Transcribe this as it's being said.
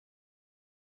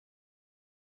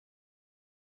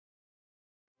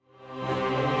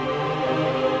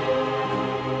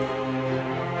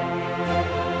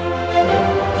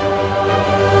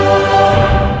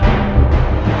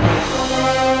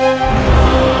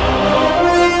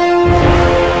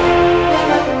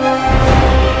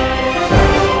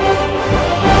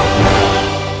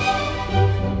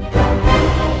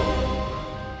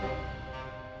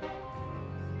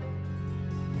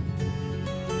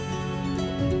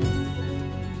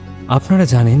আপনারা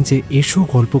জানেন যে এসো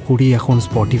গল্প করি এখন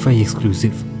স্পটিফাই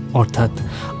এক্সক্লুসিভ, অর্থাৎ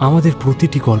আমাদের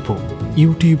প্রতিটি গল্প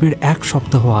ইউটিউবের 1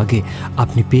 সপ্তাহ আগে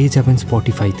আপনি পেয়ে যাবেন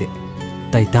স্পটিফাইতে।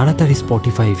 তাই তাড়াতাড়ি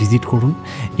স্পটিফাই ভিজিট করুন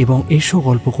এবং এসো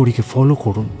গল্প করিকে ফলো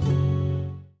করুন।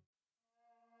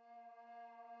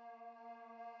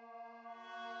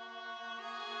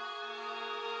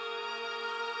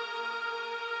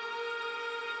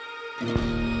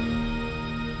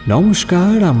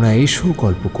 নমস্কার, আমরা এসো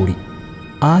গল্প করি।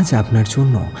 আজ আপনার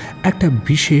জন্য একটা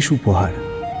বিশেষ উপহার,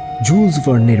 জুলস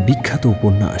ভার্নের বিখ্যাত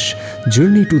উপন্যাস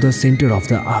journey to the centre of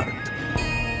the earth.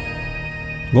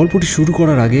 গল্পটি শুরু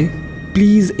করার আগে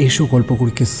প্লিজ এসো গল্প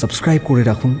করিকে সাবস্ক্রাইব করে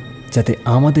রাখুন, যাতে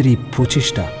আমাদের এই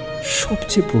প্রচেষ্টা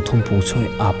সবচেয়ে প্রথম পৌঁছয়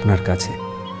আপনার কাছে।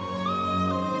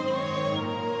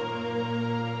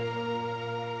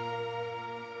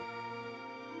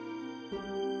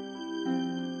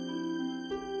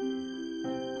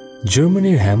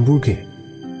 জার্মানির হ্যামবুর্গে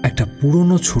একটা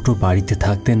পুরনো ছোট বাড়িতে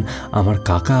থাকতেন আমার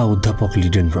কাকা অধ্যাপক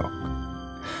লিডেনব্রক।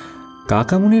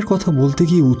 কাকামুনির কথা বলতে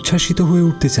গিয়ে উচ্ছ্বাসিত হয়ে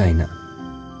উঠতে চাই না।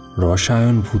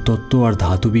 রসায়ন, ভূতত্ত্ব আর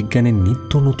ধাতুবিজ্ঞানের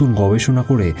নিত্য নতুন গবেষণা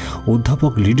করে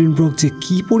অধ্যাপক লিডেনব্রক যে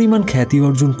কী পরিমাণ খ্যাতি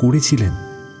অর্জন করেছিলেন,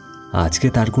 আজকে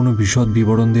তার কোনো বিশদ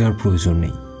বিবরণ দেওয়ার প্রয়োজন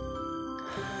নেই।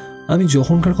 আমি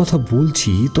যখনকার কথা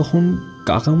বলছি তখন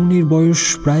কাকামুনির বয়স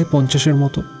প্রায় 50-এর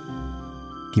মতো।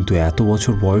 কিন্তু এত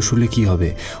বছর বয়স হলে কি হবে,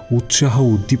 উৎসাহ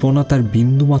উদ্দীপনা তার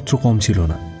বিন্দুমাত্র কম ছিল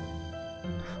না।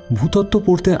 ভূতত্ত্ব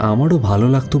পড়তে আমারও ভালো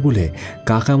লাগতো বলে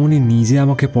কাকামুনি নিজে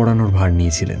আমাকে পড়ানোর ভার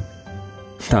নিয়েছিলেন।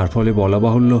 তার ফলে বলা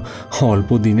বাহুল্য, অল্প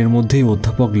দিনের মধ্যেই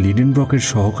অধ্যাপক লিডেনব্রকের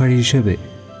সহকারী হিসেবে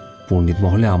পণ্ডিত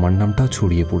মহলে আমার নামটাও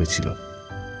ছড়িয়ে পড়েছিল।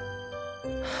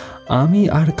 আমি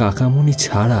আর কাকামুনি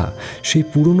ছাড়া সেই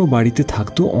পুরনো বাড়িতে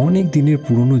থাকতো অনেক দিনের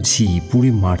পুরনো ঝি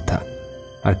পুরী মার্থা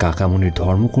আর কাকামুনির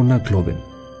ধর্মকন্যা গ্লোবেন।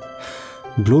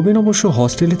 গ্লোবেন অবশ্য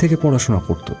হস্টেলে থেকে পড়াশোনা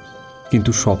করত,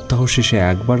 কিন্তু সপ্তাহ শেষে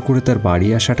একবার করে তার বাড়ি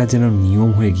আসাটা যেন নিয়ম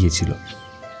হয়ে গিয়েছিল।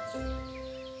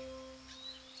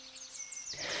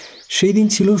 সেই দিন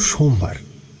ছিল সোমবার,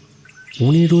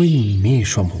 15ই মে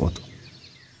সম্ভবত।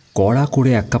 কড়া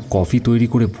করে 1 কাপ কফি তৈরি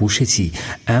করে বসেছি,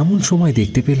 এমন সময়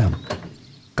দেখতে পেলাম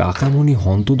কাকামুনি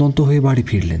হন্তদন্ত হয়ে বাড়ি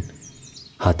ফিরলেন,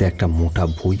 হাতে একটা মোটা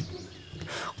বই।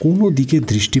 কোনো দিকে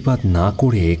দৃষ্টিপাত না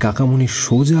করে কাকামুনি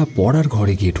সোজা পড়ার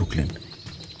ঘরে গিয়ে ঢুকলেন।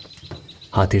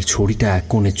 হাতের ছড়িটা এক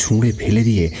কোণে ছুঁড়ে ফেলে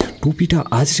দিয়ে টুপিটা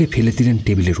আছড়ে ফেলে দিলেন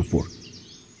টেবিলের উপর।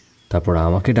 তারপর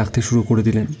আমাকে ডাকতে শুরু করে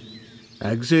দিলেন,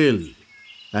 অ্যাক্সেল,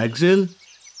 অ্যাক্সেল।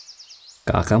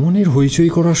 কাকামুনির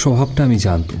হইচই করার স্বভাবটা আমি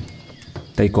জানতাম,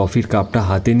 তাই কফির কাপটা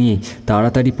হাতে নিয়ে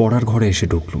তাড়াতাড়ি পড়ার ঘরে এসে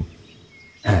ঢুকলুম।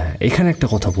 হ্যাঁ, এখানে একটা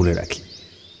কথা বলে রাখি,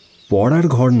 পড়ার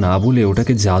ঘর না বলে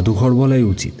ওটাকে জাদুঘর বলাই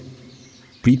উচিত।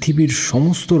 পৃথিবীর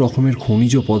সমস্ত রকমের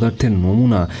খনিজ পদার্থের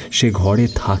নমুনা সে ঘরে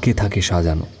থাকে থাকে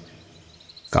সাজানো।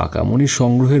 কাকামুনির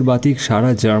সংগ্রহের বাতিক সারা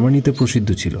জার্মানিতে প্রসিদ্ধ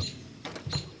ছিল।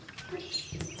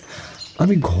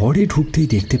 আমি ঘরে ঢুকতেই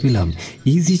দেখতে পেলাম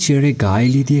ইজি চেয়ারে গা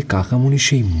এলিয়ে দিয়ে কাকামুনি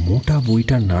সেই মোটা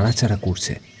বইটা নাড়াচাড়া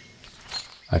করছে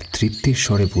আর তৃপ্তির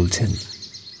স্বরে বলছেন,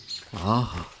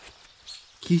 আহা,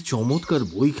 কি চমৎকার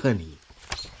বইখানি।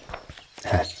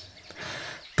 হ্যাঁ,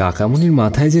 কাকামুনির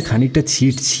মাথায় যে খানিকটা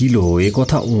ছিট ছিল এ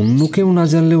কথা অন্য কেউ না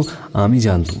জানলেও আমি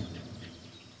জানতাম।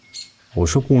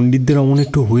 ওসব পণ্ডিতদের অমন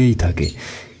একটু হয়েই থাকে,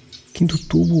 কিন্তু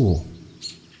তবুও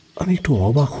আমি একটু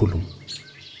অবাক হলুম।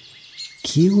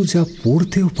 কেউ যা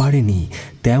পড়তেও পারেনি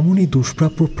তেমনই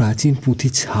দুষ্প্রাপ্য প্রাচীন পুঁথি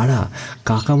ছাড়া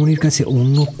কাকামুনির কাছে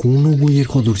অন্য কোনো বইয়ের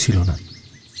কদর ছিল না।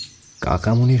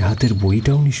 কাকামুনির হাতের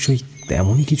বইটাও নিশ্চয়ই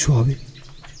তেমনই কিছু হবে।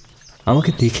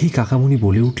 আমাকে দেখেই কাকামুনি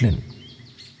বলে উঠলেন,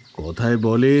 কথায়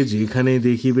বলে, যেখানে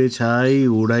দেখিবে ছাই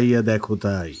উড়াইয়া দেখো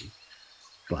তাই,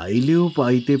 পাইলেও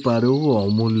পাইতে পারো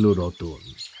অমূল্য রতন।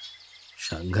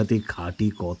 সাংঘাতিক খাঁটি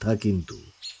কথা। কিন্তু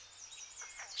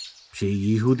সেই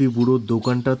ইহুদি বুড়োর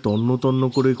দোকানটা তন্ন তন্ন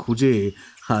করে খুঁজে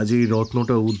আজ এই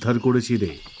রত্নটা উদ্ধার করেছি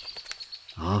রে।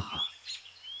 আহা,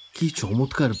 কি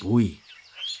চমৎকার বই!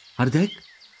 আর দেখ,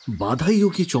 বাধাইও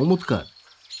কি চমৎকার!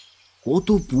 কত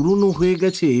পুরনো হয়ে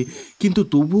গেছে, কিন্তু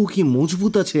তবুও কি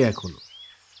মজবুত আছে এখনো।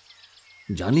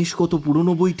 জানিস কত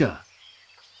পুরনো বইটা?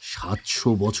 700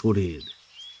 বছরের।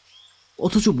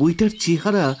 অথচ বইটার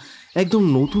চেহারা একদম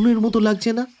নতুনের মতো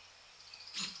লাগছে না?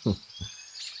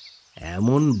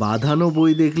 এমন বাঁধানো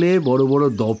বই দেখলে বড় বড়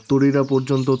দপ্তরিরা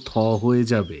পর্যন্ত থ হয়ে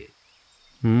যাবে।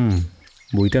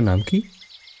 বইটার নাম কি?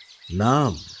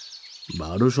 নাম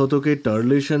 12 শতকে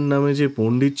টার্লেশন নামে যে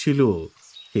পণ্ডিত ছিল,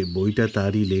 এই বইটা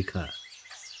তারই লেখা।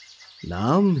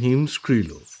 নাম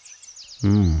হিমস্ক্রিল।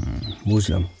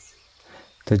 বুঝলাম।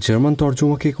 তা জার্মান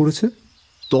তর্জমা কে করেছে?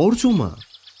 তর্জমা?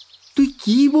 তুই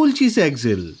কি বলছিস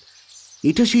অ্যাক্সেল?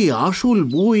 এটা সেই আসল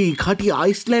বই, খাঁটি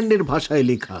আইসল্যান্ডের ভাষায়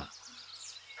লেখা।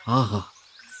 আহা,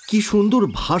 কি সুন্দর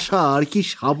ভাষা আর কি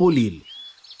সাবলীল,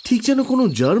 ঠিক যেন কোনো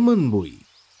জার্মান বই।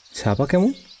 ছাপা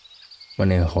কেমন?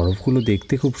 মানে হরফগুলো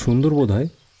দেখতে খুব সুন্দর বোধ হয়।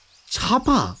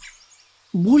 ছাপা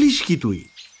বলিস কি তুই?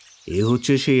 এ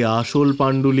হচ্ছে সেই আসল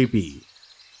পাণ্ডুলিপি,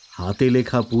 হাতে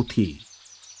লেখা পুঁথি,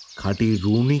 খাঁটি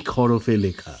রুনিক হরফে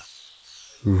লেখা।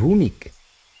 রুনিক?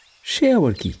 সে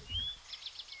আবার কি?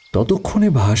 ততক্ষণে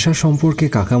ভাষা সম্পর্কে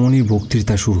কাকামণির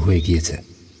বক্তৃতা শুরু হয়ে গিয়েছে।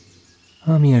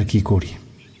 আমি আর কি করি,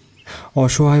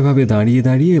 অসহায়ভাবে দাঁড়িয়ে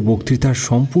দাঁড়িয়ে বক্তৃতার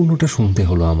সম্পূর্ণটা শুনতে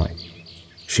হলো আমায়।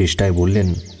 শেষটায় বললেন,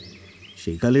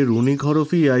 সেকালে রুনিক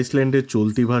হরফই আইসল্যান্ডের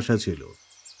চলতি ভাষা ছিল।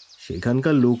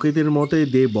 সেখানকার লোকেদের মতে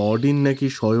বর্ডিন নাকি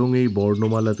স্বয়ং এই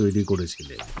বর্ণমালা তৈরি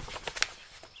করেছিলেন।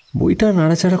 বইটা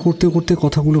নাড়াচাড়া করতে করতে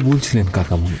কথাগুলো বলছিলেন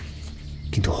কাকামণি,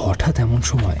 কিন্তু হঠাৎ এমন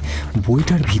সময়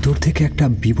বইটার ভিতর থেকে একটা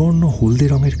বিবর্ণ হলদে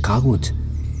রঙের কাগজ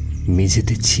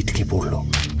মেঝেতে ছিটকে পড়ল।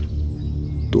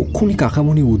 তক্ষুনি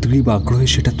কাকামণি উদ্গ্রীব আগ্রহে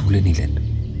সেটা তুলে নিলেন।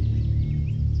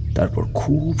 তারপর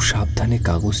খুব সাবধানে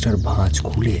কাগজটার ভাঁজ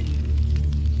খুলে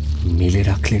মেলে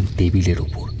রাখলেন টেবিলের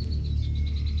উপর।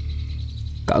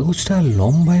 কাগজটা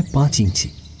লম্বায় 5 ইঞ্চি,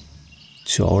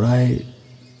 চওড়ায়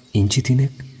 3 ইঞ্চি।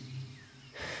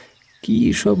 কি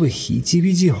সব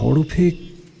হিজিবিজি হরফে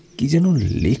কি যেন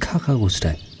লেখা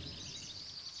কাগজটায়।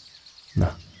 না,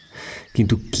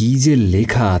 কিন্তু কি যে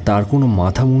লেখা তার কোনো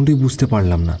মাথা মুন্ডি বুঝতে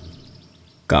পারলাম না।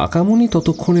 কাকামণি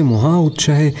ততক্ষণে মহা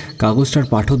উৎসাহে কাগজটার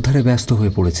পাঠোদ্ধারে ব্যস্ত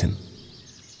হয়ে পড়েছেন।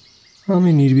 আমি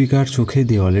নির্বিকার চোখে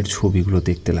দেওয়ালের ছবিগুলো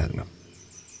দেখতে লাগলাম,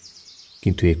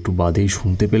 কিন্তু একটু বাদেই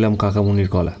শুনতে পেলাম কাকামণির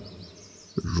গলা,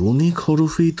 রুনিক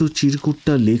হরফেই তো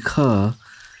চিরকুটটা লেখা,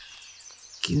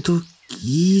 কিন্তু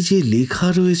কি যে লেখা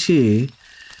রয়েছে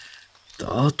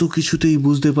তা তো কিছুতেই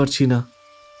বুঝতে পারছি না।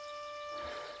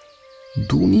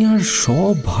 দুনিয়ার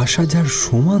সব ভাষা যার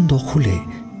সমান দখলে,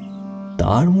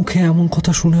 তার মুখে এমন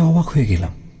কথা শুনে অবাক হয়ে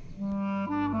গেলাম।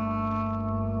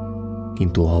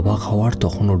 কিন্তু অবাক হওয়ার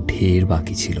তখনও ঢের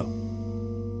বাকি ছিল।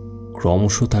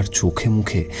 ক্রমশ তার চোখে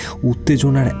মুখে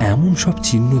উত্তেজনার এমন সব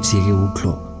চিহ্ন জেগে উঠল,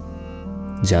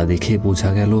 যা দেখে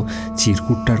বোঝা গেল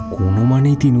চিরকুটটার কোনো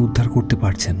মানেই তিনি উদ্ধার করতে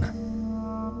পারছেন না।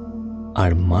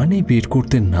 আর মানে বের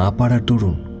করতে না পারার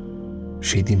দরুন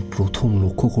সেদিন প্রথম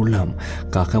লক্ষ্য করলাম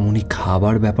কাকামণি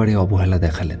খাবার ব্যাপারে অবহেলা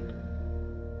দেখালেন।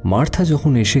 মার্থা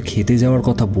যখন এসে খেতে যাওয়ার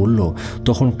কথা বলল,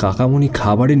 তখন কাকামণি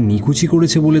খাবারের নিকুচি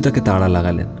করেছে বলে তাকে তাড়া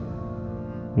লাগালেন।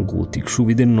 গতিক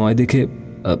সুবিধের নয় দেখে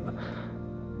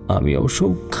আমি অবশ্য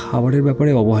খাবারের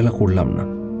ব্যাপারে অবহেলা করলাম না,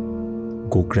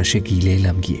 গোগ্রাসে গিলে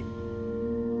এলাম গিয়ে।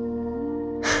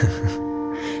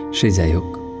 সে যাই হোক,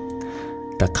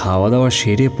 তা খাওয়া দাওয়া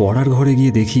সেরে পড়ার ঘরে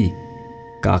গিয়ে দেখি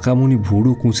কাকামণি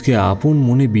ভুরু কুঁচকে আপন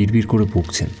মনে বিড়বিড় করে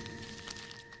বকছেন।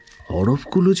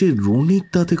 হরফগুলো যে রুনিক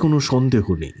তাতে কোনো সন্দেহ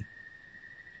নেই,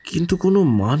 কিন্তু কোনো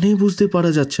মানে বুঝতে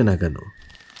পারা যাচ্ছে না কেন।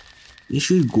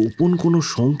 নিশ্চয়ই গোপন কোনো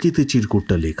সংকেতে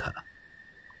চিরকুটটা লেখা।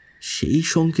 সেই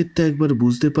সংকেতটা একবার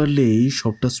বুঝতে পারলেই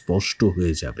সবটা স্পষ্ট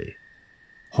হয়ে যাবে।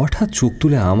 হঠাৎ চোখ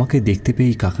তুলে আমাকে দেখতে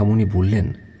পেয়েই কাকামণি বললেন,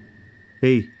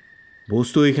 এই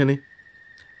বসতো এখানে,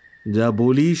 যা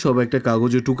বলি সব একটা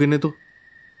কাগজে টুকে নে তো।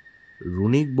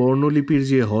 রুনিক বর্ণলিপির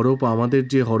যে হরফ আমাদের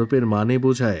যে হরফের মানে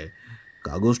বোঝায়,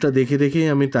 কাগজটা দেখে দেখে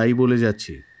আমি তাই বলে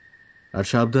যাচ্ছি। আর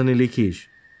সাবধানে লিখিস,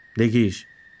 দেখিস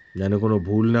যেন কোনো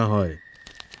ভুল না হয়।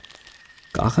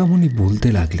 কাকামণি বলতে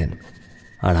লাগলেন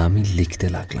আর আমি লিখতে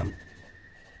লাগলাম।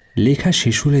 লেখা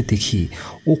শেষ হলে দেখি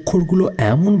অক্ষরগুলো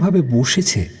এমনভাবে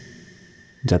বসেছে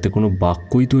যাতে কোনো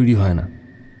বাক্যই তৈরি হয় না।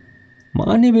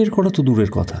 মানে বের করা তো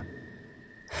দূরের কথা,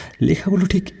 লেখাগুলো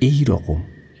ঠিক এই রকম: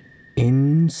 এন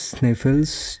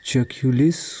স্নেফেলস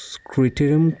চ্যাকুলিস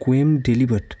ক্রেটেরাম কোয়েম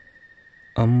ডেলিভার্ট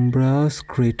আম্ব্রা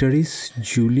স্ক্রেটারিস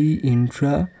জুলি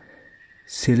ইন্ট্রা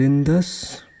সেলেন্দাস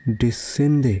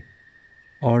ডেসেন্দে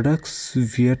অর্ডাক্স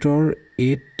ভিয়াটর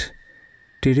এট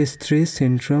টেরেস্ট্রে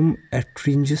সেন্ট্রাম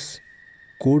অ্যাট্রিঞ্জেস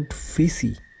কোড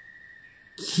ফেসি।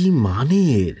 কি মানে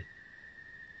এর?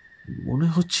 মনে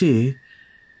হচ্ছে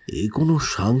এই কোনো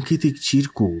সাংকেতিক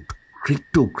চিরকুট,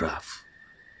 ক্রিপ্টোগ্রাফ।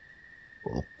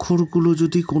 অক্ষরগুলো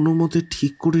যদি কোনো মতে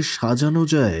ঠিক করে সাজানো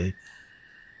যায়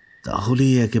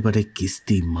তাহলেই একেবারে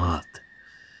কিস্তি মাত।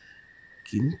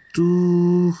 কিন্তু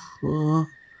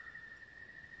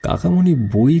কাকামণি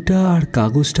বইটা আর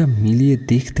কাগজটা মিলিয়ে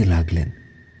দেখতে লাগলেন।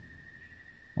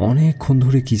 অনেকক্ষণ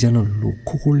ধরে কি যেন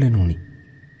লক্ষ্য করলেন উনি।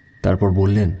 তারপর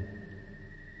বললেন,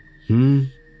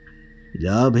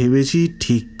 যা ভেবেছি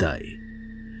ঠিক তাই।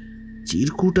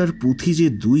 চিরকুট আর পুঁথি যে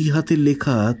 2 হাতের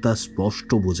লেখা তা স্পষ্ট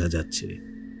বোঝা যাচ্ছে।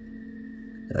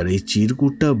 আর এই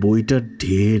চিরকুটটা বইটার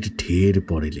ঢের ঢের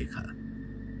পরে লেখা।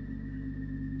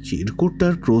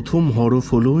 চিরকুটটার প্রথম হরফ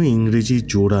হলো ইংরেজি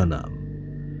জোড়া নাম।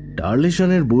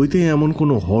 টার্লেশনের বইতে এমন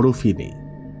কোনো হরফই নেই।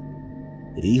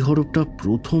 এই হরফটা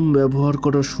প্রথম ব্যবহার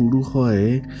করা শুরু হয়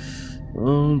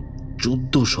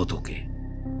 14 শতকে।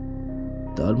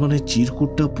 তার মানে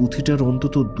চিরকুটটা পুঁথিটার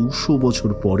অন্তত 200 বছর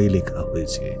পরে লেখা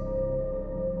হয়েছে।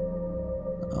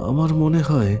 আমার মনে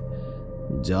হয়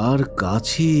যার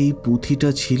কাছে এই পুঁথিটা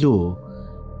ছিল,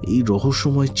 এই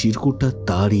রহস্যময় চিরকুটটা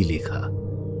তারই লেখা।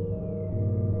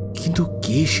 কিন্তু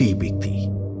কে সেই ব্যক্তি,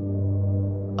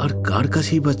 আর কার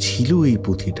কাছেই বা ছিল এই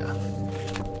পুঁথিটা?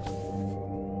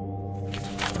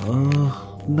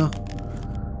 না,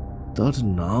 তার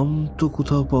নাম তো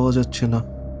কোথাও পাওয়া যাচ্ছে না।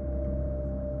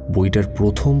 বইটার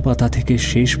প্রথম পাতা থেকে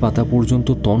শেষ পাতা পর্যন্ত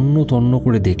তন্ন তন্ন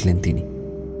করে দেখলেন তিনি,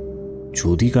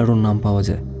 যদি কারোর নাম পাওয়া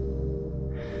যায়।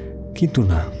 কিন্তু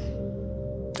না,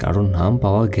 কারোর নাম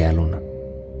পাওয়া গেল না।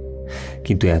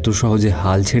 কিন্তু এত সহজে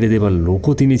হাল ছেড়ে দেবার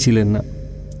লোকও তিনি ছিলেন না।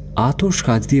 আতশ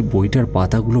কাজ দিয়ে বইটার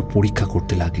পাতাগুলো পরীক্ষা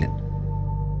করতে লাগলেন।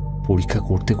 পরীক্ষা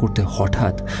করতে করতে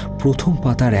হঠাৎ প্রথম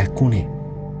পাতার এক কোণে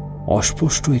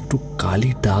অস্পষ্ট একটু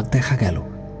কালির দাগ দেখা গেল।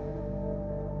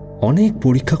 অনেক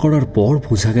পরীক্ষা করার পর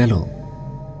বোঝা গেল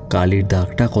কালির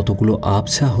দাগটা কতগুলো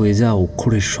আবছা হয়ে যাওয়া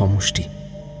অক্ষরের সমষ্টি।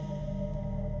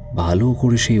 ভালো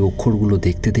করে সেই অক্ষরগুলো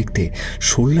দেখতে দেখতে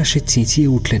সোল্লাসে চেঁচিয়ে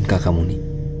উঠলেন কাকামণি।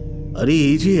 আরে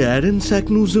এই যে অ্যারেন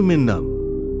স্যাকনুজমের নাম,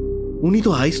 উনি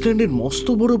তো আইসল্যান্ডের মস্ত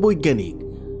বড় বৈজ্ঞানিক।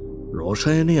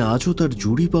 রসায়নে আজও তার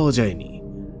জুড়ি পাওয়া যায়নি।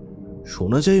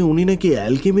 শোনা যায় উনি নাকি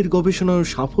অ্যালকেমির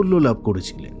গবেষণায় সাফল্য লাভ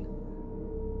করেছিলেন।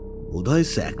 বোধহয়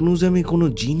স্যাকনুজমে কোনো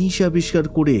জিনিস আবিষ্কার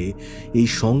করে এই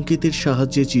সংকেতের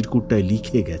সাহায্যে চিরকুটটায়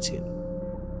লিখে গেছেন।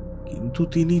 কিন্তু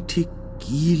তিনি ঠিক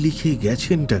কি লিখে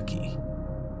গেছেনটা কি?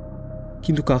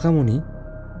 কিন্তু কাকামণি,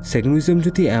 স্যাকনুজম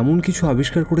যদি এমন কিছু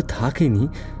আবিষ্কার করে থাকেনি,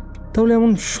 তাহলে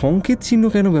এমন সংকেত চিহ্ন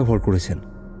কেন ব্যবহার করেছেন?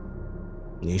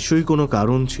 নিশ্চয়ই কোনো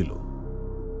কারণ ছিল।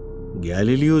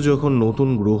 গ্যালিলিও যখন নতুন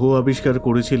গ্রহ আবিষ্কার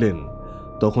করেছিলেন,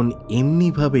 তখন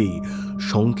এমনিভাবেই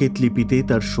সংকেত লিপিতে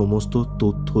তার সমস্ত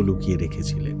তথ্য লুকিয়ে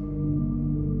রেখেছিলেন।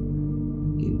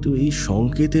 কিন্তু এই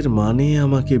সংকেতের মানে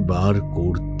আমাকে বার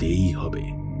করতেই হবে।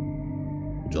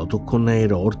 যতক্ষণ না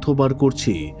এর অর্থ বার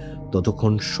করছি,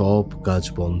 ততক্ষণ সব কাজ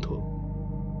বন্ধ।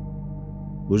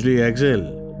 বুঝলি অ্যাক্সেল,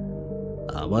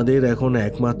 আমাদের এখন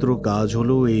একমাত্র কাজ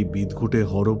হলো এই বিদঘুটে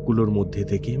হরফগুলোর মধ্যে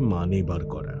থেকে মানে বার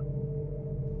করা।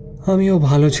 আমিও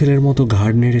ভালো ছেলের মতো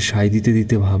ঘাড় নেড়ে সায় দিতে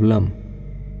দিতে ভাবলাম,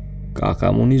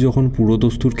 কাকামণি যখন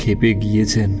পুরোদস্তুর খেপে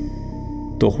গিয়েছেন,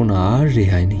 তখন আর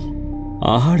রেহাই নেই।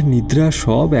 আহার নিদ্রা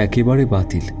সব একেবারে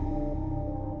বাতিল।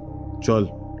 চল,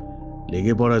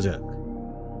 লেগে পড়া যাক।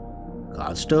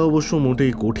 কাজটা অবশ্য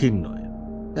মোটেই কঠিন নয়,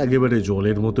 একেবারে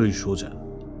জলের মতোই সোজা।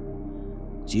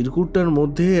 চিরকুটটার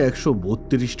মধ্যে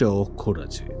 132টা অক্ষর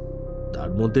আছে।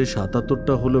 তার মধ্যে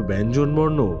 77টা হলো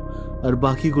ব্যঞ্জনবর্ণ, আর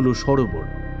বাকিগুলো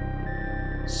স্বরবর্ণ।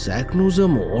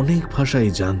 স্যাকনুজম অনেক ভাষাই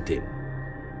জানতেন,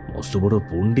 মস্ত বড়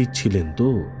পণ্ডিত ছিলেন তো।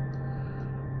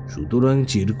 সুতরাং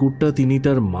চিরকুটটা তিনি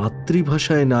তার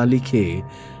মাতৃভাষায় না লিখে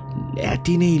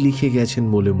ল্যাটিনেই লিখে গেছেন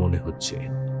বলে মনে হচ্ছে।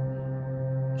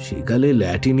 সেকালে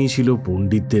ল্যাটিনই ছিল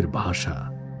পণ্ডিতদের ভাষা।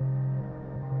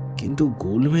 কিন্তু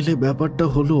গোলমেলে ব্যাপারটা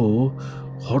হলো,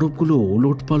 হরফগুলো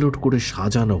ওলট পালট করে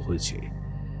সাজানো হয়েছে।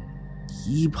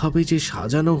 কিভাবে যে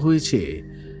সাজানো হয়েছে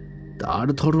তার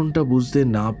ধরনটা বুঝতে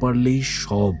না পারলেই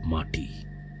সব মাটি।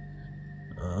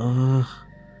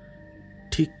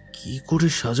 ঠিক কি করে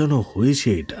সাজানো হয়েছে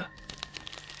এটা?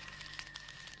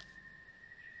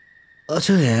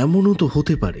 আচ্ছা, এমনও তো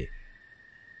হতে পারে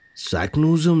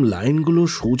স্যাকনুজম লাইনগুলো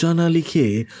সোজা না লিখে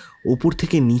ওপর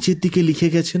থেকে নিচের দিকে লিখে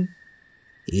গেছেন।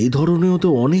 এ ধরনেও তো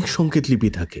অনেক সংকেত লিপি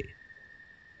থাকে।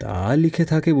 তা লিখে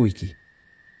থাকে বই কি।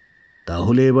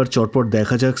 তাহলে এবার চটপট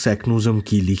দেখা যাক স্যাকনুজম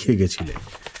কি লিখে গেছিলেন।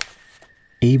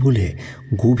 এই বলে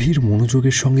গভীর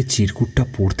মনোযোগের সঙ্গে চিরকুটটা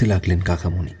পড়তে লাগলেন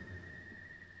কাকামণি।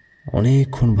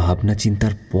 অনেকক্ষণ ভাবনা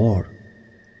চিন্তার পর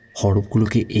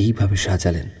হরফগুলোকে এইভাবে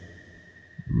সাজালেন: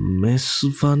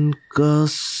 মেসভানকা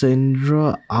সেন্ড্রা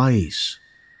আইস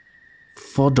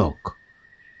ফডক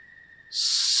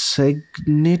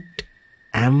সেগনেট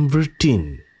অ্যামব্রটিন।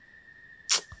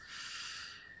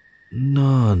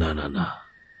 না না না না,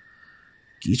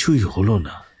 কিছুই হলো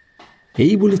না।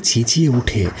 এই বলে চেঁচিয়ে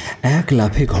উঠে এক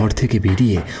লাফে ঘর থেকে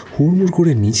বেরিয়ে হুড়মুড়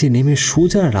করে নিচে নেমে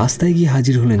সোজা রাস্তায় গিয়ে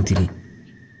হাজির হলেন তিনি।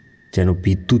 যেন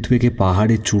বিদ্যুৎ বেগে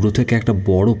পাহাড়ের চূড়ো থেকে একটা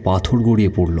বড় পাথর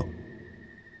গড়িয়ে পড়ল।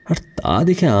 আর তা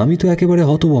দেখে আমি তো একেবারে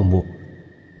হতভম্ব।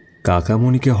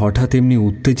 কাকামণিকে হঠাৎ এমনি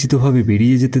উত্তেজিতভাবে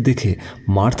বেরিয়ে যেতে দেখে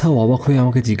মার্থাও অবাক হয়ে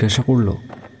আমাকে জিজ্ঞাসা করল,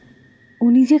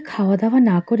 উনি যে খাওয়া দাওয়া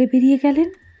না করে বেরিয়ে গেলেন?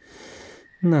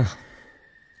 না,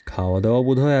 খাওয়া দাওয়া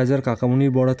বোধহয় আজ আর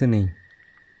কাকামণির বড়াতে নেই।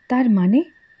 তার মানে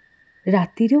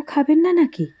রাত্রিরেও খাবেন না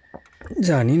নাকি?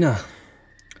 জানি না,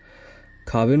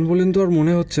 খাবেন বলেন তো আর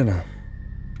মনে হচ্ছে না।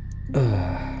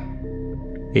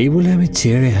 এই বলে আমি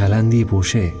চেয়ারে হেলান দিয়ে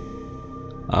বসে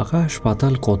আকাশ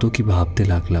পাতাল কত কি ভাবতে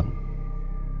লাগলাম।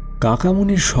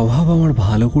 কাকামুনির স্বভাব আমার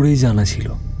ভালো করেই জানা ছিল।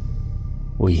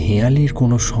 ওই হেঁয়ালির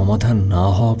কোনো সমাধান না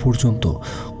হওয়া পর্যন্ত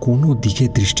কোনো দিকে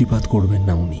দৃষ্টিপাত করবেন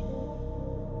না উনি।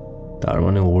 তার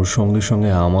মানে ওর সঙ্গে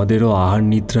সঙ্গে আমাদেরও আহার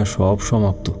নিদ্রা সব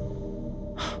সমাপ্ত।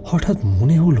 হঠাৎ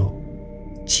মনে হলো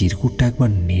চিরকুটটা একবার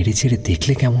নেড়ে চেড়ে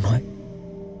দেখলে কেমন হয়।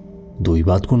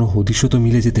 দৈবাত কোনো হদিশও তো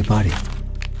মিলে যেতে পারে।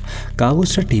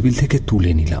 কাগজটা টেবিল থেকে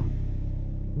তুলে নিলাম।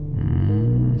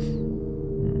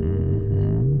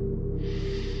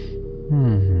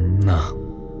 না,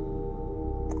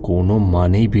 কোনো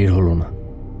মানেই বের হলো না।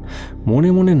 মনে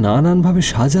মনে নানানভাবে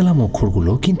সাজালাম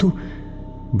অক্ষরগুলো, কিন্তু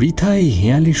বৃথা এই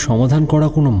হেঁয়ালির সমাধান করা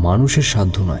কোনো মানুষের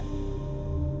সাধ্য নয়।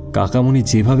 কাকামুনি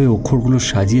যেভাবে অক্ষরগুলো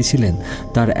সাজিয়েছিলেন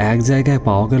তার এক জায়গায়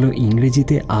পাওয়া গেল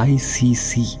ইংরেজিতে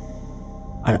ICC,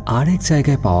 আর আরেক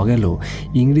জায়গায় পাওয়া গেল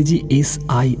ইংরেজি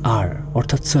SIR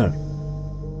অর্থাৎ স্যার।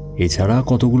 এছাড়া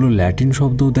কতগুলো ল্যাটিন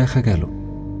শব্দও দেখা গেল।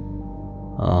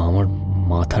 আমার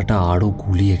মাথাটা আরও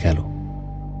গুলিয়ে গেল।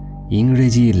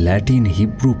 ইংরেজি, ল্যাটিন,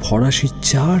 হিব্রু, ফরাসি,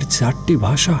 চারটে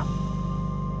ভাষা।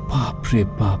 বাপ রে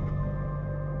বাপ!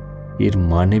 এর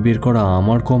মানে বের করা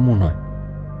আমার কম্য নয়।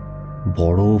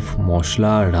 বরফ,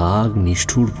 মশলা, রাগ,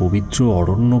 নিষ্ঠুর, পবিত্র,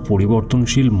 অরণ্য,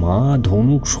 পরিবর্তনশীল, মা,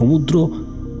 ধনুক, সমুদ্র।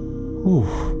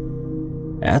 উফ,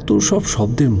 এত সব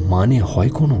শব্দের মানে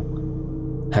হয় কোনো?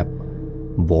 হ্যাঁ,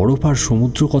 বরফ আর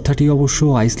সমুদ্র কথাটি অবশ্য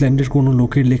আইসল্যান্ডের কোনো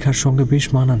লোকের লেখার সঙ্গে বেশ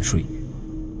মানানসই,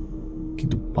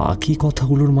 কিন্তু বাকি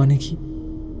কথাগুলোর মানে কি?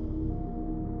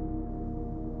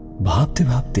 ভাবতে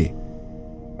ভাবতে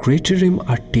ক্রেটেরিম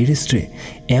আর টেরেস্ট্রে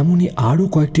এমনই আরও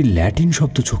কয়েকটি ল্যাটিন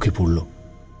শব্দ চোখে পড়ল।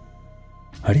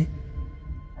 আরে,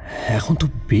 এখন তো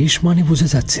বেশ মানে বোঝা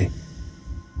যাচ্ছে।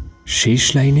 শেষ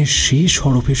লাইনের শেষ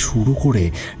হরফে শুরু করে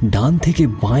ডান থেকে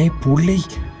বাঁয়ে পড়লেই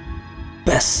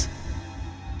ব্যাস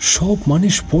সব মানে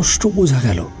স্পষ্ট বোঝা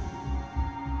গেল।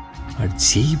 আর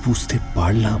যেই বুঝতে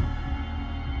পারলাম,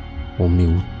 অমনি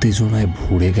উত্তেজনায়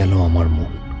ভরে গেল আমার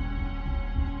মন।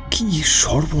 কি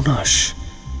সর্বনাশ!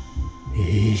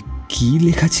 কি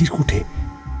লেখা চিরকুটে?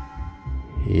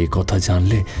 এ কথা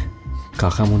জানলে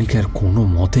কাকামণিকে আর কোনো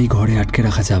মতেই ঘরে আটকে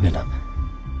রাখা যাবে না।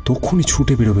 তখনই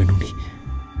ছুটে বেরোবেন উনি।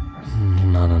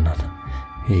 না না না না,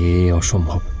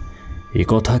 অসম্ভব। এ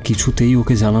কথা কিছুতেই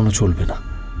ওকে জানানো চলবে না।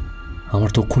 আমার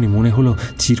তখনই মনে হলো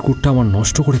চিরকুটটা আমার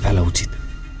নষ্ট করে ফেলা উচিত,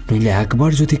 নইলে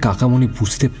একবার যদি কাকামণি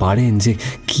বুঝতে পারেন যে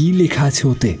কি লেখা আছে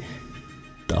ওতে,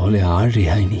 তাহলে আর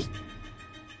রেহাই নেই।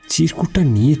 চিরকুটটা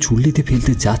নিয়ে চুল্লিতে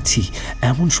ফেলতে যাচ্ছি,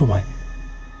 এমন সময়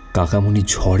কাকামণি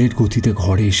ঝড়ের গতিতে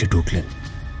ঘরে এসে ঢুকলেন।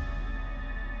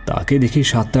 তাকে দেখে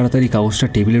সাত তাড়াতাড়ি কাগজটা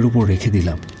টেবিলের উপর রেখে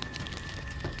দিলাম।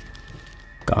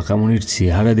 কাকামণির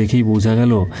চেহারা দেখেই বোঝা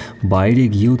গেল বাইরে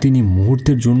গিয়েও তিনি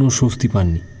মুহূর্তের জন্য স্বস্তি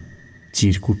পাননি।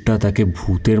 চিরকুটটা তাকে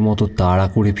ভূতের মতো তাড়া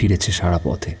করে ফিরেছে সারা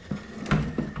পথে।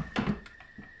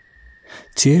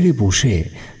 চেয়ারে বসে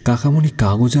কাকামণি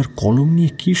কাগজ আর কলম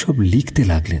নিয়ে কী সব লিখতে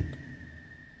লাগলেন।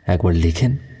 একবার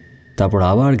লেখেন, তারপর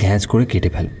আবার ঘ্যাঁচ করে কেটে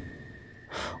ফেলেন।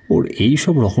 ওর এই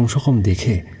সব রকম সকম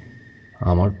দেখে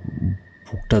আমার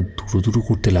বুকটা দুরু দুরু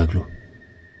করতে লাগলো।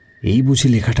 এই বুঝি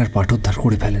লেখাটার পাঠোদ্ধার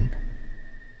করে ফেলেন।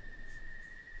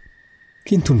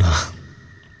 কিন্তু না,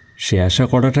 সে আশা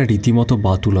করাটা রীতিমতো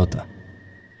বাতুলতা।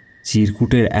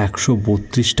 চিরকুটের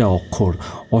 132টা অক্ষর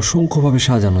অসংখ্যভাবে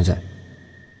সাজানো যায়।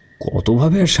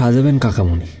 কতভাবে আর সাজাবেন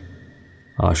কাকামণি?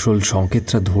 আসল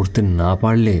সংকেতটা ধরতে না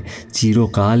পারলে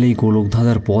চিরকাল এই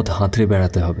গোলকধাঁধার পথ হাতড়ে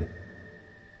বেড়াতে হবে।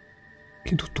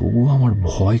 কিন্তু তবুও আমার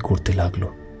ভয় করতে লাগলো,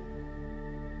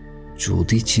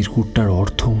 যদি চিরকুটটার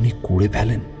অর্থ উনি করে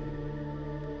ফেলেন।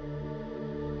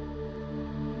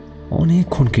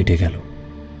 অনেকক্ষণ কেটে গেল।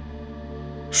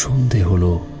 সন্ধে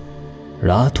হলো,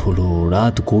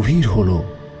 রাত গভীর হলো।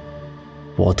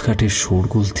 পথঘাটের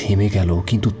শোরগোল থেমে গেল,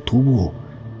 কিন্তু তবুও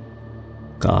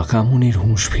কাকামণির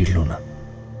হুঁশ ফিরল না।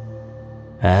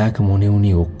 এক মনে উনি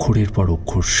অক্ষরের পর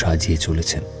অক্ষর সাজিয়ে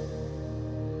চলেছেন।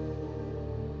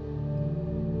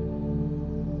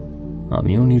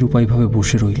 আমিও নিরুপায়ভাবে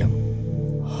বসে রইলাম।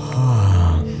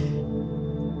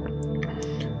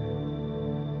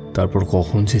 তারপর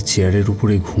কখন যে চেয়ারের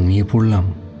উপরে ঘুমিয়ে পড়লাম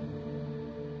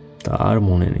তার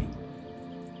মনে নেই।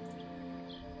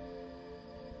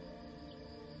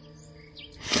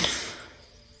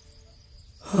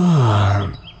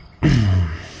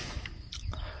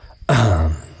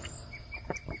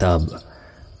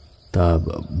 তা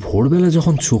ভোরবেলা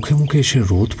যখন চোখে মুখে এসে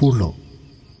রোদ পড়ল,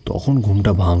 তখন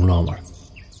ঘুমটা ভাঙলো আমার।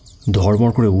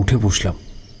 ধড়মড় করে উঠে বসলাম।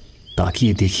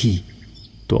 তাকিয়ে দেখি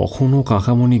তখনও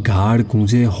কাকামণি ঘাড়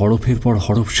গুঁজে হরফের পর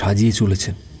হরফ সাজিয়ে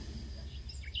চলেছেন।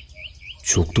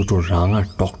 চোখ দুটো রাঙা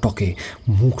টকটকে,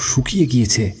 মুখ শুকিয়ে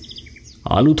গিয়েছে,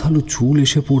 আলুথালু চুল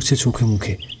এসে পড়ছে চোখে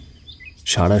মুখে,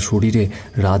 সারা শরীরে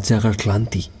রাত জাগার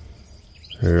ক্লান্তি।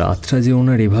 রাতটা যে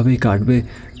ওনার এভাবেই কাটবে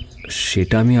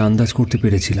সেটা আমি আন্দাজ করতে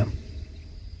পেরেছিলাম,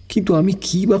 কিন্তু আমি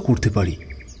কী বা করতে পারি?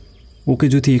 ওকে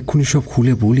যদি এক্ষুনি সব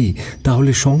খুলে বলি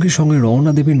তাহলে সঙ্গে সঙ্গে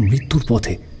রওনা দেবেন মৃত্যুর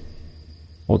পথে।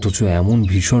 অথচ এমন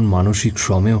ভীষণ মানসিক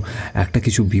শ্রমেও একটা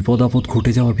কিছু বিপদ আপদ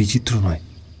ঘটে যাওয়া বিচিত্র নয়।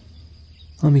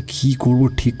 আমি কি করব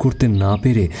ঠিক করতে না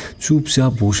পেরে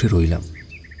চুপচাপ বসে রইলাম।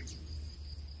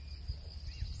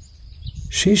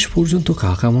 শেষ পর্যন্ত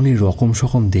কাকামণির রকম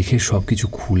সকম দেখে সব কিছু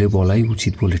খুলে বলাই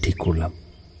উচিত বলে ঠিক করলাম।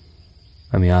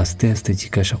 আমি আস্তে আস্তে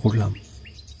জিজ্ঞাসা করলাম,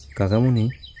 কাকামণি,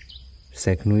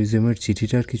 স্যাকনোইজমের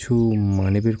চিঠিটার কিছু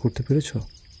মানে বের করতে পেরেছ?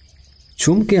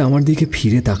 চমকে আমার দিকে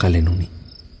ফিরে তাকালেন উনি।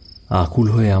 আকুল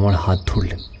হয়ে আমার হাত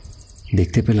ধরলেন।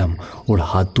 দেখতে পেলাম ওর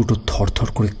হাত দুটো থরথর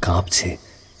করে কাঁপছে।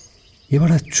 এবার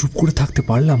আর চুপ করে থাকতে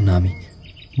পারলাম না। আমি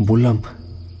বললাম,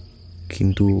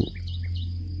 কিন্তু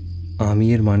আমি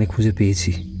এর মানে খুঁজে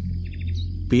পেয়েছি।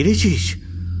 পেরেছিস?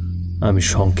 আমি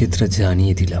সংকেতটা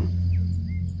জানিয়ে দিলাম।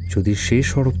 যদি শেষ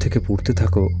হরফ থেকে পড়তে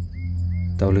থাকো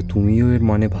তাহলে তুমিও এর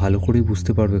মানে ভালো করেই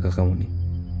বুঝতে পারবে কাকামণি।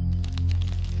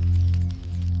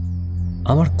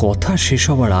 আমার কথা শেষ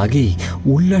হবার আগেই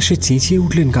উল্লাসে চেঁচিয়ে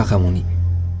উঠলেন কাকামণি।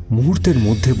 মুহূর্তের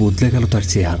মধ্যে বদলে গেল তার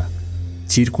চেহারা।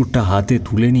 চিরকুটটা হাতে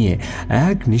তুলে নিয়ে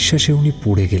এক নিঃশ্বাসে উনি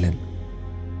পড়ে গেলেন।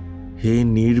 হে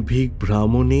নির্ভীক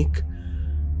ভ্রামণিক,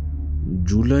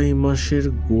 জুলাই মাসের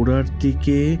গোড়ার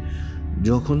দিকে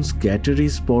যখন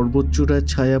স্ক্যাটারিস পর্বতচূড়ার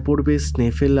ছায়া পড়বে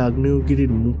স্নেফেল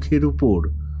আগ্নেয়গিরির মুখের উপর,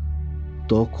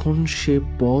 তখন সে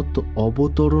পথ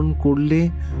অবতরণ করলে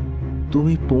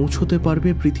তুমি পৌঁছতে পারবে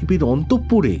পৃথিবীর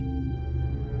অন্তঃপুরে।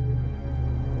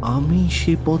 আমি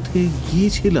সে পথে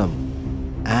গিয়েছিলাম।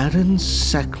 অ্যারন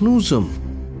স্যাকনোজম।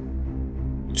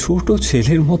 ছোট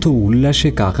ছেলের মতো উল্লাসে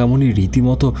কাকামণি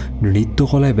রীতিমতো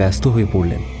নৃত্যকলায় ব্যস্ত হয়ে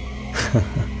পড়লেন।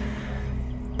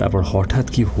 তারপর হঠাৎ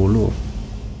কি হলো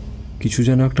কিছু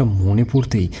যেন একটা মনে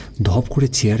পড়তেই ধপ করে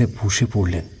চেয়ারে বসে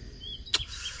পড়লেন।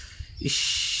 ইস,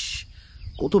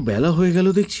 কত বেলা হয়ে গেল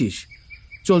দেখছিস।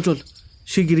 চল চল,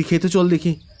 শিগগিরই খেতে চল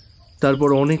দেখি। তারপর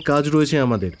অনেক কাজ রয়েছে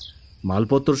আমাদের।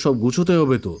 মালপত্র সব গুছোতে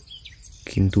হবে তো।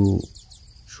 কিন্তু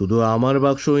শুধু আমার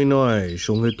বাক্সই নয়,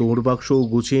 সঙ্গে তোর বাক্সও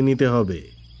গুছিয়ে নিতে হবে।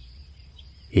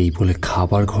 এই বলে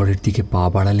খাবার ঘরের দিকে পা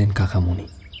বাড়ালেন কাকামণি।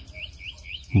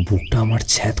 বুকটা আমার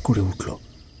ছ্যাদ করে উঠল।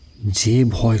 যে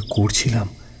ভয় করছিলাম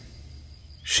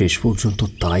শেষ পর্যন্ত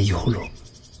তাই হলো।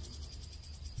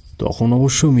 তখন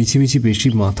অবশ্য মিছিমিছি বেশি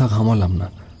মাথা ঘামালাম না।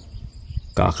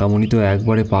 কাকামণি তো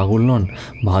একবারে পাগল নন,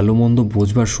 ভালো মন্দ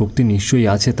বোঝবার শক্তি নিশ্চয়ই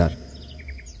আছে তার।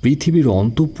 পৃথিবীর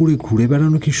অন্তঃপুরে ঘুরে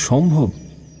বেড়ানো কি সম্ভব?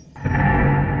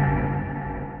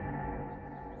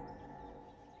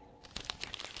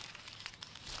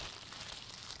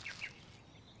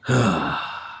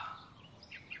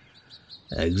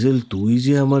 এক্সেল, তুই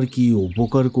যে আমার কি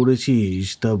উপকার করেছিস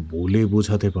তা বলে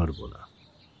বোঝাতে পারবো না।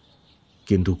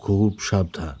 কিন্তু খুব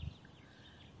সাবধান,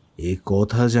 এ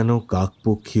কথা যেন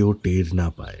কাকপক্ষীও টের না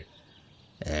পায়।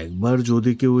 একবার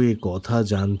যদি কেউ এ কথা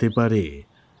জানতে পারে,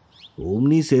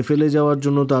 অমনি সেফেলে যাওয়ার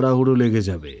জন্য তাড়াহুড়ো লেগে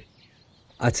যাবে।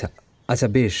 আচ্ছা আচ্ছা,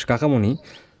 বেশ কাকামণি,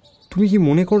 তুমি কি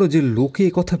মনে করো যে লোকে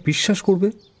এ কথা বিশ্বাস করবে?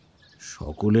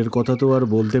 সকলের কথা তো আর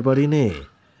বলতে পারি নে,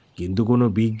 কিন্তু কোনো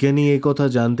বিজ্ঞানী এ কথা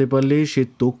জানতে পারলে সে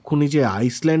তক্ষুনি যে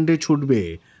আইসল্যান্ডে ছুটবে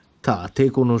তাতে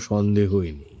কোনো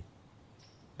সন্দেহই নেই।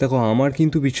 দেখো, আমার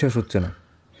কিন্তু বিশ্বাস হচ্ছে না।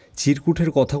 চিরকুটের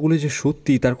কথাগুলো যে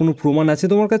সত্যি তার কোনো প্রমাণ আছে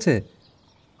তোমার কাছে?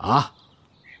 আহ,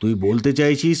 তুই বলতে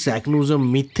চাইছিস স্যাকনোজম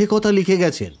মিথ্যে কথা লিখে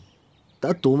গেছেন? তা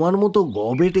তোমার মতো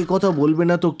গবেট এ কথা বলবে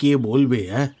না তো কে বলবে?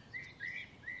 হ্যাঁ,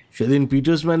 সেদিন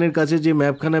পিটার্সম্যানের কাছে যে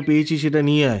ম্যাপখানা পেয়েছি সেটা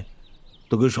নিয়ে আয়,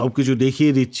 তোকে সব কিছু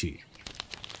দেখিয়ে দিচ্ছি।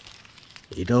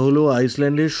 এটা হলো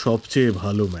আইসল্যান্ডের সবচেয়ে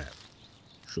ভালো ম্যাপ।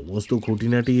 সমস্ত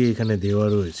খুঁটিনাটি এখানে দেওয়া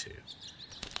রয়েছে।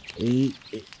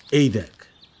 এই দেখ,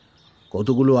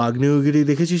 কতগুলো আগ্নেয়গিরি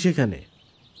দেখেছিস এখানে?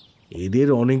 এদের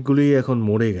অনেকগুলোই এখন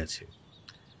মরে গেছে।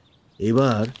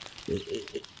 এবার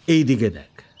এই দিকে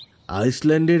দেখ,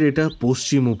 আইসল্যান্ডের এটা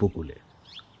পশ্চিম উপকূলে।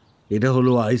 এটা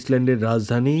হলো আইসল্যান্ডের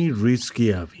রাজধানী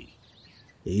রিস্কিয়াভি।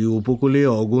 এই উপকূলে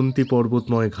অগন্তি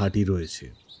পর্বতময় ঘাঁটি রয়েছে।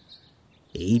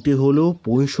 এইটা হলো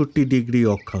 65 ডিগ্রি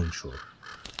অক্ষাংশ,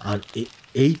 আর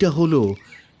এইটা হলো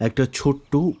একটা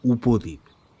ছোট্ট উপদ্বীপ।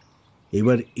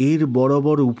 এবার এর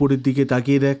বরাবর উপরের দিকে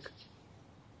তাকিয়ে দেখ,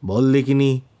 বল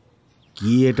দেখিনি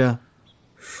কি এটা?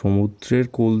 সমুদ্রের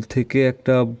কোল থেকে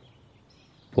একটা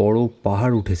বড়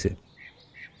পাহাড় উঠেছে।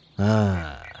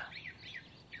 হ্যাঁ,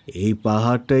 এই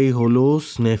পাহাড়টাই হলো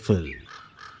স্নেফেল।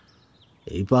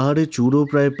 এই পাহাড়ের চূড়ো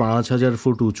প্রায় 5000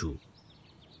 ফুট উঁচু।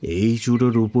 এই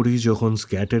চূড়োর উপরই যখন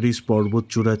স্ক্যাটারিস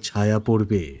পর্বতচূড়ার ছায়া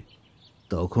পড়বে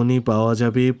তখনই পাওয়া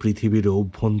যাবে পৃথিবীর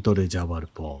অভ্যন্তরে যাবার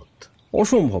পথ।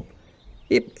 অসম্ভব।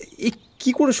 এ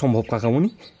কি করে সম্ভব কাকামণি?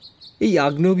 এই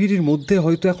আগ্নেয়গিরির মধ্যে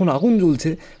হয়তো এখন আগুন জ্বলছে,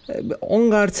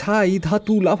 অঙ্গার, ছাই,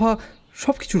 ধাতু, লাভা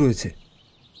সব কিছু রয়েছে।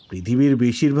 পৃথিবীর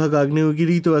বেশিরভাগ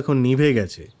আগ্নেয়গিরি তো এখন নিভে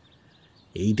গেছে।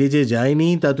 এইটে যে যায়নি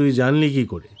তা তুই জানলি কি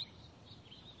করে?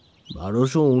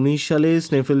 1219 সালে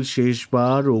স্নেফেল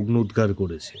শেষবার অগ্নুদ্গার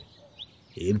করেছে।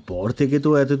 এরপর থেকে তো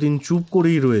এতদিন চুপ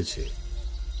করেই রয়েছে।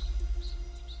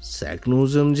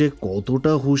 স্যাকনোজম যে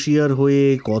কতটা হুঁশিয়ার হয়ে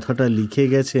কথাটা লিখে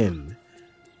গেছেন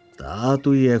তা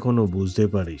তুই এখনো বুঝতে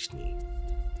পারিসনি।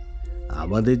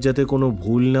 আমাদের যাতে কোনো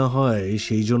ভুল না হয়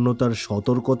সেই জন্য তার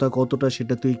সতর্কতা কতটা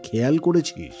সেটা তুই খেয়াল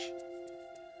করেছিস?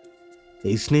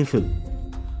 এই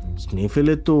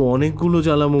স্নেফেলের তো অনেকগুলো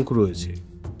জ্বালামুখ রয়েছে।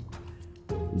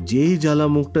 যেই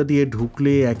জ্বালামুখটা দিয়ে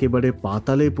ঢুকলে একেবারে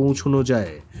পাতালে পৌঁছানো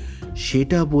যায়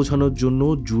সেটা বোঝানোর জন্য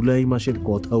জুলাই মাসের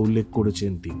কথা উল্লেখ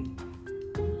করেছেন তিনি।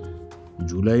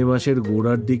 জুলাই মাসের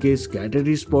গোড়ার দিকে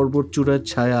স্ক্যাটারিস পর্বতচূড়ার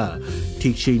ছায়া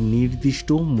ঠিক সেই নির্দিষ্ট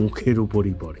মুখের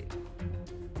উপরই পড়ে।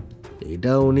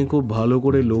 এটা উনি খুব ভালো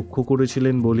করে লক্ষ্য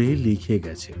করেছিলেন বলেই লিখে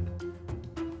গেছেন।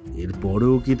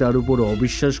 এরপরেও কি তার উপর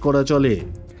অবিশ্বাস করা চলে?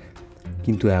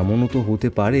 কিন্তু এমনও তো হতে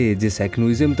পারে যে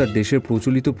স্যাকনোইজম তার দেশের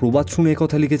প্রচলিত প্রবাদ শুনে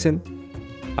কথা লিখেছেন।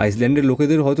 আইসল্যান্ডের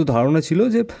লোকেদের হয়তো ধারণা ছিল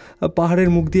যে পাহাড়ের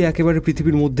মুখ দিয়ে একেবারে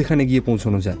পৃথিবীর মধ্যেখানে গিয়ে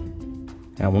পৌঁছানো যায়।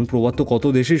 এমন প্রবাদ তো কত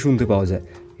দেশেই শুনতে পাওয়া যায়।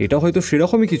 এটা হয়তো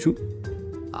সেরকমই কিছু।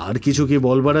 আর কিছু কি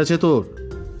বলবার আছে তোর?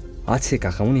 আছে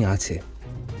কাকামণি, আছে।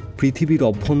 পৃথিবীর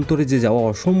অভ্যন্তরে যে যাওয়া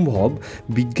অসম্ভব,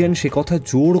 বিজ্ঞান সে কথা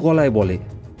জোর গলায় বলে।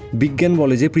 বিজ্ঞান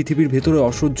বলে যে পৃথিবীর ভেতরে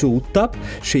অসহ্য উত্তাপ,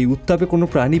 সেই উত্তাপে কোনো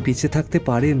প্রাণী বেঁচে থাকতে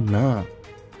পারে না।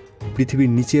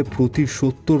 পৃথিবীর নিচে প্রতি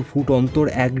 70 ফুট অন্তর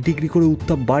 1 ডিগ্রি করে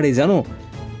উত্তাপ বাড়ে, জানো?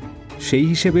 সেই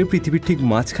হিসেবে পৃথিবীর ঠিক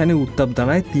মাঝখানে উত্তাপ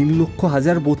দাঁড়ায়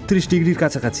 3,00,032 ডিগ্রির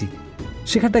কাছাকাছি।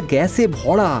 সেখানটা গ্যাসে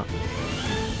ভরা।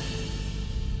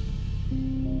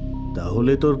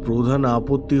 তাহলে তোর প্রধান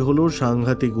আপত্তি হলো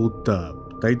সাংঘাতিক উত্তাপ,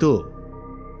 তাই তো?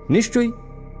 নিশ্চয়ই।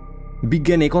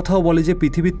 বিজ্ঞান একথাও বলে যে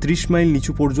পৃথিবীর 30 মাইল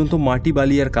নিচু পর্যন্ত মাটি,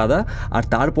 বালি আর কাদা, আর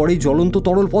তারপরেই জ্বলন্ত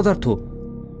তরল পদার্থ।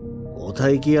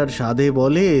 কথায় কি আর সাধে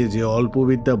বলে যে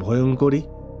অল্পবিদ্যা ভয়ঙ্করী?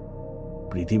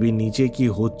 পৃথিবীর নিচে কি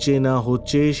হচ্ছে না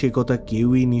হচ্ছে সে কথা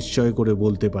কেউই নিশ্চয় করে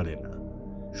বলতে পারে না।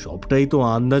 সবটাই তো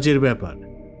আন্দাজের ব্যাপার।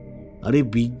 আরে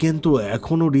বিজ্ঞান তো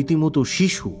এখনো রীতিমতো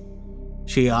শিশু।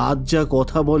 সে আজ যা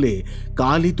কথা বলে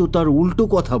কালই তো তার উল্টো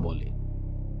কথা বলে।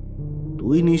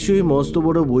 তুই নিশ্চয়ই মস্ত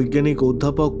বড় বৈজ্ঞানিক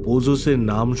অধ্যাপক পোজোসের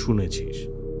নাম শুনেছিস।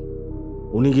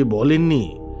 উনি কি বলেননি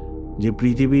যে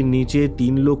পৃথিবীর নিচে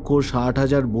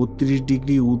 3,60,032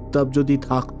 ডিগ্রি উত্তাপ যদি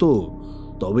থাকতো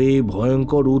তবে এই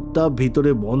ভয়ঙ্কর উত্তাপ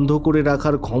ভিতরে বন্ধ করে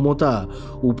রাখার ক্ষমতা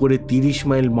উপরে 30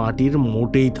 মাইল মাটির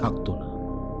মোটেই থাকতো না।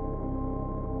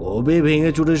 কবে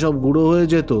ভেঙে চুরে সব গুঁড়ো হয়ে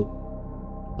যেত।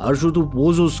 আর শুধু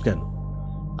পোজোস কেন,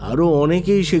 আরো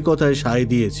অনেকেই সে কথায় সায়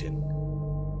দিয়েছেন।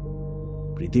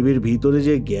 পৃথিবীর ভিতরে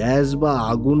যে গ্যাস বা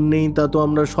আগুন নেই তা তো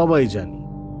আমরা সবাই জানি।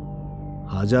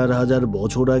 হাজার হাজার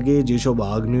বছর আগে যেসব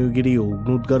আগ্নেয়গিরি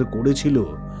অগ্নুদ্গার করেছিল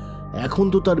এখন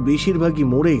তো তার বেশিরভাগই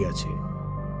মরে গেছে।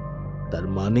 তার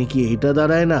মানে কি এটা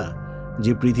দাঁড়ায় না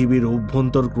যে পৃথিবীর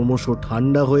অভ্যন্তর ক্রমশ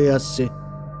ঠান্ডা হয়ে আসছে?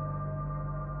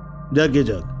 যাক,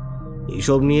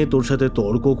 এসব নিয়ে তোর সাথে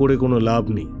তর্ক করে কোনো লাভ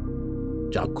নেই।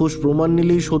 চাক্ষুষ প্রমাণ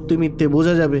নিলেই সত্যি মিথ্যে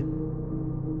বোঝা যাবে।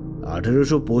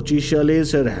 1825 সালে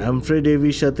স্যার হ্যামফ্রে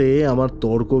ডেভির সাথে আমার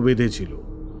তর্ক বেঁধেছিল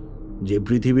যে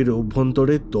পৃথিবীর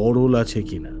অভ্যন্তরে তরল আছে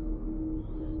কিনা।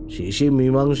 শেষে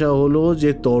মীমাংসা হলো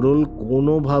যে তরল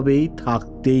কোনোভাবেই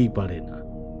থাকতেই পারে না।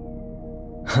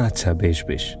 আচ্ছা,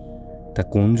 বেশ। তা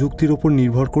কোন যুক্তির ওপর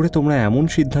নির্ভর করে তোমরা এমন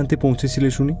সিদ্ধান্তে পৌঁছেছিলে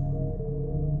শুনি?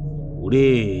 ওরে,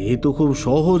 এ তো খুব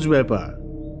সহজ ব্যাপার।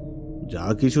 যা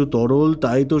কিছু তরল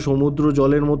তাই তো সমুদ্র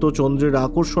জলের মতো চন্দ্রের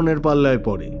আকর্ষণের পাল্লায়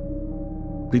পড়ে।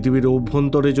 পৃথিবীর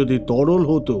অভ্যন্তরে যদি তরল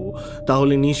হতো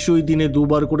তাহলে নিশ্চয়ই দিনে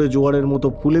 2বার করে জোয়ারের মতো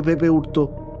ফুলে ফেঁপে উঠত।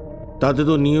 তাতে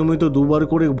তো নিয়মিত 2বার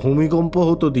করে ভূমিকম্প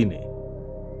হতো দিনে।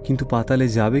 কিন্তু পাতালে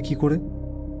যাবে কি করে?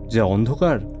 যা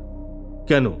অন্ধকার।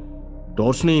 কেন,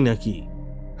 টর্চ নেই নাকি?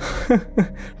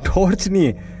 টর্চ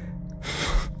নিয়ে?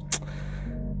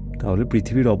 তাহলে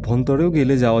পৃথিবীর অভ্যন্তরেও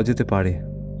গেলে যাওয়া যেতে পারে।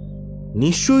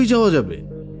 নিশ্চয়ই যাওয়া যাবে,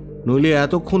 নইলে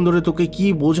এতক্ষণ ধরে তোকে কি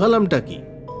বোঝালামটা কি?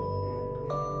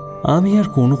 আমি আর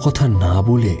কোনো কথা না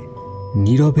বলে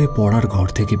নীরবে পড়ার ঘর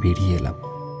থেকে বেরিয়ে এলাম।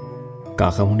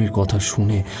 কাকামণির কথা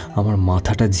শুনে আমার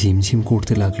মাথাটা ঝিমঝিম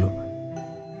করতে লাগলো।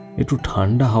 একটু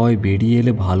ঠান্ডা হাওয়ায় বেরিয়ে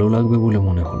এলে ভালো লাগবে বলে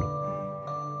মনে হলো।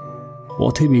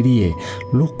 পথে বেরিয়ে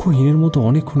লক্ষ্যহীনের মতো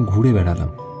অনেকক্ষণ ঘুরে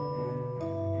বেড়ালাম,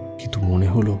 কিন্তু মনে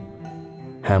হলো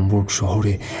হ্যামবুর্গ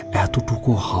শহরে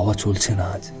এতটুকু হাওয়া চলছে না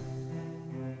আজ।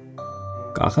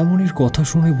 কাকামণির কথা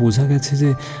শুনে বোঝা গেছে যে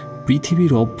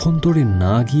পৃথিবীর অভ্যন্তরে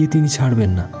না গিয়ে তিনি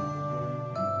ছাড়বেন না,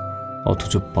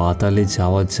 অথচ পাতালে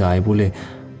যাওয়া যায় বলে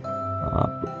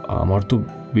আমার তো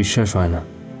বিশ্বাস হয় না।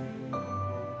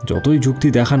 যতই যুক্তি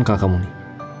দেখান কাকামণি,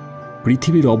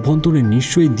 পৃথিবীর অভ্যন্তরে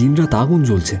নিশ্চয়ই দিনরাত আগুন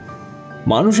জ্বলছে,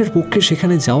 মানুষের পক্ষে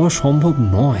সেখানে যাওয়া সম্ভব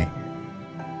নয়।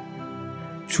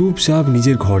 চুপচাপ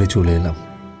নিজের ঘরে চলে এলাম।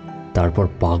 তারপর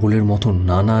পাগলের মতো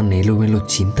নানান এলোমেলো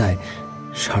চিন্তায়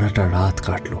সারাটা রাত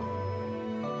কাটল।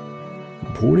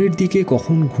 ভোরের দিকে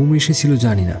কখন ঘুম এসেছিল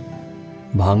জানি না,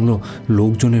 ভাঙল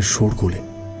লোকজনের শোরগোলে।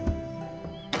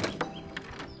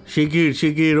 শিগগির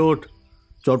শিগগির ওঠ,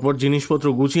 চটপট জিনিসপত্র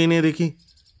গুছিয়ে নিয়ে দেখি।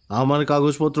 আমার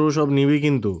কাগজপত্র সব নিবি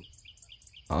কিন্তু।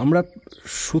 আমরা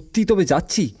সত্যি তবে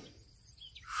যাচ্ছি?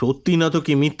 সত্যি না তো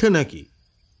কি মিথ্যে নাকি?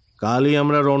 কালই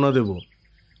আমরা রওনা দেব।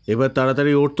 এবার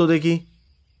তাড়াতাড়ি ওঠ তো দেখি।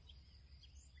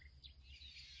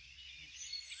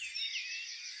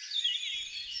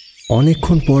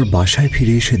 অনেকক্ষণ পর বাসায়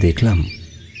ফিরে এসে দেখলাম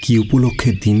কি উপলক্ষে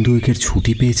দিন দুয়েকের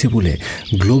ছুটি পেয়েছে বলে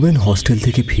গ্লোবেন হস্টেল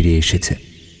থেকে ফিরে এসেছে।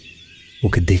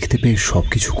 ওকে দেখতে পেয়ে সব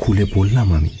কিছু খুলে বললাম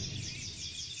আমি।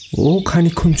 ও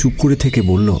খানিকক্ষণ চুপ করে থেকে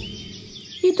বলল,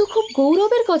 এ তো খুব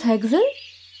গৌরবের কথা এক্সেল।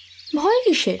 ভয়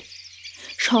কিসের?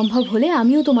 সম্ভব হলে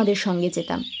আমিও তোমাদের সঙ্গে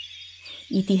যেতাম।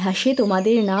 ইতিহাসে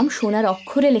তোমাদের নাম সোনার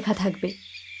অক্ষরে লেখা থাকবে।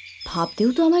 ভাবতেও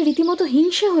তো আমার রীতিমতো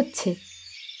হিংসে হচ্ছে।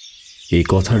 এই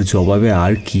কথার জবাবে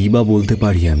আর কি বা বলতে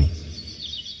পারি আমি।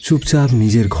 চুপচাপ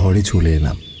নিজের ঘরে চলে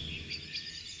এলাম।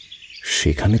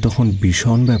 সেখানে তখন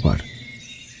ভীষণ ব্যাপার।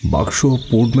 বাক্স,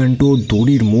 পোর্টম্যান্টো,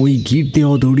 দড়ির মই, গিট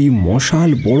দেওয়া দড়ি, মশাল,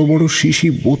 বড় বড় শিশি,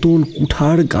 বোতল,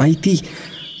 কুঠার, গাইতি।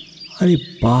 আরে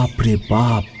বাপ রে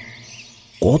বাপ,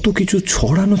 কত কিছু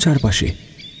ছড়ানো চারপাশে।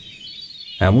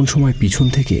 এমন সময় পিছন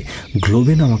থেকে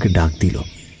গ্লোবেন আমাকে ডাক দিল।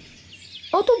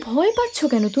 অত ভয় পাচ্ছ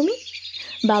কেন তুমি?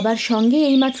 বাবার সঙ্গে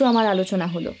এইমাত্র আমার আলোচনা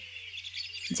হলো।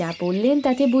 যা বললেন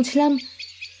তাতে বুঝলাম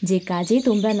যে কাজে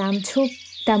তোমরা নামছ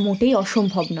তা মোটেই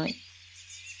অসম্ভব নয়।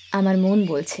 আমার মন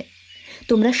বলছে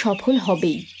তোমরা সফল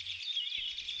হবেই।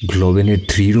 গ্লোবেনের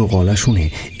দৃঢ় গলা শুনে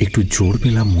একটু জোর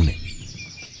পেলাম মনে।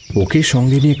 ওকে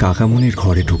সঙ্গে নিয়ে কাকামণির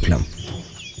ঘরে ঢুকলাম।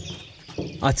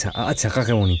 আচ্ছা আচ্ছা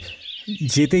কাকামণি,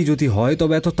 যেতেই যদি হয়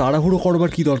তবে এত তাড়াহুড়ো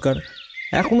করবার কি দরকার?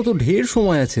 এখনো তো ঢের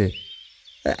সময় আছে।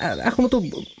 এখনো তো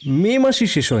মে মাসই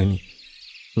শেষ হয়নি।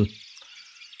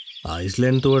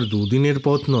 আইসল্যান্ড তো আর দুদিনের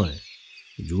পথ নয়।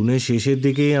 জুনের শেষের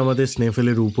দিকেই আমাদের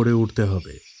স্নেফেলের উপরে উঠতে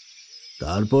হবে।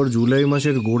 তারপর জুলাই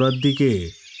মাসের গোড়ার দিকে,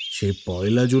 সে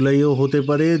 1 জুলাইও হতে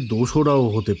পারে, 2রাও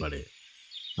হতে পারে,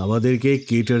 আমাদেরকে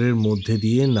কেটারের মধ্যে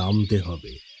দিয়ে নামতে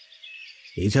হবে।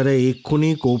 এছাড়া এক্ষুনি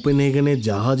কোপেনহেগেনের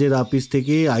জাহাজের আপিস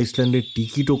থেকে আইসল্যান্ডের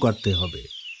টিকিটও কাটতে হবে,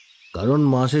 কারণ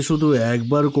মাসে শুধু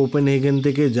একবার কোপেনহেগেন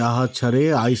থেকে জাহাজ ছাড়ে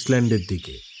আইসল্যান্ডের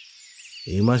দিকে।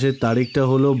 এই মাসের তারিখটা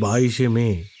হলো 22শে মে।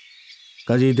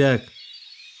 কাজেই দেখ,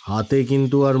 হাতে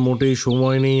কিন্তু আর মোটেই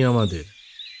সময় নেই আমাদের।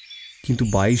 কিন্তু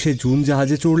 22শে জুন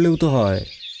জাহাজে চড়লেও তো হয়।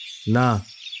 না,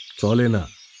 চলে না।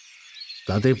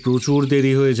 তাতে প্রচুর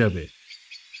দেরি হয়ে যাবে,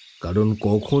 কারণ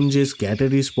কখন যে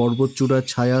স্ক্যাটারিস পর্বতচূড়ার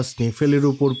ছায়া স্নেফেলের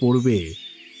উপর পড়বে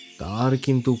তার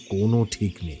কিন্তু কোনো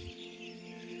ঠিক নেই।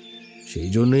 সেই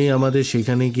জন্যই আমাদের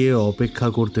সেখানে গিয়ে অপেক্ষা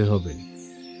করতে হবে।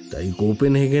 তাই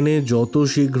কোপেনহেগেনে যত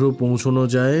শীঘ্র পৌঁছানো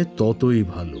যায় ততই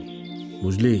ভালো,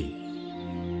 বুঝলি?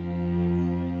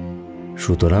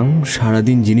 সুতরাং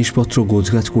সারাদিন জিনিসপত্র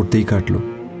গোছগাছ করতেই কাটল।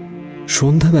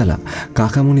 সন্ধ্যাবেলা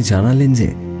কাকামণি জানালেন যে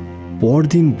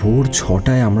পরদিন ভোর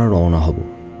 6টায় আমরা রওনা হব।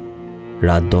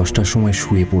 রাত 10টার সময়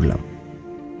শুয়ে পড়লাম,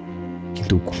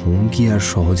 কিন্তু ঘুম কি আর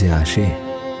সহজে আসে?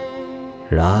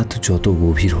 রাত যত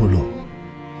গভীর হলো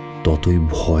ততই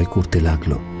ভয় করতে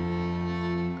লাগলো।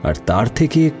 আর তার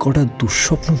থেকে কটা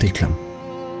দুঃস্বপ্ন দেখলাম।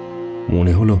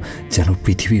 মনে হলো যেন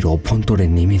পৃথিবীর অভ্যন্তরে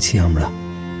নেমেছি আমরা।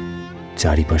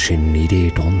 চারিপাশে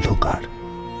নিরেট অন্ধকার।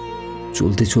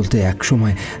 চলতে চলতে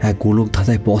একসময় এক গোলক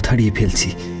ধাঁধায় পথ হারিয়ে ফেলছি।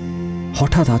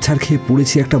 হঠাৎ আছাড় খেয়ে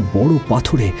পড়েছি একটা বড়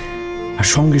পাথরে, আর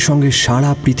সঙ্গে সঙ্গে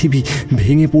সারা পৃথিবী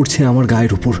ভেঙে পড়ছে আমার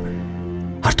গায়ের উপর।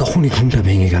 আর তখনই ঘুমটা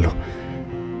ভেঙে গেল।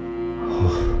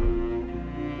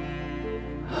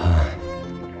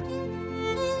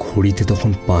 ঘড়িতে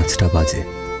তখন 5টা বাজে।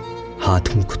 হাত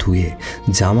মুখ ধুয়ে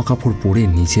জামা কাপড় পরে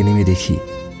নিচে নেমে দেখি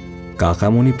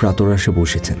কাকামণি প্রাতরাশে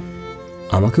বসেছেন।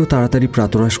 আমাকেও তাড়াতাড়ি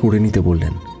প্রাতরাশ করে নিতে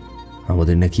বললেন।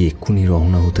 আমাদের নাকি এক্ষুনি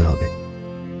রওনা হতে হবে।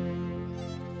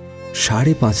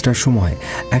 5:30টার সময়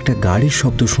একটা গাড়ির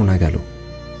শব্দ শোনা গেল।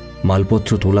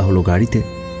 মালপত্র তোলা হলো গাড়িতে।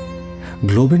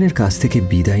 গ্লোবেনের কাছ থেকে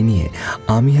বিদায় নিয়ে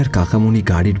আমি আর কাকামণি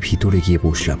গাড়ির ভিতরে গিয়ে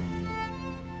বসলাম।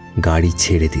 গাড়ি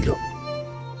ছেড়ে দিল,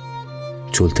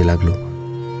 চলতে লাগলো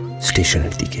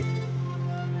স্টেশনের দিকে।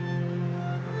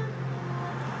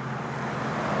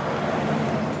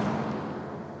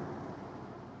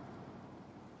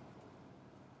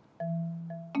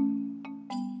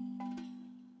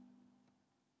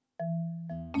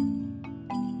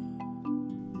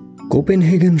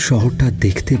 কোপেনহেগেন শহরটা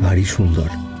দেখতে ভারী সুন্দর।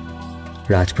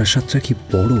 রাজপ্রাসাদটা কি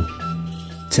বড়,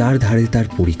 চারধারে তার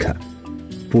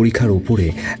পরীক্ষার ওপরে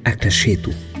একটা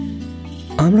সেতু।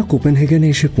 আমরা কোপেনহেগেনে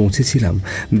এসে পৌঁছেছিলাম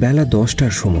বেলা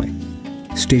 10টার সময়।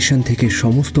 স্টেশন থেকে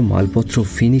সমস্ত মালপত্র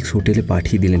ফিনিক্স হোটেলে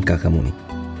পাঠিয়ে দিলেন কাকামণি।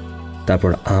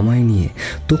 তারপর আমায় নিয়ে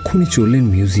তক্ষুনি চললেন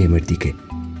মিউজিয়ামের দিকে।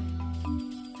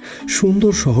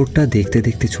 সুন্দর শহরটা দেখতে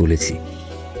দেখতে চলেছি।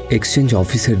 এক্সচেঞ্জ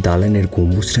অফিসের দালানের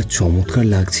গম্বুজটা চমৎকার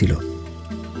লাগছিল।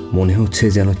 মনে হচ্ছে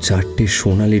যেন 4টে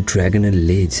সোনালি ড্র্যাগনের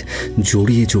লেজ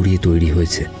জড়িয়ে জড়িয়ে তৈরি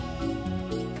হয়েছে।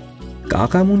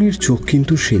 কাকামণির চোখ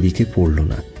কিন্তু সেদিকে পড়ল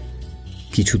না।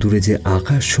 কিছু দূরে যে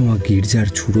আকাশ ছোঁয়া গির্জার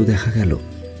চূড়ো দেখা গেল,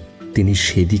 তিনি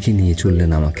সেদিকে নিয়ে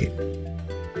চললেন আমাকে।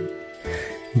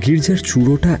 গির্জার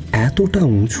চূড়োটা এতটা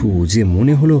উঁচু যে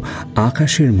মনে হলো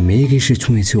আকাশের মেঘ এসে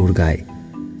ছুঁয়েছে ওর গায়ে।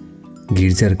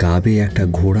 গির্জার গা বেয়ে একটা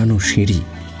ঘোরানো সিঁড়ি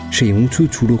সেই উঁচু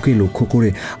চূড়োকে লক্ষ্য করে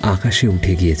আকাশে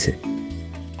উঠে গিয়েছে।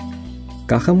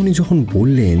 কাকামণি যখন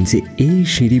বললেন যে এই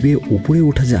সিঁড়ি বেয়ে উপরে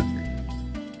ওঠা যাক,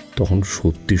 তখন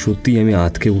সত্যি সত্যি আমি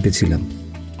আঁতকে উঠেছিলাম।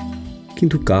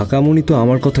 কিন্তু কাকামণি তো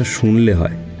আমার কথা শুনলে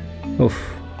হয়।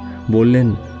 বললেন,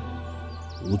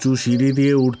 উঁচু সিঁড়ি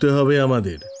দিয়ে উঠতে হবে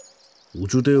আমাদের,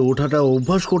 উঁচুতে ওঠাটা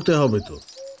অভ্যাস করতে হবে তো,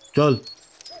 চল।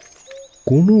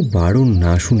 কোনো বারণ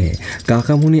না শুনে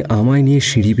কাকামণি আমায় নিয়ে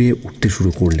সিঁড়ি বেয়ে উঠতে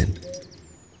শুরু করলেন।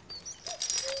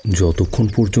 যতক্ষণ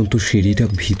পর্যন্ত সিঁড়িটা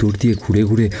ভিতর দিয়ে ঘুরে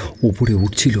ঘুরে উপরে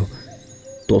উঠছিল,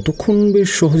 ততক্ষণ বেশ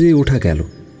সহজেই ওঠা গেল।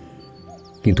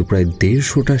 কিন্তু প্রায়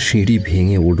 150টা সিঁড়ি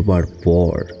ভেঙে উঠবার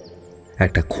পর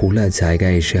একটা খোলা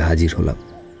জায়গায় এসে হাজির হলাম।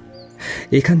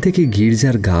 এখান থেকে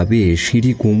গির্জার গা বেয়ে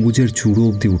সিঁড়ি গম্বুজের চূড়ো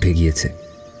অবধি উঠে গিয়েছে।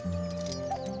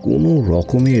 কোনো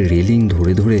রকমের রেলিং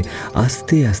ধরে ধরে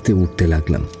আস্তে আস্তে উঠতে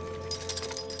লাগলাম।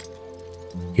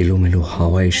 এলোমেলো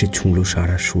হাওয়া এসে ছুঁল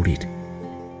সারা শরীর।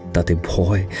 তাতে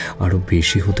ভয় আরো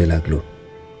বেশি হতে লাগলো।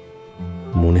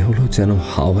 মনে হলো যেন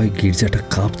হাওয়ায় গির্জাটা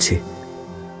কাঁপছে,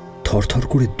 থরথর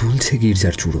করে দুলছে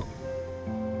গির্জার চূড়ো।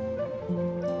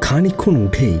 খানিকক্ষণ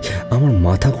উঠেই আমার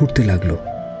মাথা ঘুরতে লাগলো।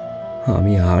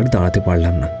 আমি আর দাঁড়াতে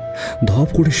পারলাম না, ধপ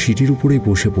করে সিঁড়ির উপরেই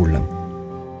বসে পড়লাম।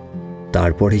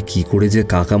 তারপরে কি করে যে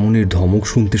কাকামণির ধমক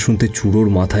শুনতে শুনতে চূড়োর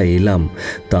মাথায় এলাম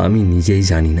তা আমি নিজেই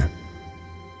জানি না।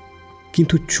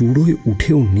 কিন্তু চূড়োয়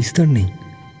উঠেও নিস্তার নেই।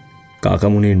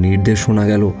 কাকামণির নির্দেশ শোনা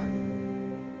গেল,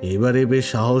 এবারে বেশ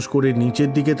সাহস করে নিচের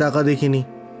দিকে তাকা দেখিনি।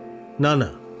 না না,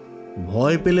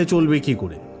 ভয় পেলে চলবে কি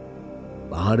করে?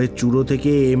 পাহাড়ের চূড়ো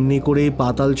থেকে এমনি করেই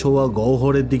পাতাল ছোঁয়া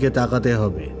গহ্বরের দিকে তাকাতে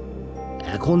হবে।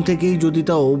 এখন থেকেই যদি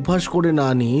তা অভ্যাস করে না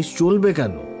নিস, চলবে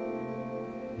কেন?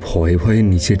 ভয়ে ভয়ে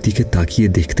নিচের দিকে তাকিয়ে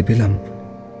দেখতে পেলাম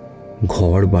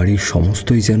ঘর বাড়ির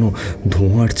সমস্তই যেন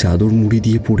ধোঁয়ার চাদর মুড়ি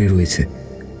দিয়ে পড়ে রয়েছে।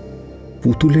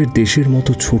 পুতুলের দেশের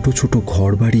মতো ছোট ছোট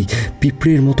ঘর বাড়ি,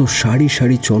 পিঁপড়ের মতো সারি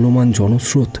সারি চলমান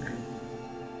জনস্রোত।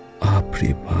 বাপরে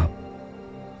বাপ!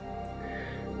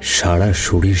 সারা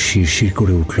শরীর শিরশির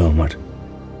করে উঠল আমার।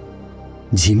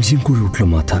 ঝিমঝিম করে উঠল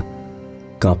মাথা,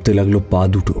 কাঁপতে লাগলো পা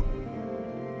দুটো।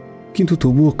 কিন্তু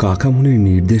তবুও কাকামণির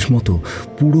নির্দেশ মতো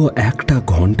পুরো 1টা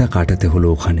ঘন্টা কাটাতে হলো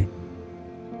ওখানে।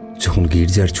 যখন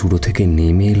গির্জার চূড়ো থেকে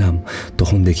নেমে এলাম,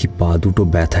 তখন দেখি পা দুটো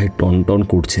ব্যথায় টনটন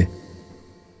করছে।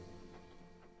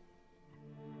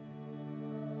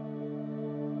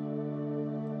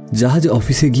 জাহাজ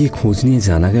অফিসে গিয়ে খোঁজ নিয়ে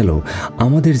জানা গেল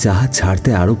আমাদের জাহাজ ছাড়তে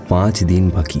আরো 5 দিন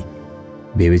বাকি।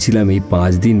 ভেবেছিলাম এই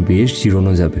 5 দিন বেশ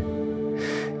জিরানো যাবে,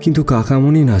 কিন্তু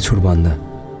কাকামণি নাছোড়বান্দা।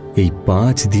 এই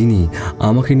 5 দিনই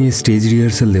আমাকে নিয়ে স্টেজ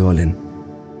রিহার্সাল দেওয়ালেন।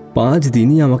 5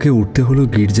 দিনই আমাকে উঠতে হলো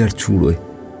গির্জার চূড়োয়।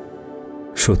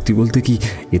 সত্যি বলতে কি,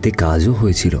 এতে কাজও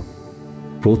হয়েছিল।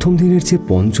 প্রথম দিনের চেয়ে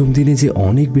পঞ্চম দিনে যে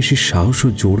অনেক বেশি সাহস ও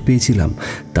জোর পেয়েছিলাম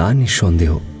তা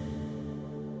নিঃসন্দেহ।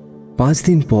 5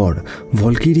 দিন পর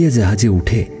ভলকিরিয়া জাহাজে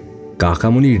উঠে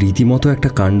কাকামণি রীতিমতো একটা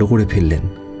কাণ্ড করে ফেললেন।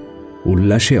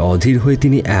 উল্লাসে অধীর হয়ে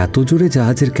তিনি এত জোরে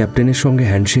জাহাজের ক্যাপ্টেনের সঙ্গে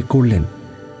হ্যান্ডশেক করলেন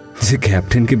যে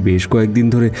ক্যাপ্টেনকে বেশ কয়েকদিন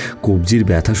ধরে কবজির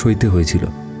ব্যথা সইতে হয়েছিল।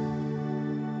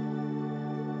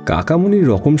 কাকামণির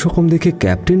রকম সকম দেখে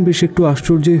ক্যাপ্টেন বেশ একটু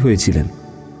আশ্চর্যই হয়েছিলেন।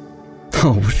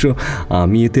 অবশ্য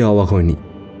আমি এতে অবাক হইনি।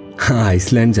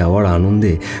 আইসল্যান্ড যাওয়ার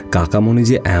আনন্দে কাকামণি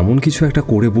যে এমন কিছু একটা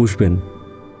করে বসবেন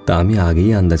তা আমি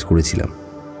আগেই আন্দাজ করেছিলাম।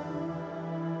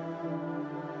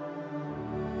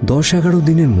 10-11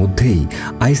 দিনের মধ্যেই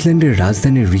আইসল্যান্ডের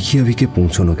রাজধানী রিকিয়াভিকে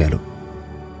পৌঁছানো গেল।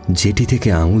 জেটি থেকে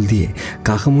আঙুল দিয়ে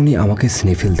কাকামণি আমাকে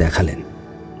স্নেফেল দেখালেন।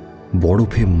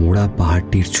 বরফে মোড়া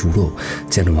পাহাড়টির চূড়ো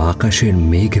যেন আকাশের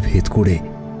মেঘ ভেদ করে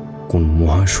কোন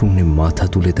মহাশূন্যে মাথা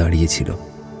তুলে দাঁড়িয়েছিল।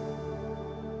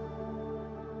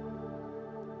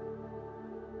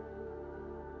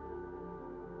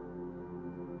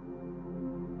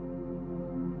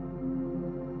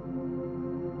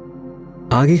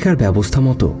 আগেকার ব্যবস্থা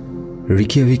মতো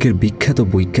রিকিয়াভিকের বিখ্যাত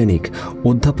বৈজ্ঞানিক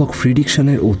অধ্যাপক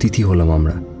ফ্রিডিকসনের অতিথি হলাম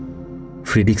আমরা।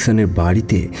 ফ্রিডিকসনের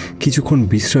বাড়িতে কিছুক্ষণ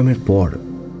বিশ্রামের পর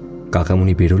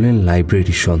কাকামুনি বেরোলেন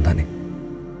লাইব্রেরির সন্ধানে।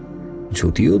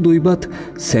 যদিও দৈবাত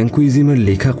স্যাঙ্কুইজিমের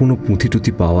লেখা কোনো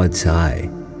পুঁথিটুথি পাওয়া যায়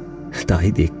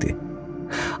তাই দেখতে,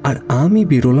 আর আমি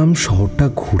বেরোলাম শহরটা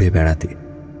ঘুরে বেড়াতে।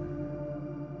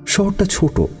 শহরটা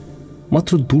ছোট,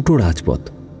 মাত্র 2টো রাজপথ।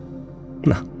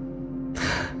 না,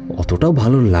 অতটাও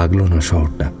ভালো লাগলো না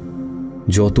শহরটা।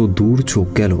 যত দূর চোখ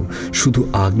গেল শুধু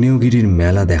আগ্নেয়গিরির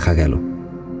মেলা দেখা গেল।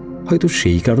 হয়তো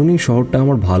সেই কারণেই শহরটা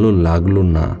আমার ভালো লাগলো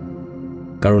না,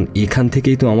 কারণ এখান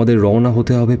থেকেই তো আমাদের রওনা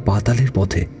হতে হবে পাতালের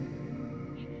পথে।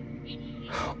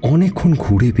 অনেকক্ষণ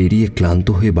ঘুরে বেরিয়ে ক্লান্ত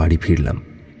হয়ে বাড়ি ফিরলাম।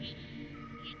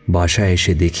 বাসায়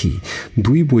এসে দেখি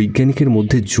 2 বৈজ্ঞানিকের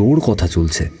মধ্যে জোর কথা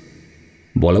চলছে।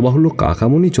 বলা বাহুল্য,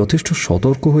 কাকামণি যথেষ্ট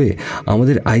সতর্ক হয়ে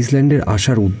আমাদের আইসল্যান্ডের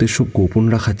আসার উদ্দেশ্য গোপন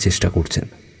রাখার চেষ্টা করছেন।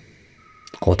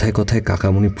 কথায় কথায়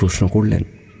কাকামণি প্রশ্ন করলেন,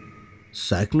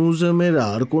 স্যাকনুজমের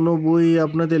আর কোনো বই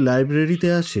আপনাদের লাইব্রেরিতে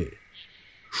আছে?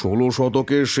 16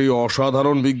 শতকের সেই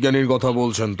অসাধারণ বিজ্ঞানীর কথা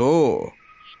বলছেন তো?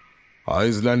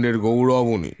 আইসল্যান্ডের গৌরব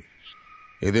উনি,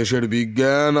 এদেশের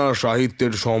বিজ্ঞান আর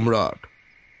সাহিত্যের সম্রাট।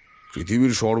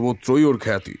 পৃথিবীর সর্বত্রই ওর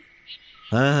খ্যাতি।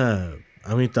 হ্যাঁ,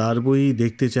 আমি তার বই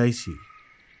দেখতে চাইছি।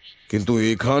 কিন্তু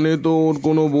এখানে তো ওর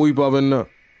কোনো বই পাবেন না।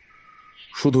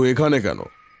 শুধু এখানে কেন,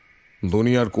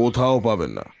 দুনিয়ার কোথাও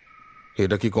পাবেন না।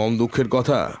 এটা কি কম দুঃখের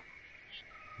কথা?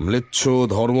 ম্লেচ্ছ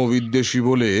ধর্মবিদ্বেষী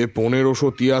বলে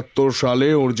 1573 সালে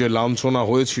ওর যে লাঞ্ছনা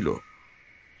হয়েছিল,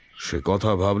 সে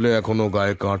কথা ভাবলে এখনো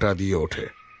গায়ে কাঁটা দিয়ে ওঠে।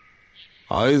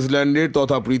 আইসল্যান্ডের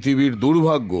তথা পৃথিবীর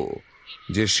দুর্ভাগ্য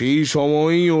যে সেই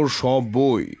সময়ই ওর সব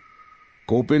বই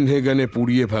কোপেনহেগেনে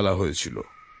পুড়িয়ে ফেলা হয়েছিল।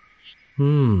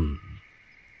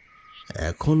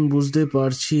 এখন বুঝতে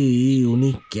পারছি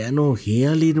উনি কেন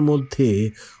হেঁয়ালির মধ্যে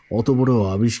অত বড়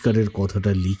আবিষ্কারের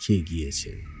কথাটা লিখে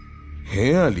গিয়েছেন।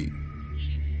 হেঁয়ালি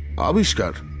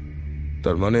আবিষ্কার?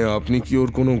 তার মানে আপনি কি ওর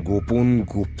কোনো গোপন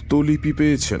গুপ্তলিপি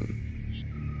পেয়েছেন?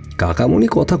 কাকামণি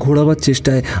কথা ঘোরাবার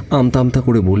চেষ্টায় আমতা আমতা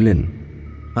করে বললেন,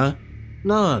 হ্যাঁ,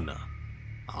 না না,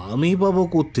 আমি পাবো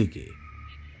কোত্থেকে?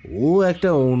 ও একটা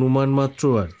অনুমান মাত্র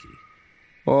আর কি।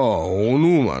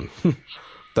 অনুমান?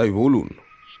 তাই বলুন।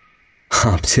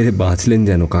 হাঁপ ছেড়ে বাঁচলেন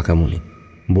যেন কাকামণি।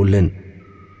 বললেন,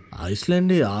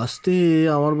 আইসল্যান্ডে আসতে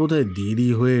আমার বোধহয় দেরি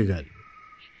হয়ে গেল।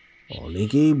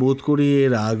 অনেকেই বোধ করি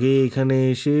এর আগে এখানে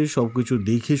এসে সবকিছু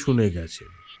দেখে শুনে গেছে।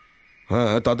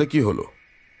 হ্যাঁ, তাতে কি হলো?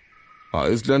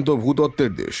 আইসল্যান্ড তো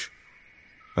ভূতত্ত্বের দেশ।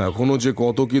 এখনো যে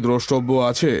কত কি দ্রষ্টব্য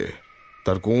আছে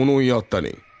তার কোনো ইয়ত্তা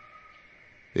নেই।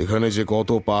 এখানে যে কত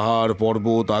পাহাড়,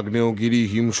 পর্বত, আগ্নেয়গিরি,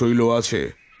 হিমশৈল আছে,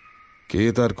 কে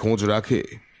তার খোঁজ রাখে?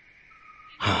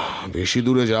 বেশি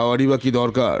দূরে যাওয়ারই বা কি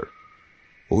দরকার?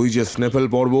 ওই যে স্নেফেল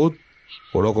পর্বত,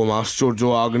 ওরকম আশ্চর্য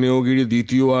আগ্নেয়গিরি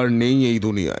দ্বিতীয় আর নেই এই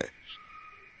দুনিয়ায়।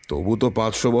 তবু তো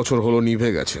 500 বছর হলো নিভে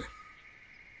গেছে।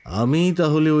 আমি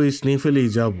তাহলে ওই স্নেফেলেই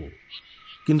যাব,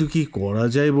 কিন্তু কি করা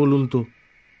যায় বলুন তো?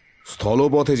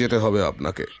 স্থলপথে যেতে হবে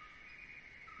আপনাকে।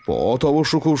 পথ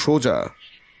অবশ্য খুব সোজা।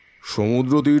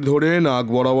 সমুদ্র তীর ধরে নাক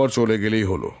বরাবর চলে গেলেই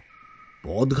হলো।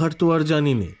 পথঘাট তো আর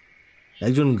জানি নে,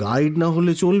 একজন গাইড না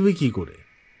হলে চলবে কি করে?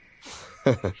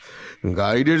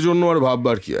 গাইডের জন্য আর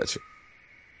ভাববার কি আছে?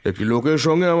 একটি লোকের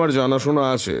সঙ্গে আমার জানাশোনা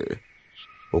আছে,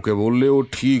 ওকে বললে ও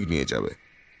ঠিক নিয়ে যাবে।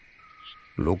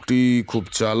 লোকটি খুব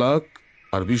চালাক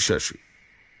আর বিশ্বাসী।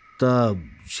 তা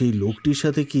সেই লোকটির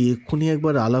সাথে কি এক্ষুনি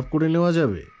একবার আলাপ করে নেওয়া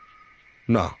যাবে?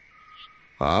 না,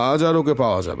 আজ আর ওকে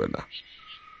পাওয়া যাবে না।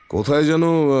 কোথায় যেন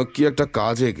কি একটা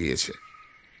কাজে গিয়েছে।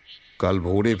 কাল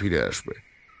ভোরে ফিরে আসবে,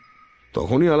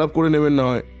 তখনই আলাপ করে নেবেন না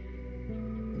হয়।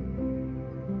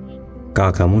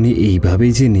 কাকামণি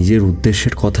এইভাবেই যে নিজের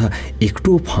উদ্দেশ্যের কথা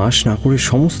একটুও ফাঁস না করে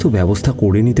সমস্ত ব্যবস্থা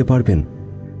করে নিতে পারবেন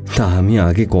তা আমি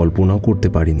আগে কল্পনাও করতে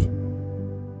পারিনি।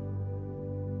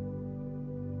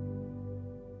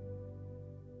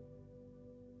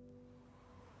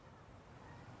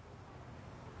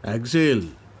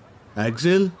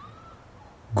 অ্যাক্সেল।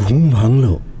 ঘুম ভাঙল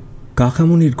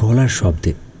কাকামণির গলার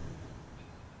শব্দে।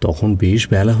 তখন বেশ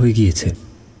বেলা হয়ে গিয়েছে।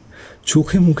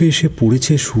 চোখে মুখে এসে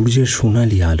পড়েছে সূর্যের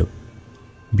সোনালি আলো।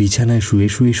 বিছানায় শুয়ে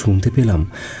শুয়ে শুনতে পেলাম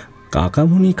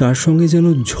কাকামণি কার সঙ্গে যেন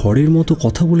ঝড়ের মতো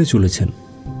কথা বলে চলেছেন।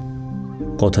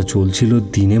 কথা চলছিল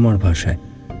দিনেমার ভাষায়।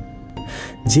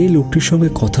 যে লোকটির সঙ্গে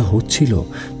কথা হচ্ছিল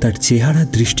তার চেহারা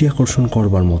দৃষ্টি আকর্ষণ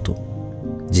করবার মতো,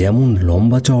 যেমন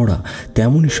লম্বা চওড়া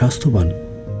তেমনই স্বাস্থ্যবান।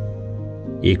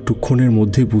 একটুক্ষণের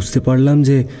মধ্যে বুঝতে পারলাম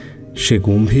যে সে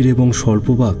গম্ভীর এবং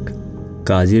স্বল্পবাক,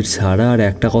 কাজের ছাড়া আর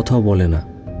একটা কথাও বলে না।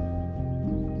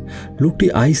 লোকটি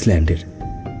আইসল্যান্ডের।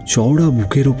 চওড়া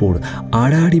বুকের ওপর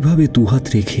আড়াআড়িভাবে দুহাত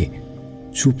রেখে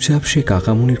চুপচাপ সে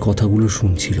কাকামণির কথাগুলো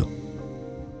শুনছিল।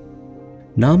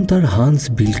 নাম তার হান্স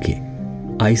বিলকে।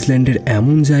 আইসল্যান্ডের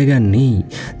এমন জায়গা নেই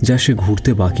যা সে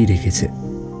ঘুরতে বাকি রেখেছে।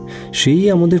 সেই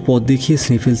আমাদের পথ দেখিয়ে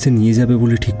স্নেফেলসে নিয়ে যাবে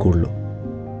বলে ঠিক করল।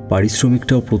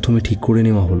 পারিশ্রমিকটাও প্রথমে ঠিক করে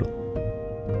নেওয়া হলো।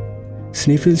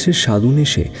 স্নেফেলসের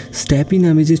সাদুনেশে স্ট্যাপি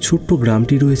নামে যে ছোট্ট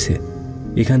গ্রামটি রয়েছে,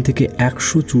 এখান থেকে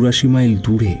 184 মাইল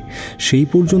দূরে, সেই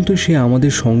পর্যন্ত সে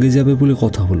আমাদের সঙ্গে যাবে বলে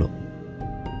কথা হলো।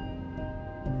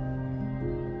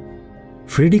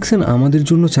 ফ্রেডিকসন আমাদের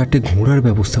জন্য 4টে ঘোড়ার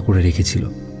ব্যবস্থা করে রেখেছিল,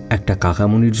 একটা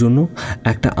কাকামণির জন্য,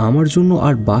 একটা আমার জন্য,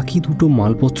 আর বাকি 2টো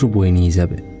মালপত্র বয়ে নিয়ে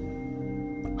যাবে।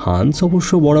 হান্স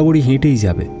অবশ্য বরাবরই হেঁটেই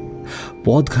যাবে।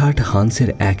 পথঘাট হান্সের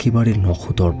একেবারে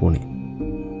নখদর্পণে।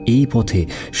 এই পথে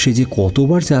সে যে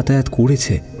কতবার যাতায়াত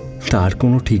করেছে তার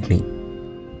কোনো ঠিক নেই।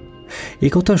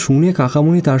 একথা শুনে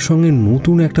কাকামণি তার সঙ্গে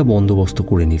নতুন একটা বন্দোবস্ত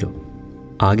করে নিল।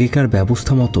 আগেকার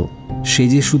ব্যবস্থা মতো সে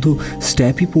যে শুধু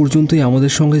স্ট্যাপি পর্যন্তই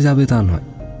আমাদের সঙ্গে যাবে তা নয়,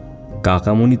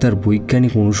 কাকামণি তার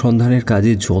বৈজ্ঞানিক অনুসন্ধানের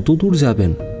কাজে যত দূর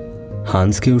যাবেন,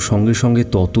 হান্সকেও সঙ্গে সঙ্গে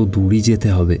তত দূরই যেতে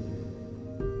হবে।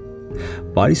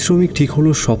 পারিশ্রমিক ঠিক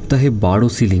হলো সপ্তাহে 12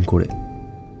 সিলিং করে।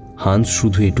 হান্স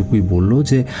শুধু এটুকুই বলল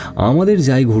যে আমাদের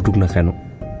যাই ঘটুক না কেন,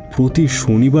 প্রতি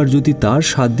শনিবার যদি তার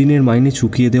 7 দিনের মাইনে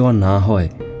চুকিয়ে দেওয়া না হয়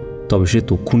তবে সে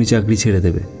তক্ষুনি চাকরি ছেড়ে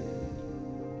দেবে।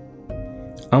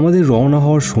 আমাদের রওনা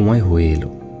হওয়ার সময় হয়ে এলো।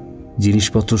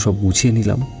 জিনিসপত্র সব গুছিয়ে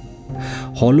নিলাম।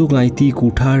 হলগাঁইতি,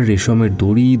 কুঠার, রেশমের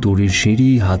দড়ি, দড়ির সিঁড়ি,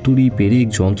 হাতুড়ি, পেরেক,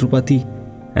 যন্ত্রপাতি,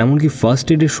 এমনকি ফার্স্ট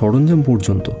এডের সরঞ্জাম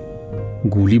পর্যন্ত,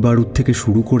 গুলি বারুদ থেকে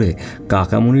শুরু করে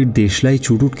কাকামণির দেশলাই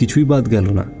চুরুট কিছুই বাদ গেল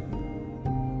না।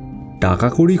 টাকা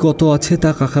কড়ি কত আছে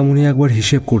তা কাকামণি একবার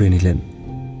হিসেব করে নিলেন।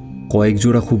 কয়েক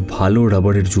জোড়া খুব ভালো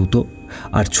রাবারের জুতো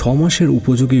আর 6 মাসের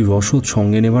উপযোগী রসদ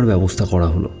সঙ্গে নেবার ব্যবস্থা করা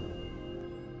হলো।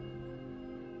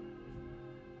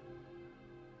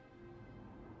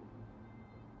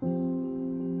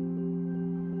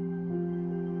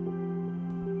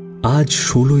 আজ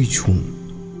 16ই জুন।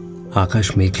 আকাশ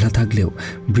মেঘলা থাকলেও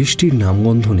বৃষ্টির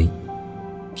নামগন্ধ নেই।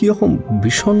 কিরকম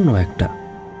বিষণ্ণ একটা।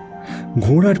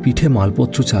 ঘোড়ার পিঠে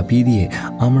মালপত্র চাপিয়ে দিয়ে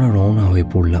আমরা রওনা হয়ে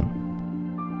পড়লাম।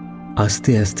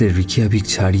 আস্তে আস্তে রিকিয়াভিক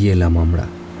ছাড়িয়ে এলাম আমরা।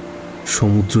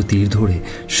 সমুদ্র তীর ধরে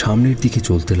সামনের দিকে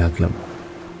চলতে লাগলাম।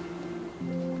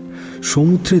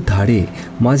 সমুদ্রের ধারে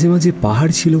মাঝে মাঝে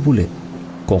পাহাড় ছিল বলে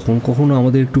কখন কখনো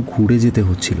আমাদের একটু ঘুরে যেতে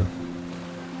হচ্ছিল।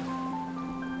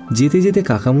 যেতে যেতে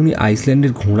কাকামণি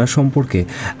আইসল্যান্ডের ঘোড়া সম্পর্কে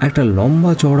একটা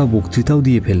লম্বা চওড়া বক্তৃতাও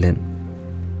দিয়ে ফেললেন।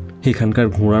 এখানকার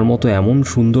ঘোড়ার মতো এমন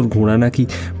সুন্দর ঘোড়া নাকি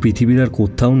পৃথিবীর আর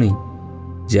কোথাও নেই।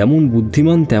 যেমন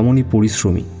বুদ্ধিমান তেমনই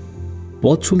পরিশ্রমী।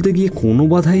 পথ চলতে গিয়ে কোনো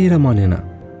বাধাই এরা মানে না।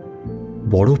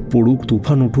 বরফ পড়ুক,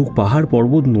 তুফান উঠুক, পাহাড়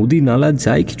পর্বত, নদী নালা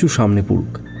যাই কিছু সামনে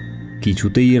পড়ুক,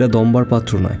 কিছুতেই এরা দমবার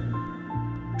পাত্র নয়।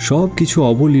 সব কিছু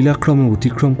অবলীলাক্রমে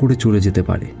অতিক্রম করে চলে যেতে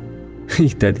পারে,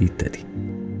 ইত্যাদি ইত্যাদি।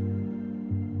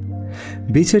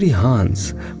 বেচারি হান্স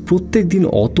প্রত্যেক দিন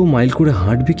অত মাইল করে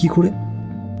হাঁটবে কি করে?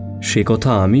 সে কথা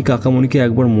আমি কাকামণিকে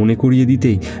একবার মনে করিয়ে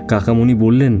দিতেই কাকামণি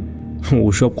বললেন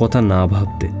ওসব কথা না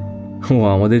ভাবতে, ও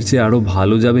আমাদের চেয়ে আরো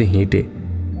ভালো যাবে হেঁটে।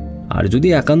 আর যদি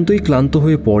একান্তই ক্লান্ত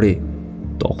হয়ে পড়ে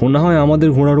তখন না হয় আমাদের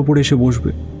ঘোড়ার ওপর এসে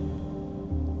বসবে।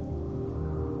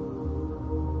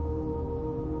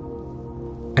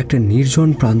 একটা নির্জন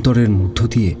প্রান্তরের মধ্য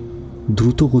দিয়ে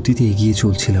দ্রুত গতিতে এগিয়ে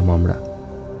চলছিলাম আমরা।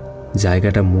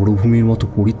 জায়গাটা মরুভূমির মতো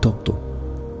পরিত্যক্ত।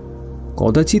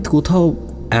 কদাচিৎ কোথাও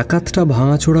 1-8টা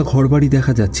ভাঙাচোরা ঘরবাড়ি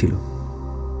দেখা যাচ্ছিল।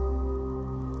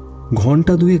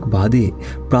 ঘণ্টা 2 বাদে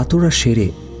প্রাতরা সেরে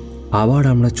আবার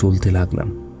আমরা চলতে লাগলাম।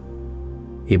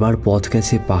 এবার পথ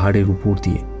গেছে পাহাড়ের উপর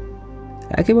দিয়ে।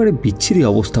 একেবারে বিচ্ছিরি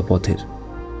অবস্থা পথের।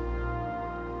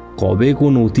 কবে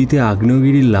কোন অতীতে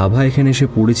আগ্নেয়গিরির লাভা এখানে এসে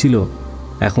পড়েছিল,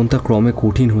 এখন তা ক্রমে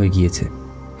কঠিন হয়ে গিয়েছে।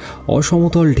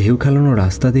 অসমতল ঢেউ খেলানো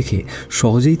রাস্তা দেখে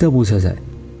সহজেই তা বোঝা যায়।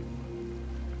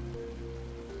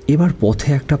 এবার পথে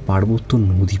একটা পার্বত্য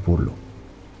নদী পড়ল।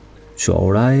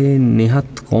 চওড়ায় নেহাত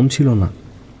কম ছিল না।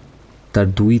 তার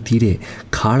 2 তীরে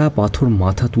খাড়া পাথর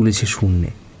মাথা তুলেছে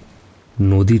শূন্যে।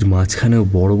 নদীর মাঝখানেও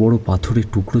বড় বড় পাথরের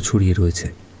টুকরো ছড়িয়ে রয়েছে।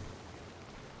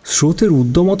 স্রোতের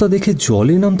উদ্যমতা দেখে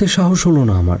জলে নামতে সাহস হলো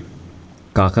না আমার।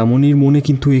 কাকামণির মনে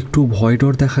কিন্তু একটু ভয়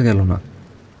ডর দেখা গেল না।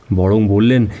 বরং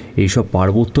বললেন এইসব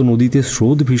পার্বত্য নদীতে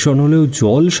স্রোত ভীষণ হলেও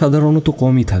জল সাধারণত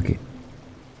কমই থাকে,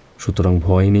 সুতরাং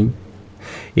ভয় নেই।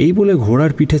 এই বলে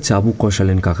ঘোড়ার পিঠে চাবুক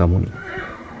কষালেন কাকামণি।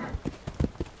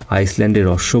 আইসল্যান্ডের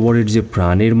অশ্ববরের যে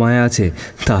প্রাণের মায়া আছে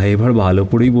তা এবার ভালো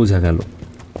করেই বোঝা গেল।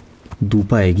 2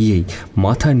 পা এগিয়েই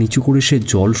মাথা নিচু করে সে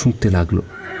জল শুঁকতে লাগলো।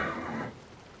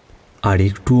 আর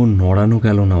একটুও নড়ানো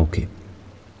গেল না ওকে।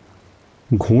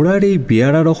 ঘোড়ার এই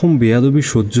বেয়ারা রকম বেয়াদবি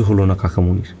সহ্য হলো না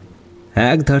কাকামণির।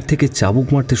 এক ধার থেকে চাবুক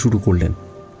মারতে শুরু করলেন,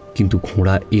 কিন্তু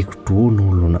ঘোড়া একটুও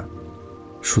নড়ল না,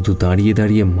 শুধু দাঁড়িয়ে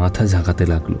দাঁড়িয়ে মাথা ঝাঁকাতে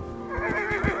লাগলো।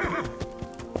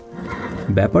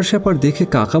 ব্যাপার স্যাপার দেখে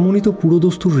কাকামণি তো পুরো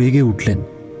দস্তুর রেগে উঠলেন,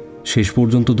 শেষ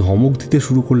পর্যন্ত ধমক দিতে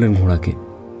শুরু করলেন ঘোড়াকে।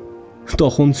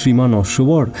 তখন শ্রীমান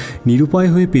অশ্ববর নিরুপায়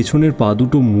হয়ে পেছনের পা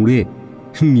দুটো মুড়ে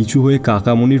নিচু হয়ে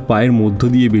কাকামণির পায়ের মধ্য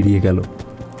দিয়ে বেরিয়ে গেল।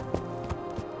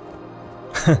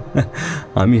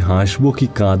 আমি হাসবো কি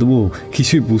কাঁদবো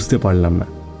কিছুই বুঝতে পারলাম না।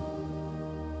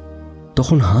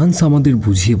 তখন হান্স আমাদের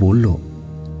বুঝিয়ে বলল,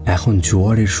 এখন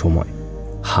জোয়ারের সময়,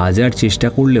 হাজার চেষ্টা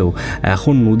করলেও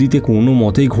এখন নদীতে কোনো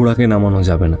মতেই ঘোড়াকে নামানো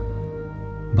যাবে না।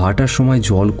 ভাটার সময়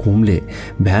জল কমলে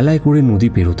ভেলায় করে নদী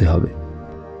পেরোতে হবে।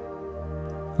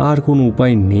 আর কোনো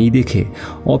উপায় নেই দেখে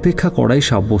অপেক্ষা করাই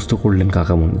সাব্যস্ত করলেন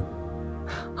কাকামণি।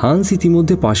 হান্স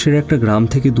ইতিমধ্যে পাশের একটা গ্রাম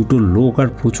থেকে দুটো লোক আর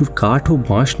প্রচুর কাঠ ও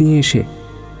বাঁশ নিয়ে এসে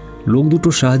লোক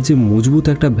দুটোর সাহায্যে মজবুত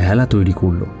একটা ভেলা তৈরি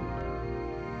করল।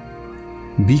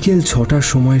 বিকেল 6টার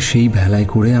সময় সেই ভেলায়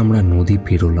করে আমরা নদী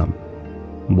পেরোলাম।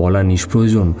 বলা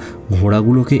নিষ্প্রয়োজন,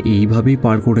 ঘোড়াগুলোকে এইভাবেই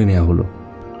পার করে নেওয়া হলো।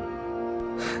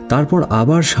 তারপর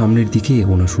আবার সামনের দিকে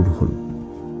এগোনো শুরু হলো।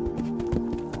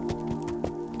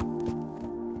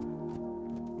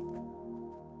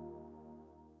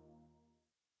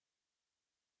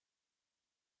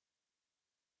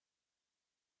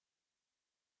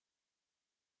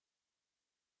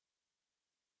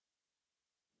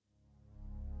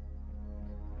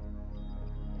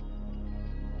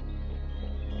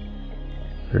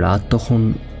 রাত তখন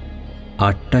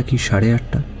 8টা কি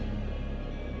 8:30।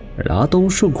 রাত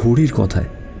অবশ্য ঘড়ির কথায়,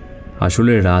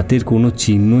 আসলে রাতের কোনো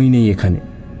চিহ্নই নেই এখানে।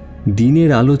 দিনের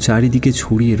আলো চারিদিকে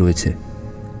ছড়িয়ে রয়েছে।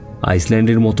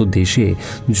 আইসল্যান্ডের মতো দেশে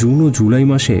জুন ও জুলাই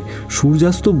মাসে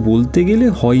সূর্যাস্ত বলতে গেলে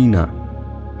হয়ই না।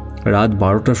 রাত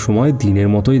 12টার সময় দিনের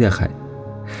মতোই দেখায়।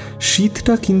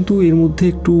 শীতটা কিন্তু এর মধ্যে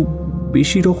একটু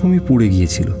বেশি রকমই পড়ে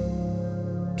গিয়েছিল।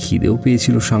 খিদেও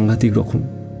পেয়েছিল সাংঘাতিক রকম।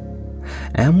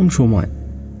 এমন সময়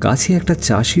কাছে একটা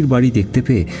চাষির বাড়ি দেখতে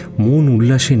পেয়ে মন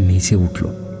উল্লাসে নেচে উঠল।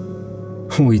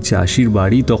 ওই চাষির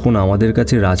বাড়ি তখন আমাদের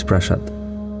কাছে রাজপ্রাসাদ।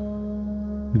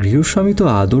 গৃহস্বামী তো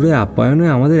আদরে আপ্যায়নে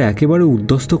আমাদের একেবারে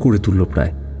উদ্যস্ত করে তুলল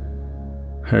প্রায়।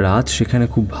 রাত সেখানে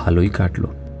খুব ভালোই কাটল।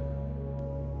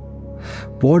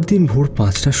 পরদিন ভোর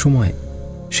 5টার সময়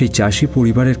সেই চাষি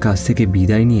পরিবারের কাছ থেকে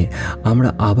বিদায় নিয়ে আমরা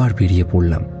আবার বেরিয়ে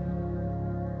পড়লাম।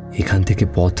 এখান থেকে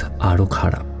পথ আরও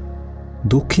খারাপ।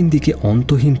 দক্ষিণ দিকে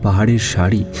অন্তহীন পাহাড়ের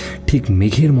সারি ঠিক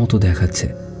মেঘের মতো দেখাচ্ছে।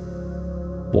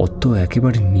 পথ তো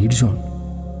একেবারে নির্জন,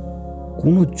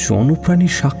 কোনো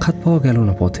জনপ্রাণীর সাক্ষাৎ পাওয়া গেল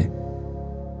না পথে।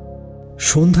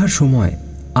 সন্ধ্যার সময়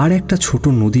আর একটা ছোট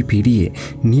নদী পেরিয়ে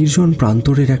নির্জন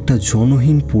প্রান্তরের একটা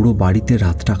জনহীন পুরো বাড়িতে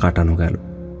রাতটা কাটানো গেল।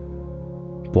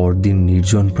 পরদিন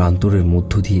নির্জন প্রান্তরের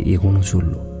মধ্য দিয়ে এগোনো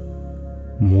চলল।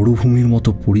 মরুভূমির মতো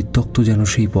পরিত্যক্ত যেন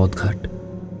সেই পথঘাট।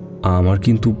 আমার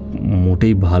কিন্তু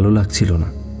মোটেই ভালো লাগছিল না।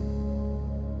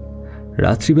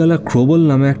 রাত্রিবেলা ক্রোবল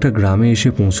নামে একটা গ্রামে এসে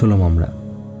পৌঁছলাম আমরা।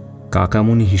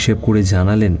 কাকামণি হিসেব করে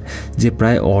জানালেন যে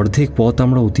প্রায় অর্ধেক পথ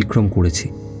আমরা অতিক্রম করেছি।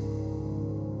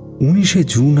 19শে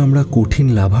জুন আমরা কঠিন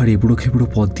লাভার এবড়োখেবড়ো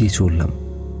পথ দিয়ে চললাম।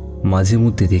 মাঝে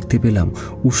মধ্যে দেখতে পেলাম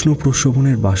উষ্ণ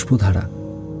প্রস্রবণের বাষ্পধারা,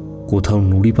 কোথাও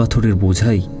নুড়ি পাথরের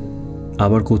বোঝাই,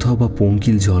 আবার কোথাও বা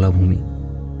পঙ্কিল জলাভূমি,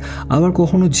 আবার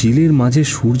কখনো ঝিলের মাঝে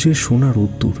সূর্যের সোনা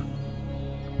রোদ্দুর।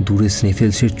 দূরে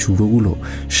স্নেফেলসের চূড়োগুলো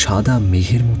সাদা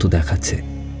মেঘের মতো দেখাচ্ছে।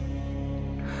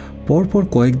 পরপর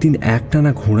কয়েকদিন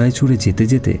একটানা ঘোড়ায় চড়ে যেতে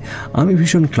যেতে আমি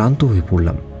ভীষণ ক্লান্ত হয়ে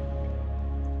পড়লাম।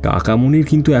 কাকামণির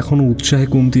কিন্তু এখনো উৎসাহে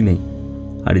কমতি নেই।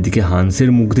 আর এদিকে হান্সের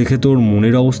মুখ দেখে তোর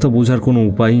মনের অবস্থা বোঝার কোনো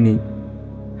উপায়ই নেই।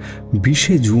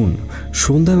 20শে জুন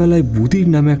সন্ধ্যাবেলায় বুদির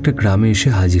নামে একটা গ্রামে এসে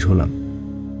হাজির হলাম।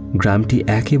 গ্রামটি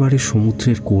একেবারে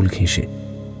সমুদ্রের কোল ঘেঁষে।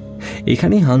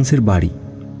 এখানেই হান্সের বাড়ি।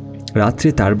 রাত্রে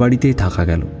তার বাড়িতেই থাকা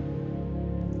গেল।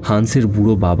 হান্সের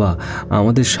বুড়ো বাবা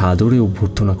আমাদের সাদরে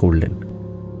অভ্যর্থনা করলেন।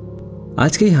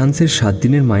 আজকেই হান্সের 7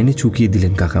 দিনের মাইনে চুকিয়ে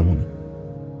দিলেন কাকামণি।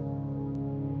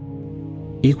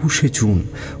 21শে জুন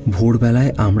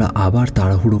ভোরবেলায় আমরা আবার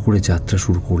তাড়াহুড়ো করে যাত্রা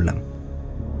শুরু করলাম।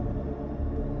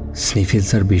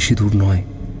 স্নেফেলস আর বেশি দূর নয়,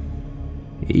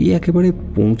 এই একেবারে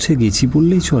পৌঁছে গেছি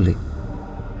বললেই চলে।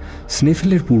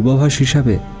 স্নেফেলের পূর্বাভাস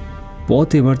হিসাবে পথ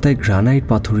এবার তাই গ্রানাইট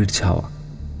পাথরের ছাওয়া।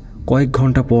 কয়েক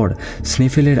ঘন্টা পর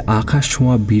স্নেফেলের আকাশ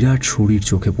ছোঁয়া বিরাট শরীর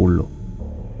চোখে পড়ল।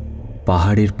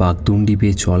 পাহাড়ের পাকদণ্ডি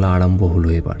বেয়ে চলা আরম্ভ হলো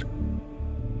এবার।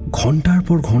 ঘন্টার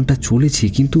পর ঘন্টা চলেছি,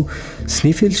 কিন্তু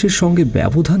স্নেফেলসের সঙ্গে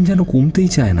ব্যবধান যেন কমতেই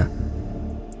চায় না।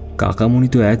 কাকামণি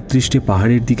তো একদৃষ্টে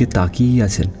পাহাড়ের দিকে তাকিয়েই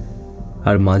আছেন,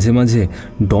 আর মাঝে মাঝে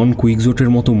ডন কুইকজোটের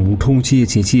মতো মুঠো উঁচিয়ে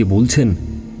চেঁচিয়ে বলছেন,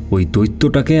 ওই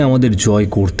দৈত্যটাকে আমাদের জয়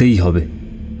করতেই হবে।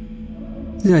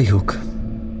 যাই হোক,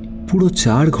 পুরো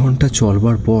 4 ঘন্টা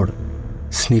চলবার পর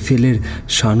স্নেফেলের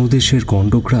সানুদেশের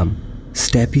গণ্ডগ্রাম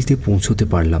স্ট্যাপিতে পৌঁছতে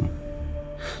পারলাম।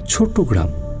 ছোট্ট গ্রাম,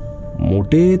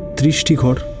 মোটে 30টি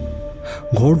ঘর।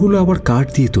 ঘরগুলো আবার কাঠ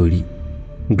দিয়ে তৈরি।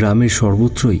 গ্রামের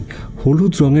সর্বত্রই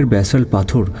হলুদ রঙের ব্যাসাল্ট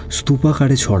পাথর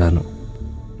স্তূপাকারে ছড়ানো।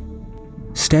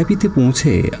 স্ট্যাপিতে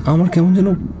পৌঁছে আমার কেমন যেন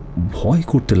ভয়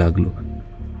করতে লাগলো।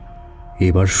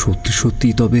 এবার সত্যি সত্যি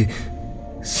তবে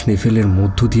স্নেফেলের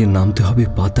মধ্য দিয়ে নামতে হবে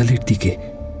পাতালের দিকে।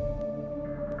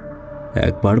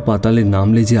 একবার পাতালে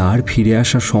নামলে যে আর ফিরে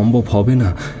আসা সম্ভব হবে না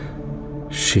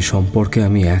সে সম্পর্কে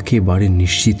আমি একেবারে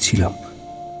নিশ্চিত ছিলাম।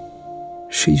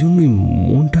 সেই জন্যই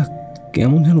মনটা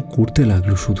কেমন যেন করতে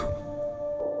লাগলো শুধু।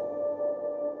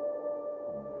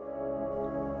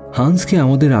 হান্সকে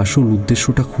আমাদের আসল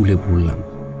উদ্দেশ্যটা খুলে বললাম,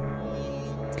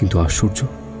 কিন্তু আশ্চর্য,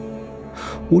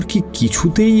 ওর কি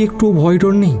কিছুতেই একটু ভয়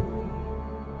ডর নেই?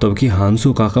 তবে কি হান্স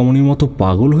ও কাকামণির মতো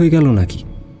পাগল হয়ে গেল নাকি?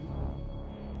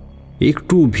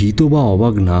 একটু ভীত বা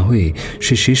অবাক না হয়ে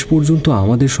সে শেষ পর্যন্ত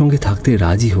আমাদের সঙ্গে থাকতে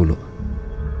রাজি হলো।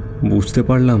 বুঝতে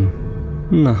পারলাম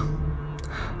না,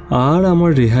 আর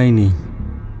আমার রেহাই নেই।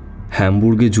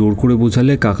 হ্যামবুর্গে জোর করে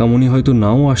বোঝালে কাকামণি হয়তো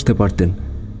নাও আসতে পারতেন,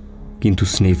 কিন্তু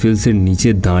স্নেফেলসের নিচে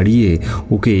দাঁড়িয়ে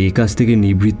ওকে এ কাছ থেকে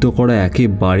নিবৃত্ত করা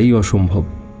একেবারেই অসম্ভব।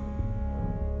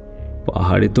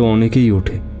 পাহাড়ে তো অনেকেই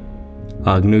ওঠে,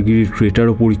 আগ্নেয়গিরির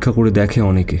ক্রেটারও পরীক্ষা করে দেখে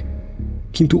অনেকে,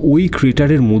 কিন্তু ওই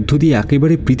ক্রেটারের মধ্য দিয়ে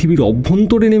একেবারে পৃথিবীর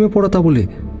অভ্যন্তরে নেমে পড়া, তা বলে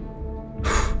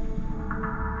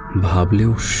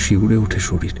ভাবলেও শিউরে ওঠে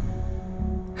শরীর।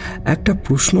 একটা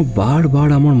প্রশ্ন বারবার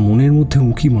আমার মনের মধ্যে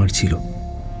উঁকি মারছিল,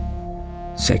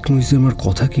 স্যাকনোইজমের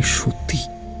কথা কি সত্যি?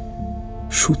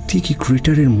 সত্যি কি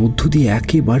ক্রেটারের মধ্য দিয়ে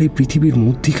একেবারে পৃথিবীর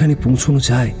মধ্যিখানে পৌঁছানো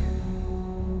যায়?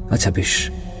 আচ্ছা বেশ,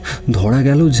 ধরা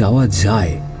গেল যাওয়া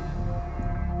যায়,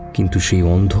 কিন্তু সেই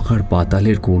অন্ধকার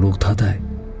পাতালের গোলক ধাঁধায়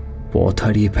পথ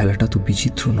হারিয়ে ফেলাটা তো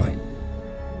বিচিত্র নয়।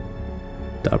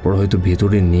 তারপর হয়তো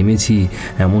ভেতরে নেমেছি,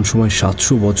 এমন সময়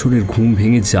 700 বছরের ঘুম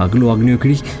ভেঙে জাগলো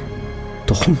আগ্নেয়গিরি।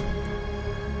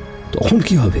 তখন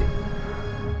কি হবে?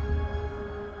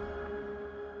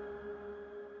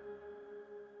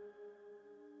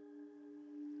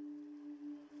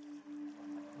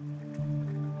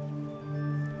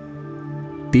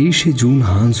 জুন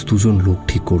হান্স দুজন লোক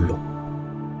ঠিক করল।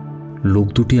 লোক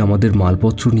দুটি আমাদের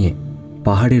মালপত্র নিয়ে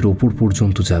পাহাড়ের ওপর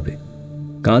পর্যন্ত যাবে।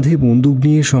 কাঁধে বন্দুক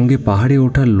নিয়ে, সঙ্গে পাহাড়ে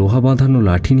ওঠার লোহা বাঁধানো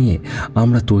লাঠি নিয়ে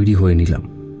আমরা তৈরি হয়ে নিলাম।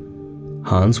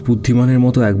 হান্স বুদ্ধিমানের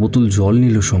মতো 1 বোতল জল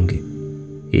নিল সঙ্গে।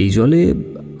 এই জলে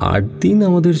 8 দিন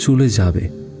আমাদের চলে যাবে।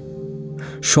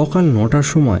 সকাল 9টার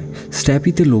সময়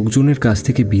স্ট্যাপিতে লোকজনের কাছ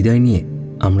থেকে বিদায় নিয়ে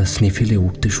আমরা স্নেফেলে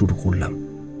উঠতে শুরু করলাম।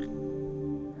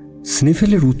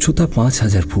 স্নেফেলের উচ্চতা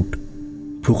 5000 ফুট।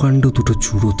 প্রকাণ্ড দুটো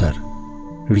চূড়ো তার।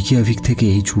 রিকিয়াভিক থেকে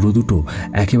এই চূড়ো দুটো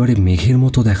একেবারে মেঘের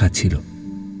মতো দেখাচ্ছিল।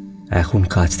 এখন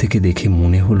কাছ থেকে দেখে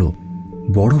মনে হলো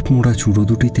বরফ মোড়া চূড়ো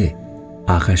দুটিতে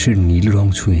আকাশের নীল রং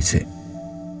ছুঁয়েছে।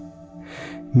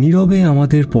 নীরবে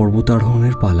আমাদের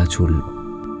পর্বতারোহণের পালা চলল।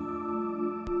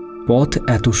 পথ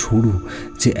এত সরু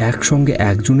যে একসঙ্গে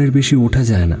একজনের বেশি ওঠা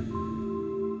যায় না।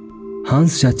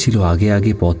 হান্স যাচ্ছিল আগে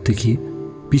আগে পথ দেখিয়ে,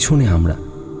 পিছনে আমরা।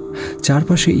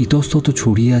 চারপাশে ইতস্তত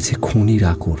ছড়িয়ে আছে খনির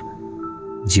আকর।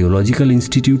 জিওলজিক্যাল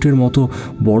ইনস্টিটিউটের মতো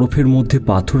বরফের মধ্যে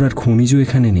পাথর আর খনিজও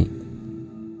এখানে নেই।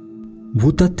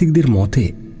 ভূতাত্ত্বিকদের মতে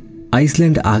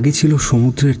আইসল্যান্ড আগে ছিল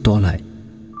সমুদ্রের তলায়।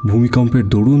 ভূমিকম্পের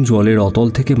দরুন জলের অতল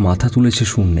থেকে মাথা তুলেছে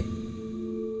শূন্যে।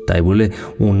 তাই বলে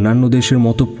অন্যান্য দেশের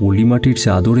মতো পলিমাটির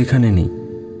চাদর এখানে নেই।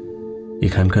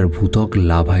 এখানকার ভূত্বক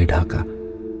লাভায় ঢাকা।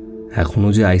 এখনও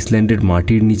যে আইসল্যান্ডের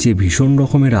মাটির নিচে ভীষণ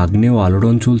রকমের আগ্নেয়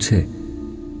আলোড়ন চলছে,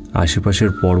 আশেপাশের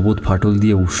পর্বত ফাটল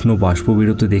দিয়ে উষ্ণ বাষ্প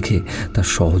বেরোতে দেখে তা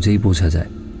সহজেই বোঝা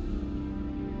যায়।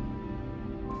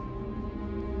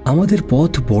 আমাদের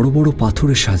পথ বড় বড়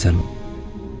পাথরে সাজানো,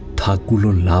 থাকগুলো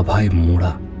লাভায়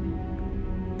মোড়া।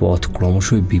 পথ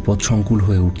ক্রমশই বিপদসংকুল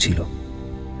হয়ে উঠছিল।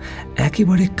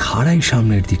 একেবারে খাড়াই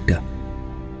সামনের দিকটা।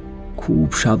 খুব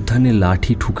সাবধানে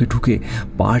লাঠি ঠুকে ঠুকে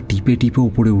পা টিপে টিপে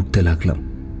উপরে উঠতে লাগলাম।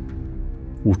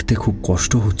 উঠতে খুব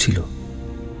কষ্ট হচ্ছিল।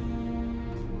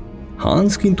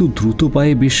 হান্স কিন্তু দ্রুত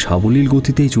পায়ে বেশ সাবলীল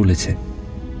গতিতেই চলেছে।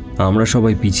 আমরা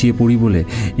সবাই পিছিয়ে পড়ি বলে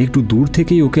একটু দূর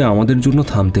থেকেই ওকে আমাদের জন্য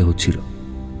থামতে হচ্ছিল।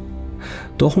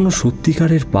 তখনও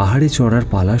সত্যিকারের পাহাড়ে চড়ার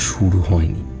পালা শুরু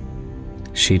হয়নি।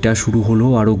 সেটা শুরু হলো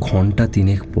আরও ঘন্টা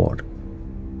 3 পর।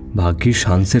 ভাগ্যিস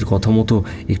হান্সের কথা মতো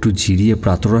একটু জিরিয়ে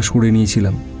প্রাতরাশ করে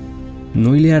নিয়েছিলাম,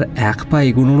 নইলে আর 1 পা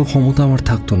এগোনোরও ক্ষমতা আমার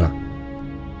থাকতো না।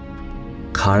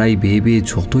 খাড়াই বেয়ে বেয়ে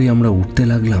যতই আমরা উঠতে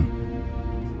লাগলাম,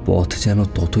 পথ যেন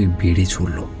ততই বেড়ে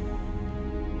চলল।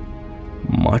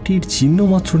 মাটির চিহ্ন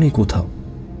মাত্র নেই কোথাও।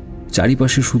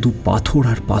 চারিপাশে শুধু পাথর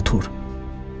আর পাথর।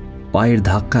 পায়ের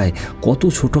ধাক্কায় কত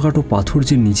ছোটখাটো পাথর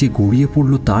যে নিচে গড়িয়ে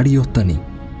পড়ল তারই অত্যা নেই।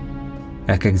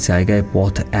 এক এক জায়গায়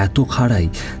পথ এত খাড়াই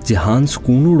যে হান্স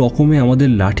কোনো রকমে আমাদের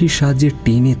লাঠির সাহায্যে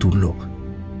টেনে তুলল।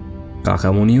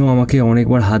 কাকামণিও আমাকে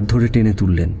অনেকবার হাত ধরে টেনে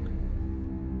তুললেন।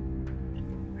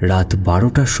 রাত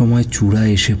 12টার সময়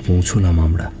চূড়ায় এসে পৌঁছলাম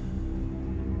আমরা।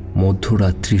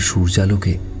 মধ্যরাত্রি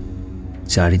সূর্যালোকে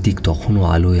চারিদিক তখনও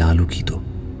আলোয় আলোকিত।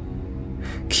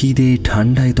 খিদে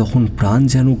ঠান্ডায় তখন প্রাণ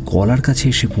যেন গলার কাছে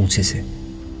এসে পৌঁছেছে।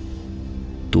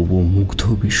 তবু মুগ্ধ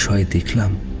বিস্ময়ে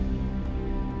দেখলাম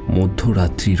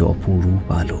মধ্যরাত্রির অপরূপ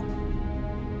আলো।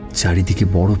 চারিদিকে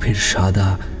বরফের সাদা,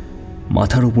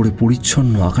 মাথার উপরে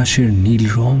পরিচ্ছন্ন আকাশের নীল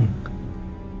রং,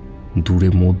 দূরে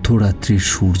মধ্যরাত্রির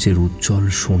সূর্যের উজ্জ্বল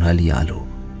সোনালি আলো।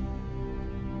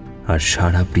 আর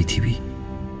সারা পৃথিবী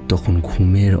তখন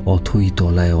ঘুমের অথই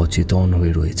তলায় অচেতন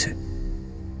হয়ে রয়েছে।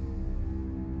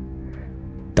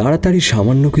 তাড়াতাড়ি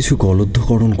সামান্য কিছু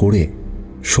গলদ্ধকরণ করে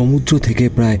সমুদ্র থেকে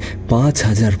প্রায়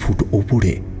 5000 ফুট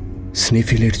ওপরে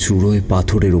স্নেফিলের চূড়োয়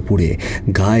পাথরের ওপরে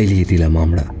গা এলিয়ে দিলাম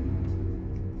আমরা।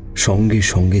 সঙ্গে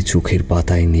সঙ্গে চোখের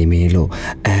পাতায় নেমে এলো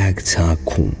এক ঝাঁক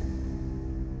ঘুম।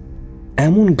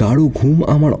 এমন গাঢ় ঘুম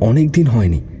আমার অনেক দিন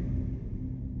হয়নি।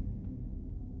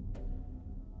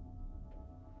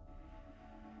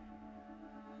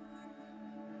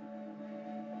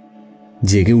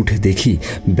 জেগে উঠে দেখি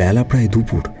বেলা প্রায়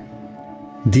দুপুর।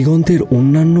 দিগন্তের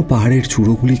অন্যান্য পাহাড়ের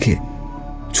চূড়োগুলিকে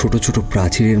ছোট ছোট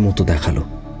প্রাচীরের মতো দেখালো।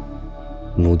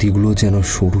 নদীগুলো যেন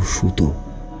সরু সুতো।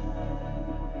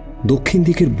 দক্ষিণ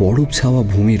দিকের বরফ ছাওয়া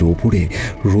ভূমির ওপরে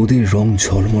রোদের রং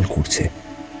ঝলমল করছে।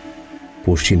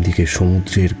 পশ্চিম দিকে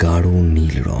সমুদ্রের গাঢ়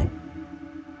নীল রং।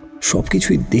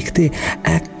 সবকিছুই দেখতে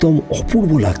একদম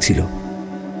অপূর্ব লাগছিল।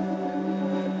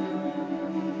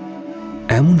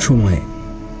 এমন সময়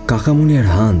কাকামণি আর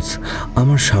হান্স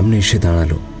আমার সামনে এসে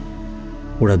দাঁড়ালো।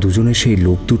 ওরা দুজনে সেই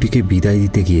লোক দুটিকে বিদায়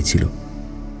দিতে গিয়েছিল।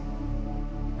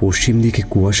 পশ্চিম দিকে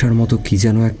কুয়াশার মতো কি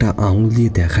যেন একটা আঙুল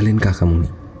দিয়ে দেখালেন কাকামণি।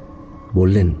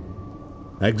 বললেন,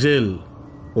 অ্যাক্সেল,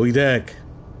 ওই দেখ,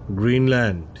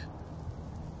 গ্রিনল্যান্ড।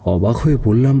 অবাক হয়ে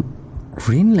বললাম,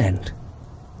 গ্রিনল্যান্ড?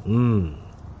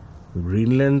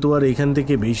 গ্রিনল্যান্ড তো আর এখান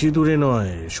থেকে বেশি দূরে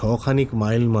নয়, 100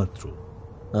 মাইল মাত্র।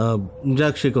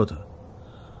 যাক সে কথা।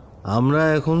 আমরা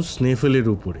এখন স্নেফেলের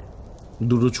উপরে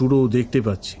দুটো চূড়ো দেখতে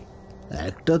পাচ্ছি।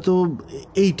 একটা তো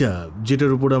এইটা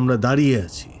যেটার উপর আমরা দাঁড়িয়ে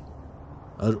আছি,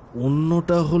 আর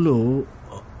অন্যটা হলো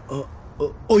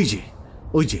ওই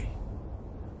যে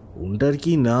কোনটার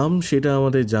কি নাম সেটা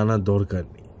আমাদের জানার দরকার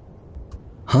নেই।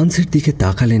 হান্সের দিকে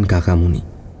তাকালেন কাকামণি।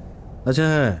 আচ্ছা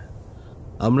হ্যাঁ,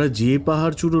 আমরা যে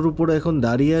পাহাড় চূড়োর উপর এখন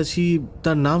দাঁড়িয়ে আছি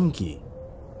তার নাম কি?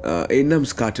 এর নাম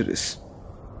স্কাটারিস।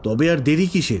 তবে আর দেরি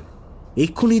কিসের?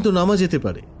 এক্ষুনি তো নামা যেতে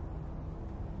পারে।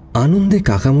 আনন্দে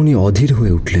কাকামণি অধীর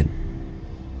হয়ে উঠলেন।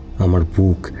 আমার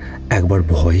বুক একবার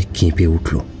ভয়ে কেঁপে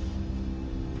উঠল।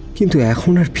 কিন্তু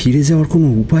এখন আর ফিরে যাওয়ার কোনো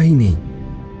উপায় নেই।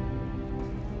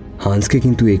 হান্সকে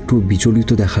কিন্তু একটু বিচলিত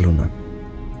দেখালো না।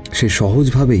 সে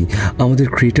সহজভাবেই আমাদের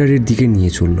ক্রেটারের দিকে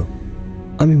নিয়ে চলল।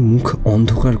 আমি মুখ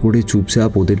অন্ধকার করে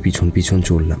চুপচাপ ওদের পিছন পিছন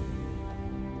চললাম।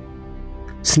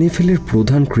 স্নেফেলের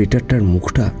প্রধান ক্রেটারটার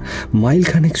মুখটা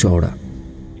মাইলখানেক চওড়া,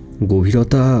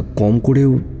 গভীরতা কম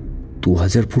করেও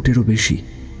 2000 ফুটেরও বেশি।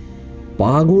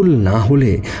 পাগল না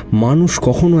হলে মানুষ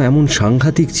কখনো এমন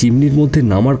সাংঘাতিক চিমনির মধ্যে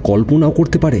নামার কল্পনাও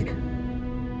করতে পারে?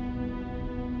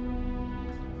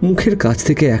 মুখের কাছ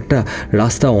থেকে একটা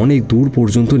রাস্তা অনেক দূর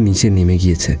পর্যন্ত নিচে নেমে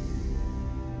গিয়েছে।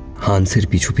 হান্সের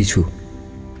পিছু পিছু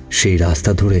সেই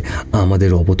রাস্তা ধরে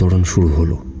আমাদের অবতরণ শুরু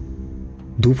হলো।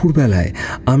 দুপুরবেলায়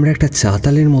আমরা একটা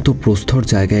চাতালের মতো প্রস্তর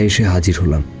জায়গায় এসে হাজির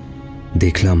হলাম।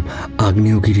 দেখলাম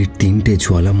আগ্নেয়গিরির 3টে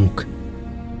জ্বালামুখ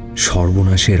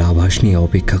সর্বনাশের আভাস নিয়ে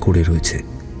অপেক্ষা করে রয়েছে।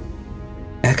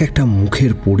 এক একটা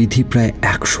মুখের পরিধি প্রায়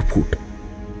 100 ফুট।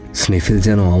 স্নেফেল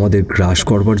যেন আমাদের গ্রাস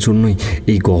করবার জন্যই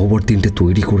এই গহ্বর 3টে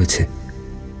তৈরি করেছে।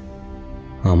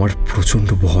 আমার প্রচণ্ড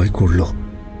ভয় করল।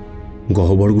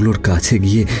 গহ্বরগুলোর কাছে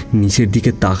গিয়ে নিচের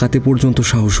দিকে তাকাতে পর্যন্ত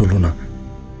সাহস হলো না।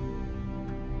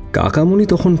 কাকামণি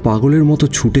তখন পাগলের মতো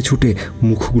ছুটে ছুটে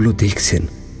মুখগুলো দেখছেন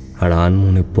আর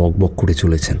আনমনে বক বক করে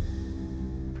চলেছেন।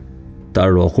 তার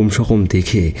রকম সকম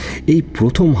দেখে এই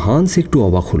প্রথম হান্স একটু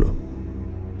অবাক হলো।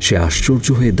 সে আশ্চর্য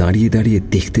হয়ে দাঁড়িয়ে দাঁড়িয়ে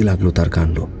দেখতে লাগলো তার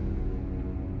কাণ্ড।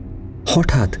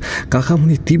 হঠাৎ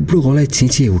কাকামণি তীব্র গলায়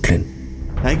চেঁচিয়ে উঠলেন,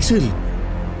 অ্যাক্সেল,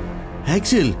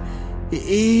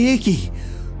 এ কি?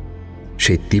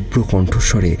 সে তীব্র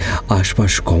কণ্ঠস্বরে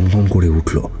আশপাশ গমগম করে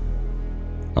উঠল।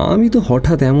 আমি তো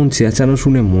হঠাৎ এমন চেঁচানো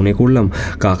শুনে মনে করলাম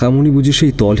কাকামণি বুঝি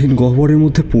সেই তলহীন গহ্বরের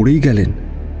মধ্যে পড়েই গেলেন।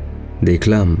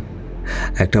 দেখলাম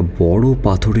একটা বড়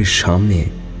পাথরের সামনে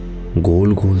গোল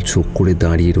গোল চোখ করে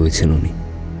দাঁড়িয়ে রয়েছেন উনি।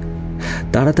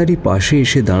 তাড়াতাড়ি পাশে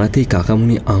এসে দাঁড়াতেই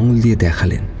কাকামণি আঙুল দিয়ে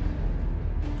দেখালেন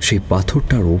সেই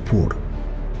পাথরটার ওপর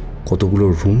কতগুলো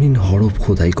রঙিন হরফ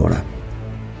খোদাই করা।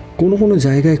 কোনো কোনো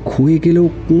জায়গায় ক্ষয়ে গেলেও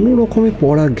কোনো রকমে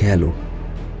পড়া গেল।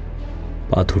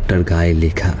 পাথরটার গায়ে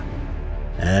লেখা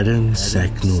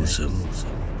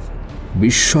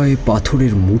বিস্ময়ে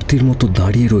পাথরের মূর্তির মতো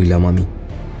দাঁড়িয়ে রইলাম আমি।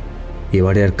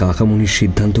 এবারে আর কাকামণির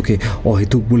সিদ্ধান্তকে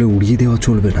অহেতুক বলে উড়িয়ে দেওয়া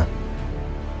চলবে না।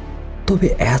 তবে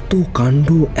এত কাণ্ড,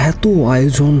 এত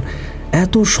আয়োজন,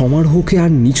 এত সমারোহকে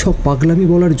আর নিছক পাগলামি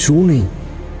বলার জো নেই।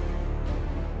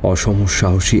 অসম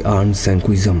সাহসী 𝗏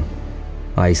গᴏ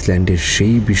আইসল্যান্ডের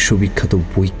সেই বিশ্ববিখ্যাত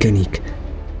বৈজ্ঞানিক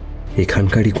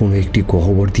এখানকারই কোনো একটি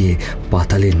গহ্বর দিয়ে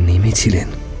পাতালে নেমেছিলেন,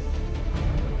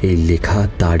 এই লেখা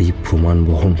তারই প্রমাণ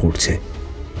বহন করছে।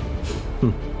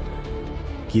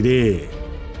 কিরে,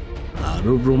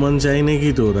 আরো প্রমাণ চাই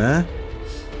নাকি তোরা?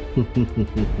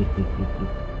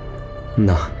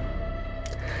 না,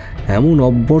 এমন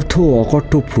অব্যর্থ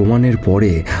অকট্ট প্রমাণের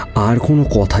পরে আর কোনো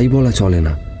কথাই বলা চলে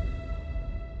না।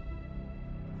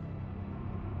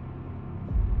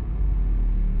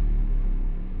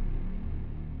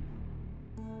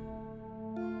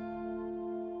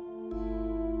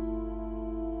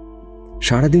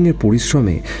 সারাদিনের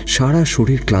পরিশ্রমে সারা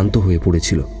শরীর ক্লান্ত হয়ে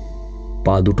পড়েছিল।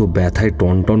 পা দুটো ব্যথায়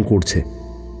টনটন করছে।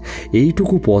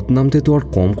 এইটুকু পথ নামতে তো আর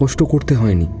কম কষ্ট করতে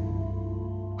হয়নি।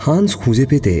 হান্স খুঁজে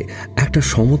পেতে একটা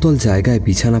সমতল জায়গায়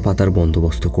বিছানা পাতার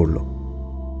বন্দোবস্ত করল।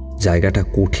 জায়গাটা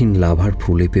কঠিন লাভার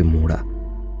প্রলেপে মোড়া।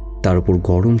 তার উপর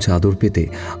গরম চাদর পেতে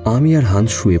আমি আর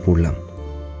হান্স শুয়ে পড়লাম।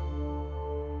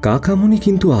 কাকামণি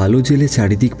কিন্তু আলো জেলে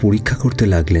চারিদিক পরীক্ষা করতে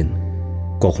লাগলেন।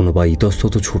 কখনো বা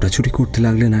ইতস্তত ছোটাছুটি করতে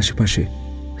লাগলেন আশেপাশে।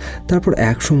 তারপর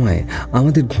এক সময়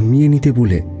আমাদের ঘুমিয়ে নিতে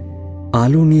বলে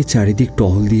আলো নিয়ে চারিদিক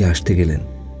টহল দিয়ে আসতে গেলেন।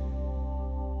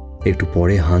 একটু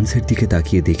পরে হান্সের দিকে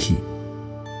তাকিয়ে দেখি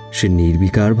সে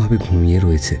নির্বিকারভাবে ঘুমিয়ে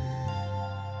রয়েছে।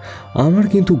 আমার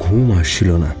কিন্তু ঘুম আসছিল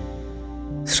না।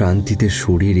 শ্রান্তিতে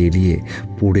শরীর এলিয়ে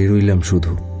পড়ে রইলাম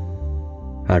শুধু,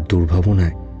 আর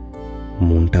দুর্ভাবনায়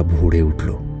মনটা ভরে উঠল।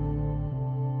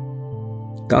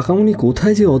 কাকামণি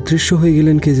কোথায় যে অদৃশ্য হয়ে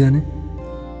গেলেন কে জানে।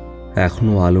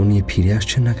 এখনো আলো নিয়ে ফিরে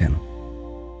আসছেন না কেন?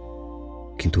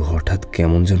 কিন্তু হঠাৎ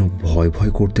কেমন যেন ভয়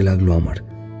ভয় করতে লাগলো আমার।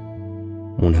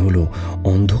 মনে হলো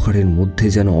অন্ধকারের মধ্যে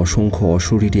যেন অসংখ্য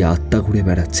অশরীরী আত্মা ঘুরে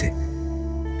বেড়াচ্ছে।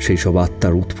 সেই সব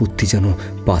আত্মার উৎপত্তি যেন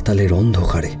পাতালের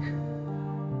অন্ধকারে।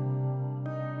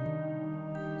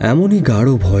 এমনই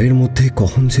গাঢ় ভয়ের মধ্যে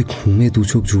কখন যে ঘুমে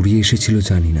দুচোখ জুড়িয়ে এসেছিল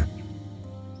জানি না।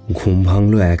 ঘুম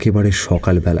ভাঙল একেবারে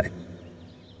সকালবেলায়।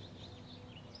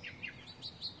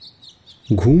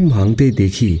 ঘুম ভাঙতেই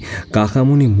দেখি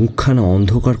কাকামণি মুখখানা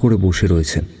অন্ধকার করে বসে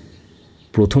রয়েছেন।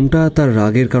 প্রথমটা তার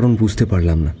রাগের কারণ বুঝতে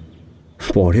পারলাম না,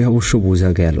 পরে অবশ্য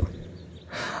বোঝা গেল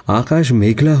আকাশ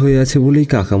মেঘলা হয়ে আছে বলেই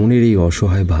কাকামণির এই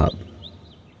অসহায় ভাব।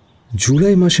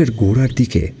 জুলাই মাসের গোড়ার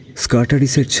দিকে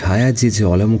স্কাটারিসের ছায়া যে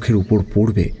জলামুখের উপর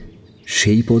পড়বে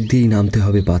সেই পথ দিয়েই নামতে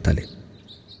হবে পাতালে।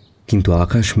 কিন্তু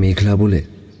আকাশ মেঘলা বলে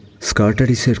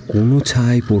স্কাটারিসের কোনো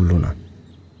ছায়াই পড়ল না।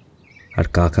 আর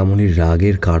কাকামণির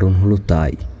রাগের কারণ হলো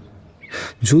তাই।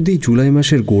 যদি জুলাই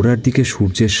মাসের গোড়ার দিকে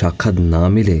সূর্যের সাক্ষাৎ না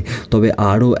মেলে তবে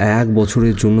আরও 1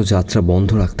 বছরের জন্য যাত্রা বন্ধ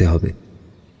রাখতে হবে।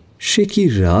 সে কি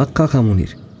রাগ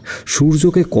কাকামণির!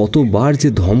 সূর্যকে কতবার যে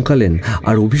ধমকালেন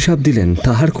আর অভিশাপ দিলেন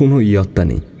তাহার কোনো ইয়ত্তা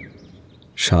নেই।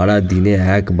 সারা দিনে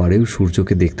একবারেও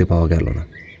সূর্যকে দেখতে পাওয়া গেল না।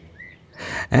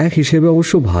 এক হিসেবে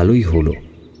অবশ্য ভালোই হলো,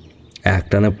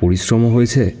 একটানা পরিশ্রমও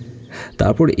হয়েছে,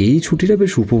 তারপর এই ছুটিটা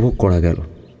বেশ উপভোগ করা গেল।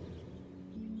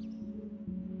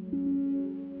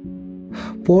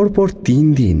 পরপর 3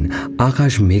 দিন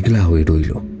আকাশ মেঘলা হয়ে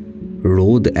রইল,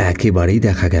 রোদ একেবারেই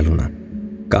দেখা গেল না।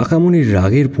 কাকামণির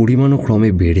রাগের পরিমাণও ক্রমে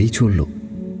বেড়েই চলল।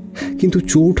 কিন্তু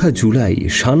 4 জুলাই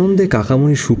সানন্দে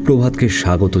কাকামণি সুপ্রভাতকে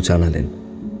স্বাগত জানালেন।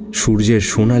 সূর্যের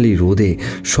সোনালি রোদে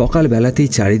সকালবেলাতেই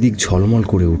চারিদিক ঝলমল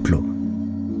করে উঠল।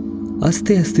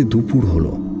 আস্তে আস্তে দুপুর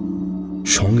হলো,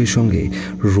 সঙ্গে সঙ্গে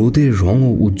রোদের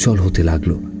রঙও উজ্জ্বল হতে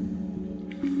লাগলো।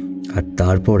 আর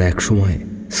তারপর এক সময়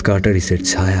স্কাটারিসের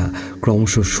ছায়া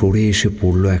ক্রমশ সরে এসে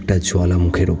পড়ল একটা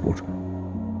জ্বালামুখের ওপর।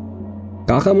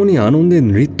 কাকামণি আনন্দে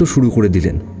নৃত্য শুরু করে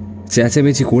দিলেন।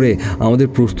 চেঁচামেচি করে আমাদের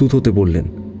প্রস্তুত হতে বললেন।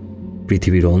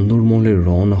 পৃথিবীর অন্দরমহলে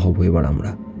রওনা হব এবার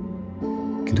আমরা।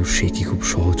 কিন্তু সে কি খুব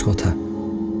সহজ কথা?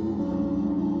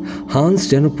 হান্স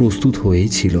যেন প্রস্তুত হয়েই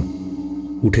ছিল।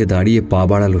 উঠে দাঁড়িয়ে পা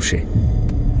বাড়ালো সে।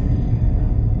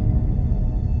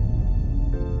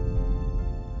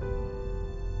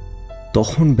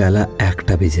 তখন বেলা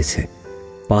 1টা বেজেছে।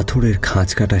 পাথরের খাঁজ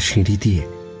কাটা সিঁড়ি দিয়ে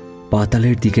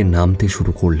পাতালের দিকে নামতে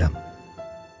শুরু করলাম।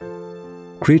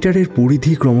 ক্রেটারের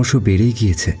পরিধি ক্রমশ বেড়েই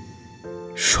গিয়েছে,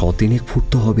 100-3 ফুট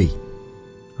তো হবেই।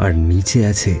 আর নিচে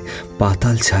আছে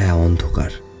পাতাল ছায়া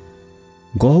অন্ধকার।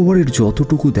 গহ্বরের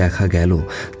যতটুকু দেখা গেল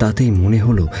তাতেই মনে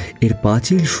হলো এর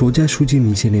পাঁচিল সোজাসুজি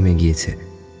নিচে নেমে গিয়েছে।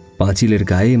 পাঁচিলের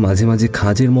গায়ে মাঝে মাঝে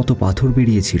খাঁজের মতো পাথর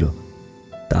বেরিয়েছিল,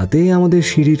 তাতেই আমাদের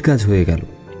সিঁড়ির কাজ হয়ে গেল।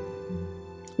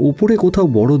 উপরে কোথাও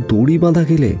বড় দড়ি বাঁধা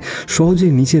গেলে সহজে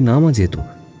নিচে নামা যেত,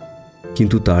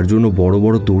 কিন্তু তার জন্য বড়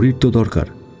বড় দড়ির তো দরকার।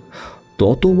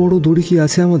 তত বড় দড়ি কি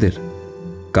আছে আমাদের?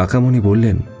 কাকামণি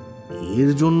বললেন,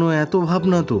 এর জন্য এত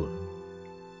ভাবনা তোর?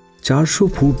 400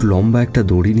 ফুট লম্বা একটা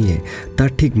দড়ি নিয়ে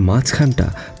তার ঠিক মাঝখানটা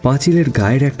পাঁচিলের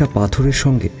গায়ের একটা পাথরের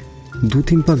সঙ্গে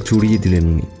 2-3 পাক জড়িয়ে দিলেন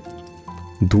উনি।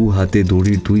 2 হাতে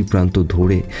দড়ির 2 প্রান্ত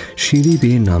ধরে সিঁড়ি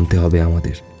বেয়ে নামতে হবে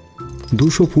আমাদের।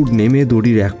 200 ফুট নেমে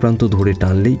দড়ির এক প্রান্ত ধরে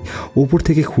টানলেই ওপর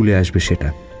থেকে খুলে আসবে সেটা।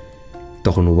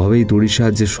 তখন ওভাবেই দড়ির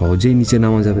সাহায্যে সহজেই নিচে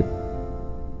নামা যাবে।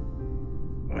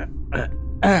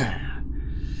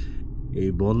 এই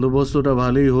বন্দোবস্তটা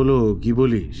ভালোই হলো, কি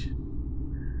বলিস?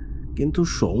 কিন্তু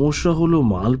সমস্যা হলো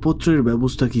মালপত্রের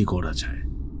ব্যবস্থা কি করা যায়?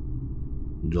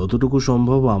 যতটুকু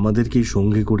সম্ভব আমাদেরকেই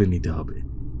সঙ্গে করে নিতে হবে,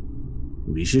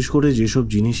 বিশেষ করে যেসব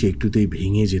জিনিস একটুতেই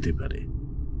ভেঙে যেতে পারে।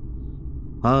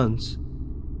 হান্স,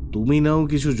 তুমি নাও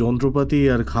কিছু যন্ত্রপাতি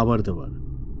আর খাবার দাবার।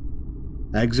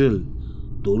 অ্যাক্সেল,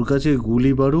 তোর কাছে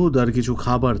গুলি বারুদ আর কিছু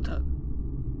খাবার থাক।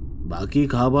 বাকি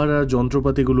খাবার আর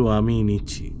যন্ত্রপাতিগুলো আমিই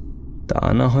নিচ্ছি। তা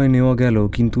না হয় নেওয়া গেল,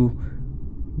 কিন্তু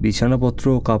বিছানাপত্র,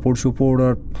 কাপড় চোপড়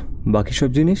আর বাকি সব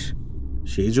জিনিস?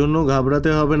 সেই জন্য ঘাবড়াতে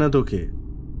হবে না তোকে,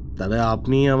 তাহলে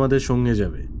আপনিই আমাদের সঙ্গে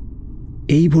যাবে।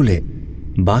 এই বলে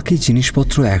বাকি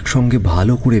জিনিসপত্র একসঙ্গে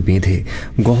ভালো করে বেঁধে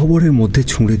গহ্বরের মধ্যে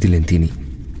ছুঁড়ে দিলেন তিনি।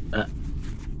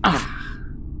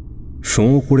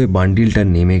 সোঁ করে বান্ডিলটা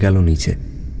নেমে গেল নিচে।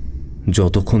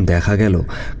 যতক্ষণ দেখা গেল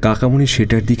কাকামণি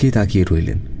সেটার দিকেই তাকিয়ে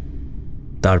রইলেন।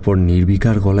 তারপর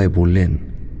নির্বিকার গলায় বললেন,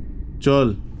 চল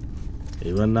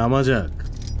এবার নামা যাক।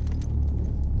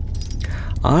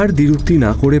 আর দ্বিরুক্তি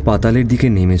না করে পাতালের দিকে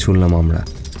নেমে চললাম আমরা।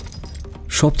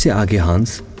 সবচেয়ে আগে হান্স,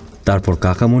 তারপর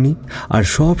কাকামণি, আর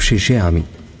সব শেষে আমি।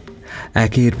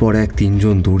 একের পর এক 3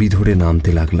 জন দড়ি ধরে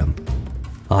নামতে লাগলাম।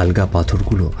 আলগা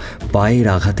পাথরগুলো পায়ের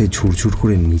আঘাতে ঝুরঝুর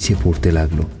করে নিচে পড়তে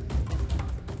লাগলো।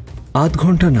 আধ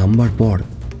ঘন্টা নামবার পর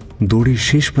দড়ির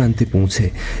শেষ প্রান্তে পৌঁছে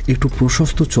একটু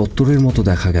প্রশস্ত চত্বরের মতো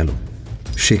দেখা গেল।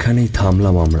 সেখানেই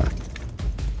থামলাম আমরা।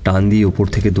 টান দিয়ে ওপর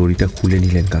থেকে দড়িটা খুলে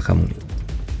নিলেন কাকামণি।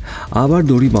 আবার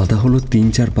দড়ি বাঁধা হলো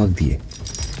 3-4 পাক দিয়ে।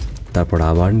 তারপর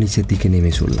আবার নিচের দিকে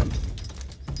নেমে চললাম।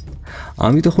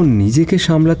 আমি তখন নিজেকে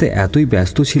সামলাতে এতই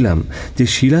ব্যস্ত ছিলাম যে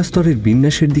শিলাস্তরের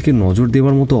বিন্যাসের দিকে নজর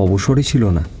দেওয়ার মতো অবসরই ছিল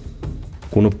না।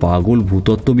 কোনো পাগল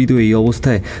ভূতত্ত্ববিদও এই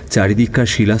অবস্থায় চারিদিককার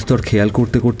শিলাস্তর খেয়াল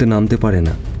করতে করতে নামতে পারে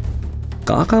না।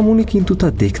 কাকামণি কিন্তু তা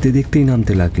দেখতে দেখতেই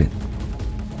নামতে লাগলেন।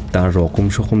 তার রকম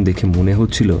সকম দেখে মনে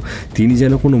হচ্ছিল তিনি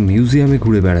যেন কোনো মিউজিয়ামে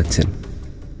ঘুরে বেড়াচ্ছেন।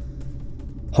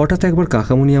 হঠাৎ একবার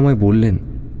কাকামণি আমায় বললেন,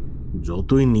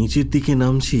 যতই নিচের দিকে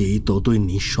নামছি ততই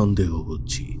নিঃসন্দেহ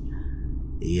হচ্ছি।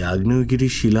 এই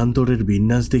আগ্নেয়গিরির শিলান্তরের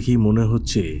বিন্যাস দেখেই মনে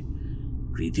হচ্ছে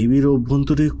পৃথিবীর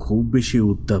অভ্যন্তরে খুব বেশি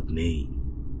উত্তাপ নেই।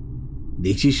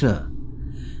 দেখছিস না,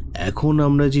 এখন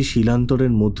আমরা যে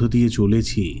শিলান্তরের মধ্য দিয়ে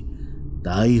চলেছি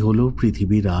তাই হলো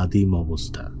পৃথিবীর আদিম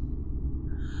অবস্থা।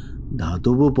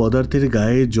 ধাতব পদার্থের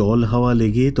গায়ে জল হাওয়া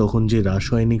লেগে তখন যে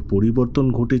রাসায়নিক পরিবর্তন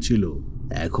ঘটেছিল,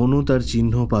 এখনও তার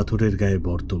চিহ্ন পাথরের গায়ে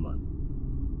বর্তমান।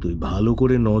 তুই ভালো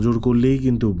করে নজর করলেই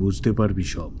কিন্তু বুঝতে পারবি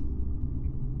সব।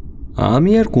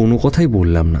 আমি আর কোনো কথাই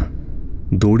বললাম না।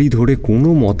 দড়ি ধরে কোনো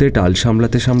মতে টাল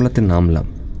সামলাতে সামলাতে নামলাম।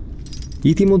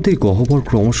 ইতিমধ্যেই গহ্বর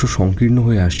ক্রমশ সংকীর্ণ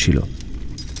হয়ে আসছিল।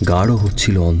 গাঢ়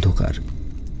হচ্ছিল অন্ধকার।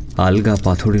 আলগা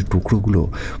পাথরের টুকরোগুলো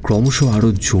ক্রমশ আরও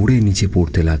জোরে নিচে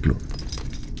পড়তে লাগলো,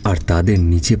 আর তাদের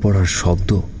নিচে পড়ার শব্দ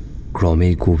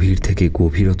ক্রমেই গভীর থেকে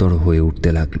গভীরতর হয়ে উঠতে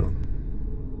লাগলো।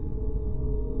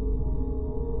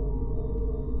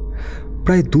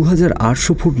 প্রায়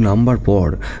 2800 ফুট নামবার পর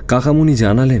কাকামণি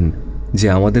জানালেন যে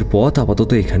আমাদের পথ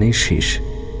আপাতত এখানেই শেষ।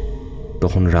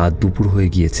 তখন রাত দুপুর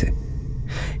হয়ে গিয়েছে।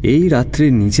 এই রাত্রে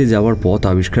নিচে যাওয়ার পথ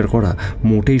আবিষ্কার করা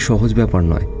মোটেই সহজ ব্যাপার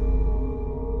নয়।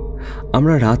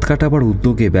 আমরা রাত কাটাবার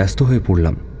উদ্যোগে ব্যস্ত হয়ে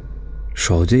পড়লাম।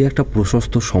 সহজেই একটা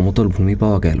প্রশস্ত সমতল ভূমি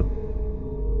পাওয়া গেল।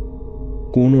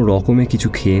 কোনো রকমে কিছু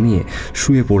খেয়ে নিয়ে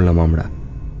শুয়ে পড়লাম আমরা।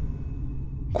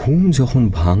 ঘুম যখন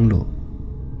ভাঙল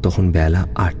তখন বেলা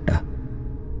 8টা।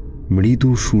 মৃদু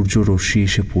সূর্য রশ্মি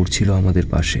এসে পড়ছিল আমাদের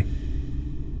পাশে।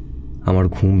 আমার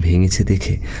ঘুম ভেঙেছে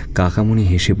দেখে কাকামণি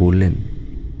হেসে বললেন,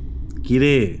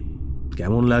 কিরে,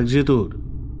 কেমন লাগছে তোর?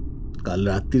 কাল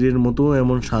রাত্রির মতো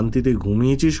এমন শান্তিতে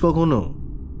ঘুমিয়েছিস কখনো?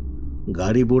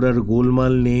 গাড়ি ঘোড়ার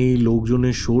গোলমাল নেই,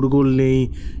 লোকজনের শোরগোল নেই,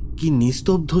 কি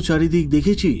নিস্তব্ধ চারিদিক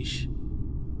দেখেছিস?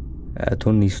 এত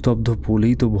নিস্তব্ধ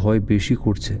বলেই তো ভয় বেশি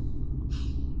করছে।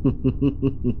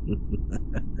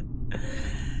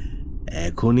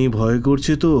 এখনই ভয়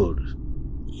করছে তোর?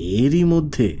 এরই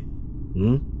মধ্যে?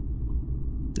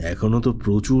 এখনো তো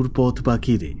প্রচুর পথ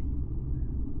বাকি রে।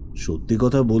 সত্যি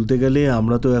কথা বলতে গেলে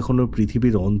আমরা তো এখনো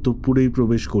পৃথিবীর অন্তঃপুরেই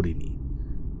প্রবেশ করিনি।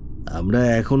 আমরা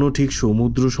এখনো ঠিক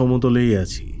সমুদ্র সমতলেই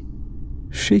আছি।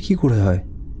 সে কি করে হয়?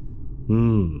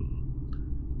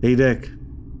 এই দেখ,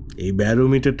 এই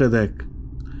ব্যারোমিটারটা দেখ।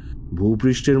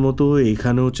 ভূপৃষ্ঠের মতো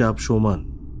এখানেও চাপ সমান।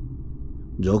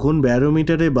 যখন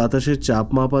ব্যারোমিটারে বাতাসের চাপ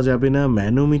মাপা যাবে না,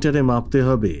 ম্যানোমিটারে মাপতে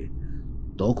হবে,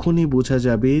 তখনই বোঝা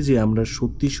যাবে যে আমরা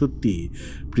সত্যি সত্যি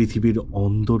পৃথিবীর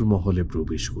অন্দরমহলে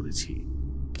প্রবেশ করেছি।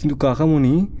 কিন্তু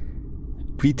কাকামণি,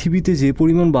 পৃথিবীতে যে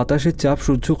পরিমাণ বাতাসের চাপ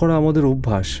সহ্য করা আমাদের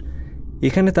অভ্যাস,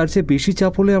 এখানে তার চেয়ে বেশি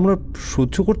চাপ হলে আমরা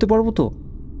সহ্য করতে পারবো তো?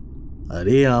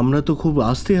 আরে আমরা তো খুব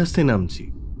আস্তে আস্তে নামছি,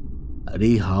 আর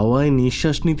এই হাওয়ায়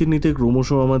নিঃশ্বাস নিতে নিতে ক্রমশ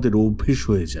আমাদের অভ্যেস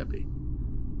হয়ে যাবে।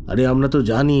 আরে আমরা তো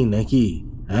জানি নাকি,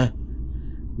 হ্যাঁ,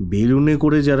 বেলুনে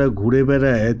করে যারা ঘুরে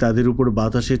বেড়ায় তাদের উপর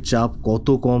বাতাসের চাপ কত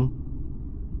কম,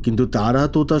 কিন্তু তারা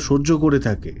তো তা সহ্য করে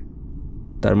থাকে।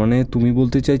 তার মানে তুমি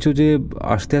বলতে চাইছো যে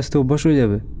আস্তে আস্তে অভ্যাস হয়ে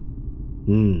যাবে?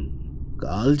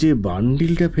 কাল যে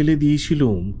বান্ডিলটা ফেলে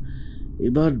দিয়েছিলাম,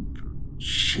 এবার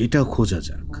সেটা খোঁজা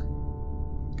যাক।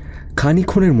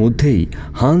 খানিক্ষণের মধ্যেই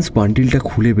হান্স বান্ডিলটা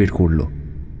খুলে বের করল।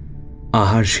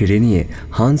 আহার সেরে নিয়ে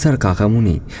হান্স আর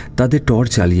কাকামণি তাদের টর্চ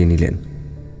চালিয়ে নিলেন।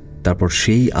 তারপর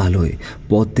সেই আলোয়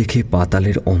পথ দেখে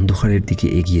পাতালের অন্ধকারের দিকে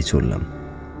এগিয়ে চললাম।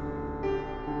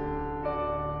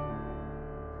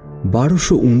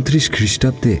 1229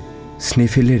 খ্রিস্টাব্দে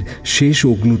স্নেফেলের শেষ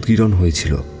অগ্নুৎকীরণ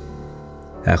হয়েছিল।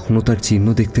 এখনও তার চিহ্ন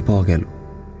দেখতে পাওয়া গেল।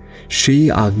 সেই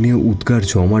আগ্নেয় উদ্গার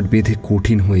জমাট বেঁধে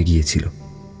কঠিন হয়ে গিয়েছিল।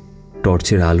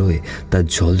 টর্চের আলোয় তার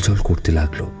ঝলঝল করতে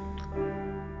লাগলো।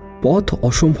 পথ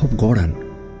অসম্ভব গড়ান,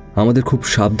 আমাদের খুব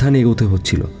সাবধানে এগোতে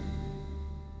হচ্ছিল।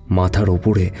 মাথার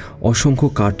ওপরে অসংখ্য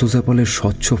কার্তোজাপালের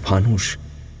স্বচ্ছ ফানুস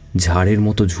ঝাড়ের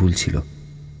মতো ঝুলছিল।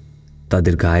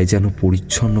 তাদের গায়ে যেন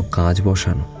পরিচ্ছন্ন কাঁচ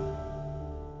বসানো।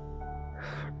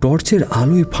 টর্চের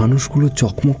আলোয় ফানুসগুলো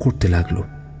চকমক করতে লাগলো।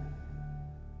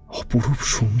 অপরূপ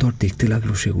সুন্দর দেখতে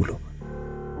লাগলো সেগুলো।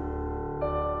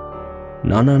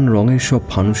 নানান রঙের সব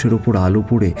ফানুসের ওপর আলো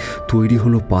পড়ে তৈরি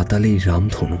হলো পাতালেই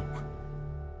রামধনু।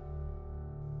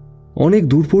 অনেক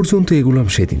দূর পর্যন্ত এগুলাম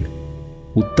সেদিন।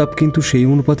 উত্তাপ কিন্তু সেই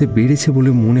অনুপাতে বেড়েছে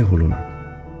বলে মনে হলো না।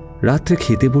 রাত্রে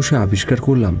খেতে বসে আবিষ্কার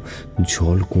করলাম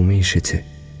জল কমে এসেছে।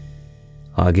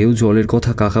 আগেও জলের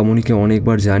কথা কাকামণিকে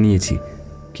অনেকবার জানিয়েছি,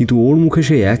 কিন্তু ওর মুখে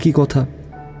সেই একই কথা।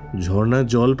 ঝর্ণার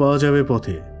জল পাওয়া যাবে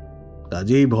পথে,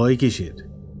 কাজেই ভয় কিসের?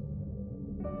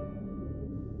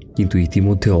 কিন্তু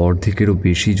ইতিমধ্যে অর্ধেকেরও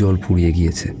বেশি জল ফুরিয়ে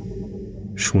গিয়েছে।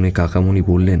 শুনে কাকামণি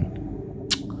বললেন,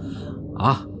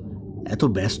 আহ, এত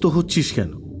ব্যস্ত হচ্ছিস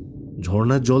কেন?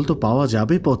 ঝর্ণার জল তো পাওয়া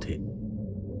যাবে পথে।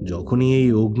 যখনই এই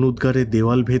অগ্নুদ্গারের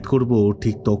দেওয়াল ভেদ করব,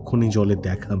 ঠিক তখনই জলের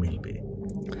দেখা মিলবে।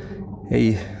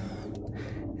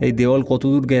 এই দেওয়াল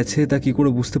কতদূর গেছে তা কি করে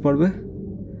বুঝতে পারবে?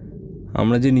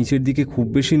 আমরা যে নিচের দিকে খুব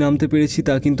বেশি নামতে পেরেছি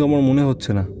তা কিন্তু আমার মনে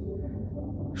হচ্ছে না।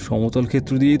 সমতল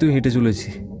ক্ষেত্র দিয়েই তো হেঁটে চলেছি।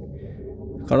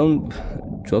 কারণ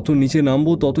যত নিচে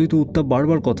নামবো ততই তো উত্তাপ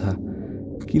বাড়বার কথা,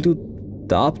 কিন্তু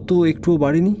তাপ তো একটুও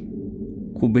বাড়েনি।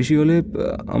 খুব বেশি হলে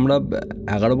আমরা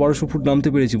 1100-1200 ফুট নামতে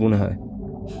পেরেছি মনে হয়।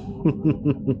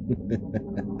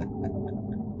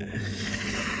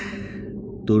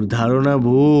 তোর ধারণা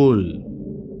ভুল।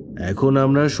 এখন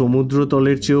আমরা সমুদ্র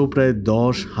তলের চেয়েও প্রায়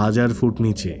 10,000 ফুট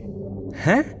নিচে।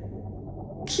 হ্যাঁ,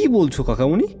 কি বলছো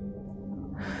কাকামণি?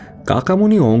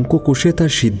 কাকামণি অঙ্ক কষে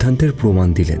তার সিদ্ধান্তের প্রমাণ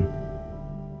দিলেন।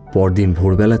 পরদিন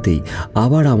ভোরবেলাতেই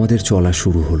আবার আমাদের চলা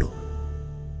শুরু হলো।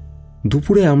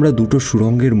 দুপুরে আমরা দুটো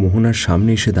সুড়ঙ্গের মোহনার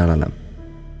সামনে এসে দাঁড়ালাম।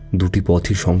 দুটি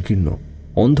পথই সংকীর্ণ,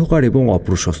 অন্ধকার এবং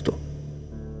অপ্রশস্ত।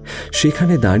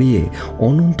 সেখানে দাঁড়িয়ে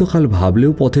অনন্তকাল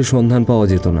ভাবলেও পথের সন্ধান পাওয়া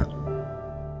যেত না।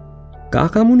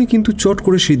 কাকামণি কিন্তু চট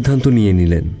করে সিদ্ধান্ত নিয়ে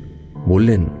নিলেন।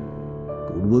 বললেন,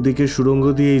 পূর্ব দিকে সুড়ঙ্গ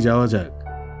দিয়েই যাওয়া যাক,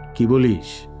 কি বলিস?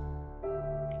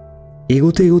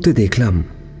 এগোতে এগোতে দেখলাম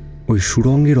ওই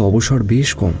সুড়ঙ্গের অবসর বেশ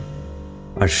কম,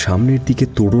 আর সামনের দিকে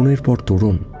তোরণের পর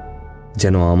তোরণ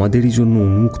যেন আমাদেরই জন্য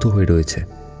উন্মুক্ত হয়ে রয়েছে।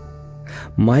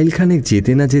 মাইলখানেক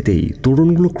যেতে না যেতেই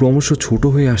তোরণগুলো ক্রমশ ছোট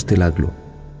হয়ে আসতে লাগলো।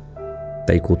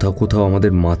 তাই কোথাও কোথাও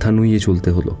আমাদের মাথা নুইয়ে চলতে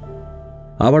হলো,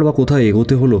 আবার বা কোথাও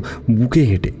এগোতে হলো বুকে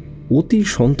হেঁটে অতি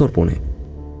সন্তর্পণে।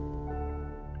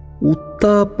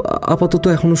 উত্তাপ আপাতত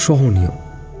এখনো সহনীয়।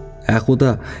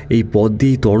 একদা এই পথ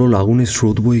দিয়েই তরল আগুনের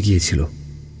স্রোত বয়ে গিয়েছিল।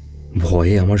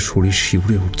 ভয়ে আমার শরীর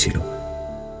শিউরে উঠছিল।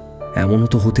 এমনও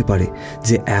তো হতে পারে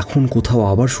যে এখন কোথাও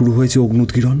আবার শুরু হয়েছে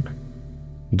অগ্নুৎকীরণ,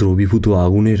 দ্রবীভূত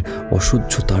আগুনের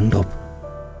অসহ্য তাণ্ডব,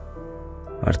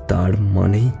 আর তার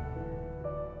মানেই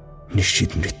নিশ্চিত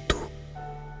মৃত্যু।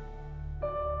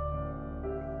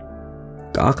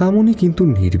 কাকামণি কিন্তু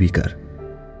নির্বিকার।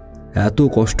 এত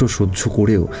কষ্ট সহ্য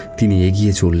করেও তিনি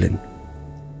এগিয়ে চললেন।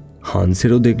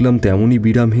 হান্সেরও দেখলাম তেমনই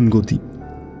বিরামহীন গতি।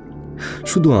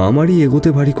 শুধু আমারই এগোতে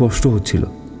ভারী কষ্ট হচ্ছিল।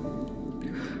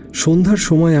 সন্ধ্যার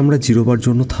সময় আমরা জিরোবার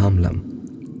জন্য থামলাম।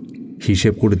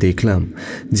 হিসেব করে দেখলাম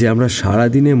যে আমরা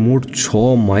সারাদিনে মোট 6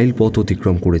 মাইল পথ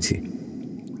অতিক্রম করেছি,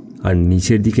 আর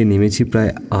নিচের দিকে নেমেছি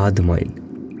প্রায় আধ মাইল।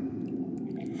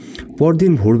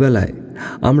 পরদিন ভোরবেলায়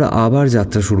আমরা আবার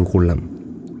যাত্রা শুরু করলাম।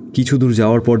 কিছু দূর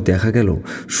যাওয়ার পর দেখা গেল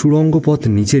সুড়ঙ্গ পথ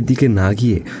নিচের দিকে না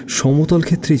গিয়ে সমতল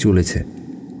ক্ষেত্রেই চলেছে।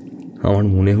 আমার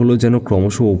মনে হলো যেন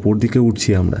ক্রমশ ওপর দিকে উঠছি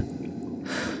আমরা।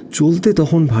 চলতে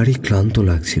তখন ভারী ক্লান্ত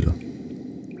লাগছিল।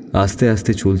 আস্তে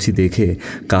আস্তে চলছি দেখে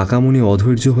কাকামণি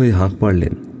অধৈর্য হয়ে হাঁক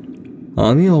পারলেন।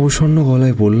 আমি অবসন্ন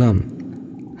গলায় বললাম,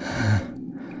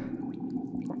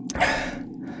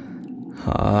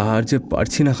 আর যে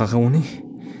পারছি না কাকামণি।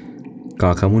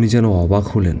 কাকামণি যেন অবাক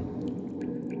হলেন।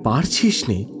 পারছিস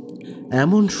নে?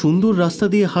 এমন সুন্দর রাস্তা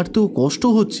দিয়ে হাঁটতেও কষ্ট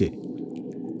হচ্ছে?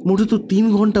 মোটে তো 3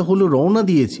 ঘন্টা হলো রওনা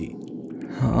দিয়েছি।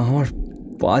 আমার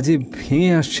পা যে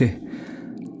ভেঙে আসছে।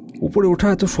 উপরে ওঠা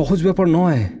এত সহজ ব্যাপার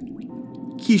নয়।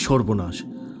 কি সর্বনাশ!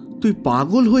 তুই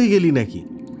পাগল হয়ে গেলি নাকি?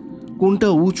 কোনটা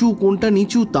উঁচু কোনটা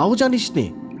নিচু তাও জানিস নে?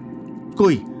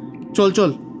 কই, চল চল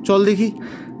চল দেখি।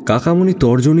 কাকামণি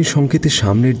তর্জনীর সংকেতে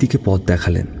সামনের দিকে পথ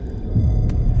দেখালেন।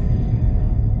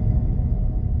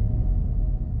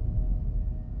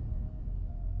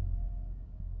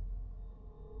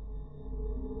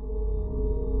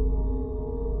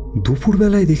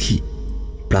 দুপুরবেলায় দেখি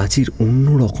প্রাচীর অন্য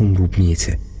রকম রূপ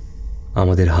নিয়েছে।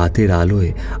 আমাদের হাতের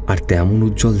আলোয় আর তেমন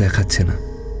উজ্জ্বল দেখাচ্ছে না।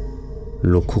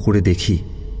 লক্ষ্য করে দেখি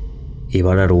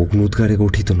এবার আর অগ্নুদ্গারে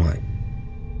গঠিত নয়,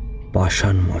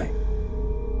 পাষাণময়।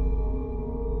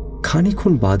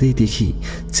 খানিকক্ষণ বাদেই দেখি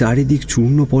চারিদিক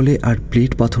চূর্ণপলে আর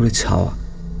প্লেট পাথরের ছাওয়া।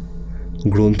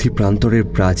 গ্রন্থি প্রান্তরের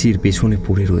প্রাচীর পেছনে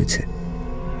পড়ে রয়েছে।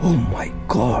 ও মাই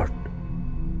গড!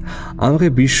 আমাকে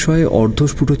বিস্ময়ে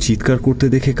অর্ধস্ফুট চিৎকার করতে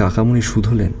দেখে কাকামণি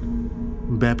শুধলেন।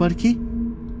 ব্যাপার কি?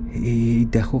 এই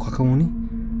দেখো কাকামণি,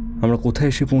 আমরা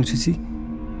কোথায় এসে পৌঁছেছি।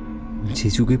 যে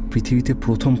যুগে পৃথিবীতে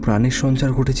প্রথম প্রাণের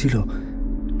সঞ্চার ঘটেছিল,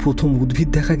 প্রথম উদ্ভিদ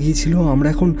দেখা গিয়েছিল, আমরা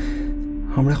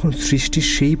এখন সৃষ্টির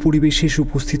সেই পরিবেশে এসে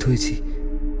উপস্থিত হয়েছি।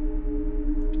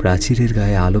 প্রাচীরের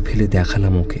গায়ে আলো ফেলে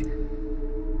দেখালাম ওকে।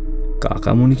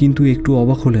 কাকামণি কিন্তু একটু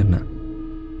অবাক হলেন না,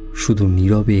 শুধু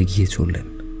নীরবে এগিয়ে চললেন।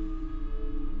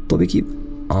 তবে কি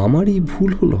আমারই ভুল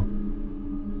হলো?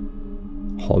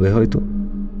 হবে হয়তো,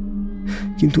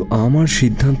 কিন্তু আমার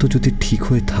সিদ্ধান্ত যদি ঠিক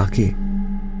হয়ে থাকে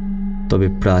তবে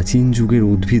প্রাচীন যুগের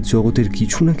উদ্ভিদ জগতের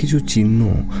কিছু না কিছু চিহ্ন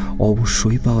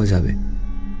অবশ্যই পাওয়া যাবে।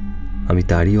 আমি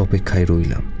তারই অপেক্ষায়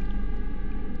রইলাম।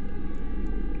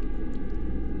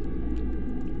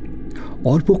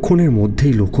 অল্পক্ষণের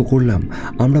মধ্যেই লক্ষ্য করলাম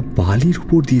আমরা বালির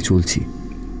উপর দিয়ে চলছি।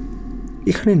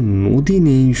 এখানে নদী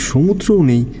নেই, সমুদ্রও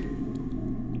নেই,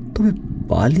 তবে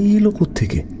বালি এলো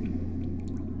কোত্থেকে?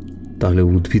 তাহলে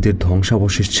উদ্ভিদের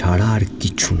ধ্বংসাবশেষ ছাড়া আর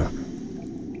কিচ্ছু না।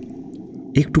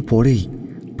 একটু পরেই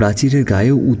প্রাচীরের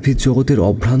গায়েও উদ্ভিদ জগতের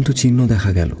অভ্রান্ত চিহ্ন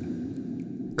দেখা গেল।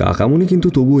 কাকামণি কিন্তু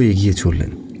তবুও এগিয়ে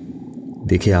চললেন।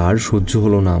 দেখে আর সহ্য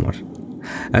হলো না আমার।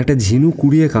 একটা ঝিনুক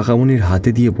কুড়িয়ে কাকামণির হাতে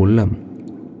দিয়ে বললাম,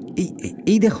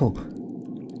 এই দেখো,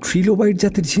 ট্রিলোবাইট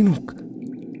জাতের ঝিনুক।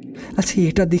 আচ্ছা,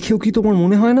 এটা দেখেও কি তোমার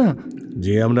মনে হয় না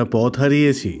যে আমরা পথ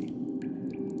হারিয়েছি?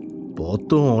 পথ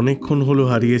তো অনেকক্ষণ হলো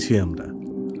হারিয়েছি আমরা।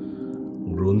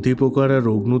 গ্রন্থি পোকার আর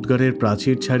অগ্নুদ্গারের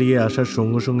প্রাচীর ছাড়িয়ে আসার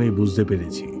সঙ্গে সঙ্গেই বুঝতে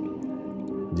পেরেছি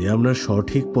যে আমরা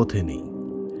সঠিক পথে নেই।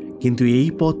 কিন্তু এই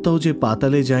পথটাও যে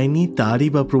পাতালে যায়নি তারই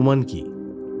বা প্রমাণ কি?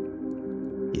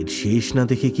 এর শেষ না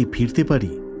দেখে কি ফিরতে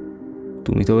পারি?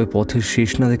 তুমি তবে পথের শেষ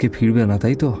না দেখে ফিরবে না,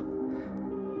 তাই তো?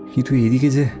 কিন্তু এদিকে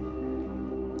যে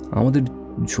আমাদের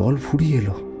জল ফুরিয়ে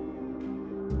এলো।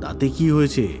 তাতে কি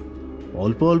হয়েছে?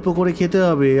 অল্প অল্প করে খেতে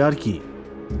হবে, আর কি।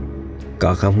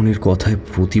 কাকামণির কথায়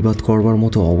প্রতিবাদ করবার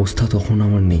মতো অবস্থা তখন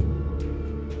আমার নেই।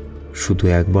 শুধু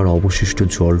একবার অবশিষ্ট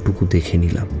জলটুকু দেখে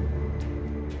নিলাম।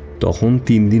 তখন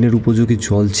 3 দিনের উপযোগী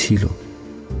জল ছিল,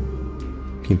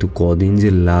 কিন্তু কদিন যে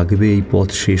লাগবে এই পথ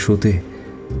শেষ হতে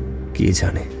কে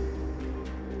জানে।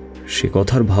 সে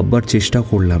কথার ভাববার চেষ্টা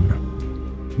করলাম না,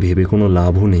 ভেবে কোনো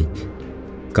লাভও নেই।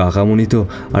 কাকামণি তো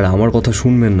আর আমার কথা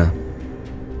শুনবেন না।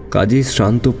 কাজেই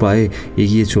শ্রান্ত পায়ে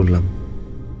এগিয়ে চললাম।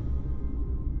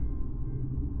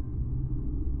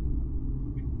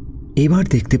 এবার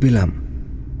দেখতে পেলাম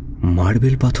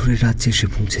মার্বেল পাথরের রাজ্যে এসে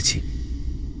পৌঁছেছি।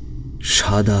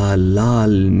 সাদা,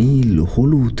 লাল, নীল,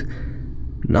 হলুদ,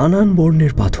 নানান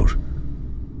বর্ণের পাথর।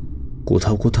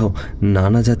 কোথাও কোথাও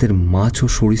নানা জাতের মাছ ও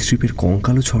সরীসৃপের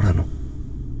কঙ্কালও ছড়ানো।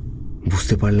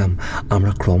 বুঝতে পারলাম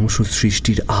আমরা ক্রমশ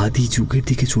সৃষ্টির আদি যুগের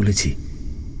দিকে চলেছি।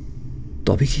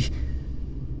 তবে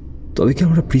কি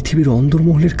আমরা পৃথিবীর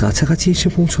অন্দরমহলের কাছাকাছি এসে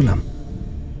পৌঁছলাম?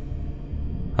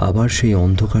 আবার সেই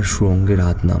অন্ধকার সুরঙ্গের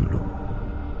রাত নামল।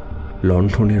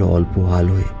 লণ্ঠনের অল্প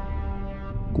আলোয়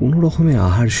কোনো রকমে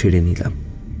আহার সেরে নিলাম।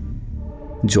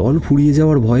 জল ফুরিয়ে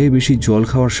যাওয়ার ভয়ে বেশি জল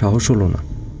খাওয়ার সাহস হলো না।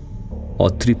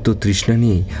 অতৃপ্ত তৃষ্ণা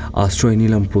নিয়েই আশ্রয়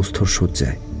নিলাম প্রস্তর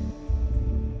শয্যায়।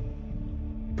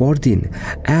 পরদিন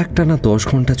একটানা 10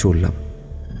 ঘন্টা চললাম।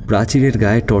 প্রাচীরের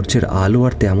গায়ে টর্চের আলো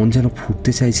আর তেমন যেন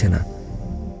ফুটতে চাইছে না।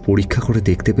 পরীক্ষা করে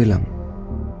দেখতে পেলাম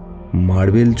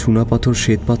মার্বেল, চুনাপাথর,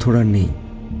 শ্বেতপাথর আর নেই।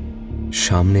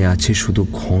 সামনে আছে শুধু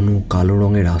ঘন কালো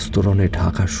রঙের আস্তরণে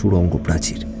ঢাকা সুড়ঙ্গ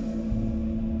প্রাচীর।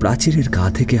 প্রাচীরের গা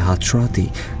থেকে হাত সরাতেই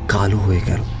কালো হয়ে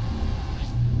গেল।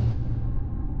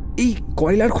 এই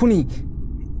কয়লার খনি,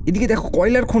 এদিকে দেখো,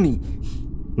 কয়লার খনি।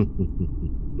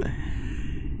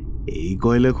 এই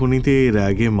কয়লা খনিতে এর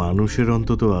আগে মানুষের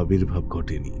অন্তত আবির্ভাব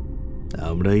ঘটেনি।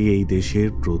 আমরাই এই দেশের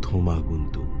প্রথম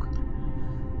আগন্তুক।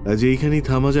 আজ এইখানেই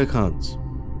থামা যাক হান্স,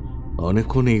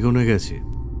 অনেকক্ষণ এগোনো গেছে।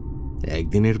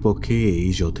 একদিনের পক্ষে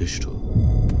এই যথেষ্ট।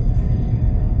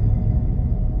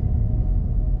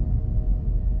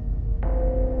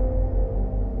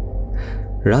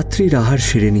 রাত্রির আহার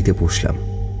সেরে নিতে বসলাম।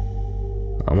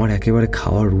 আমার একেবারে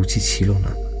খাওয়ার রুচি ছিল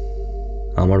না।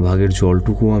 আমার ভাগের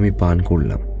জলটুকু আমি পান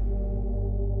করলাম।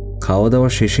 খাওয়া দাওয়া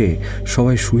শেষে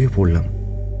সবাই শুয়ে পড়লাম।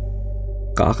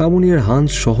 কাকামণি আর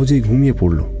হান্স সহজেই ঘুমিয়ে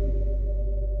পড়ল,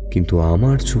 কিন্তু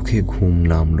আমার চোখে ঘুম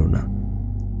নামল না।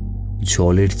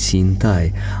 জলের চিন্তায়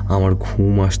আমার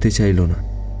ঘুম আসতে চাইল না।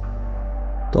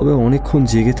 তবে অনেকক্ষণ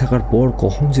জেগে থাকার পর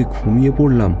কখন যে ঘুমিয়ে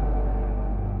পড়লাম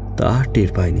তা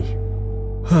টের পাইনি।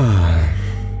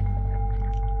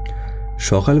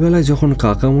 সকালবেলায় যখন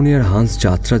কাকামণি আর হান্স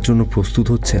যাত্রার জন্য প্রস্তুত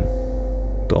হচ্ছেন,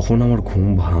 তখন আমার ঘুম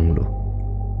ভাঙল।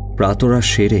 প্রাতরা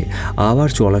সেরে আবার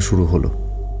চলা শুরু হলো।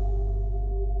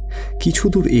 কিছু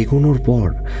দূর এগোনোর পর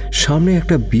সামনে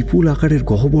একটা বিপুল আকারের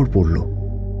গহ্বর পড়ল।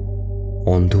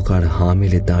 অন্ধকার হাঁ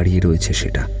মেলে দাঁড়িয়ে রয়েছে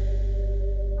সেটা,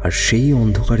 আর সেই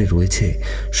অন্ধকারে রয়েছে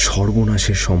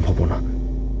সর্বনাশের সম্ভাবনা।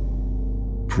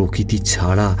 প্রকৃতি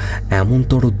ছাড়া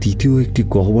এমনতর দ্বিতীয় একটি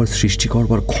গহ্বর সৃষ্টি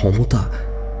করবার ক্ষমতা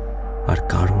আর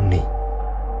কারণ নেই।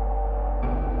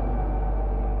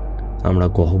 আমরা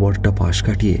গহ্বরটা পাশ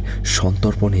কাটিয়ে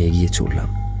সন্তর্পণে এগিয়ে চললাম।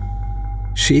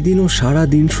 সেদিনও সারা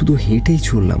দিন শুধু হেঁটেই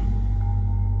চললাম।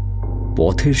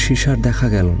 পথের শেষ আর দেখা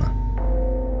গেল না।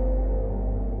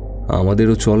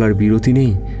 আমাদেরও চলার বিরতি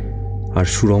নেই, আর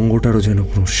সুড়ঙ্গটারও যেন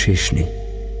কোনো শেষ নেই।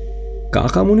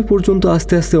 কাকামণি পর্যন্ত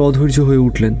আস্তে আস্তে অধৈর্য হয়ে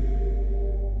উঠলেন।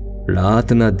 রাত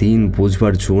না দিন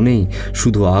বোঝবার জো নেই,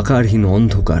 শুধু আকারহীন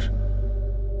অন্ধকার।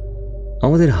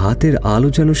 আমাদের হাতের আলো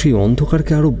যেন সেই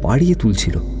অন্ধকারকে আরো বাড়িয়ে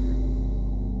তুলছিল।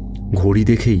 ঘড়ি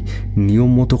দেখেই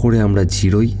নিয়ম মতো করে আমরা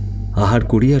জিরোই, আহার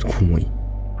করি আর ঘুমোই,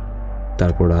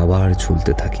 তারপর আবার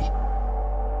চলতে থাকি।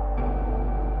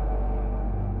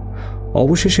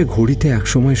 অবশেষে ঘড়িতে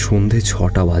একসময় সন্ধে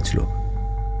 6টা বাজল,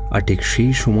 আর ঠিক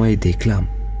সেই সময়ে দেখলাম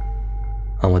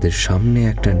আমাদের সামনে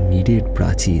একটা নিরেট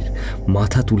প্রাচীর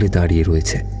মাথা তুলে দাঁড়িয়ে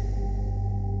রয়েছে।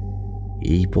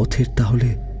 এই পথের তাহলে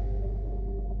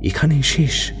এখানেই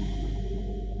শেষ।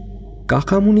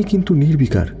 কাকামণি কিন্তু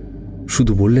নির্বিকার,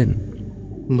 শুধু বললেন,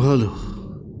 ভালো,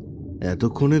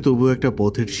 এতক্ষণে তবু একটা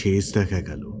পথের শেষ দেখা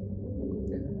গেল।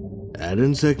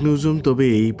 অ্যারেনস্যাকনিজম তবে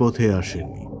এই পথে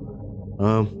আসেনি।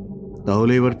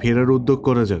 তাহলে এবার ফেরার উদ্যোগ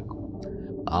করা যাক।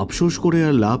 আফসোস করে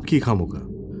আর লাভ কি খামোকা?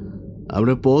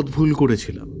 আমরা পথ ভুল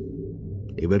করেছিলাম।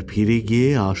 এবার ফিরে গিয়ে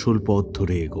আসল পথ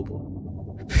ধরে এগোবো।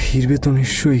 ফিরবে তো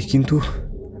নিশ্চয়ই, কিন্তু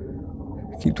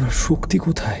আর শক্তি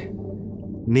কোথায়?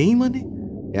 নেই মানে?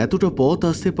 এতটা পথ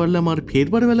আসতে পারলাম, আর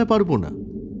ফেরবার বেলা পারবো না।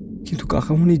 কিন্তু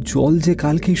কাকামণি, জল যে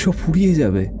কালকেই সব ফুরিয়ে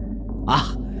যাবে।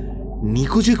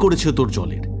 নিখোঁজে করেছে তোর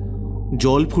জলের।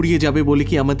 জল ফুরিয়ে যাবে বলে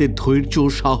কি আমাদের ধৈর্য,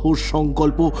 সাহস,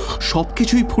 সংকল্প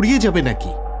সবকিছুই ফুরিয়ে যাবে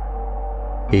নাকি?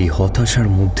 এই হতাশার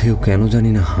মধ্যেও কেন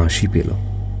জানি না হাসি পেল।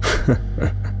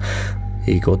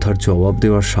 এই কথার জবাব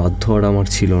দেওয়ার সাধ্য আর আমার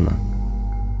ছিল না।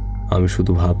 আমি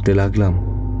শুধু ভাবতে লাগলাম,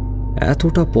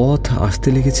 এতটা পথ আসতে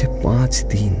লেগেছে 5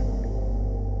 দিন।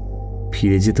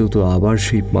 ফিরে যেতেও তো আবার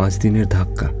সেই 5 দিনের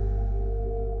ধাক্কা।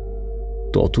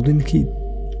 ততদিন কি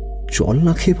জল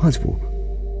না খেয়ে বাঁচব?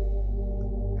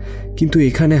 কিন্তু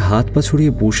এখানে হাত পা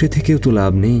ছড়িয়ে বসে থেকেও তো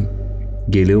লাভ নেই।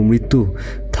 গেলেও মৃত্যু,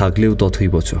 থাকলেও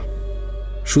তথৈবচ।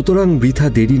 সুতরাং বৃথা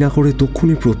দেরি না করে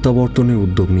তক্ষুনি প্রত্যাবর্তনের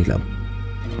উদ্যোগ নিলাম।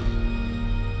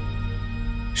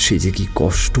 সে যে কি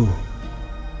কষ্ট,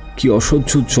 কি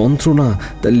অসহ্য যন্ত্রণা,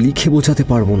 তা লিখে বোঝাতে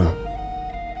পারবো না।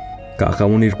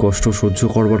 কাকামণির কষ্ট সহ্য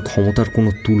করবার ক্ষমতার কোনো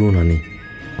তুলনা নেই।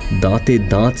 দাঁতে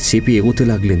দাঁত চেপে এগোতে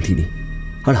লাগলেন তিনি।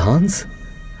 আর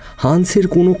হান্সের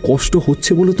কোনো কষ্ট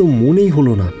হচ্ছে বলে তো মনেই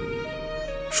হলো না।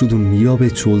 শুধু নীরবে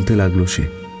চলতে লাগলো সে।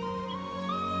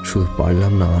 শুধু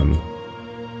পারলাম না আমি।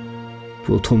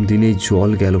 প্রথম দিনেই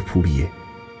জল গেল ফুরিয়ে।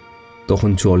 তখন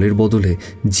জলের বদলে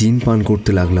জিন পান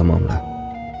করতে লাগলাম আমরা।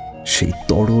 সেই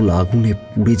তরল আগুনে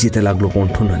পুড়ে যেতে লাগলো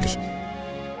কণ্ঠনালী।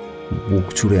 বুক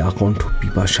জুড়ে আকণ্ঠ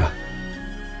পিপাসা,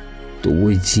 তো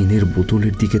ওই জিনের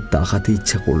বোতলের দিকে তাকাতে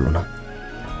ইচ্ছা করল না।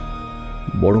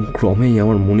 বরং ক্রমেই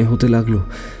আমার মনে হতে লাগলো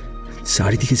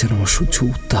চারিদিকে যেন অসহ্য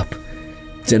উত্তাপ,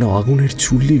 যেন আগুনের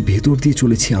চুল্লির ভেতর দিয়ে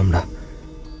চলেছি আমরা।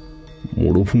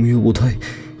 মরুভূমিও বোধহয়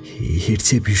এর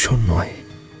চেয়ে ভীষণ নয়।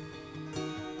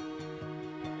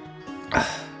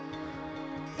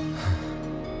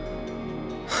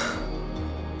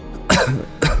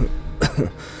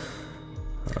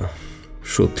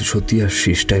 সত্যি সত্যি আর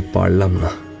শেষটায় পারলাম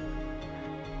না,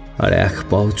 আর এক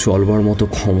পাও চলবার মতো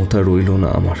ক্ষমতা রইল না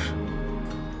আমার।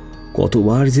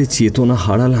 কতবার যে চেতনা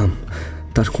হারালাম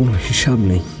তার কোনো হিসাব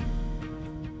নেই।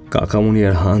 কাকামণি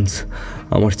আর হান্স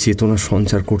আমার চেতনা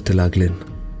সঞ্চার করতে লাগলেন।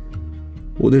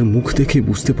 ওদের মুখ দেখে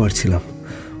বুঝতে পারছিলাম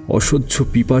অসহ্য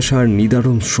পিপাসা আর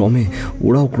নিদারুণ শ্রমে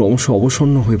ওরাও ক্রমশ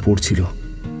অবসন্ন হয়ে পড়ছিল।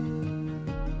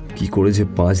 কি করে যে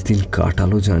 5 দিন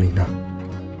কাটালো জানি না।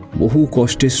 বহু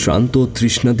কষ্টে শ্রান্ত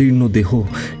তৃষ্ণাদীর্ণ দেহ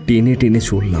টেনে টেনে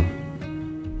চললাম,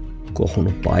 কখনো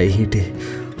পায়ে হেঁটে,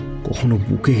 কখনো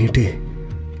বুকে হেঁটে।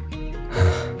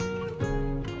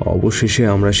 অবশেষে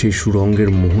আমরা সেই সুরঙ্গের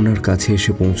মোহনার কাছে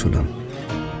এসে পৌঁছলাম।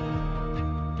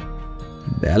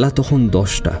 বেলা তখন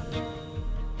 10টা।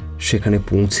 সেখানে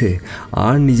পৌঁছে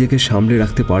আর নিজেকে সামলে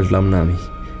রাখতে পারলাম না। আমি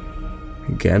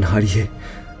জ্ঞান হারিয়ে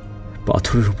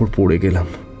পাথরের উপর পড়ে গেলাম।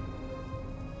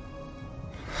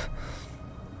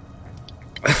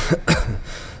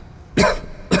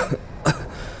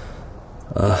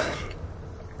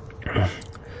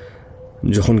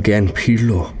 যখন জ্ঞান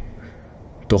ফিরল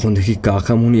তখন দেখি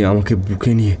কাকামণি আমাকে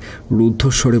বুকে নিয়ে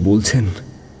রুদ্ধস্বরে বলছেন,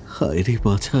 হায় রে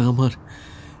বাছা আমার,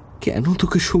 কেন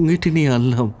তোকে সঙ্গে টেনে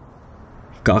আনলাম?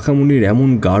 কাকামণির এমন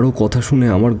গাঢ় কথা শুনে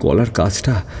আমার গলার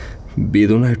কাছটা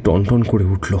বেদনায় টনটন করে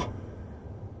উঠল।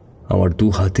 আমার 2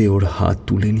 হাতে ওর হাত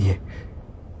তুলে নিয়ে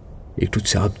একটু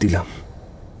চাপ দিলাম।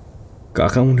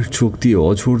 কাকামণির চোখ দিয়ে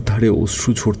অঝোর ধারে অশ্রু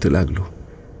ঝরতে লাগলো।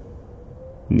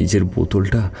 নিজের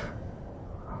বোতলটা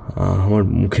আমার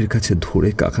মুখের কাছে ধরে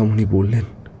কাকামণি বললেন,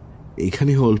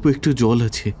 এখানে অল্প একটু জল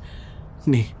আছে,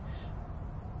 নে।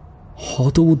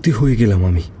 হতবুদ্ধি হয়ে গেলাম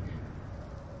আমি।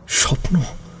 স্বপ্ন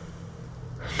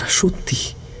না সত্যি?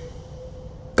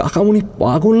 কাকামণি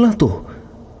পাগল না তো?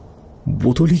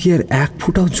 বোতলে কি আর 1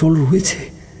 ফোঁটাও জল রয়েছে?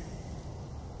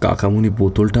 কাকামণি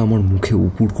বোতলটা আমার মুখে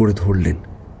উপুর করে ধরলেন।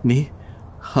 নে,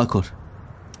 হা কর।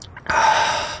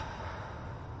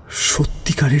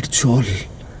 সত্যিকারের জল।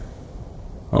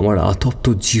 আমার আতপ্ত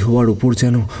জিহ্বার উপর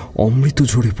যেন অমৃত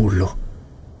ঝরে পড়ল।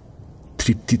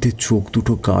 তৃপ্তিতে চোখ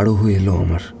দুটো গাঢ় হয়ে এলো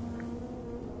আমার।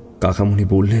 কাকামণি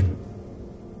বললেন,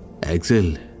 অ্যাক্সেল,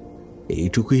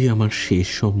 এইটুকুই আমার শেষ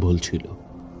সম্বল ছিল।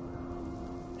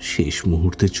 শেষ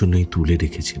মুহূর্তের জন্যই তুলে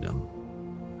রেখেছিলাম,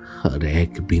 আর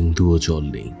 1 বিন্দুও জল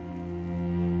নেই।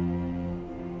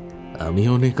 আমি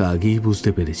অনেক আগেই বুঝতে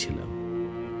পেরেছিলাম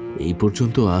এই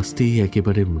পর্যন্ত আসতেই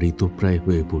একেবারে মৃতপ্রায়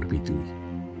হয়ে পড়বি তুই।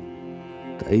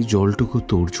 তাই জলটুকু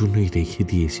তোর জন্যই রেখে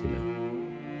দিয়েছিলাম।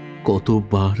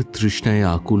 কতবার তৃষ্ণায়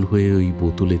আকুল হয়ে ওই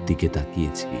বোতলের দিকে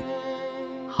তাকিয়েছি,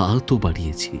 হাতও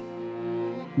বাড়িয়েছি,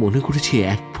 মনে করেছি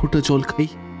 1 ফোঁটা জল খাই,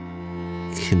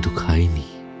 কিন্তু খাইনি।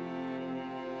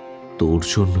 তোর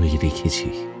জন্যই রেখেছি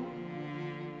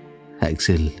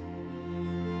অ্যাক্সেল।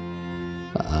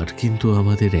 আর কিন্তু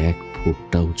আমাদের 1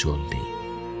 ফোঁটাও জল নেই।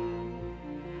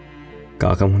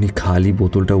 কাকামণি খালি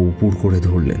বোতলটা উপুর করে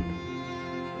ধরলেন।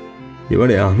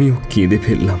 এবারে আমিও কেঁদে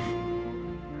ফেললাম।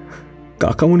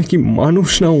 কাকামণি কি মানুষ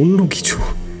না অন্য কিছু?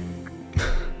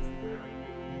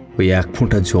 ওই 1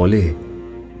 ফোঁটা জলে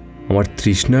আমার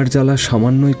তৃষ্ণার জ্বালা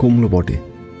সামান্যই কমল বটে,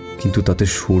 কিন্তু তাতে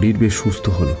শরীর বেশ সুস্থ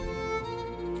হলো।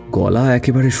 গলা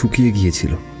একেবারে শুকিয়ে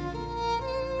গিয়েছিল,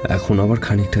 এখন আবার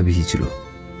খানিকটা ভিজল।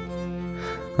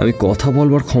 আমি কথা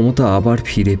বলবার ক্ষমতা আবার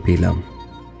ফিরে পেলাম।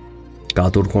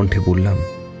 কাতর কণ্ঠে বললাম,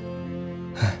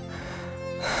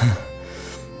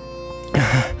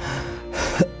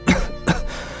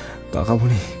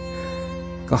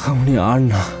 কাকামণি আর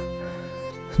না,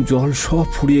 জল সব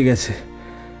ফুরিয়ে গেছে।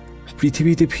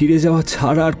 পৃথিবীতে ফিরে যাওয়া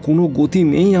ছাড়া আর কোনো গতি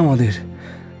নেই আমাদের।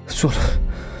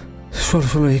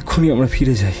 চলো এক্ষুনি আমরা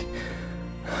ফিরে যাই।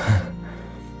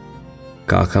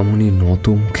 কাকামণি নত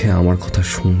মুখে আমার কথা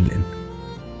শুনলেন,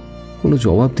 কোনো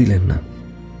জবাব দিলেন না।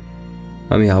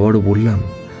 আমি আবারও বললাম,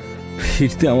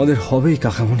 ফিরতে আমাদের হবেই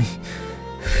কাকামণি,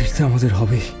 ফিরতে আমাদের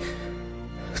হবেই।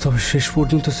 তবে শেষ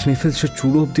পর্যন্ত স্নেফেলসের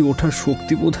চূড়ো অব্দি ওঠার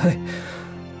শক্তি বোধহয়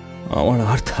আমার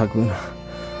আর থাকবে না।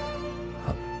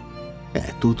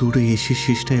 এত দূরে এসে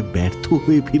শেষটায় ব্যর্থ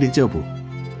হয়ে ফিরে যাব?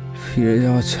 ফিরে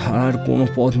যাওয়া ছাড়ার কোনো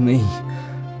পথ নেই।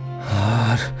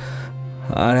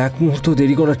 আর 1 মুহূর্ত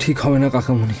দেরি করা ঠিক হবে না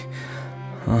কাকামণি।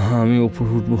 আমি ওপর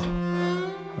উঠব।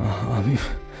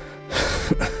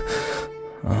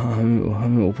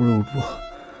 আমি ওপরে উঠব।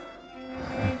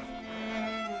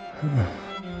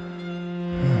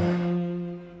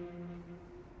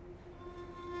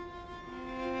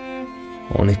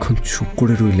 অনেকক্ষণ চুপ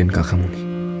করে রইলেন কাকামণি।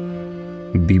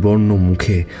 বিবর্ণ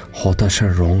মুখে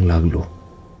হতাশার রং লাগলো।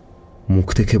 মুখ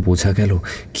থেকে বোঝা গেল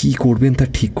কি করবেন তা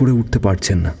ঠিক করে উঠতে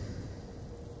পারছেন না।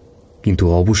 কিন্তু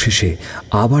অবশেষে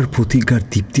আবার প্রতিজ্ঞার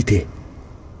দীপ্তিতে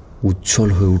উজ্জ্বল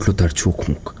হয়ে উঠল তার চোখ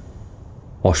মুখ।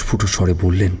 অস্ফুট স্বরে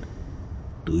বললেন,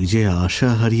 তুই যে আশা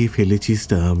হারিয়ে ফেলেছিস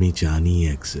তা আমি জানি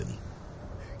একজন,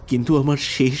 কিন্তু আমার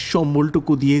শেষ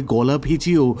সম্বলটুকু দিয়ে গলা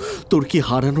ভিজিয়েও তোর কি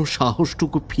হারানোর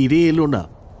সাহসটুকু ফিরে এলো না?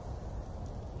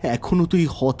 এখনো তুই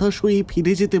হতাশ হয়ে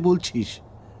ফিরে যেতে বলছিস?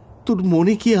 তোর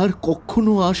মনে কি আর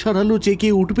কখনো আশার আলো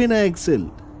জেগে উঠবে না একসেল?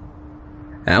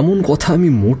 এমন কথা আমি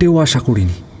মোটেও আশা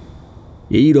করিনি।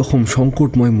 এই রকম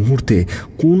সংকটময় মুহূর্তে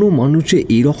কোনো মানুষ যে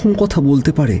এরকম কথা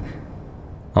বলতে পারে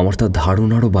আমার তা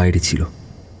ধারণারও বাইরে ছিল।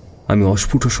 আমি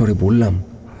অস্ফুট স্বরে বললাম,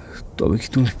 তবে কি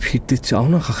তুমি ফিরতে চাও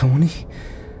না কাকামণি?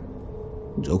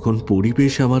 যখন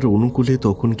পরিবেশ আমার অনুকূলে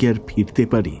তখন কি আর ফিরতে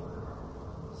পারি?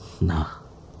 না,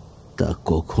 তা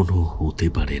কখনো হতে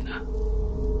পারে না।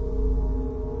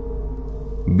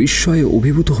 বিস্ময়ে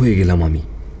অভিভূত হয়ে গেলাম আমি।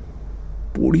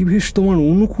 পরিবেশ তোমার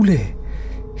অনুকূলে?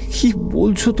 কি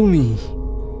বলছো তুমি?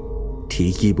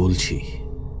 ঠিকই বলছি।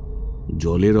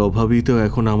 জলের অভাবই তো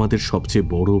এখন আমাদের সবচেয়ে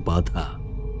বড় বাধা,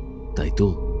 তাই তো?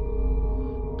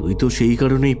 তুই তো সেই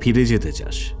কারণেই ফিরে যেতে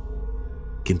চাস।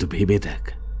 কিন্তু ভেবে দেখ,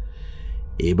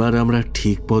 এবার আমরা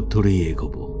ঠিক পথ ধরেই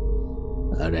এগোব।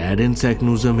 আর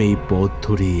অ্যারেনস্যাকনুজম এই পথ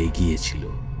ধরেই এগিয়েছিল।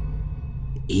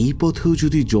 এই পথেও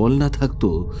যদি জল না থাকতো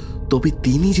তবে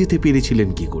তিনি যেতে পেরেছিলেন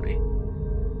কি করে?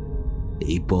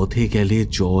 এই পথে গেলে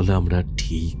জল আমরা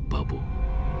ঠিক পাবো।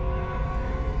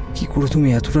 কি করে তুমি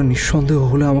এতটা নিঃসন্দেহ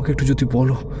হলে আমাকে একটু যদি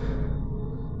বলো।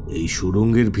 এই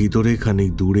সুড়ঙ্গের ভিতরে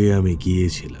খানিক দূরে আমি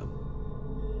গিয়েছিলাম।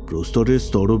 প্রস্তরের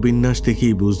স্তরবিন্যাস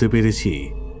থেকেই বুঝতে পেরেছি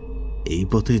এই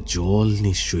পথে জল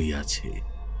নিশ্চয়ই আছে।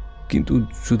 কিন্তু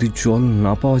যদি জল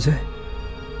না পাওয়া যায়?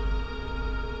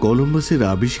 কলম্বাসের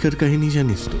আবিষ্কার কাহিনী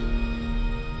জানিস তো?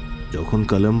 যখন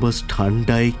কলম্বাস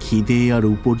ঠান্ডায়, খিদে আর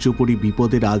উপর্যুপরি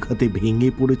বিপদের আঘাতে ভেঙে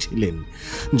পড়েছিলেন,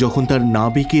 যখন তার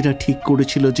নাবিকেরা ঠিক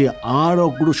করেছিল যে আর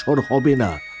অগ্রসর হবে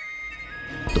না,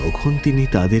 তখন তিনি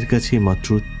তাদের কাছে মাত্র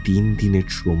 3 দিনের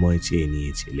সময় চেয়ে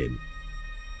নিয়েছিলেন।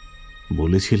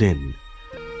 বলেছিলেন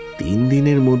 3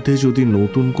 দিনের মধ্যে যদি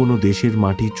নতুন কোনো দেশের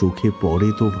মাটি চোখে পড়ে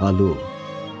তো ভালো,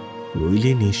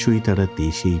 নইলে নিশ্চয়ই তারা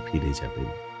দেশেই ফিরে যাবেন।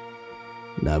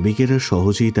 নাবিকেরা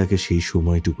সহজেই তাকে সেই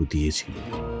সময়টুকু দিয়েছিল,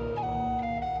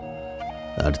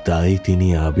 আর তাই তিনি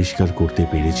আবিষ্কার করতে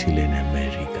পেরেছিলেন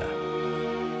আমেরিকা।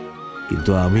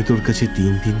 কিন্তু আমি তোর কাছে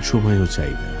 3 দিন সময়ও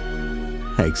চাই না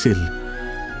এক্সেল।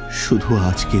 শুধু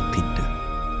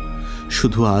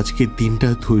আজকের দিনটা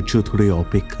ধৈর্য ধরে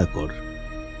অপেক্ষা কর।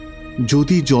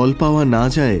 যদি জল পাওয়া না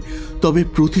যায় তবে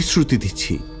প্রতিশ্রুতি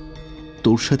দিচ্ছি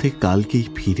তোর সাথে কালকেই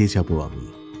ফিরে যাব আমি।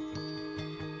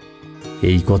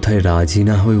 এই কথায় রাজি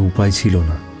না হয়ে উপায় ছিল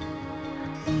না।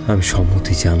 আমি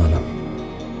সম্মতি জানালাম।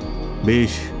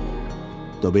 বেশ,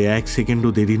 তবে 1 সেকেন্ডও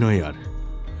দেরি নয়। আর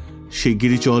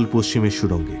শিগগিরই চল পশ্চিমের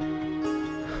সুড়ঙ্গে।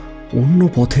 অন্য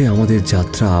পথে আমাদের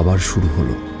যাত্রা আবার শুরু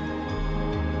হলো।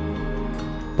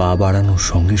 পা বাড়ানোর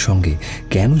সঙ্গে সঙ্গে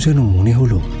কেন যেন মনে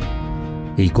হলো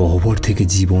এই গহ্বর থেকে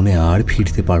জীবনে আর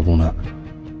ফিরতে পারবো না।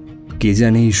 কে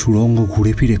জানে এই সুড়ঙ্গ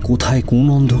ঘুরে ফিরে কোথায় কোন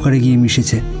অন্ধকারে গিয়ে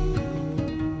মিশেছে।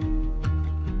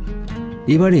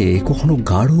 এবারে কখনো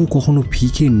গাঢ়, কখনো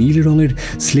ফিকে নীল রঙের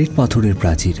স্লেট পাথরের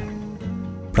প্রাচীর।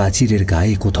 প্রাচীরের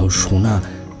গায়ে কোথাও সোনা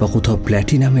বা কোথাও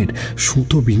প্ল্যাটিনামের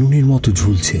সুতো বিনুনির মতো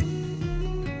ঝুলছে।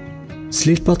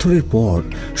 স্লেট পাথরের পর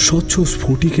স্বচ্ছ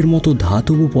স্ফটিকের মতো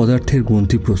ধাতব পদার্থের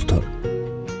গ্রন্থিপ্রস্তর।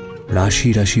 রাশি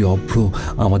রাশি অভ্র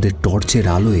আমাদের টর্চের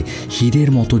আলোয় হীরের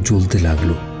মতো জ্বলতে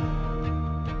লাগলো।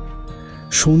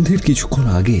 সন্ধ্যের কিছুক্ষণ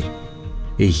আগে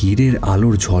এই হীরের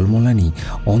আলোর ঝলমলানি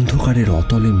অন্ধকারের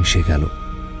অতলে মিশে গেল।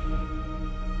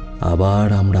 আবার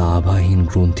আমরা আভাহীন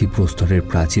গ্রন্থিপ্রস্তরের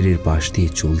প্রাচীরের পাশ দিয়ে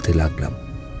চলতে লাগলাম।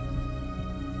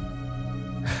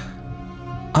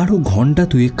 আরো ঘন্টা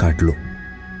 2 কাটল,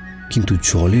 কিন্তু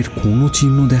জলের কোনো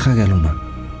চিহ্ন দেখা গেল না।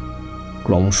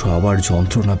 ক্রমশ আবার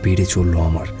যন্ত্রণা বেড়ে চলল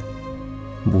আমার।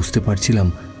 বুঝতে পারছিলাম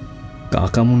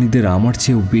কাকামণিদের আমার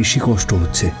চেয়েও বেশি কষ্ট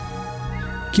হচ্ছে,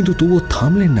 কিন্তু তবুও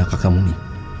থামলেন না কাকামণি।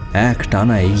 এক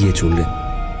টানা এগিয়ে চললেন।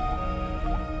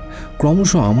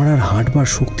 ক্রমশ আমার আর হাঁটবার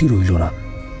শক্তি রইল না।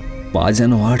 পা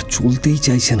যেন আর চলতেই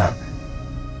চাইছে না।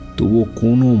 তবুও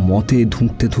কোনো মতে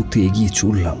ধুঁকতে ধুঁকতে এগিয়ে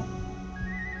চললাম।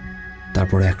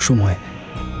 তারপর এক সময়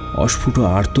অস্ফুট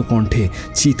আর্তকণ্ঠে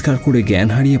চিৎকার করে জ্ঞান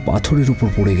হারিয়ে পাথরের উপর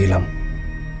পড়ে গেলাম।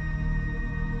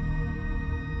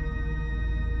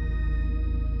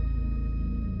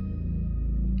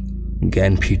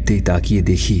 জ্ঞান ফিরতেই তাকিয়ে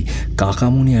দেখি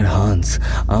কাকামণি আর হান্স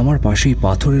আমার পাশেই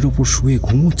পাথরের ওপর শুয়ে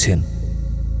ঘুমোচ্ছেন।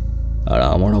 আর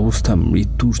আমার অবস্থা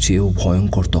মৃত্যুর চেয়েও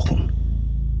ভয়ঙ্কর। তখন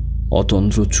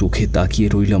অতন্দ্র চোখে তাকিয়ে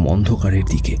রইলাম অন্ধকারের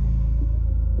দিকে।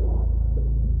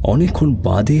 অনেকক্ষণ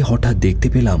বাদে হঠাৎ দেখতে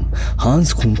পেলাম হান্স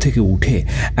ঘুম থেকে উঠে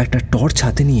একটা টর্চ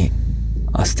হাতে নিয়ে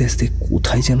আস্তে আস্তে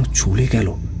কোথায় যেন চলে গেল।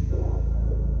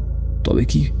 তবে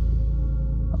কি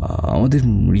আমাদের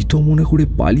মৃত মনে করে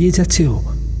পালিয়ে যাচ্ছে ও?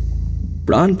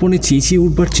 প্রাণপণে চেঁচিয়ে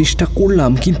উঠবার চেষ্টা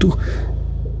করলাম, কিন্তু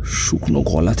শুকনো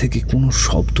গলা থেকে কোনো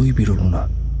শব্দই বেরোল না।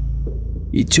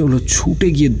 ইচ্ছে হলো ছুটে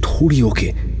গিয়ে ধরি ওকে,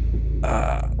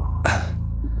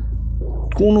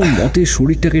 কোনো মতে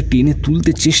শরীরটাকে টেনে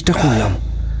তুলতে চেষ্টা করলাম,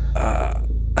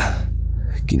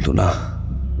 কিন্তু না,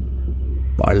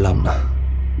 পারলাম না।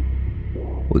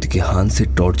 ওদিকে হান্সের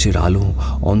টর্চের আলো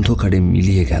অন্ধকারে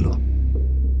মিলিয়ে গেল।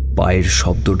 পায়ের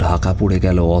শব্দ ঢাকা পড়ে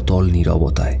গেল অতল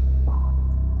নীরবতায়।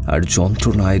 আর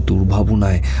যন্ত্রণায়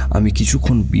দুর্ভাবনায় আমি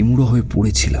কিছুক্ষণ বিমূঢ় হয়ে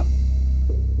পড়েছিলাম।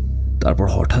 তারপর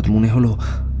হঠাৎ মনে হলো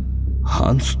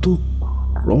হান্স তো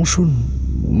ক্রমশ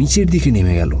নিচের দিকে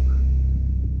নেমে গেল।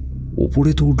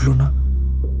 ওপরে তো উঠল না,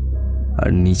 আর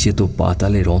নিচে তো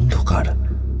পাতালের অন্ধকার।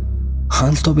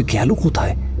 হান্স তবে গেল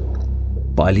কোথায়?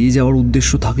 পালিয়ে যাওয়ার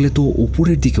উদ্দেশ্য থাকলে তো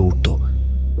ওপরের দিকে উঠত,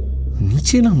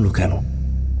 নিচে নামলো কেন?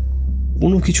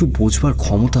 কোনো কিছু বোঝবার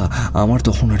ক্ষমতা আমার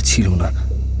তখন আর ছিল না।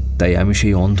 তাই আমি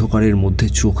সেই অন্ধকারের মধ্যে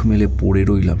চোখ মেলে পড়ে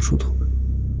রইলাম শুধু।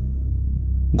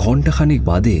 ঘণ্টাখানিক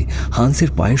বাদে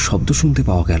হান্সের পায়ের শব্দ শুনতে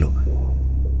পাওয়া গেল।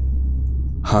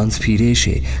 হান্স ফিরে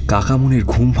এসে কাকামণির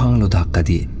ঘুম ভাঙালো ধাক্কা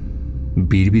দিয়ে।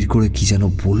 বিড়বিড় করে কি যেন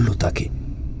বলল তাকে।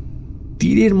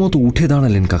 তীরের মতো উঠে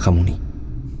দাঁড়ালেন কাকামণি।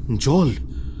 জল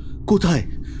কোথায়?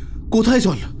 কোথায়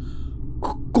জল?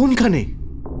 কোনখানে?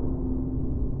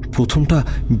 প্রথমটা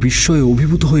বিস্ময়ে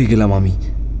অভিভূত হয়ে গেলাম আমি।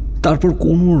 তারপর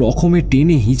কোনো রকমে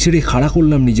টেনে হিঁচড়ে খাড়া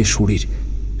করলাম নিজের শরীর।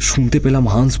 শুনতে পেলাম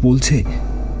হান্স বলছে,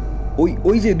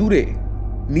 ওই যে দূরে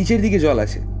নিচের দিকে জল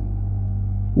আছে।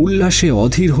 উল্লাসে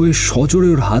অধীর হয়ে সজোরে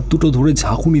ওর হাত দুটো ধরে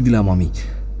ঝাঁকুনি দিলাম আমি।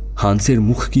 হান্সের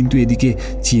মুখ কিন্তু এদিকে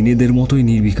চীনেদের মতোই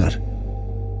নির্বিকার।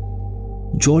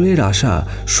 জলের আশা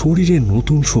শরীরে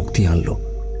নতুন শক্তি আনল।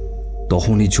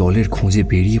 তখনই জলের খোঁজে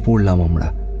বেরিয়ে পড়লাম আমরা।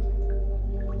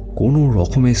 কোনো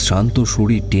রকমের শ্রান্ত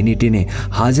শরীর টেনে টেনে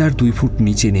 1000-2 ফুট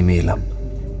নিচে নেমে এলাম।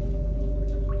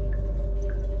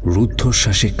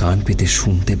 রুদ্ধশ্বাসে কান পেতে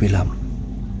শুনতে পেলাম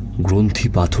গ্রন্থি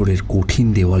পাথরের কঠিন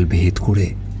দেওয়াল ভেদ করে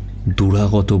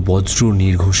দুরাগত বজ্র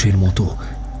নির্ঘোষের মতো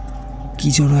কি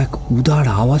যেন এক উদার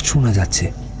আওয়াজ শোনা যাচ্ছে।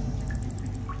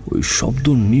 ওই শব্দ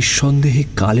নিঃসন্দেহে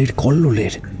কালের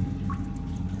কল্লোলের।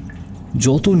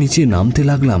 যত নিচে নামতে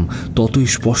লাগলাম ততই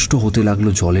স্পষ্ট হতে লাগলো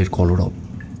জলের কলরব।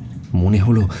 মনে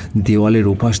হলো দেওয়ালের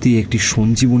ওপাশ দিয়ে একটি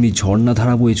সঞ্জীবনী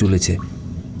ঝর্ণাধারা বয়ে চলেছে।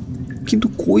 কিন্তু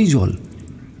কই জল?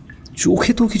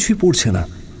 চোখে তো কিছুই পড়ছে না।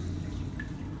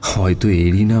 হয়তো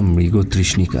এরই নাম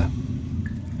মৃগতৃষ্ণিকা।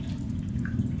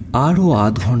 আরও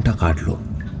আধ ঘন্টা কাটল।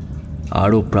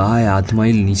 আরও প্রায় 1/2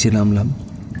 মাইল নিচে নামলাম।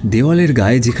 দেওয়ালের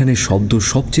গায়ে যেখানে শব্দ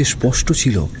সবচেয়ে স্পষ্ট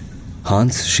ছিল,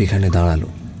 হান্স সেখানে দাঁড়ালো।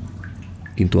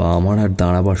 কিন্তু আমার আর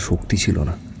দাঁড়াবার শক্তি ছিল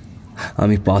না।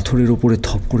 আমি পাথরের ওপরে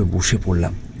থপ করে বসে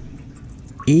পড়লাম।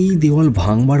 এই দেওয়াল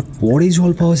ভাঙবার পরে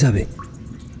জল পাওয়া যাবে,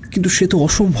 কিন্তু সে তো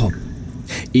অসম্ভব।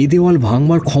 এই দেওয়াল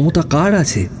ভাঙবার ক্ষমতা কার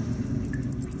আছে?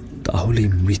 তাহলেই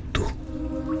মৃত্যু।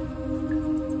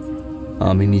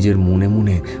 আমি নিজের মনে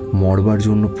মনে মরবার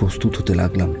জন্য প্রস্তুত হতে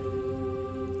লাগলাম।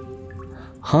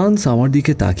 হান্স আমার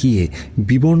দিকে তাকিয়ে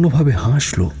বিবর্ণভাবে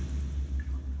হাসল।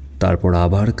 তারপর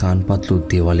আবার কান পাতল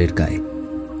দেওয়ালের গায়ে।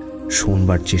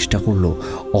 শোনবার চেষ্টা করল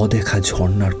অদেখা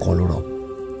ঝর্ণার কলরব।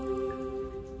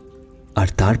 আর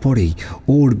তারপরেই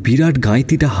ওর বিরাট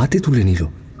গাঁইতিটা হাতে তুলে নিল।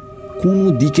 কোনো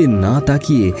দিকে না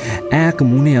তাকিয়ে এক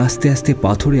মনে আস্তে আস্তে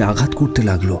পাথরে আঘাত করতে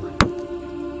লাগলো।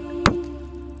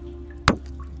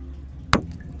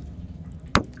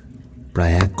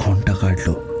 প্রায় 1 ঘন্টা কাটল।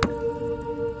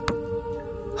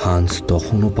 হান্স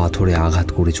তখনও পাথরে আঘাত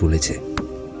করে চলেছে।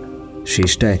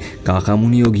 শেষটায়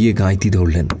কাকামুনিও গিয়ে গাঁইতি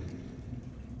ধরলেন।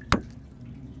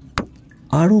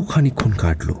 আরও খানিকক্ষণ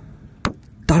কাটল।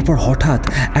 তারপর হঠাৎ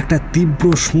একটা তীব্র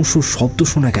শোঁ শব্দ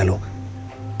শোনা গেল।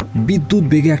 বিদ্যুৎ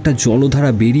বেগে একটা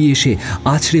জলধারা বেরিয়ে এসে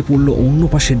আছড়ে পড়ল অন্য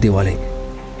পাশের দেওয়ালে।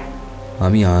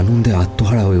 আমি আনন্দে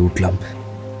আত্মহারা হয়ে উঠলাম।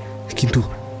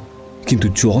 কিন্তু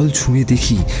জল ছুঁয়ে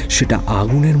দেখি সেটা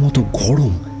আগুনের মতো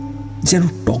গরম, যেন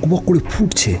টকবক করে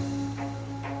ফুটছে।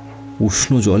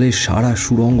 উষ্ণ জলে সারা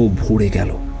সুরঙ্গ ভরে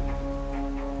গেল।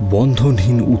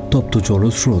 বন্ধনহীন উত্তপ্ত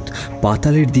জলস্রোত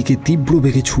পাতালের দিকে তীব্র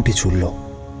বেগে ছুটে চলল।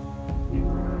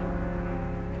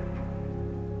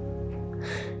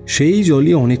 সেই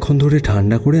জলই অনেকক্ষণ ধরে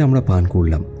ঠান্ডা করে আমরা পান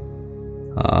করলাম।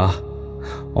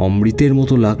 অমৃতের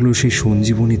মতো লাগলো সেই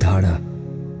সঞ্জীবনী ধারা।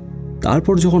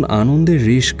 তারপর যখন আনন্দের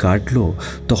রেশ কাটল,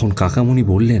 তখন কাকামণি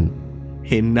বললেন,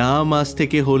 এর নাম আজ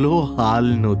থেকে হলো হাল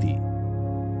নদী।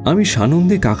 আমি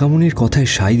সানন্দে কাকামণির কথায়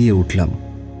সায় দিয়ে উঠলাম।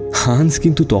 হান্স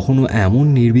কিন্তু তখনও এমন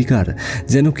নির্বিকার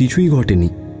যেন কিছুই ঘটেনি।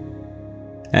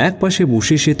 এক পাশে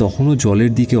বসে সে তখনও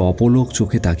জলের দিকে অপলক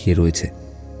চোখে তাকিয়ে রয়েছে।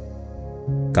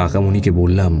 কাকামণিকে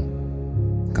বললাম,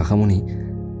 কাকামণি,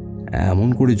 এমন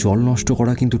করে জল নষ্ট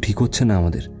করা কিন্তু ঠিক হচ্ছে না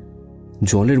আমাদের।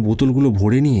 জলের বোতলগুলো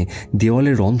ভরে নিয়ে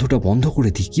দেওয়ালের রন্ধ্রটা বন্ধ করে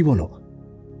দিই, কি বলো?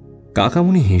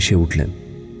 কাকামণি হেসে উঠলেন,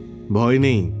 ভয়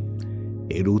নেই,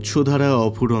 এর উৎসধারা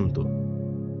অফুরন্ত,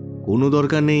 কোনো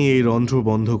দরকার নেই এই রন্ধ্র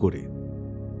বন্ধ করে।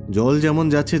 জল যেমন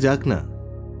যাচ্ছে যাক না,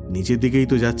 নিচের দিকেই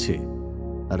তো যাচ্ছে,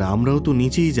 আর আমরাও তো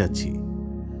নিচেই যাচ্ছি।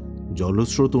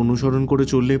 জলস্রোত অনুসরণ করে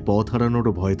চললে পথ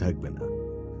হারানোরও ভয় থাকবে না,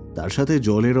 তার সাথে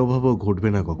জলের অভাবও ঘটবে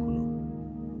না কখনো।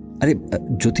 আরে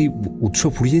যদি উৎস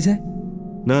ফুরিয়ে যায়?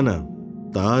 না না,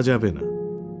 তা যাবে না।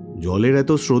 জলের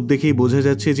এত স্রোত দেখেই বোঝা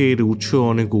যাচ্ছে যে এর উৎস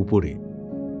অনেক উপরে,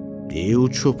 এ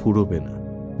উৎস ফুরোবে না।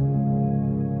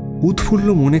 উৎফুল্ল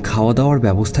মনে খাওয়া দাওয়ার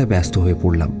ব্যবস্থায় ব্যস্ত হয়ে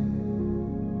পড়লাম।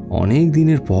 অনেক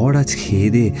দিনের পর আজ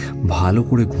খেয়ে দিয়ে ভালো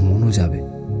করে ঘুমানো যাবে।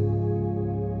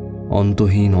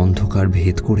 অন্তহীন অন্ধকার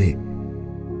ভেদ করে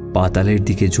পাতালের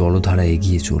দিকে জলধারা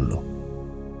এগিয়ে চলল,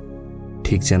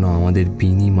 ঠিক যেন আমাদের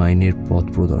বিনি মাইনের পথ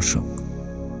প্রদর্শক।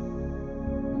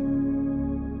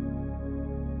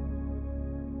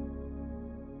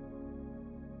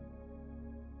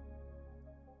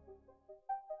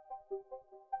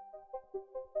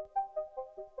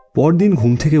 পরদিন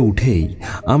ঘুম থেকে উঠেই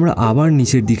আমরা আবার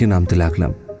নিচের দিকে নামতে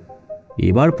লাগলাম।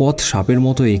 এবার পথ সাপের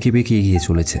মতো এঁকে বেঁকে এগিয়ে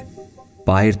চলেছে।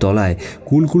 পায়ের তলায়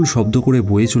কুলকুল শব্দ করে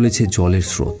বয়ে চলেছে জলের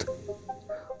স্রোত।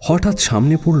 হঠাৎ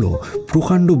সামনে পড়ল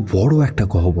প্রকাণ্ড বড় একটা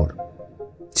গহ্বর,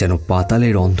 যেন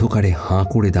পাতালের অন্ধকারে হাঁ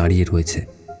করে দাঁড়িয়ে রয়েছে।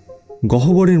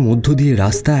 গহ্বরের মধ্য দিয়ে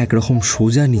রাস্তা একরকম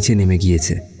সোজা নিচে নেমে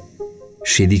গিয়েছে।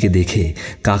 সেদিকে দেখে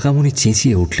কাকামণি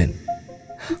চেঁচিয়ে উঠলেন।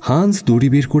 হান্স দড়ি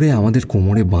বের করে আমাদের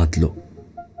কোমরে বাঁধল,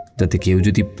 যাতে কেউ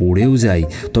যদি পড়েও যায়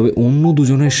তবে অন্য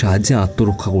দুজনের সাহায্যে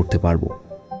আত্মরক্ষা করতে পারব।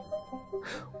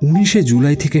 19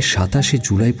 জুলাই থেকে 27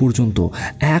 জুলাই পর্যন্ত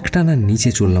একটানা নিচে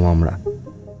চললাম আমরা,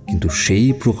 কিন্তু সেই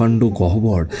প্রকাণ্ড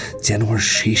গহ্বর যেন আর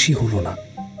শেষই হলো না।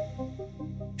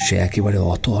 সে একেবারে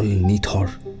অতল নিথর।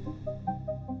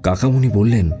 কাকামণি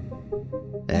বললেন,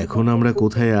 এখন আমরা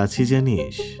কোথায় আছি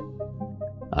জানিস?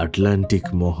 আটলান্টিক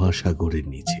মহাসাগরের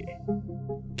নিচে।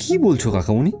 কি বলছো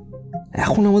কাকামণি?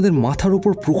 এখন আমাদের মাথার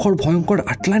উপর প্রখর ভয়ঙ্কর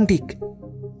আটলান্টিক?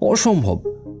 অসম্ভব।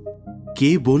 কে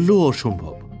বলল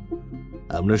অসম্ভব?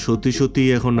 আমরা সত্যি সত্যি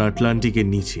এখন আটলান্টিকের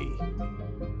নিচেই,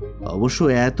 অবশ্য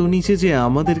এত নিচে যে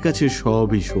আমাদের কাছে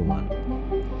সবই সমান।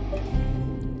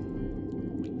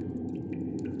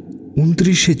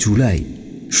 29 জুলাই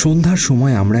সন্ধ্যার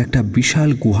সময় আমরা একটা বিশাল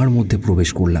গুহার মধ্যে প্রবেশ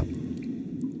করলাম।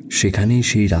 সেখানেই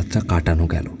সেই রাতটা কাটানো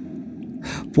গেল।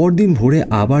 পরদিন ভোরে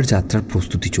আবার যাত্রার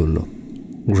প্রস্তুতি চলল।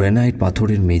 গ্রানাইট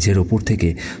পাথরের মেঝের ওপর থেকে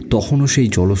তখনও সেই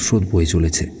জলস্রোত বয়ে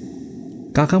চলেছে।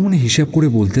 কাকামণি হিসাব করে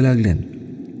বলতে লাগলেন,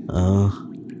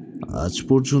 আজ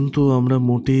পর্যন্ত আমরা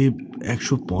মোটে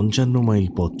 155 মাইল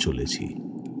পথ চলেছি।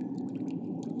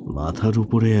 মাথার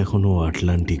উপরে এখনো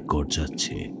আটলান্টিক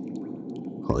গর্জাচ্ছে।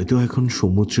 হয়তো এখন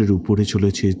সমুদ্রের উপরে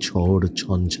চলেছে ঝড়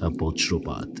ঝঞ্ঝা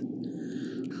বজ্রপাত,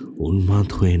 উন্মাদ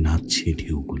হয়ে নাচছে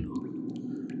ঢেউগুলো।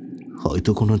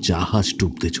 হয়তো কোনো জাহাজ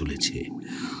ডুবতে চলেছে,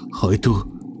 হয়তো।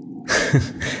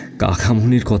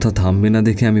 কাকামণির কথা থামবে না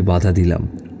দেখে আমি বাধা দিলাম।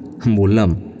 বললাম,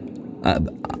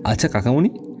 আচ্ছা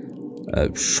কাকামণি,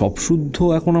 সব শুদ্ধ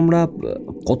এখন আমরা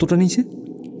কতটা নিচে?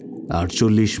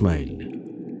 48 মাইল।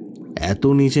 এত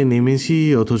নিচে নেমেছি,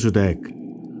 অথচ দেখ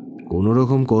কোনো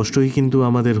রকম কষ্টই কিন্তু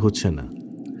আমাদের হচ্ছে না।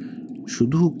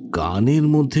 শুধু কানের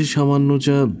মধ্যে সামান্য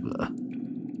চাপ,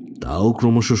 তাও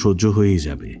ক্রমশ সহ্য হয়েই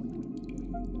যাবে।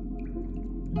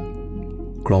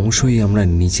 ক্রমশই আমরা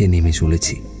নিচে নেমে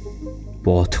চলেছি।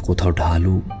 পথ কোথাও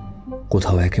ঢালু,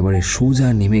 কোথাও একেবারে সোজা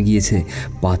নেমে গিয়েছে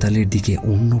পাতালের দিকে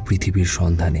অন্য পৃথিবীর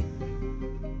সন্ধানে।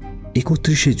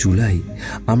 31 জুলাই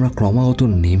আমরা ক্রমাগত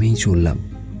নেমেই চললাম,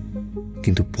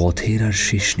 কিন্তু পথের আর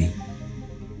শেষ নেই।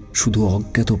 শুধু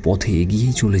অজ্ঞাত পথে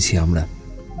এগিয়েই চলেছি আমরা।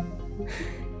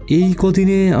 এই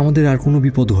কদিনে আমাদের আর কোনো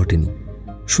বিপদ ঘটেনি।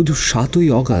 শুধু 7ই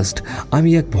অগাস্ট আমি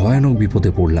এক ভয়ানক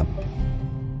বিপদে পড়লাম।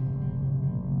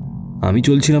 আমি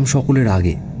চলছিলাম সকলের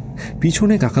আগে,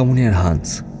 পিছনে কাকামণি আর হান্স।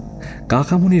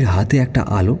 কাকামণির হাতে একটা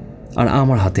আলো আর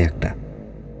আমার হাতে একটা।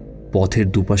 পথের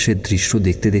দুপাশের দৃশ্য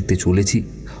দেখতে দেখতে চলেছি।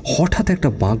 হঠাৎ একটা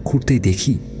বাঁক ঘুরতেই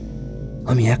দেখি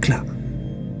আমি একলা।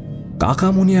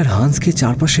 কাকামণি আর হান্সকে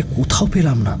চারপাশে কোথাও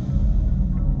পেলাম না।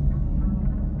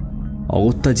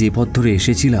 অগত্যা যে পথ ধরে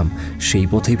এসেছিলাম সেই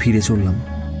পথেই ফিরে চললাম।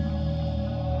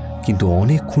 কিন্তু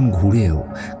অনেকক্ষণ ঘুরেও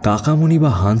কাকামণি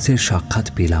বা হান্সের সাক্ষাৎ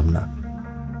পেলাম না।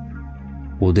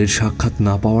 ওদের সাক্ষাৎ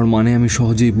না পাওয়ার মানে আমি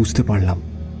সহজেই বুঝতে পারলাম।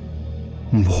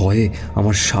 ভয়ে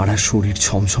আমার সারা শরীর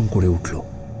ছমছম করে উঠল।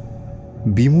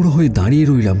 বিমূঢ় হয়ে দাঁড়িয়ে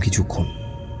রইলাম কিছুক্ষণ।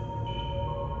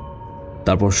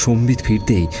 তারপর সম্বিত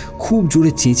ফিরতেই খুব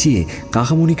জোরে চেঁচিয়ে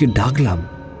কাকামণিকে ডাকলাম,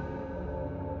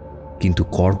 কিন্তু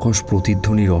কর্কশ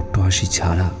প্রতিধ্বনির অট্টহাসি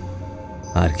ছাড়া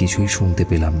আর কিছুই শুনতে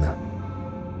পেলাম না।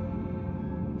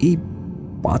 এই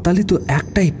পাতালে তো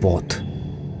একটাই পথ,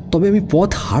 তবে আমি পথ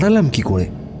হারালাম কি করে?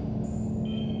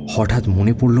 হঠাৎ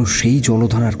মনে পড়ল সেই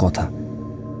জলধারার কথা।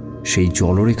 সেই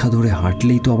জলরেখা ধরে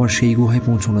হাঁটলেই তো আবার সেই গুহায়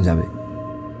পৌঁছানো যাবে।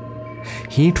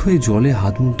 হেঁট হয়ে জলে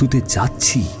হাত মুখ ধুতে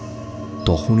যাচ্ছি,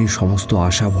 তখনই সমস্ত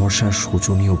আশা ভরসার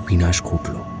শোচনীয় বিনাশ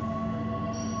ঘটল।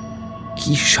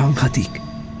 কি সাংঘাতিক!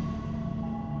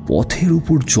 পথের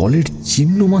উপর জলের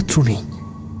চিহ্ন মাত্র নেই,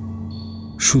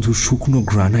 শুধু শুকনো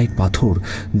গ্রানাইট পাথর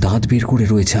দাঁত বের করে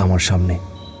রয়েছে আমার সামনে।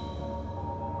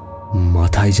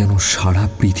 মাথায় যেন সারা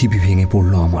পৃথিবী ভেঙে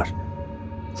পড়ল আমার।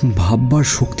 ভাববার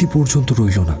শক্তি পর্যন্ত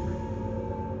রইল না।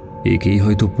 একেই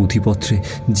হয়তো পুঁথিপত্রে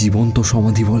জীবন্ত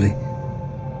সমাধি বলে।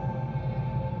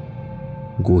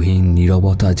 গহীন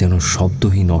নীরবতা যেন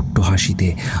শব্দহীন অট্টহাসিতে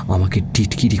আমাকে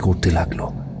টিটকিরি করতে লাগলো।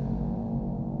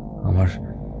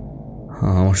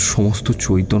 আমার সমস্ত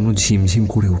চৈতন্য ঝিমঝিম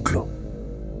করে উঠল।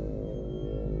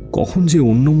 কখন যে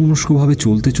অন্যমনস্কভাবে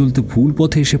চলতে চলতে ভুল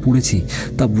পথে এসে পড়েছি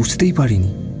তা বুঝতেই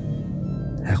পারিনি।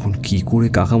 এখন কি করে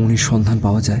কাকামণির সন্ধান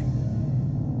পাওয়া যায়?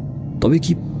 তবে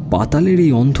কি পাতালের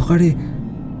এই অন্ধকারে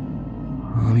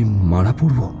আমি মারা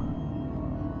পড়ব?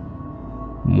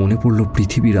 মনে পড়ল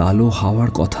পৃথিবীর আলো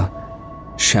হাওয়ার কথা,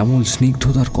 শ্যামল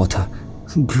স্নিগ্ধতার কথা,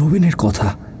 গ্লোবেনের কথা।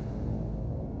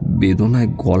 বেদনায়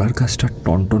গলার কাছটা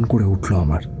টনটন করে উঠল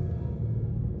আমার।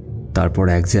 তারপর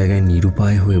এক জায়গায়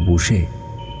নিরুপায় হয়ে বসে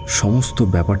সমস্ত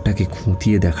ব্যাপারটাকে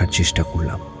খুঁটিয়ে দেখার চেষ্টা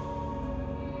করলাম।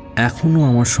 এখনো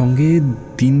আমার সঙ্গে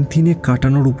দিনে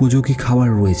কাটানোর উপযোগী খাবার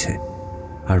রয়েছে,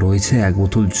 আর রয়েছে এক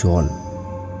বোতল জল।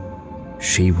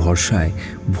 সেই ভরসায়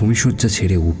ভূমিশয্যা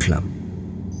ছেড়ে উঠলাম।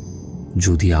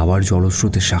 যদি আবার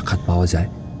জলস্রোতের সাক্ষাৎ পাওয়া যায়,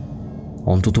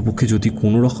 অন্ততপক্ষে যদি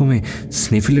কোনো রকমে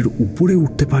স্নেফেলের উপরে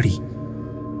উঠতে পারি,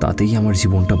 তাতেই আমার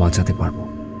জীবনটা বাঁচাতে পারব।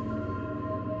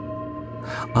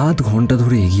 আধ ঘন্টা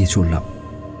ধরে এগিয়ে চললাম।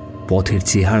 পথের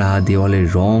চেহারা, দেওয়ালের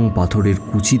রং, পাথরের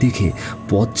কুচি দেখে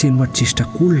পথ চেনবার চেষ্টা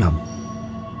করলাম,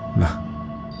 না,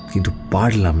 কিন্তু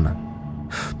পারলাম না।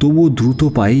 তবুও দ্রুত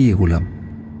পায়েই এগোলাম।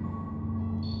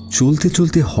 চলতে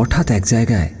চলতে হঠাৎ এক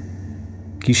জায়গায়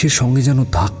কিসের সঙ্গে যেন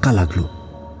ধাক্কা লাগলো।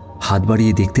 হাত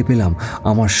বাড়িয়ে দেখতে পেলাম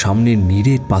আমার সামনের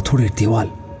নিরেট পাথরের দেওয়াল।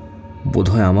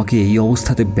 বোধহয় আমাকে এই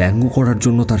অবস্থাতে ব্যঙ্গ করার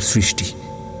জন্য তার সৃষ্টি।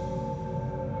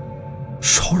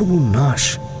 সর্বনাশ!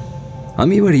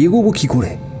 আমি এবার এগোবো কি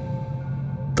করে?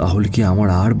 তাহলে কি আমার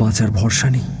আর বাঁচার ভরসা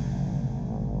নেই?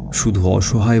 শুধু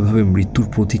অসহায়ভাবে মৃত্যুর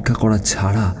প্রতীক্ষা করা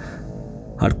ছাড়া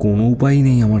আর কোনো উপায়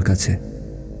নেই আমার কাছে।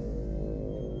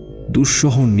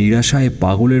 দুঃসহ নিরাশায়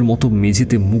পাগলের মতো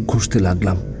মেঝেতে মুখ ঘষতে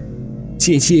লাগলাম।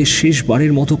 চেঁচিয়ে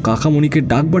শেষবারের মতো কাকামণিকে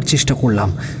ডাকবার চেষ্টা করলাম,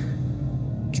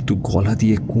 কিন্তু গলা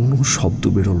দিয়ে কোনো শব্দ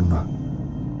বেরোল না।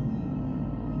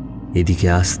 এদিকে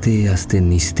আস্তে আস্তে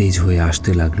নিস্তেজ হয়ে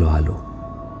আসতে লাগলো আলো,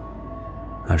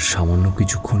 আর সামান্য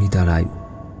কিছুক্ষণই তার আয়ু।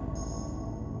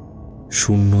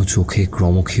 শূন্য চোখে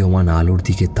ক্রমক্ষীয়মান আলোর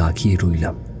দিকে তাকিয়ে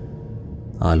রইলাম।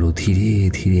 আলো ধীরে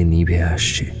ধীরে নিভে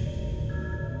আসছে।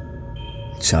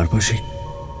 চারপাশে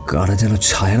কারা যেন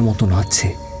ছায়ার মতো নাচছে।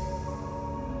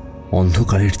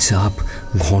 অন্ধকারের চাপ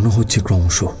ঘন হচ্ছে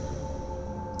ক্রমশ,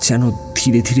 যেন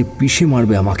ধীরে ধীরে পিষে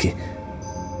মারবে আমাকে।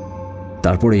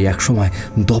 তারপরে এক সময়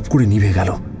দপ করে নিভে গেল।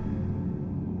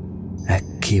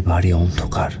 একেবারে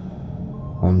অন্ধকার,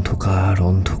 অন্ধকার,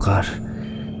 অন্ধকার,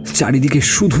 চারিদিকে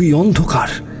শুধুই অন্ধকার।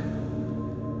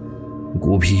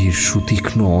 গভীর,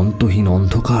 সুতীক্ষ্ণ, অন্তহীন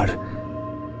অন্ধকার।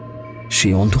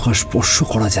 সেই অন্ধকার স্পর্শ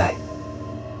করা যায়,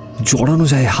 জড়ানো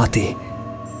যায় হাতে।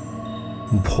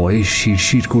 ভয়ে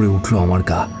শিরশির করে উঠল আমার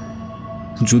গা।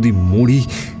 যদি মরি,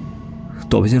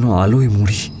 তবে যেন আলোয়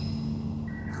মরি।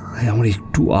 আমার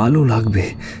একটু আলো লাগবে,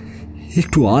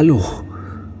 একটু আলো,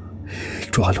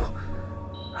 একটু আলো,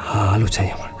 আলো চাই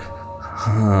আমার,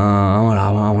 আমার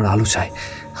আমার আলো চাই,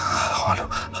 আলো,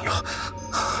 আলো,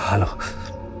 আলো।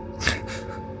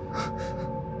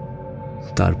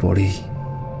 তারপরেই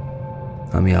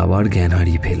আমি আবার জ্ঞান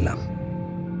হারিয়ে ফেললাম।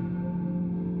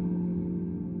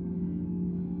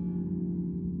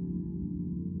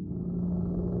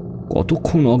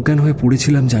 কতক্ষণ অজ্ঞান হয়ে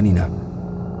পড়েছিলাম জানি না।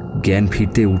 জ্ঞান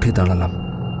ফিরতে উঠে দাঁড়ালাম।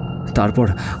 তারপর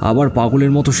আবার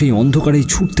পাগলের মতো সেই অন্ধকারেই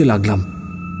ছুটতে লাগলাম।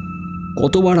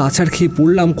 কতবার আছাড় খেয়ে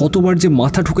পড়লাম, কতবার যে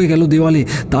মাথা ঠুকে গেল দেওয়ালে,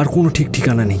 তার কোনো ঠিক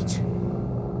ঠিকানা নেই।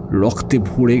 রক্তে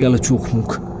ভরে গেল চোখ মুখ।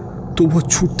 তবুও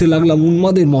ছুটতে লাগলাম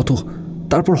উন্মাদের মতো।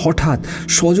 তারপর হঠাৎ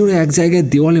সজোরে এক জায়গায়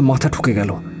দেওয়ালে মাথা ঠুকে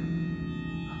গেল।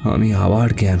 আমি আবার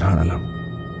জ্ঞান হারালাম।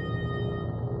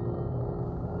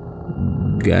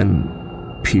 জ্ঞান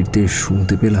ফিরতে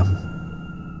শুনতে পেলাম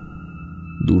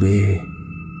দূরে,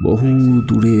 বহু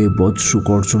দূরে বজ্র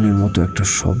গর্জনের মতো একটা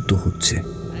শব্দ হচ্ছে।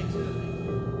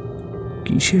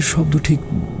 কিসের শব্দ ঠিক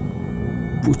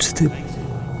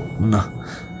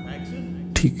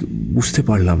বুঝতে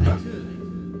পারলাম না।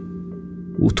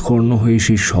 উৎকর্ণ হয়ে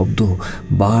সেই শব্দ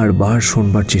বারবার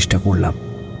শোনবার চেষ্টা করলাম।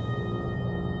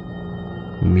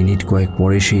 মিনিট কয়েক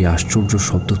পরে সেই আশ্চর্য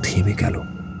শব্দ থেমে গেল।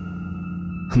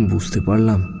 বুঝতে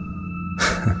পারলাম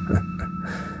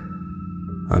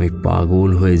আমি পাগল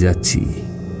হয়ে যাচ্ছি।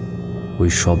 ওই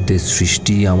শব্দের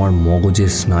সৃষ্টি আমার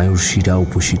মগজের স্নায়ুর শিরা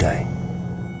উপশিরায়।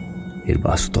 এর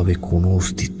বাস্তবে কোনো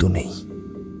অস্তিত্ব নেই।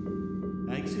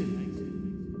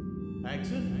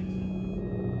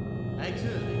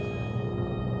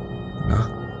 না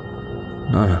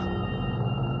না না,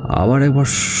 আবার একবার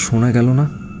শোনা গেল না।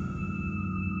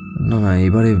 না না,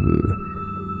 এবারে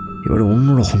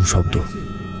অন্যরকম শব্দ।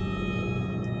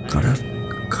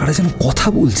 কারা যেন কথা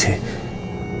বলছে,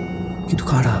 কিন্তু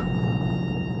কারা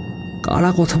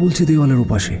কথা বলছে দেওয়ালের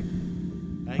ওপাশে?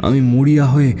 আমি মরিয়া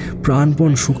হয়ে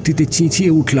প্রাণপণ শক্তিতে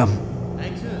চেঁচিয়ে উঠলাম,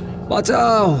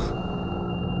 বাঁচাও,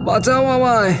 বাঁচাও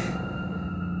আমায়,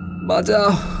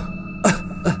 বাঁচাও,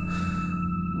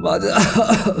 বাঁচাও,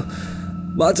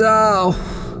 বাঁচাও।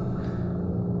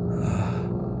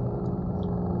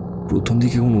 প্রথম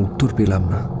দিকে কোনো উত্তর পেলাম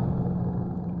না।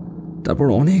 তারপর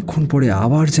অনেকক্ষণ পরে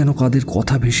আবার যেন কাদের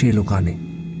কথা ভেসে এলো কানে।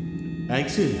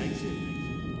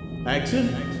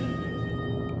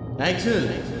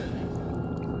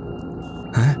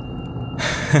 হ্যাঁ,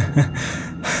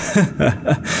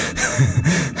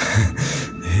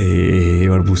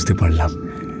 এবার বুঝতে পারলাম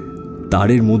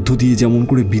তারের মধ্য দিয়ে যেমন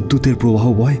করে বিদ্যুতের প্রবাহ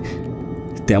বয়,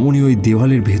 তেমনি ওই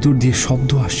দেওয়ালের ভেতর দিয়ে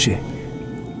শব্দ আসছে।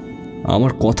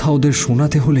 আমার কথা ওদের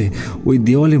শোনাতে হলে ওই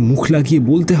দেওয়ালে মুখ লাগিয়ে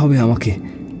বলতে হবে আমাকে।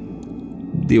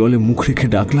 দেওয়ালে মুখ রেখে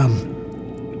ডাকলাম,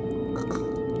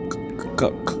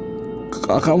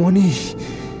 কাকামণি।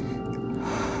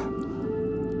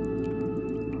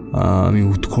 আমি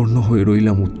উৎকর্ণ হয়ে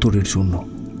রইলাম উত্তরের জন্য।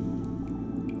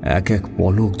 এক এক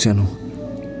পলক যেন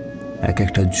এক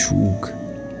একটা যুগ।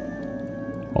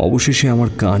 অবশেষে আমার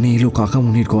কানে এলো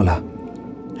কাকামণির গলা।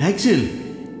 অ্যাক্সেল,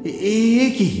 এ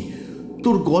কি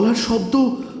তোর গলার শব্দ?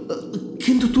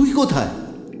 কিন্তু তুই কোথায়?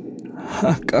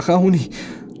 কাকামণি,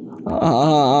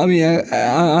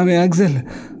 আমি অ্যাক্সেল।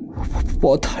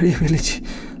 পথ হারিয়ে ফেলেছি।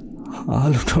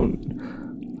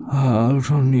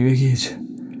 আলোটাও নিভে গিয়েছে।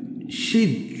 সেই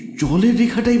জলের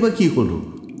রেখাটাই বা কি হলো?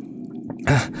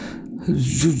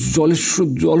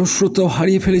 জলস্রোতও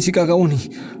হারিয়ে ফেলেছি কাকামণি।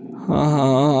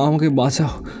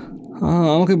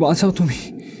 আমাকে বাঁচাও তুমি।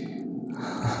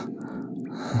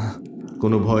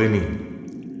 কোনো ভয় নেই।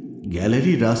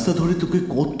 গ্যালারির রাস্তা ধরে তোকে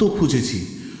কত খুঁজেছি,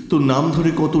 তোর নাম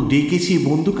ধরে কত ডেকেছি,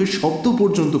 বন্দুকের শব্দ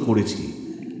পর্যন্ত করেছি।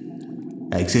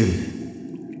 অ্যাক্সেল,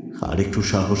 আর একটু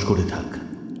সাহস করে থাক।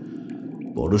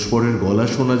 পরস্পরের গলা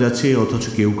শোনা যাচ্ছে, অথচ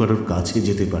কেউ কারোর কাছে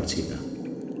যেতে পারছি না।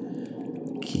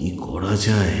 কি করা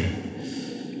যায়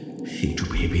একটু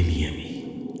ভেবে নি আমি।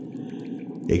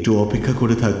 একটু অপেক্ষা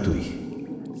করে থাক তুই।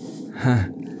 হ্যাঁ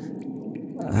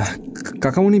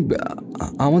কাকামণি,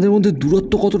 আমাদের মধ্যে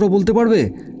দূরত্ব কতটা বলতে পারবে?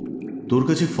 তোর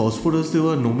কাছে ফসফরাস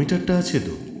দেওয়া নোমিটারটা আছে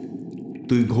তো?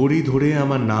 তুই ঘড়ি ধরে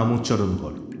আমার নাম উচ্চারণ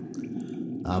কর,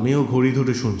 আমিও ঘড়ি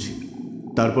ধরে শুনছি।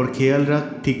 তারপর খেয়াল রাখ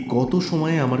ঠিক কত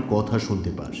সময়ে আমার কথা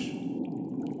শুনতে পাস।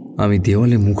 আমি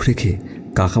দেওয়ালে মুখ রেখে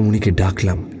কাকামণিকে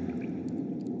ডাকলাম।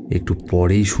 একটু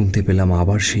পরেই শুনতে পেলাম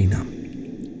আবার সেই নাম।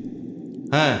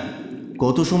 হ্যাঁ,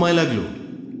 কত সময় লাগলো?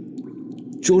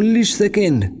 40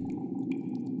 সেকেন্ড।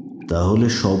 তাহলে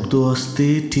শব্দ আসতে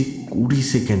ঠিক 20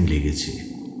 সেকেন্ড লেগেছে।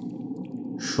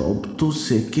 শব্দ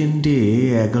সেকেন্ডে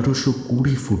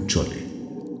 1120 ফুট চলে।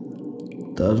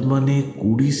 তার মানে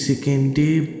 20 সেকেন্ডে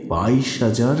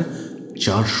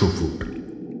 22,400 ফুট।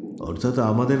 অর্থাৎ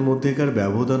আমাদের মধ্যেকার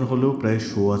ব্যবধান হলো প্রায়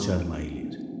 4.25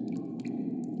 মাইলের।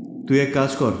 তুই এক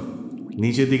কাজ কর,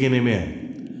 নিচের দিকে নেমে আয়,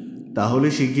 তাহলে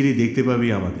শিগগিরই দেখতে পাবি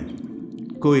আমাদের।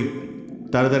 কই,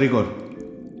 তাড়াতাড়ি কর।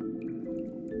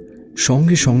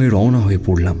 সঙ্গে সঙ্গে রওনা হয়ে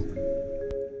পড়লাম।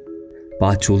 পা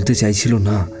চলতে চাইছিল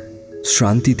না,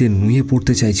 শ্রান্তিতে নুয়ে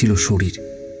পড়তে চাইছিল শরীর।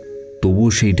 তবুও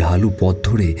সেই ঢালু পথ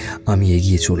ধরে আমি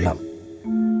এগিয়ে চললাম।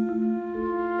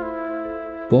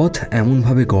 পথ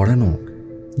এমনভাবে গড়ানো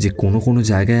যে কোনো কোনো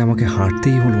জায়গায় আমাকে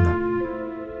হাঁটতেই হলো না।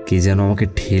 কে যেন আমাকে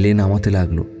ঠেলে নামাতে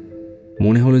লাগলো।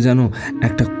 মনে হলো যেন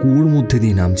একটা কুয়োর মধ্যে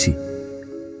দিয়ে নামছি।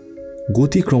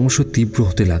 গতি ক্রমশ তীব্র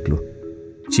হতে লাগলো।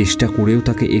 চেষ্টা করেও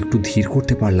তাকে একটু ধীর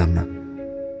করতে পারলাম না।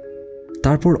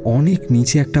 তারপর অনেক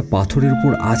নিচে একটা পাথরের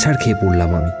উপর আছাড় খেয়ে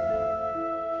পড়লাম আমি।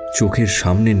 চোখের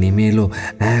সামনে নেমে এলো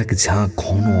এক ঝাঁক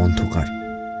ঘন অন্ধকার।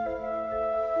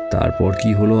 তারপর কি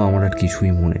হলো আমার আর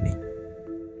কিছুই মনে নেই।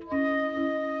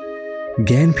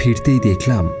 জ্ঞান ফিরতেই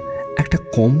দেখলাম একটা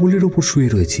কম্বলের ওপর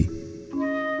শুয়ে রয়েছি।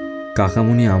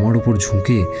 কাকামণি আমার ওপর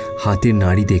ঝুঁকে হাতের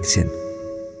নাড়ি দেখছেন।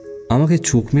 আমাকে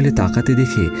চোখ মেলে তাকাতে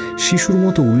দেখে শিশুর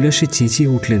মতো উল্লাসে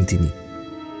চেঁচিয়ে উঠলেন তিনি।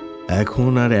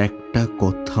 এখন আর একটা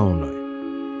কথাও নয়,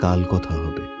 কাল কথা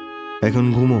হবে, এখন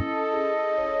ঘুমো।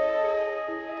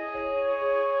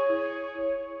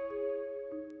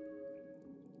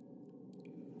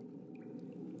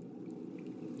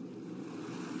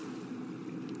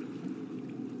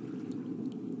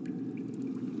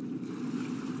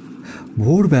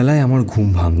 ভোরবেলায় আমার ঘুম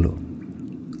ভাঙল।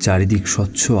 চারিদিক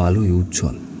স্বচ্ছ আলোয়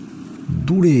উজ্জ্বল।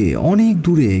 দূরে, অনেক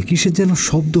দূরে কিসের যেন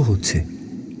শব্দ হচ্ছে,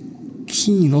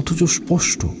 ক্ষীণ অথচ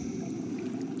স্পষ্ট।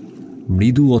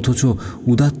 মৃদু অথচ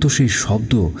উদাত্ত সেই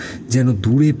শব্দ যেন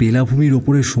দূরে বেলাভূমির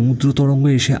ওপরে সমুদ্র তরঙ্গ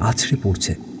এসে আছড়ে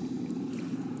পড়ছে।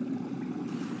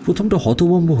 প্রথমটা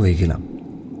হতভম্ব হয়ে গেলাম।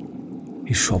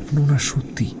 এ স্বপ্ন না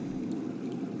সত্যি?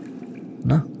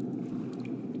 না,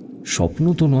 স্বপ্ন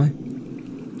তো নয়,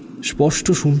 স্পষ্ট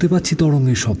শুনতে পাচ্ছি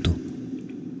তরঙ্গের শব্দ।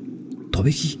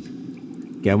 তবে কি?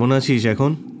 কেমন আছিস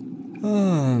এখন?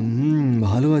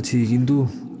 ভালো আছি, কিন্তু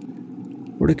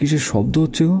ওটা কিসের শব্দ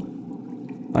হচ্ছে গো?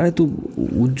 আরে তো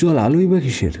উজ্জ্বল আলোই বা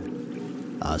কিসের?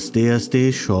 আস্তে আস্তে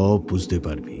সব বুঝতে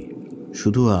পারবি,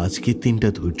 শুধু আজকের দিনটা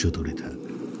ধৈর্য ধরে থাক।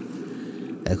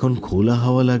 এখন খোলা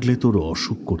হাওয়া লাগলে তোর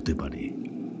অসুখ করতে পারে।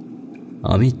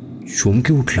 আমি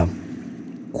চমকে উঠলাম।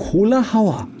 খোলা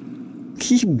হাওয়া?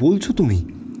 কি বলছো তুমি?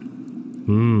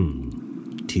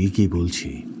 ঠিকই বলছি,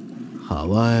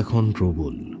 হাওয়া এখন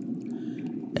প্রবল।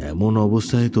 এমন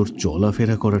অবস্থায় তোর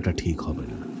চলাফেরা করাটা ঠিক হবে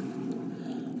না।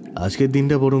 আজকের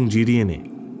দিনটা বরং জিরিয়ে নে,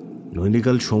 নইলে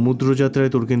কাল সমুদ্র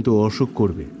যাত্রায় তোর কিন্তু অসুখ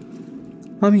করবে।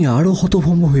 আমি আরও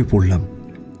হতভম্ব হয়ে পড়লাম।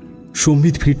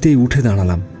 সম্বিত ফিরতেই উঠে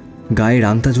দাঁড়ালাম, গায়ে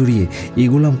রাংতা জড়িয়ে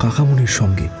এগোলাম কাকামণির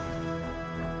সঙ্গে।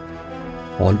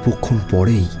 অল্পক্ষণ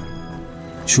পরেই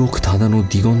চোখ ধাঁধানো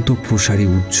দিগন্ত প্রসারী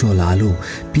উজ্জ্বল আলো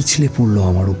পিছলে পড়ল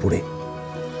আমার উপরে।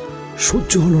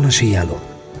 সহ্য হলো না সেই আলো।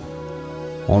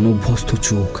 অনভ্যস্ত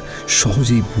চোখ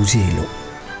সহজেই বুঝে এলো।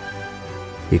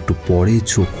 একটু পরে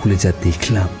চোখ খুলে যা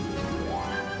দেখলাম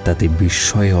তাতে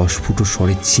বিস্ময়ে অস্ফুট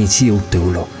স্বরে চেঁচিয়ে উঠতে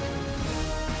হলো,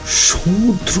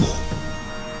 সমুদ্র!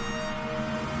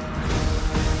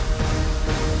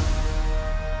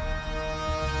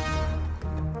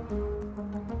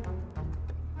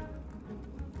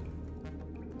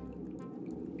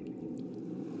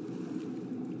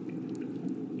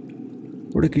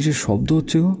 ওটা কিসের শব্দ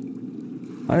হচ্ছে গো?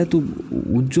 আরে তো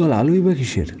উজ্জ্বল আলোই বা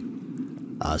কিসের?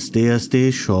 আস্তে আস্তে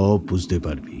সব বুঝতে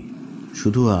পারবি,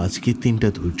 শুধু আজকের দিনটা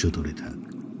ধৈর্য ধরে থাক।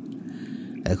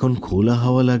 এখন খোলা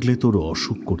হাওয়া লাগলে তোর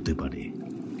অসুখ করতে পারে।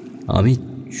 আমি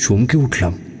চমকে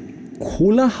উঠলাম।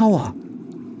 খোলা হাওয়া?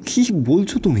 কি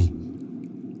বলছো তুমি?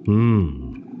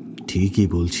 ঠিকই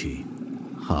বলছি,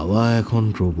 হাওয়া এখন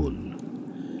প্রবল।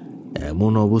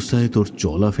 এমন অবস্থায় তোর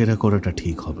চলাফেরা করাটা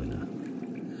ঠিক হবে না।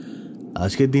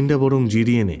 আজকের দিনটা বরং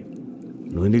জিরিয়ে নে,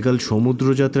 নইলে কাল সমুদ্র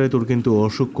যাত্রায় তোর কিন্তু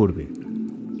অসুখ করবে।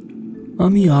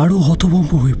 আমি আরও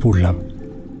হতভম্ব হয়ে পড়লাম।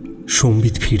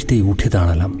 সম্বিত ফিরতেই উঠে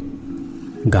দাঁড়ালাম,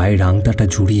 গায়ে রাংতাটা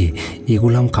জড়িয়ে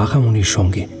এগোলাম কাকামণির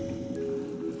সঙ্গে।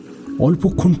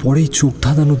 অল্পক্ষণ পরেই চোখ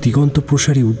ধাঁধানো দিগন্ত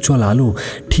প্রসারী উজ্জ্বল আলো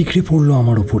ঠিকরে পড়ল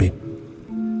আমার উপরে।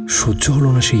 সহ্য হলো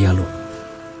না সেই আলো।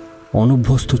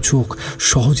 অনভ্যস্ত চোখ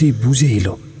সহজেই বুঝে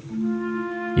এলো।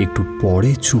 একটু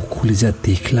পরে চোখ খুলে যা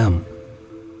দেখলাম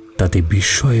তাতে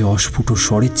বিস্ময়ে অস্ফুট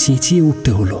স্বরে চেঁচিয়ে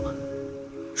উঠতে হলো,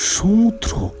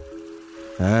 সমুদ্র!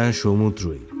 হ্যাঁ,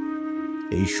 সমুদ্রই।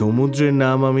 এই সমুদ্রের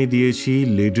নাম আমি দিয়েছি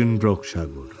লেডেনব্রক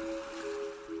সাগর।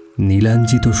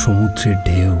 নীলাঞ্জিত সমুদ্রের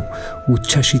ঢেউ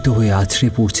উচ্ছ্বাসিত হয়ে আছড়ে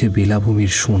পড়ছে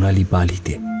বেলাভূমির সোনালি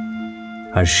বালিতে,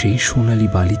 আর সেই সোনালি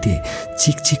বালিতে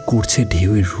চিকচিক করছে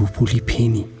ঢেউয়ের রূপলি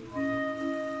ফেনি।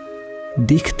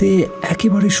 দেখতে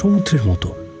একেবারে সমুদ্রের মতো,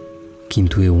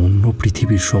 কিন্তু এ অন্য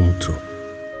পৃথিবীর সমুদ্র,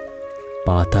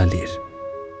 পাতালের।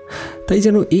 তাই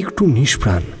যেন একটু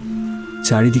নিষ্প্রাণ।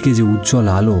 চারিদিকে যে উজ্জ্বল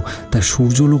আলো তা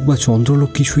সূর্যলোক বা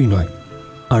চন্দ্রলোক কিছুই নয়।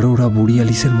 আরোরা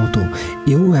বোরিয়ালিসের মতো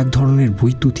এও এক ধরনের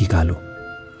বৈদ্যুতিক আলো।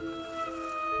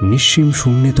 নিঃসীম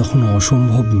শূন্যে তখন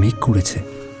অসম্ভব মেঘ করেছে,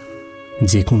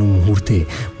 যে কোনো মুহূর্তে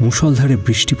মুষলধারে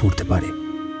বৃষ্টি পড়তে পারে।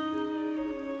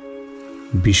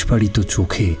 বিস্ফারিত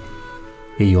চোখে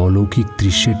এই অলৌকিক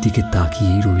দৃশ্যের দিকে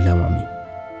তাকিয়েই রইলাম আমি।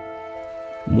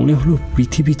 মনে হলো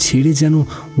পৃথিবী ছেড়ে যেন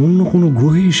অন্য কোনো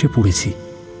গ্রহে এসে পড়েছি।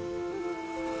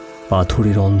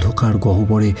 পাথরের অন্ধকার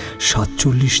গহ্বরে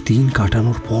 ৪৭ দিন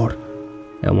কাটানোর পর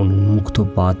এমন উন্মুক্ত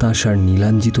বাতাস আর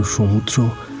নীলাঞ্জিত সমুদ্র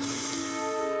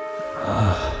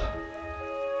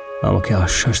আমাকে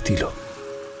আশ্বাস দিল,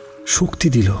 শক্তি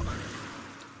দিল।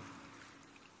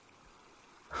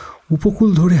 উপকূল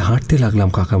ধরে হাঁটতে লাগলাম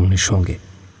কাকামুনির সঙ্গে।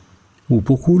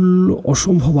 উপকূল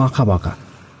অসম্ভব আঁকা বাঁকা,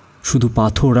 শুধু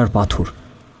পাথর আর পাথর।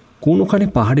 কোনোখানে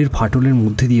পাহাড়ের ফাটলের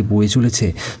মধ্যে দিয়ে বয়ে চলেছে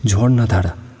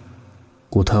ঝর্ণাধারা,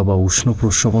 কোথাও বা উষ্ণ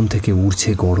প্রস্রবণ থেকে উড়ছে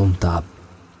গরম তাপ।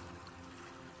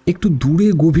 একটু দূরে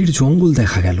গভীর জঙ্গল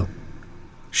দেখা গেল।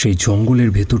 সেই জঙ্গলের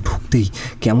ভেতর ঢুকতেই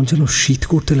কেমন যেন শীত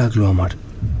করতে লাগলো আমার।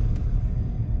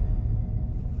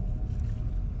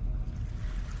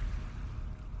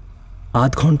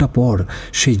 আধ ঘন্টা পর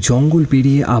সেই জঙ্গল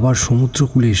পেরিয়ে আবার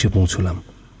সমুদ্রকূলে এসে পৌঁছলাম।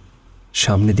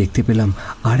 সামনে দেখতে পেলাম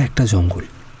আর একটা জঙ্গল।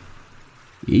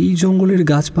 এই জঙ্গলের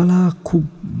গাছপালা খুব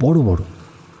বড় বড়,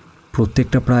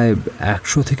 প্রত্যেকটা প্রায়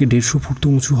 ১০০ থেকে ১৫০ ফুট তো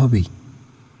উঁচু হবেই।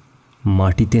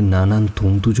 মাটিতে নানান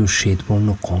তন্তুজ শ্বেতবর্ণ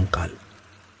কঙ্কাল।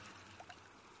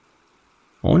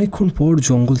 অনেকক্ষণ পর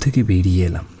জঙ্গল থেকে বেরিয়ে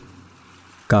এলাম।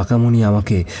 কাকামণি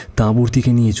আমাকে তাঁবুর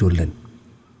দিকে নিয়ে চললেন।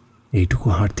 এইটুকু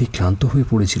হাঁটতে ক্লান্ত হয়ে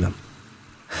পড়েছিলাম,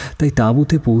 তাই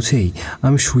তাঁবুতে পৌঁছেই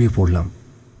আমি শুয়ে পড়লাম।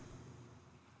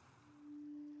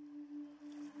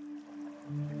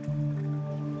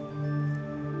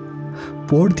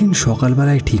 পরদিন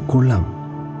সকালবেলায় ঠিক করলাম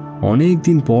অনেক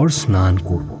দিন পর স্নান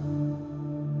করব।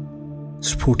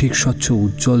 স্ফটিক স্বচ্ছ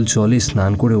উজ্জ্বল জলে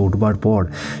স্নান করে উঠবার পর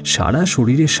সারা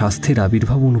শরীরে স্বাস্থ্যের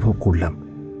আবির্ভাব অনুভব করলাম,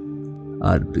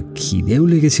 আর খিদেও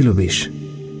লেগেছিল বেশ।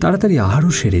 তাড়াতাড়ি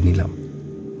আহারও সেরে নিলাম।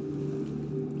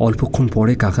 অল্পক্ষণ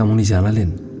পরে কাকামণি জানালেন,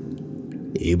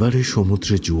 এবারে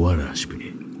সমুদ্রে জোয়ার আসবে।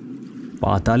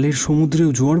 পাতালের সমুদ্রেও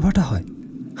জোয়ার ভাটা হয়?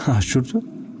 আশ্চর্য।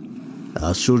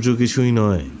 আশ্চর্য কিছুই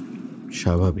নয়,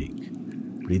 স্বাভাবিক।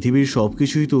 পৃথিবীর সব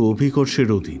কিছুই তো অভিকর্ষের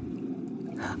অধীন।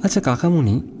 আচ্ছা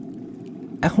কাকামণি,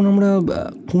 এখন আমরা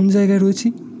কোন জায়গায় রয়েছি?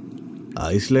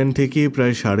 আইসল্যান্ড থেকে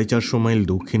প্রায় 450 মাইল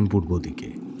দক্ষিণ পূর্ব দিকে।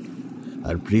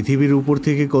 আর পৃথিবীর উপর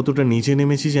থেকে কতটা নিচে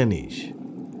নেমেছি জানিস?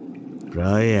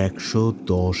 প্রায়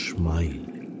 110 মাইল।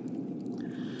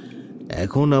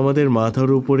 এখন আমাদের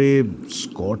মাথার উপরে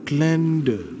স্কটল্যান্ড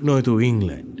নয়তো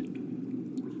ইংল্যান্ড।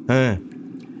 হ্যাঁ,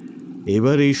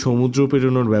 এবার এই সমুদ্র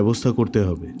পেরোনোর ব্যবস্থা করতে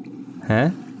হবে। হ্যাঁ,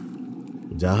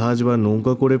 জাহাজ বা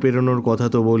নৌকা করে পেরোনোর কথা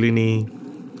তো বলিনি।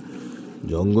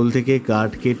 জঙ্গল থেকে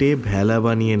কাঠ কেটে ভেলা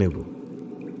বানিয়ে নেব।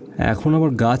 এখন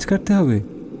আবার গাছ কাটতে হবে?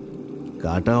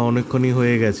 কাটা অনেকক্ষণই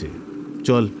হয়ে গেছে,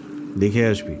 চল দেখে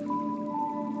আসবি।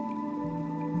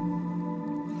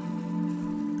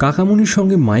 কাকামণির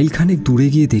সঙ্গে মাইলখানেক দূরে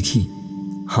গিয়ে দেখি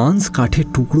হান্স কাঠের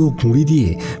টুকরো গুঁড়ি দিয়ে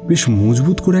বেশ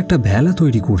মজবুত করে একটা ভেলা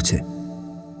তৈরি করছে।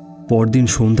 পরদিন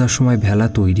সন্ধ্যার সময় ভেলা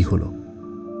তৈরি হলো।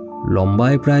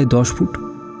 লম্বায় প্রায় 10 ফুট,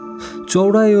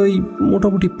 চওড়ায় ওই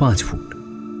মোটামুটি 5 ফুট।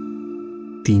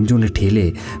 3 জনে ঠেলে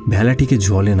ভেলাটিকে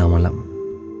জলে নামালাম।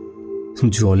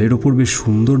 জলের ওপর বেশ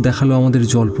সুন্দর দেখালো আমাদের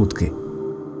জলপথকে।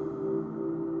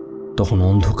 তখন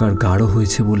অন্ধকার গাঢ়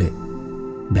হয়েছে বলে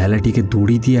ভেলাটিকে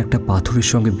দড়ি দিয়ে একটা পাথরের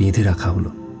সঙ্গে বেঁধে রাখা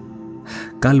হলো।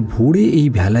 কাল ভোরে এই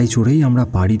ভেলায় চড়েই আমরা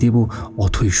পাড়ি দেব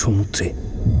অথই সমুদ্রে।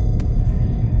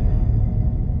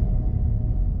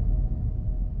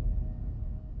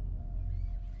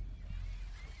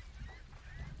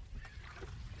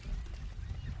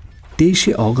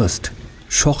 অগাস্ট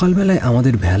সকালবেলায়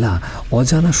আমাদের ভেলা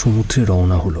অজানা সমুদ্রে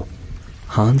রওনা হলো।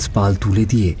 হান্স পাল তুলে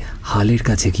দিয়ে হালের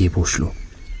কাছে গিয়ে বসল।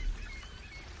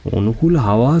 অনুকূল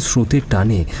হাওয়া স্রোতের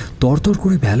টানে তরতর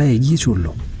করে ভেলা এগিয়ে চলল।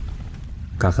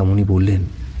 কাকামণি বললেন,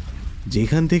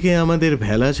 যেখান থেকে আমাদের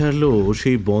ভেলা ছাড়লো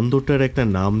সেই বন্দরটার একটা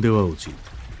নাম দেওয়া উচিত।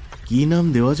 কি নাম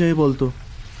দেওয়া যায় বলতো?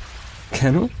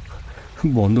 কেন,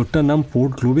 বন্দরটার নাম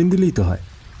পোর্ট গ্লোবেন দিলেই তো হয়।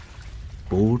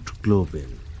 পোর্ট গ্লোবেন,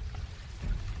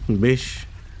 বেশ,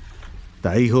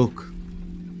 তাই হোক।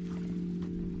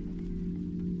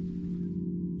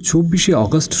 24শে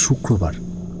অগস্ট শুক্রবার।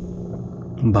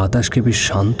 বাতাসকে বেশ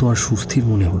শান্ত আর সুস্থির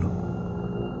মনে হলো।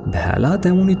 ভেলা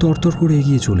তেমনই তরতর করে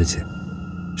এগিয়ে চলেছে।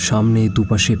 সামনে,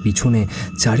 দুপাশে, পিছনে,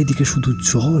 চারিদিকে শুধু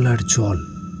জল আর জল।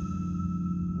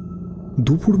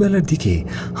 দুপুরবেলার দিকে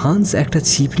হান্স একটা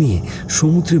ছিপ নিয়ে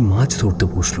সমুদ্রে মাছ ধরতে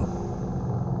বসল।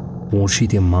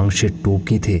 বড়শিতে মাংসের টোপ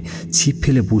গেঁথে ছিপ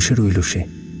ফেলে বসে রইল সে।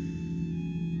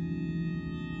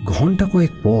 ঘন্টা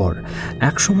কয়েক পর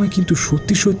এক সময় কিন্তু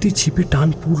সত্যি সত্যি ছিপে টান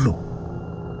পড়ল।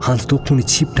 হান্স তক্ষুনি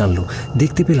ছিপ টানল।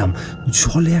 দেখতে পেলাম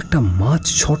জলে একটা মাছ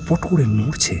ছটপট করে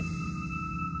নড়ছে।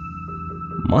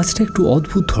 মাছটা একটু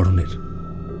অদ্ভুত ধরনের।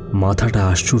 মাথাটা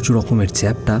আশ্চর্য রকমের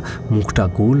চ্যাপ্টা, মুখটা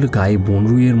গোল, গায়ে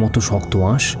বনরুইয়ের মতো শক্ত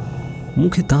আঁশ,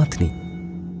 মুখে দাঁত নেই,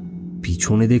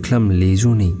 পিছনে দেখলাম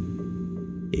লেজও নেই।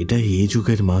 এটা এ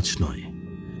যুগের মাছ নয়,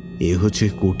 এ হচ্ছে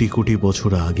কোটি কোটি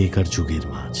বছর আগেকার যুগের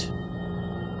মাছ।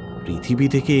 পৃথিবী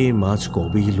থেকে এ মাছ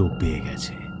কবেই লোপ পেয়ে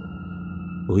গেছে।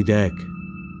 ওই দেখ,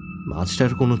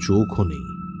 মাছটার কোনো চোখও নেই।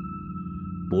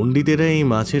 পণ্ডিতেরা এই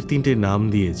মাছের 3টে নাম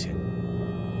দিয়েছেন,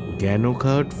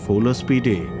 জ্ঞানখাট,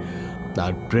 ফোলাস্পিডে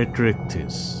আর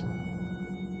প্রেট্রেকথিস।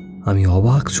 আমি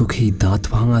অবাক চোখেই দাঁত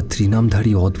ভাঙা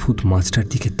ত্রিনামধারী অদ্ভুত মাছটার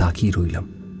দিকে তাকিয়ে রইলাম।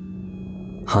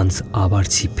 হান্স আবার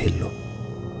ছিপ ফেলল।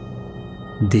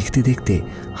 দেখতে দেখতে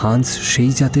হান্স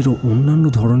সেই জাতেরও অন্যান্য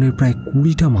ধরনের প্রায়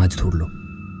 20টা মাছ ধরল।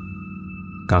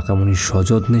 কাকামণির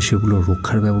সযত্নে সেগুলো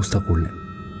রক্ষার ব্যবস্থা করলেন।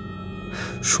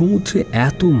 সমুদ্রে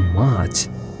এত মাছ,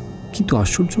 কিন্তু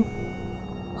আশ্চর্য,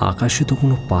 আকাশে তো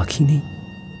কোনো পাখি নেই।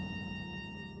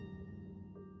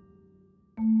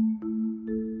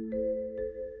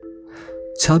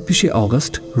 ছাব্বিশে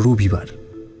অগস্ট, রবিবার।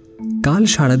 কাল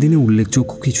সারাদিনে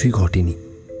উল্লেখযোগ্য কিছুই ঘটেনি,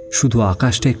 শুধু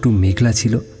আকাশটা একটু মেঘলা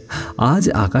ছিল। আজ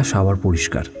আকাশ আবার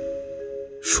পরিষ্কার।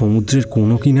 সমুদ্রের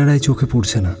কোনো কিনারায় চোখে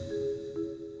পড়ছে না।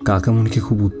 কাকামণিকে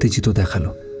খুব উত্তেজিত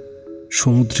দেখালো।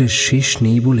 সমুদ্রের শেষ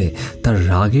নেই বলে তার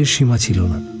রাগের সীমা ছিল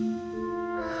না।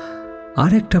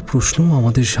 আর একটা প্রশ্নও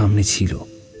আমাদের সামনে ছিল,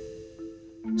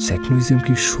 স্যাকনোইজম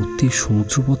কি সত্যি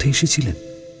সমুদ্রপথে এসেছিলেন?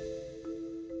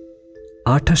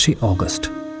 28শে অগস্ট,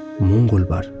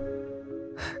 মঙ্গলবার।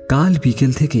 কাল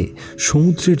বিকেল থেকে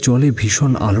সমুদ্রের জলে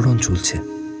ভীষণ আলোড়ন চলছে।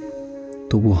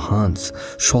 তবু হান্স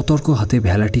সতর্ক হাতে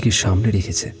ভেলাটিকে সামনে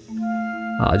রেখেছে।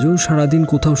 আজও সারাদিন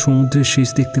কোথাও সমুদ্রের শেষ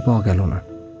দেখতে পাওয়া গেল না।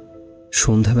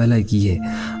 সন্ধ্যাবেলায় গিয়ে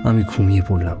আমি ঘুমিয়ে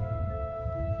পড়লাম।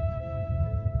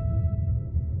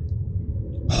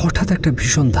 হঠাৎ একটা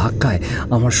ভীষণ ধাক্কায়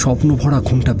আমার স্বপ্ন ভরা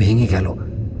ঘুমটা ভেঙে গেল।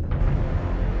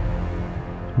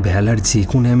 ভেলার যে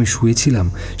কোণে আমি শুয়েছিলাম,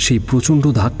 সেই প্রচণ্ড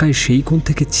ধাক্কায় সেই কোণ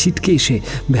থেকে ছিটকে এসে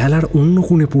ভেলার অন্য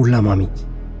কোণে পড়লাম আমি।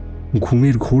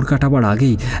 ঘুমের ঘোর কাটাবার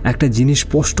আগেই একটা জিনিস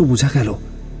স্পষ্ট বোঝা গেল,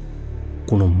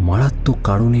 কোনো মারাত্মক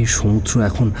কারণে সমুদ্র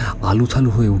এখন আলুথালু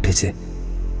হয়ে উঠেছে।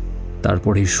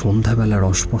 তারপরে সন্ধ্যাবেলার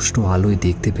অস্পষ্ট আলোয়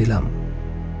দেখতে পেলাম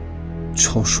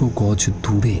 600 গজ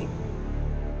দূরে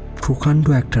প্রকাণ্ড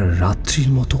একটা রাত্রির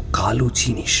মতো কালো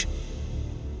জিনিস।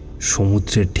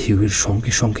 সমুদ্রের ঢেউয়ের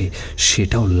সঙ্গে সঙ্গে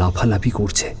সেটাও লাফালাফি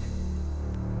করছে।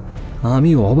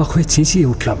 আমি অবাক হয়ে চেঁচিয়ে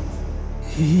উঠলাম,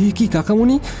 এ কি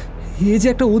কাকামণি, এ যে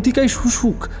একটা অতিকায়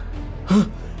শুশুক।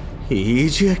 এ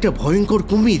যে একটা ভয়ঙ্কর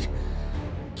কুমির,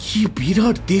 কি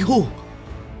বিরাট দেহ!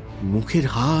 মুখের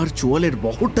হাড়, চোয়ালের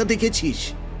বহরটা দেখেছিস?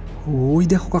 ওই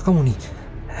দেখো কাকামণি,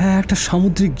 হ্যাঁ, একটা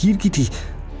সামুদ্রিক গিরগিটি।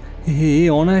 এ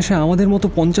অনায়াসে আমাদের মতো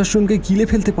 50 জনকে গিলে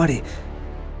ফেলতে পারে।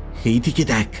 এই দিকে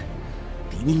দেখ,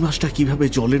 তিমি মাছটা কিভাবে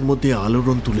জলের মধ্যে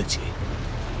আলোড়ন তুলেছে।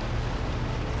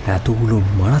 এতগুলো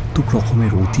মারাত্মক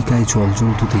রকমের অতিকায়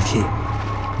জলজন্তু দেখে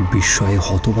বিস্ময়ে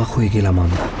হতবাক হয়ে গেলাম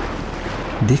আমরা।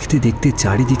 দেখতে দেখতে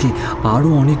চারিদিকে আরও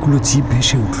অনেকগুলো জীব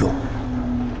ভেসে উঠল।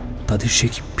 তাদের সে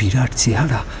কি বিরাট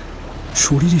চেহারা,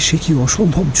 শরীরে সে কি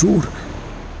অসম্ভব জোর।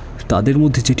 তাদের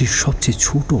মধ্যে যেটি সবচেয়ে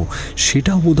ছোট,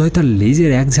 সেটাও বোধহয় তার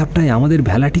লেজের এক ঝাপটায় আমাদের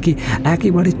ভেলাটিকে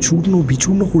একেবারে চূর্ণ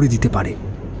বিচূর্ণ করে দিতে পারে।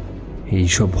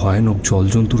 এইসব ভয়ানক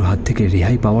জলজন্তুর হাত থেকে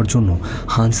রেহাই পাওয়ার জন্য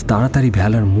হান্স তাড়াতাড়ি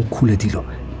ভেলার মুখ খুলে দিল,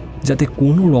 যাতে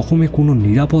কোনো রকমে কোনো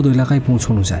নিরাপদ এলাকায়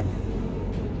পৌঁছানো যায়।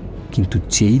 কিন্তু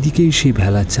যেই দিকেই সে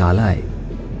ভেলা চালায়,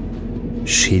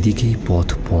 সেদিকেই পথ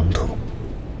বন্ধ।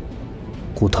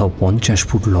 কোথাও 50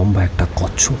 ফুট লম্বা একটা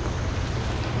কচ্ছপ,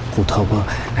 কোথাও বা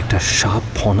একটা সাপ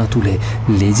ফনা তুলে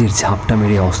লেজের ঝাপটা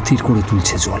মেরে অস্থির করে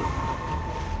তুলছে জল।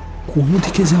 কোনো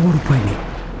দিকে যাওয়ার উপায় নেই।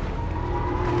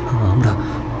 আমরা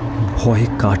ভয়ে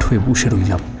কাঠ হয়ে বসে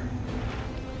রইলাম।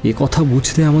 এ কথা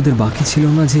বুঝতে আমাদের বাকি ছিল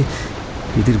না যে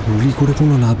এদের গুলি করে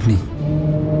কোনো লাভ নেই।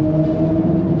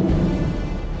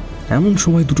 এমন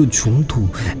সময় দুটো জন্তু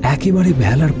একেবারে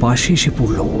ভেলার পাশে এসে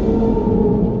পড়ল।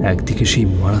 একদিকে সেই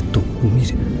মারাত্মক কুমির,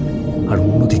 আর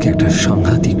অন্যদিকে একটা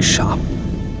সাংঘাতিক সাপ।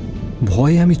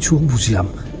 ভয়ে আমি চোখ বুঝলাম,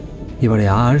 এবারে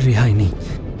আর রেহাই নেই।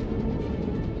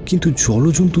 কিন্তু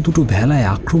জলজন্তু দুটো ভেলায়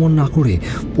আক্রমণ না করে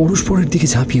পরস্পরের দিকে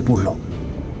ঝাঁপিয়ে পড়ল।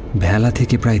 ভেলা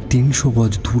থেকে প্রায় 300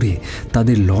 গজ দূরে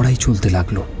তাদের লড়াই চলতে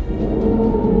লাগলো।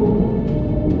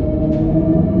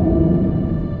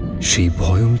 সেই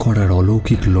ভয়ঙ্কর আর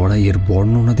অলৌকিক লড়াইয়ের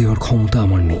বর্ণনা দেওয়ার ক্ষমতা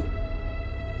আমার নেই।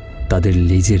 তাদের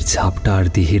লেজের ঝাপটা আর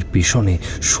দেহের পেছনে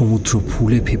সমুদ্র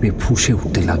ফুলে ফেপে ফুঁসে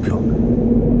উঠতে লাগলো।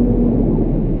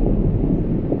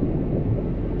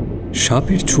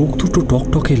 সাপের চোখ দুটো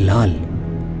টকটকে লাল,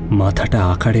 মাথাটা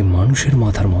আকারে মানুষের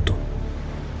মাথার মতো।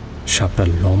 সাপটা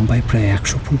লম্বায় প্রায়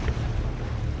 100 ফুট।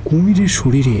 কুমিরের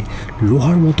শরীরে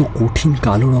লোহার মতো কঠিন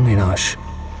কালো রঙের আঁশ।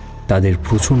 তাদের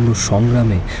প্রচণ্ড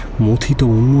সংগ্রামে মথিত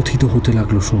উন্মথিত হতে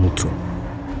লাগলো সমুদ্র।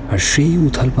 আর সেই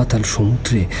উথাল পাতাল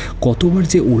সমুদ্রে কতবার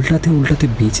যে উল্টাতে উল্টাতে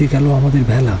বেঁচে গেল আমাদের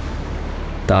ভেলা,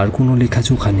 তার কোনো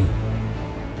লেখাজোখা নেই।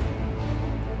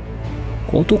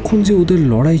 কতক্ষণ যে ওদের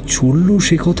লড়াই চলল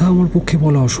সে কথা আমার পক্ষে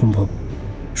বলা অসম্ভব।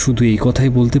 শুধু এই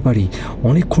কথাই বলতে পারি,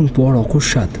 অনেকক্ষণ পর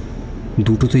অকস্মাৎ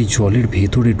দুটোতেই জলের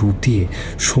ভেতরে ডুব দিয়ে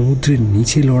সমুদ্রের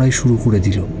নিচে লড়াই শুরু করে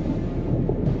দিল।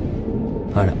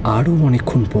 আর আরও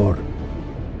অনেকক্ষণ পর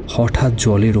হঠাৎ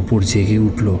জলের ওপর জেগে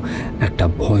উঠল একটা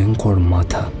ভয়ঙ্কর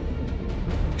মাথা,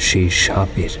 সেই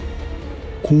সাপের।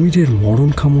 কুমিরের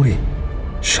মরণ কামড়ে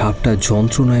সাপটা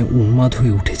যন্ত্রণায় উন্মাদ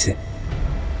হয়ে উঠেছে,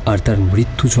 আর তার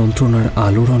মৃত্যু যন্ত্রণার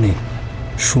আলোড়নে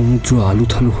সমুদ্র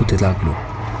আলুথালু হতে লাগল।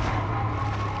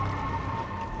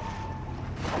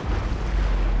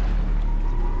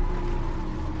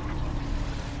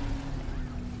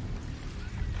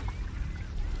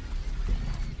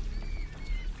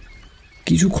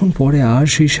 কিছুক্ষণ পরে আর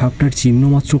সেই সাপটার চিহ্ন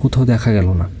মাত্র কোথাও দেখা গেল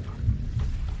না।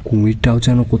 কুমিরটাও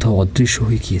যেন কোথাও অদৃশ্য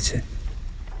হয়ে গিয়েছে।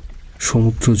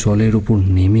 সমুদ্র জলের উপর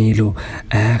নেমে এলো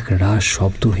এক রাস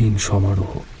শব্দহীন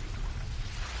সমারোহ।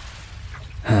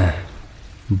 হ্যাঁ,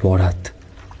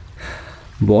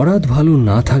 বরাত ভালো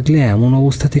না থাকলে এমন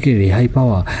অবস্থা থেকে রেহাই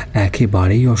পাওয়া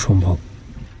একেবারেই অসম্ভব।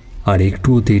 আর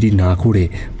একটুও দেরি না করে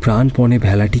প্রাণপণে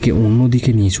ভেলাটিকে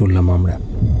অন্যদিকে নিয়ে চললাম আমরা।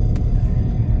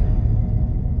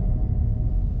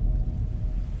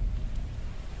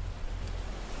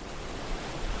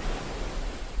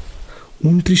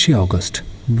 29শে অগস্ট,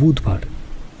 বুধবার।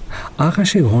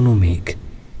 আকাশে ঘন মেঘ।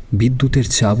 বিদ্যুতের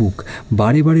চাবুক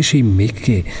বারে বারে সেই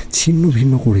মেঘকে ছিন্ন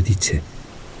ভিন্ন করে দিচ্ছে।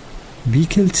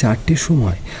 বিকেল 4টের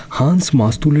সময় হান্স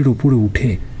মাস্তুলের ওপরে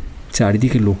উঠে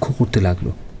চারিদিকে লক্ষ্য করতে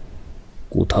লাগলো,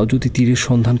 কোথাও যদি তীরের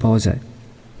সন্ধান পাওয়া যায়।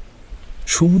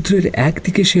 সমুদ্রের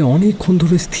একদিকে সে অনেকক্ষণ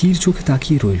ধরে স্থির চোখে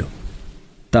তাকিয়ে রইল।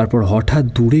 তারপর হঠাৎ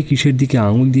দূরে কিসের দিকে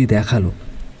আঙুল দিয়ে দেখালো,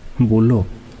 বলল,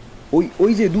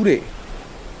 ওই যে দূরে।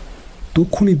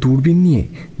 তক্ষুনি দূরবীন নিয়ে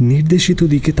নির্দেশিত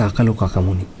দিকে তাকালো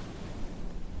কাকামণি।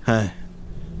 হ্যাঁ,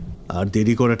 আর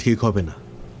দেরি করা ঠিক হবে না।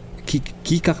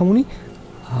 কি কাকামণি,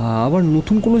 আবার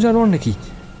নতুন কোনো জানোয়ার নাকি?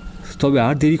 তবে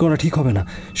আর দেরি করা ঠিক হবে না,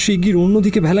 শিগগির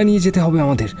অন্যদিকে ভেলা নিয়ে যেতে হবে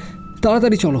আমাদের,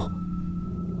 তাড়াতাড়ি চলো।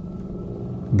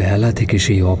 ভেলা থেকে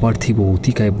সেই অপার্থিব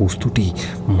অতিকায় বস্তুটি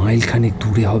মাইলখানেক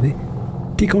দূরে হবে,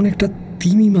 ঠিক অনেকটা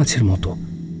তিমি মাছের মতো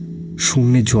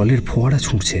শূন্যে জলের ফোয়ারা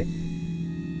ছুঁড়ছে।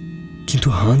 কিন্তু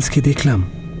হান্সকে দেখলাম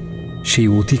সেই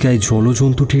অতিকায়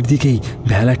জলজন্তুটির দিকেই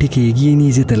ভেলাটিকে এগিয়ে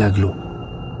নিয়ে যেতে লাগলো।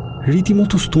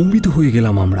 রীতিমতো স্তম্ভিত হয়ে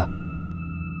গেলাম আমরা।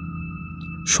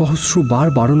 সহস্রবার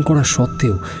বারণ করা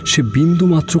সত্ত্বেও সে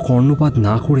বিন্দুমাত্র কর্ণপাত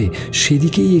না করে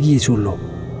সেদিকেই এগিয়ে চলল।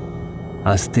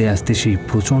 আস্তে আস্তে সেই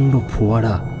প্রচণ্ড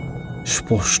ফোয়ারা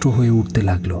স্পষ্ট হয়ে উঠতে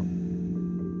লাগলো,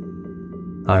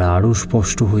 আর আরও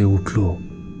স্পষ্ট হয়ে উঠল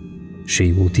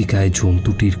সেই অতিকায়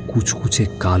জন্তুটির কুচকুচে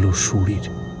কালো শরীর।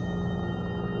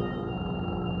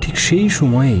 ঠিক সেই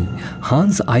সময়েই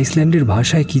হান্স আইসল্যান্ডের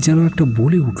ভাষায় কি যেন একটা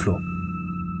বলে উঠল।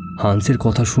 হান্সের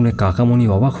কথা শুনে কাকামণি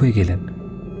অবাক হয়ে গেলেন।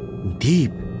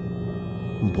 দীপ,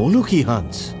 বলো কি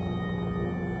হান্স?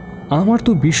 আমার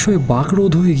তো বিস্ময়ে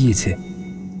বাকরোধ হয়ে গিয়েছে।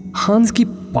 হান্স কি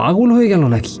পাগল হয়ে গেল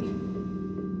নাকি?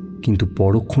 কিন্তু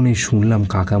পরক্ষণে শুনলাম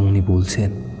কাকামণি বলছেন,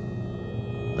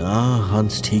 না,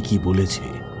 হান্স ঠিকই বলেছে,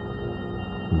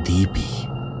 দীপই।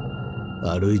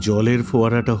 আর ওই জলের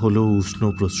ফোয়ারাটা হলো উষ্ণ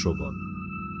প্রস্রবণ।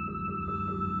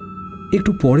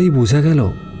 একটু পরেই বোঝা গেল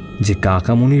যে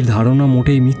কাকামণির ধারণা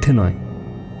মোটেই মিথ্যে নয়।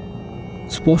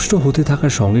 স্পষ্ট হতে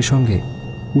থাকার সঙ্গে সঙ্গে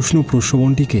উষ্ণ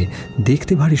প্রস্রবণটিকে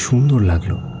দেখতে ভারী সুন্দর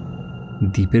লাগলো।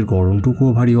 দ্বীপের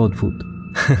গড়নটুকুও ভারী অদ্ভুত।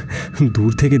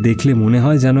 দূর থেকে দেখলে মনে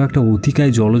হয় যেন একটা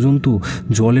অতিকায় জলজন্তু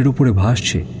জলের উপরে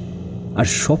ভাসছে। আর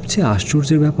সবচেয়ে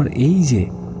আশ্চর্যের ব্যাপার এই যে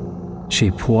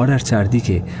সেই ফোয়ারার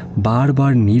চারদিকে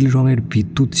বারবার নীল রঙের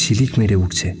বিদ্যুৎ ঝিলিক মেরে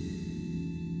উঠছে।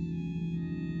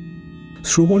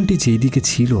 শ্রবণটি যেই দিকে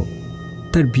ছিল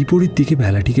তার বিপরীত দিকে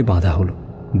ভেলাটিকে বাঁধা হলো।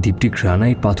 দ্বীপটি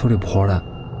গ্রানাইট পাথরে ভরা।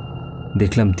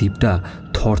 দেখলাম দ্বীপটা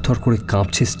থরথর করে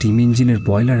কাঁপছে স্টিম ইঞ্জিনের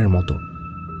বয়লারের মতো।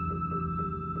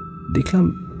 দেখলাম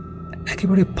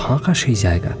একেবারে ফাঁকা সেই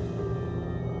জায়গা,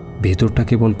 ভেতরটা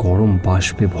কেবল গরম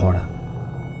বাষ্পে ভরা।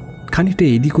 খানিকটা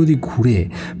এদিক ওদিক ঘুরে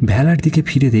ভেলার দিকে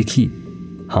ফিরে দেখি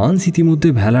হান্স ইতিমধ্যে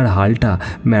ভেলার হালটা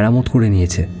মেরামত করে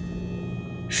নিয়েছে।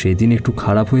 সেদিন একটু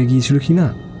খারাপ হয়ে গিয়েছিল কি না।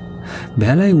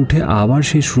 ভেলায় উঠে আবার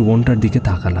সেই শ্রবণটার দিকে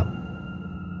তাকালাম।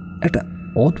 একটা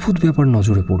অদ্ভুত ব্যাপার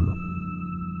নজরে পড়ল।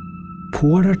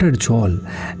 ফোয়ারাটার জল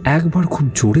একবার খুব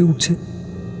জোরে উঠছে,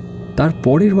 তার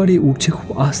পরের বারে উঠছে খুব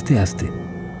আস্তে আস্তে,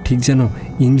 ঠিক যেন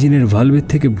ইঞ্জিনের ভালভের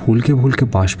থেকে ভুলকে ভুলকে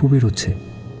বাষ্প বেরোচ্ছে।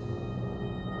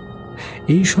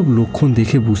 এই সব লক্ষণ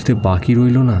দেখে বুঝতে বাকি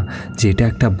রইল না যে এটা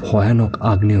একটা ভয়ানক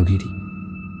আগ্নেয়গিরি।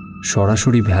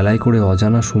 সরাসরি ভেলায় করে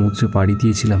অজানা সমুদ্রে পাড়ি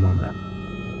দিয়েছিলাম আমরা।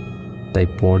 তাই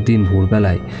পরদিন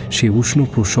ভোরবেলায় সেই উষ্ণ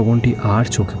প্রস্রবণটি আর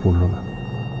চোখে পড়ল না।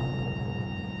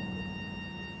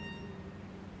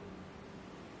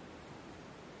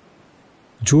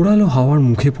 জোরালো হাওয়ার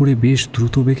মুখে পড়ে বেশ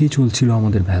দ্রুত বেগেই চলছিল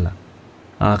আমাদের ভেলা।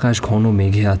 আকাশ ঘন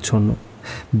মেঘে আচ্ছন্ন,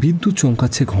 বিদ্যুৎ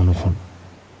চমকাচ্ছে ঘন ঘন।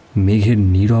 মেঘের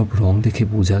নীরব রং দেখে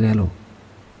বোঝা গেল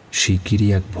শিগগিরই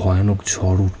এক ভয়ানক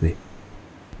ঝড় উঠবে।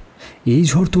 এই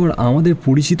ঝড় তো আর আমাদের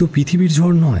পরিচিত পৃথিবীর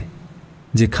ঝড় নয়,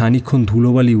 যে খানিকক্ষণ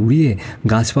ধুলোবালি উড়িয়ে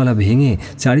গাছপালা ভেঙে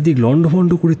চারিদিক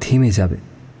লণ্ডভণ্ড করে থেমে যাবে।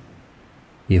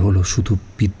 এ হলো শুধু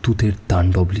বিদ্যুতের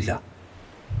তাণ্ডব লীলা।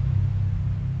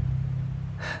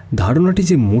 ধারণাটি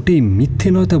যে মোটেই মিথ্যে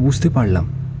নয় তা বুঝতে পারলাম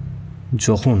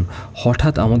যখন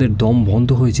হঠাৎ আমাদের দম বন্ধ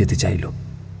হয়ে যেতে চাইল।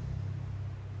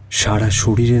 সারা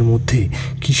শরীরের মধ্যে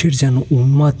কিসের যেন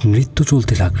উন্মাদ নৃত্য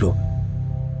চলতে লাগলো।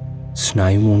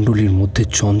 স্নায়ুমণ্ডলীর মধ্যে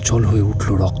চঞ্চল হয়ে উঠল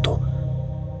রক্ত,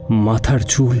 মাথার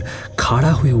চুল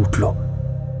খাড়া হয়ে উঠল,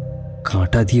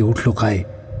 কাঁটা দিয়ে উঠল গায়ে।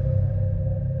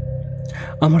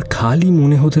 আমার খালি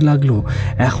মনে হতে লাগলো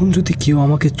এখন যদি কেউ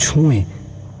আমাকে ছোঁয়ে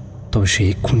তবে সে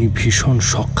এক্ষুনি ভীষণ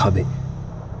শক খাবে।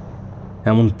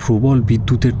 এমন প্রবল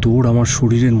বিদ্যুতের দৌড় আমার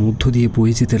শরীরের মধ্য দিয়ে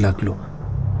বয়ে যেতে লাগলো,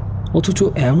 অথচ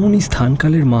এমনই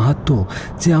স্থানকালের মাহাত্ম্য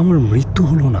যে আমার মৃত্যু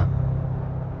হলো না।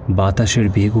 বাতাসের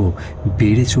বেগও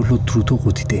বেড়ে চলল দ্রুত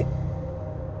গতিতে।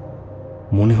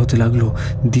 মনে হতে লাগলো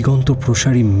দিগন্ত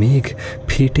প্রসারী মেঘ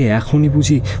ফেটে এখনই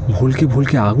বুঝি ভলকে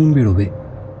ভলকে আগুন বেরোবে।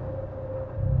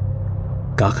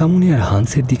 কাকামুনি আর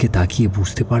হান্সের দিকে তাকিয়ে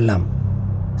বুঝতে পারলাম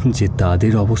যে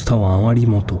তাদের অবস্থাও আমারই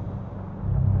মতো।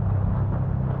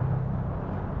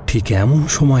 ঠিক এমন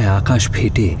সময় আকাশ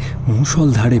ফেটে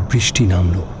মুষলধারে বৃষ্টি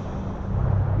নামল।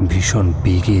 ভীষণ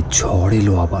বেগে ঝড়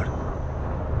এলো আবার।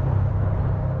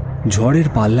 ঝড়ের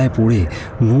পাল্লায় পড়ে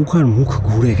নৌকার মুখ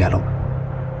ঘুরে গেল,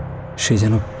 সে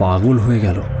যেন পাগল হয়ে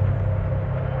গেল।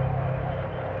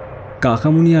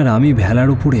 কাকামুনি আর আমি ভেলার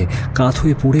উপরে কাত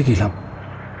হয়ে পড়ে গেলাম।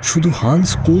 শুধু হান্স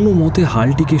কোনো মতে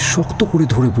হালটিকে শক্ত করে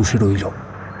ধরে বসে রইল।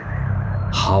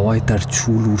 হাওয়ায় তার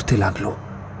চুল উড়তে লাগলো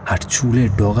আর চুলের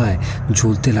ডগায়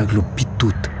জ্বলতে লাগলো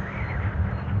বিদ্যুৎ।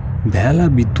 ভেলা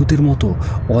বিদ্যুতের মতো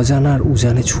অজানার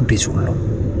উজানে ছুটে চলল।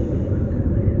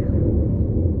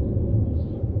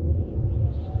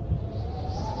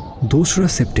 2রা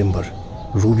সেপ্টেম্বর,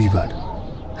 রবিবার।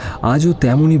 আজও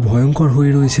তেমনই ভয়ঙ্কর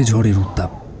হয়ে রয়েছে ঝড়ের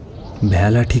উত্তাপ।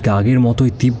 ভেলা ঠিক আগের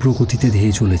মতোই তীব্র গতিতে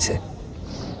ধেয়ে চলেছে।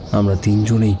 আমরা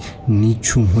তিনজনেই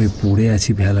নিঝুম হয়ে পড়ে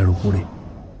আছি ভেলার উপরে।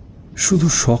 শুধু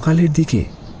সকালের দিকে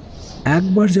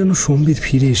একবার যেন সম্বিত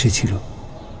ফিরে এসেছিল।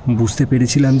 বুঝতে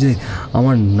পেরেছিলাম যে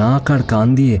আমার নাক আর কান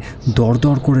দিয়ে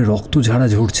দরদর করে রক্ত ঝাড়া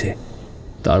ঝরছে।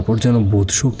 তারপর যেন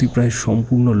বোধশক্তি প্রায়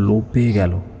সম্পূর্ণ লোপ পেয়ে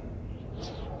গেল।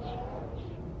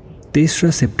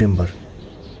 23রা সেপ্টেম্বর,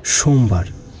 সোমবার।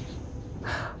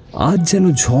 আজ যেন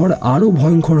ঝড় আরও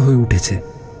ভয়ঙ্কর হয়ে উঠেছে।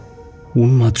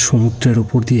 উন্মাদ সমুদ্রের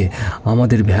ওপর দিয়ে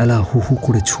আমাদের ভেলা হু হু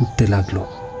করে ছুটতে লাগলো।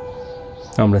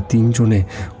 আমরা তিনজনে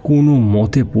কোনো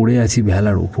মতে পড়ে আছি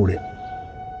ভেলার ওপরে।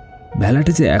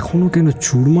 ভেলাটা যে এখনও কেন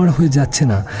চুরমার হয়ে যাচ্ছে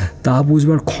না তা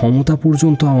বুঝবার ক্ষমতা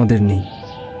পর্যন্ত আমাদের নেই।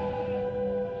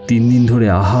 3 দিন ধরে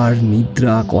আহার,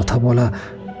 নিদ্রা, কথা বলা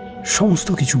সমস্ত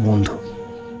কিছু বন্ধ,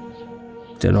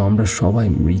 যেন আমরা সবাই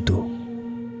মৃত।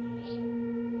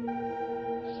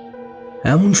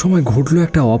 এমন সময় ঘটল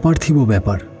একটা অপার্থিব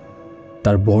ব্যাপার।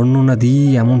 তার বর্ণনা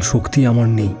দিয়েই এমন শক্তি আমার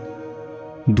নেই।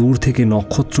 দূর থেকে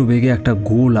নক্ষত্র বেগে একটা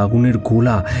গোল আগুনের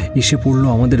গোলা এসে পড়ল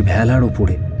আমাদের ভেলার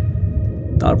ওপরে।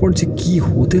 তারপর যে কি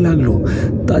হতে লাগলো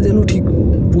তা যেন ঠিক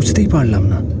বুঝতেই পারলাম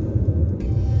না।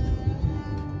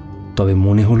 তবে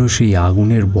মনে হলো সেই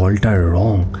আগুনের বলটার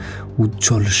রং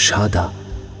উজ্জ্বল সাদা,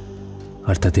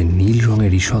 আর তাতে নীল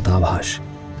রঙের ঈষৎ আভাস।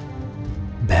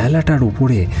 ভেলাটার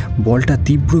উপরে বলটা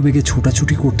তীব্র বেগে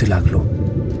ছোটাছুটি করতে লাগলো।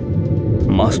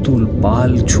 মাস্তুল,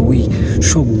 পাল, ছই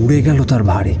সব উড়ে গেল তার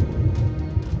ভারে।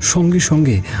 সঙ্গে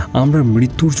সঙ্গে আমরা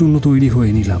মৃত্যুর জন্য তৈরি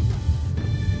হয়ে নিলাম।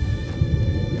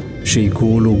 সেই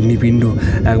গোল অগ্নিপিণ্ড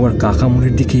একবার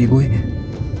কাকামুনির দিকে এগোয়,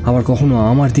 আবার কখনো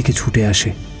আমার দিকে ছুটে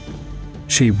আসে।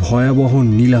 সেই ভয়াবহ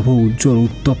নীলাভ উজ্জ্বল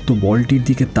উত্তপ্ত বলটির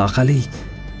দিকে তাকালেই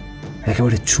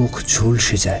একেবারে চোখ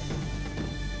ঝলসে যায়।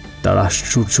 তার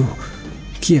আশ্চর্য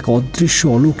কি এক অদৃশ্য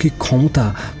অলৌকিক ক্ষমতা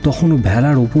তখনও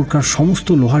ভেলার ওপরকার সমস্ত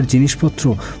লোহার জিনিসপত্র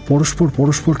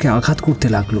পরস্পরকে আঘাত করতে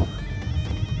লাগলো।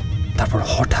 তারপর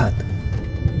হঠাৎ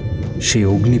সেই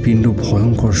অগ্নিপিণ্ড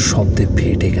ভয়ঙ্কর শব্দে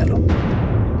ফেটে গেল।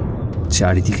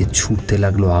 চারিদিকে ছুটতে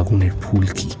লাগলো আগুনের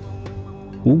ফুলকি।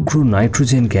 উগ্র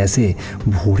নাইট্রোজেন গ্যাসে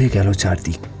ভরে গেল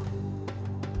চারদিক।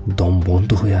 দম বন্ধ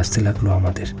হয়ে আসতে লাগলো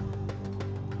আমাদের।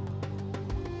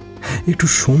 একটু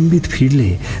সম্বিত ফিরলে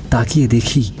তাকিয়ে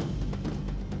দেখি,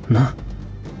 না,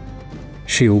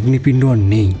 সে অগ্নিপিণ্ড আর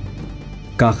নেই।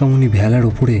 কাকামুনি ভেলার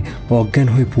ওপরে অজ্ঞান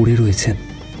হয়ে পড়ে রয়েছেন।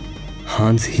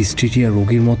 হান্স হিস্টেরিয়া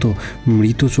রোগীর মতো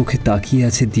মৃত চোখে তাকিয়ে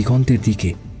আছে দিগন্তের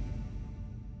দিকে।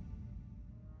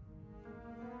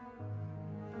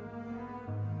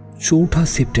 4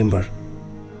 সেপ্টেম্বর,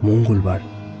 মঙ্গলবার।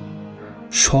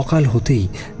 সকাল হতেই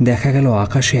দেখা গেল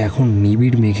আকাশে এখন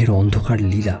নিবিড় মেঘের অন্ধকার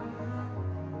লীলা,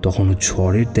 তখনও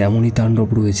ঝড়ের তেমনই তাণ্ডব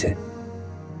রয়েছে।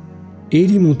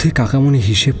 এরই মধ্যে কাকামণি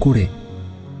হিসেব করে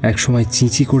একসময়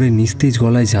চিঁচি করে নিস্তেজ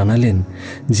গলায় জানালেন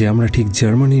যে আমরা ঠিক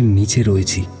জার্মানির নিচে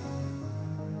রয়েছি।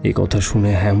 এই কথা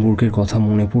শুনে হ্যামবুর্গের কথা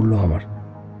মনে পড়ল আমার।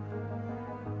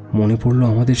 মনে পড়ল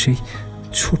আমাদের সেই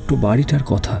ছোট্ট বাড়িটার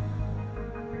কথা,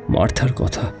 মার্থার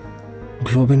কথা,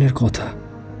 গ্লোবেনের কথা।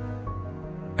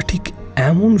 ঠিক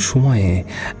এমন সময়ে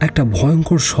একটা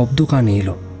ভয়ঙ্কর শব্দ কানে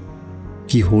এলো।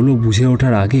 কি হলো বুঝে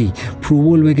ওঠার আগেই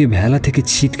প্রবল বেগে ভেলা থেকে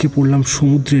ছিটকে পড়লাম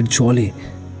সমুদ্রের জলে।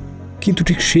 কিন্তু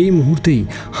ঠিক সেই মুহূর্তেই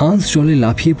হাঁস জলে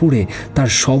লাফিয়ে পড়ে তার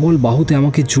সবল বাহুতে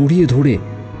আমাকে জড়িয়ে ধরে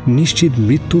নিশ্চিত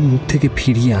মৃত্যুর মুখ থেকে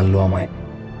ফিরিয়ে আনলো আমায়।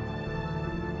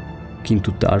 কিন্তু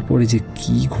তারপরে যে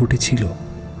কি ঘটেছিল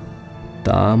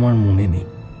তা আমার মনে নেই।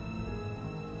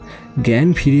 জ্ঞান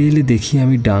ফিরে এলে দেখি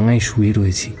আমি ডাঙায় শুয়ে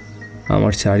রয়েছি,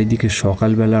 আমার চারিদিকে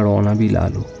সকালবেলার অনাবিল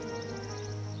আলো।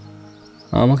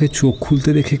 আমাকে চোখ খুলতে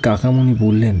দেখে কাকামণি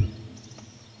বললেন,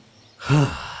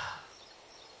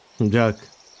 যাক,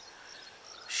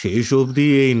 শেষ অবধি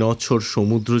এই নচ্ছর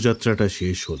সমুদ্রযাত্রাটা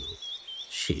শেষ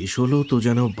হলো তো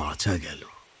যেন বাঁচা গেল।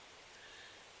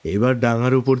 এবার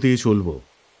ডাঙার উপর দিয়ে চলবো,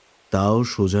 তাও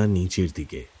সোজা নিচের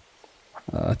দিকে।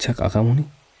 আচ্ছা কাকামণি,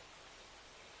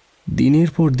 দিনের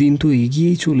পর দিন তো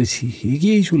এগিয়েই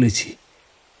চলেছি,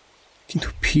 কিন্তু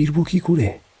ফিরবো কি করে?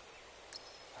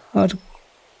 আর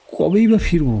কবেই বা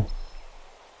ফিরবো?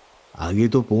 আগে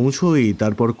তো পৌঁছোই,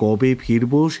 তারপর কবে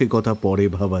ফিরবো সে কথা পরে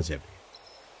ভাবা যাবে।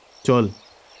 চল,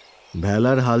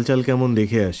 ভেলার হালচাল কেমন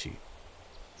দেখে আসি।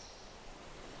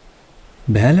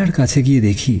 ভেলার কাছে গিয়ে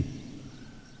দেখি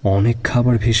অনেক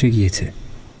খাবার ভেসে গিয়েছে,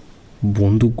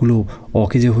 বন্দুকগুলো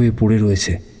অকেজে হয়ে পড়ে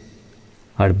রয়েছে।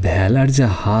 আর ভেলার যা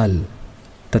হাল,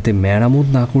 তাতে মেরামত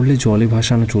না করলে জলে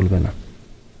ভাসানো চলবে না।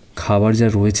 খাবার যা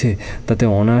রয়েছে তাতে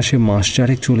অনায়াসে মাস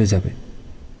 4 চলে যাবে।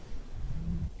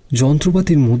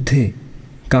 যন্ত্রপাতির মধ্যে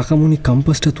কাকামণি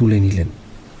কম্পাসটা তুলে নিলেন।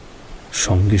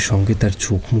 সঙ্গে সঙ্গে তার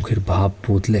চোখ মুখের ভাব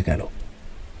বদলে গেল।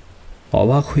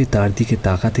 অবাক হয়ে তার দিকে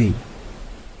তাকাতেই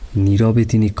নীরবে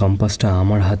তিনি কম্পাসটা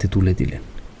আমার হাতে তুলে দিলেন।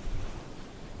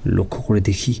 লক্ষ্য করে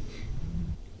দেখি,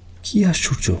 কি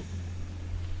আশ্চর্য,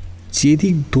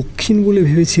 যেদিক দক্ষিণ বলে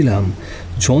ভেবেছিলাম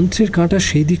যন্ত্রের কাঁটা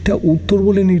সেই দিকটা উত্তর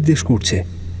বলে নির্দেশ করছে।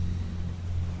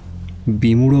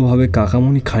 বিমূঢ়ভাবে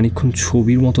কাকামণি খানিকক্ষণ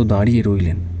ছবির মতো দাঁড়িয়ে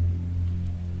রইলেন,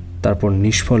 তারপর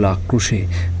নিষ্ফল আক্রোশে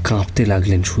কাঁপতে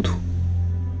লাগলেন। শুধু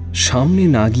সামনে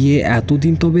না গিয়ে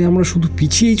এতদিন তবে আমরা শুধু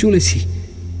পিছিয়েই চলেছি।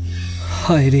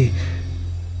 হায় রে,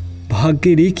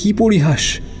 ভাগ্যের এ কি পরিহাস!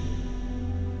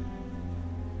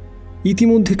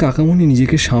 ইতিমধ্যে কাকামণি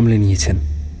নিজেকে সামলে নিয়েছেন।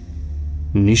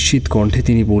 নিশ্চিত কণ্ঠে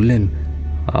তিনি বললেন,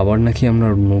 আবার নাকি আমরা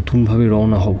নতুনভাবে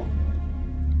রওনা হব।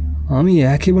 আমি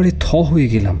একেবারে হয়ে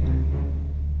গেলাম।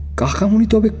 কাকামণি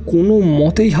তবে কোনো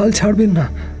মতেই হাল ছাড়বেন না?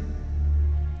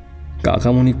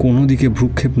 কাকামণি কোনো দিকে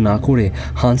ভ্রুক্ষেপ না করে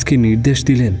হাঁসকে নির্দেশ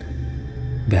দিলেন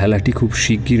ভেলাটি খুব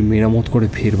শিগগির মেরামত করে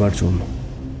ফেরবার জন্য।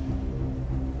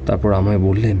 তারপর আমায়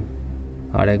বললেন,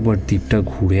 আর একবার দ্বীপটা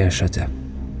ঘুরে আসা যাক।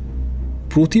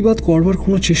 প্রতিবাদ করবার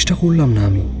কোনো চেষ্টা করলাম না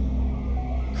আমি,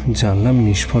 জানলাম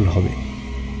নিষ্ফল হবে।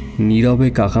 নীরবে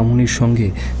কাকামণির সঙ্গে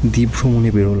দ্বীপ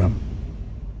ভ্রমণে বেরোলাম।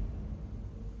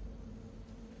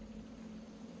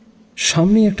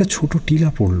 সামনে একটা ছোট টিলা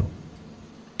পড়ল।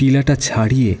 টিলাটা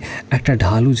ছাড়িয়ে একটা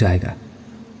ঢালু জায়গা,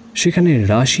 সেখানে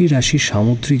রাশি রাশি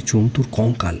সামুদ্রিক জন্তুর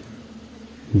কঙ্কাল।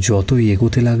 যতই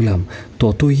এগোতে লাগলাম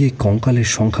ততই এই কঙ্কালের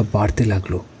সংখ্যা বাড়তে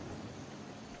লাগলো।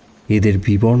 এদের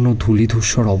বিবর্ণ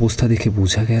ধূলিধূসর অবস্থা দেখে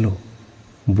বোঝা গেল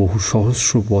বহু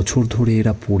সহস্র বছর ধরে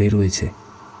এরা পড়ে রয়েছে।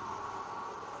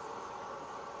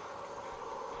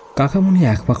 কাকামণি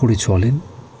এক পা করে চলেন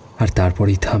আর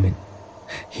তারপরেই থামেন।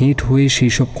 হেঁট হয়ে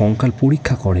সেই সব কঙ্কাল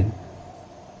পরীক্ষা করেন,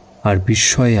 আর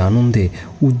বিস্ময়ে আনন্দে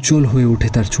উজ্জ্বল হয়ে ওঠে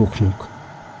তার চোখ মুখ।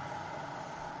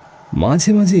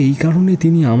 মাঝে মাঝে এই কারণে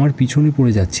তিনি আমার পিছনে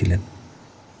পড়ে যাচ্ছিলেন।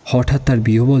 হঠাৎ তার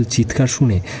বিহ্বল চিৎকার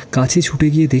শুনে কাছে ছুটে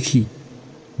গিয়ে দেখি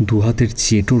দুহাতের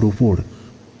চেটোর ওপর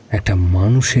একটা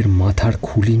মানুষের মাথার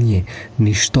খুলি নিয়ে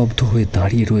নিস্তব্ধ হয়ে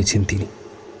দাঁড়িয়ে রয়েছেন তিনি।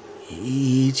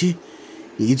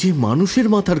 এই যে মানুষের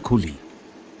মাথার খুলি!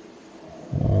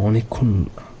 অনেকক্ষণ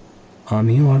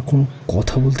আমিও আর কোনো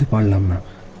কথা বলতে পারলাম না।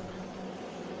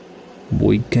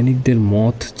 বৈজ্ঞানিকদের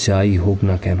মত যাই হোক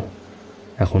না কেন,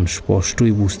 এখন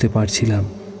স্পষ্টই বুঝতে পারছিলাম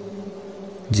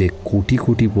যে কোটি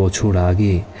কোটি বছর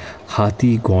আগে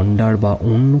হাতি, গন্ডার বা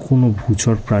অন্য কোনো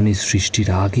ভূচর প্রাণীর সৃষ্টির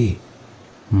আগে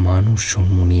মানুষ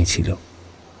জন্ম নিয়েছিল।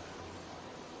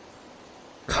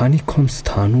 খানিকক্ষণ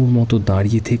স্থাণুর মতো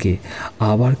দাঁড়িয়ে থেকে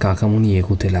আবার কাকামণি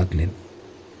এগোতে লাগলেন।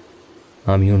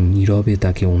 আমিও নীরবে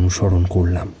তাকে অনুসরণ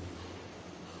করলাম।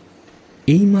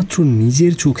 এইমাত্র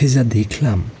নিজের চোখে যা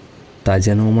দেখলাম তা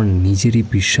যেন আমার নিজেরই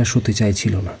বিশ্বাস হতে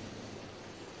চাইছিল না।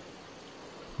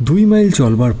 2 মাইল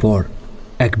চলবার পর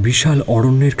এক বিশাল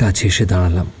অরণ্যের কাছে এসে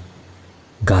দাঁড়ালাম।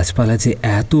 গাছপালা যে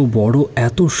এত বড়,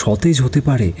 এত সতেজ হতে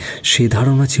পারে সে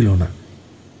ধারণা ছিল না।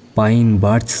 Pine,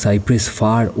 birch, cypress,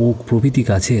 fur, okay প্রভৃতি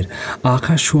গাছের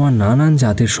আকাশ ছোঁয়া নানান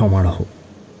জাতের সমারোহ।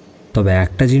 তবে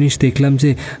একটা জিনিস দেখলাম যে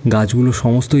গাছগুলো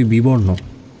সমস্তই বিবর্ণ।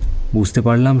 বুঝতে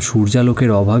পারলাম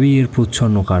সূর্যালোকের অভাবই এর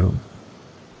প্রচ্ছন্ন কারণ।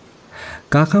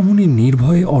 কাকামুনি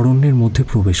নির্ভয়ে অরণ্যের মধ্যে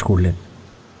প্রবেশ করলেন।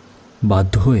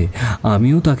 বাধ্য হয়ে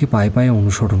আমিও তাকে পায়ে পায়ে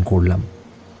অনুসরণ করলাম।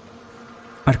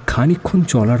 আর খানিকক্ষণ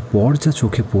চলার পর যা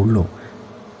চোখে পড়ল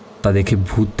তা দেখে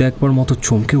ভূত দেখবার মতো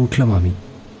চমকে উঠলাম আমি।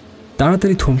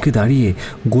 তাড়াতাড়ি থমকে দাঁড়িয়ে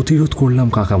গতিরোধ করলাম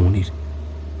কাকামুনির।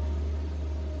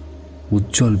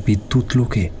 উজ্জ্বল বিদ্যুৎ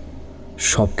লোকে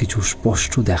সব কিছু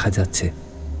স্পষ্ট দেখা যাচ্ছে।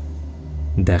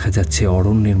 দেখা যাচ্ছে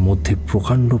অরণ্যের মধ্যে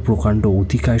প্রকাণ্ড প্রকাণ্ড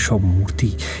অতিকায় সব মূর্তি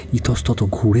ইতস্তত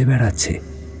ঘুরে বেড়াচ্ছে।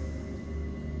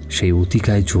 সেই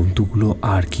অতিকায় জন্তুগুলো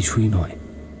আর কিছুই নয়,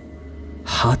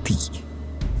 হাতি।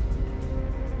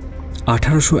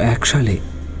 1801 সালে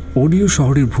ওডিও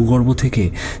শহরের ভূগর্ভ থেকে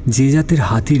যে জাতের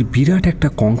হাতির বিরাট একটা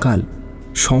কঙ্কাল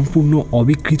সম্পূর্ণ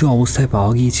অবিকৃত অবস্থায়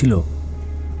পাওয়া গিয়েছিল,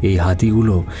 এই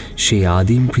হাতিগুলো সেই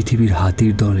আদিম পৃথিবীর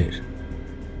হাতির দলের।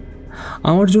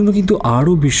 আমার জন্য কিন্তু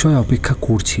আরও বিস্ময় অপেক্ষা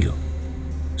করছিল।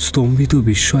 স্তম্ভিত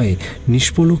বিস্ময়ে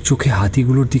নিষ্পলক চোখে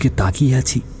হাতিগুলোর দিকে তাকিয়ে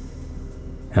আছি।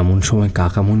 এমন সময়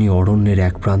কাকামণি অরণ্যের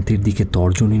এক প্রান্তের দিকে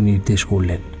তর্জনী নির্দেশ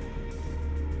করলেন।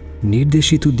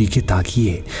 নির্দেশিত দিকে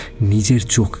তাকিয়ে নিজের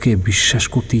চোখকে বিশ্বাস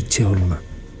করতে ইচ্ছে হলো না।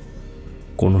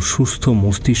 কোনো সুস্থ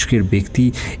মস্তিষ্কের ব্যক্তি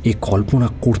এ কল্পনা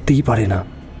করতেই পারে না।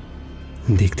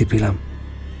 দেখতে পেলাম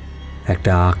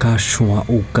একটা আকাশ ছোঁয়া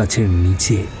ওক গাছের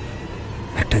নিচে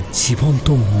একটা জীবন্ত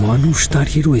মানুষ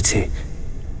দাঁড়িয়ে রয়েছে।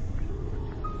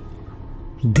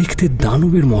 দেখতে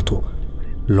দানবের মতো,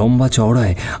 লম্বা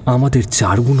চওড়ায় আমাদের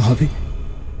 4 গুণ হবে।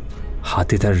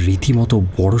 হাতে তার রীতিমতো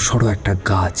বড়সড় একটা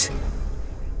গাছ।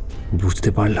 বুঝতে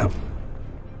পারলাম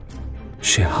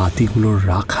সে হাতিগুলোর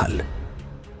রাখাল।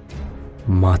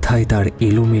 মাথায় তার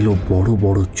এলোমেলো বড়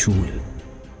বড় চুল।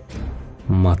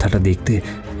 মাথাটা দেখতে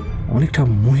অনেকটা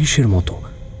মহিষের মতো।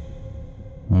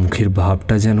 মুখের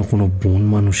ভাবটা যেন কোনো বন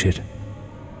মানুষের।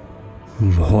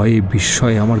 ভয়ে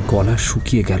বিস্ময়ে আমার গলা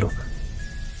শুকিয়ে গেল।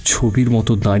 ছবির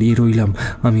মতো দাঁড়িয়ে রইলাম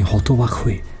আমি হতবাক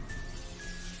হয়ে।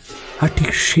 আর ঠিক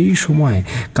সেই সময়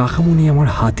কাকামণি আমার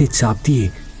হাতে চাপ দিয়ে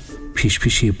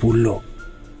ফিসফিসিয়ে বলল,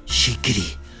 শিগগিরই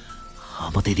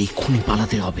আমাদের এক্ষুনি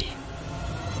পালাতে হবে।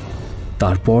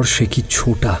 তারপর সে কি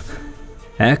ছোটা!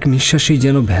 এক নিঃশ্বাসেই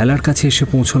যেন ভেলার কাছে এসে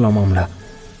পৌঁছলাম আমরা।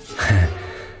 হ্যাঁ,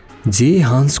 যে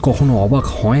হান্স কখনো অবাক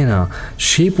হয় না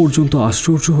সে পর্যন্ত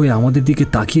আশ্চর্য হয়ে আমাদের দিকে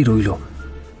তাকিয়ে রইল।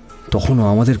 তখনও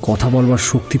আমাদের কথা বলবার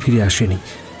শক্তি ফিরে আসেনি।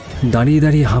 দাঁড়িয়ে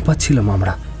দাঁড়িয়ে হাঁপাচ্ছিলাম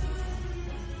আমরা।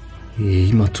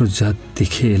 এইমাত্র যা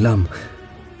দেখে এলাম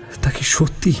তা কি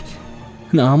সত্যি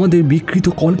না আমাদের বিকৃত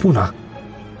কল্পনা?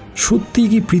 সত্যি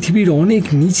কি পৃথিবীর অনেক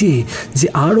নিচে যে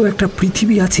আরও একটা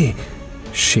পৃথিবী আছে,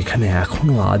 সেখানে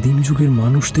এখনো আদিম যুগের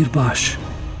মানুষদের বাস?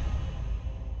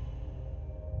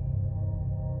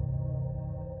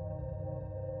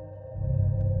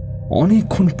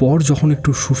 অনেকক্ষণ পর যখন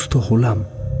একটু সুস্থ হলাম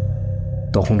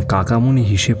তখন কাকামণি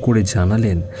হিসেব করে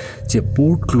জানালেন যে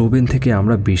পোর্ট ক্লোবেন থেকে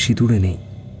আমরা বেশি দূরে নেই।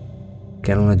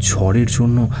 কেননা ঝড়ের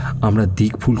জন্য আমরা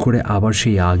দিক ভুল করে আবার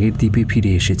সেই আগের দ্বীপে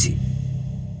ফিরে এসেছি।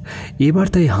 এবার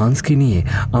তাই হান্সকে নিয়ে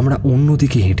আমরা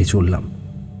অন্যদিকে হেঁটে চললাম।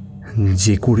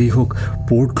 যে করেই হোক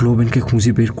পোর্ট ক্লোবেনকে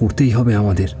খুঁজে বের করতেই হবে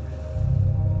আমাদের।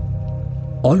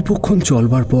 অল্পক্ষণ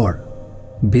চলবার পর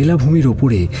বেলাভূমির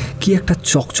ওপরে কি একটা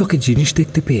চকচকে জিনিস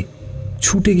দেখতে পেয়ে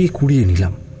ছুটে গিয়ে কুড়িয়ে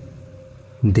নিলাম।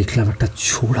 দেখলাম একটা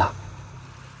ছোড়া,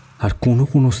 আর কোনো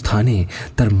কোনো স্থানে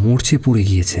তার মরচে পড়ে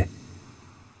গিয়েছে।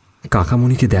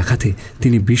 কাকামণিকে দেখাতে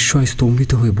তিনি বিস্ময়ে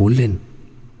স্তম্ভিত হয়ে বললেন,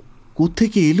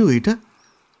 কোত্থেকে এলো এটা?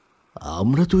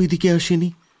 আমরা তো এদিকে আসিনি,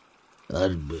 আর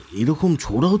এরকম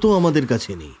ছোড়াও তো আমাদের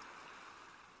কাছে নেই।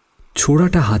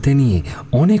 ছোড়াটা হাতে নিয়ে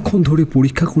অনেকক্ষণ ধরে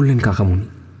পরীক্ষা করলেন কাকামণি।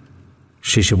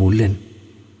 শেষে বললেন,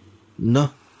 না,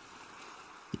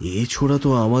 এ ছোড়া তো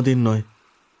আমাদের নয়।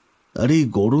 আর এই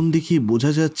গড়ন দেখি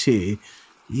বোঝা যাচ্ছে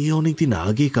এ অনেকদিন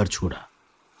আগেকার ছোড়া।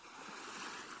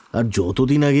 আর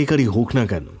যতদিন আগেকারই হোক না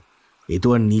কেন, এ তো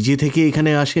আর নিজে থেকে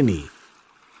এখানে আসেনি,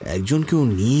 একজন কেউ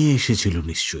নিয়ে এসেছিল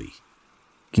নিশ্চয়ই।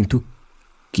 কিন্তু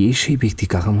কে সেই ব্যক্তি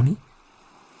কাকামণি?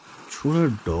 ছোড়ার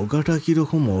ডগাটা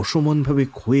কিরকম অসমানভাবে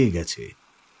ক্ষয়ে গেছে,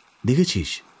 দেখেছিস?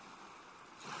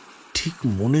 ঠিক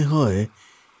মনে হয়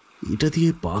এটা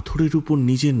দিয়ে পাথরের উপর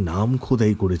নিজের নাম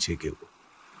খোদাই করেছে কেউ।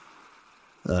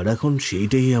 আর এখন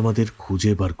সেইটাই আমাদের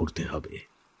খুঁজে বার করতে হবে।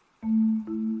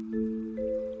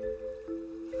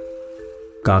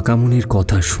 কাকামুনির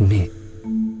কথা শুনে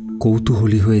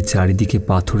কৌতূহলী হয়ে চারিদিকে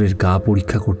পাথরের গা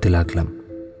পরীক্ষা করতে লাগলাম।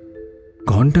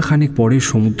 ঘণ্টাখানেক পরে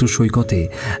সমুদ্র সৈকতে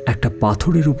একটা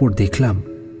পাথরের উপর দেখলাম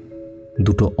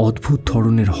দুটো অদ্ভুত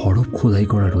ধরনের হরফ খোদাই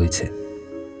করা রয়েছে।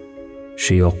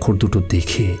 সেই অক্ষর দুটো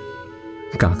দেখে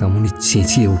কাকামুনি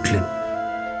চেঁচিয়ে উঠলেন,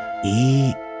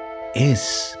 এস,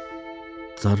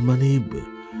 তার মানে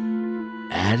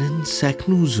অ্যারেন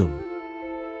স্যাকনুজম।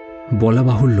 বলা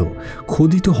বাহুল্য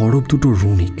খোদিত হরফ দুটো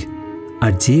রুনিক,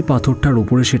 আর যে পাথরটার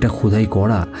উপরে সেটা খোদাই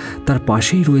করা তার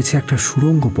পাশেই রয়েছে একটা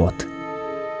সুড়ঙ্গ পথ।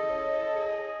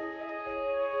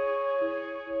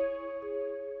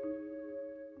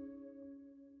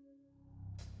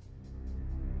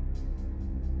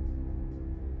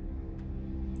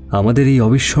 আমাদের এই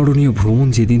অবিস্মরণীয় ভ্রমণ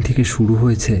যেদিন থেকে শুরু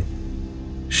হয়েছে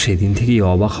সেদিন থেকেই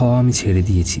অবাক হওয়া আমি ছেড়ে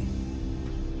দিয়েছি।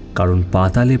 কারণ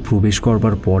পাতালে প্রবেশ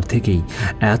করবার পর থেকেই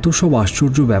এত সব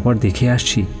আশ্চর্য ব্যাপার দেখে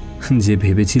আসছি যে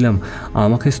ভেবেছিলাম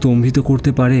আমাকে স্তম্ভিত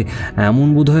করতে পারে এমন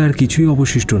বোধহয় আর কিছুই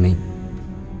অবশিষ্ট নেই।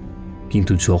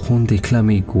 কিন্তু যখন দেখলাম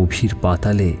এই গভীর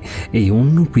পাতালে, এই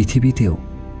অন্য পৃথিবীতেও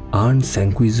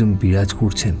𝗕 বিরাজ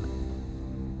করছেন,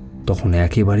 তখন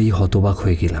একেবারেই হতবাক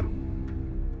হয়ে গেলাম।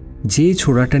 যে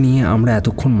ছোড়াটা নিয়ে আমরা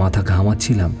এতক্ষণ মাথা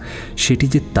ঘামাচ্ছিলাম সেটি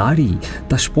যে তারই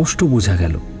তা স্পষ্ট বোঝা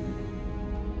গেল।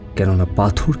 কেননা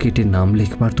পাথর কেটে নাম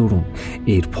লেখবার দরুন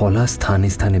এর ফলা স্থানে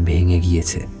স্থানে ভেঙে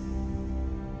গিয়েছে।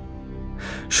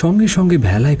 সঙ্গে সঙ্গে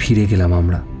ভেলায় ফিরে গেলাম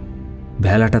আমরা।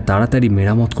 ভেলাটা তাড়াতাড়ি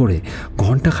মেরামত করে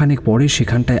ঘণ্টাখানেক পরে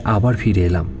সেখানটায় আবার ফিরে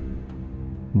এলাম।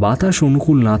 বাতাস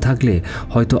অনুকূল না থাকলে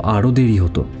হয়তো আরও দেরি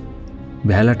হতো।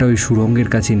 ভেলাটা ওই সুড়ঙ্গের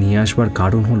কাছে নিয়ে আসবার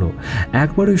কারণ হলো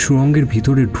একবার ওই সুড়ঙ্গের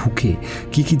ভিতরে ঢুকে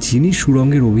কি কি জিনিস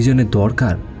সুড়ঙ্গের অভিযানের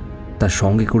দরকার তার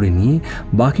সঙ্গে করে নিয়ে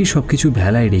বাকি সব কিছু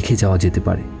ভেলায় রেখে যাওয়া যেতে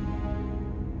পারে।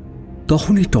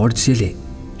 তখনই টর্চ জেলে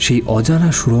সেই অজানা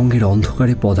সুড়ঙ্গের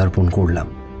অন্ধকারে পদার্পণ করলাম।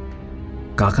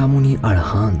 কাকামণি আর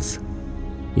হান্স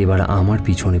এবার আমার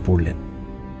পিছনে পড়লেন।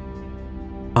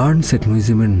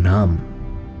 𝗕 নাম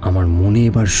আমার মনে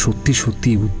এবার সত্যি সত্যি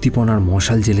উদ্দীপনার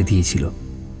মশাল জেলে দিয়েছিল।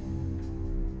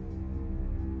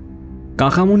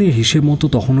 কাকামণির হিসেব মতো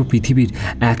তখনও পৃথিবীর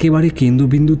একেবারে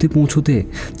কেন্দ্রবিন্দুতে পৌঁছতে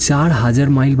 4000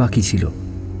 মাইল বাকি ছিল।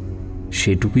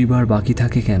 সেটুকুই বার বাকি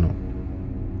থাকে কেন,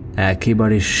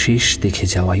 একেবারে শেষ দেখে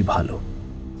যাওয়াই ভালো।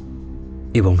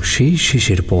 এবং সেই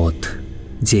শেষের পথ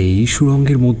যে এই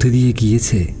সুড়ঙ্গের মধ্যে দিয়ে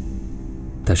গিয়েছে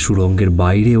তা সুড়ঙ্গের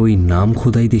বাইরে ওই নাম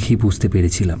খোদাই দেখেই বুঝতে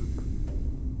পেরেছিলাম।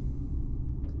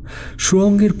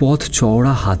 সুড়ঙ্গের পথ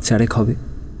চওড়া হাত চারেক হবে,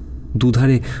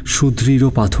 দুধারে সুদৃঢ়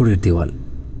পাথরের দেওয়াল।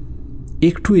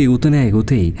 একটু এগোতে না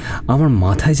এগোতেই আমার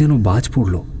মাথায় যেন বাজ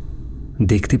পড়ল।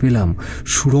 দেখতে পেলাম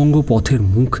সুড়ঙ্গ পথের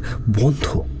মুখ বন্ধ।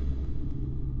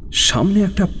 সামনে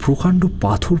একটা প্রকাণ্ড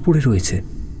পাথর পড়ে রয়েছে।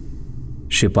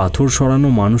 সে পাথর সরানো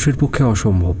মানুষের পক্ষে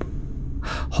অসম্ভব।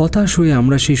 হতাশ হয়ে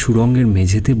আমরা সেই সুড়ঙ্গের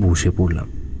মেঝেতে বসে পড়লাম।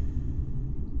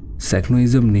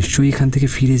 স্যাকনুইজম নিশ্চয়ই এখান থেকে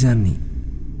ফিরে যাননি।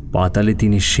 পাতালে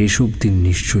তিনি শেষ অবধি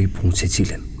নিশ্চয়ই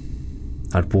পৌঁছেছিলেন,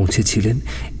 আর পৌঁছেছিলেন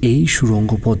এই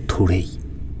সুড়ঙ্গ পথ ধরেই।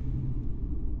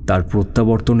 তার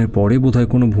প্রত্যাবর্তনের পরে বোধহয়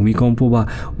কোনো ভূমিকম্প বা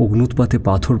অগ্নুৎপাতে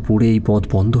পাথর পড়ে এই পথ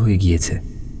বন্ধ হয়ে গিয়েছে।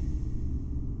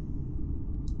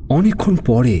 অনেকক্ষণ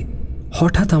পরে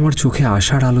হঠাৎ আমার চোখে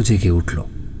আশার আলো জেগে উঠল।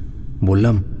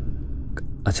 বললাম,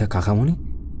 আচ্ছা কাকামণি,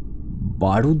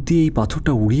 বারুদ দিয়ে এই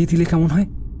পাথরটা উড়িয়ে দিলে কেমন হয়?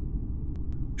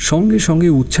 সঙ্গে সঙ্গে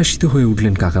উচ্ছ্বাসিত হয়ে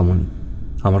উঠলেন কাকামণি,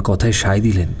 আমার কথায় সায়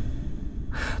দিলেন।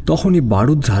 তখনই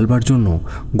বারুদ ঢালবার জন্য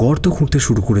গর্ত খুঁড়তে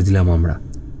শুরু করে দিলাম আমরা।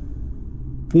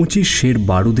 25 সের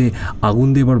বারুদে আগুন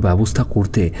দেবার ব্যবস্থা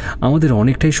করতে আমাদের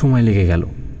অনেকটাই সময় লেগে গেল।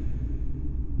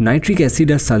 নাইট্রিক অ্যাসিড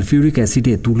আর সালফিউরিক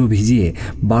অ্যাসিডে তুলো ভিজিয়ে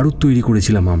বারুদ তৈরি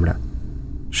করেছিলাম আমরা।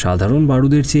 সাধারণ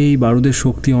বারুদের চেয়ে এই বারুদের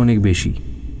শক্তি অনেক বেশি।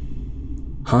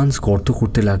 হান্স গর্ত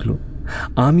করতে লাগলো।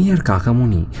 আমি আর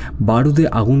কাকামণি বারুদে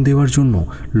আগুন দেওয়ার জন্য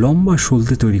লম্বা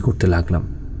সলতে তৈরি করতে লাগলাম।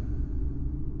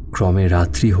 ক্রমে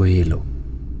রাত্রি হয়ে এলো।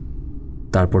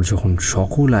 তারপর যখন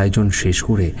সকল আয়োজন শেষ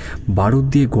করে বারুদ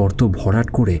দিয়ে গর্ত ভরাট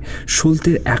করে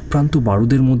সলতের এক প্রান্ত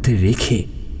বারুদের মধ্যে রেখে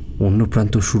অন্য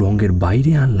প্রান্ত সুড়ঙ্গের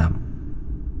বাইরে আনলাম,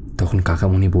 তখন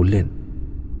কাকামণি বললেন,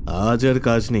 আজ আর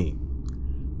কাজ নেই,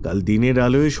 কাল দিনের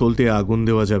আলোয় সলতে আগুন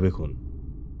দেওয়া যাবে। এখন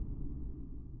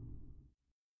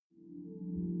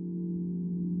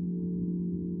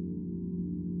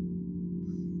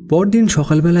পরদিন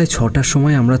সকালবেলায় 6টার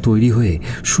সময় আমরা তৈরি হয়ে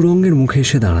সুড়ঙ্গের মুখে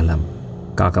এসে দাঁড়ালাম।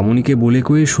 কাকামণিকে বলে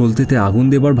কয়ে সলতেতে আগুন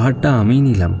দেবার ভারটা আমিই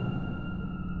নিলাম।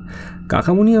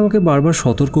 কাকামণি আমাকে বারবার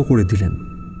সতর্ক করে দিলেন,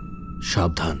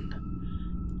 সাবধান,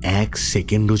 1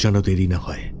 সেকেন্ডও যেন দেরি না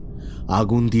হয়।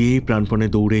 আগুন দিয়েই প্রাণপণে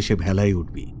দৌড়ে এসে ভেলায়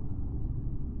উঠবি।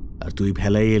 আর তুই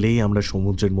ভেলায় এলেই আমরা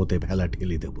সমুদ্রের মধ্যে ভেলা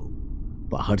ঠেলে দেব।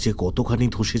 পাহাড় যে কতখানি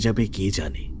ধসে যাবে কে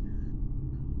জানে।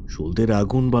 সুলদের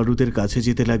আগুন বারুদের কাছে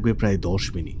যেতে লাগবে প্রায় 10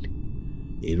 মিনিট।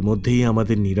 এর মধ্যেই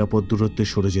আমাদের নিরাপদ দূরত্বে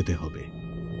সরে যেতে হবে।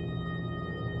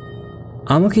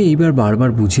 আমাকে এইবার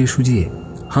বারবার বুঝিয়ে সুঝিয়ে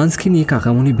হান্সকে নিয়ে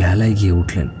কাকামণি ভেলায় গিয়ে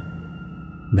উঠলেন।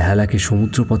 ভেলাকে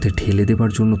সমুদ্রপথে ঠেলে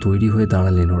দেবার জন্য তৈরি হয়ে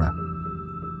দাঁড়ালেন ওরা।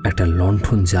 একটা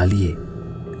লণ্ঠন জ্বালিয়ে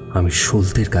আমি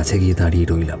সলতের কাছে গিয়ে দাঁড়িয়ে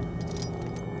রইলাম।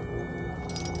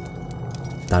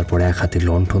 তারপর এক হাতে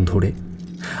লণ্ঠন ধরে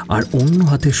আর অন্য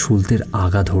হাতে সলতের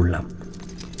আগা ধরলাম।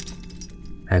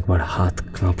 একবার হাত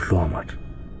কাঁপলো আমার।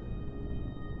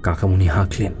 কাকামণি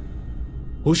হাঁকলেন,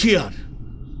 হুঁশিয়ার,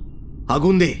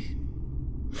 আগুন দে।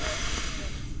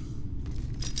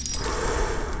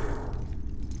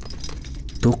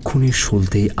 তক্ষুনি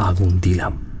সলতেই আগুন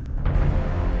দিলাম।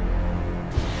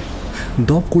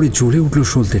 দপ করে জ্বলে উঠল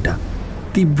সলতেটা।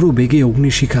 তীব্র বেগে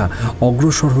অগ্নিশিখা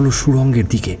অগ্রসর হলো সুড়ঙ্গের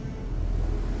দিকে।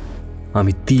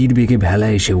 আমি তীর বেগে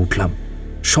ভেলায় এসে উঠলাম।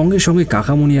 সঙ্গে সঙ্গে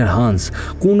কাকামণি আর হান্স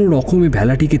কোনো রকমে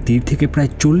ভেলাটিকে তীর থেকে প্রায়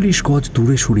 40 গজ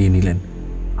দূরে সরিয়ে নিলেন।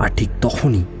 আর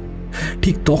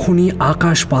ঠিক তখনই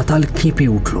আকাশ পাতাল কেঁপে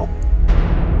উঠল।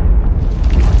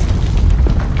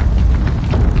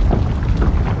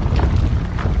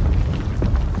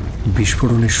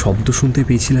 বিস্ফোরণের শব্দ শুনতে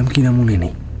পেয়েছিলাম কিনা মনে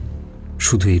নেই।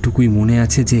 শুধু এটুকুই মনে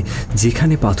আছে যে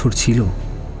যেখানে পাথর ছিল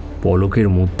পলকের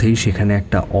মধ্যেই সেখানে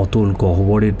একটা অতল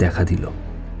গহ্বরের দেখা দিল।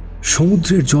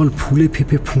 সমুদ্রের জল ফুলে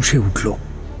ফেঁপে ফুঁসে উঠল।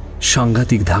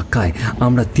 সাংঘাতিক ধাক্কায়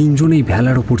আমরা তিনজনেই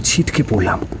ভেলার ওপর ছিটকে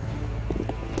পড়লাম।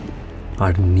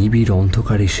 আর নিবিড়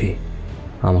অন্ধকার এসে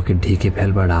আমাকে ঢেকে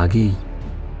ফেলবার আগেই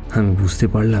আমি বুঝতে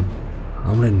পারলাম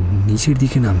আমরা নিচের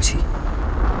দিকে নামছি।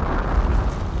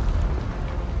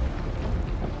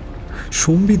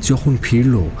 সম্বিত যখন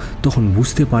ফিরল তখন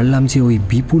বুঝতে পারলাম যে ওই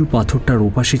বিপুল পাথরটার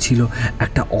ওপাশে ছিল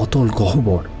একটা অতল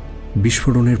গহ্বর।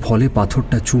 বিস্ফোরণের ফলে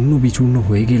পাথরটা চূর্ণ বিচূর্ণ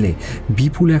হয়ে গেলে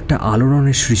বিপুল একটা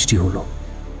আলোড়নের সৃষ্টি হলো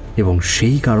এবং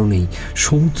সেই কারণেই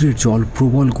সমুদ্রের জল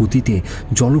প্রবল গতিতে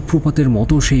জলপ্রপাতের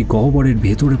মতো সেই গহ্বরের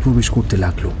ভেতরে প্রবেশ করতে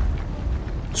লাগলো।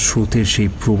 স্রোতের সেই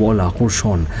প্রবল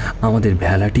আকর্ষণ আমাদের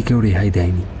ভেলাটিকেও রেহাই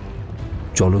দেয়নি।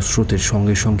 জলস্রোতের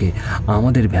সঙ্গে সঙ্গে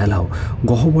আমাদের ভেলাও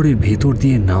গহ্বরের ভেতর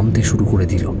দিয়ে নামতে শুরু করে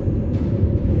দিল।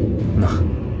 না,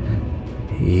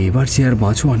 এবার যে আর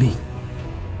বাঁচোয়া নেই।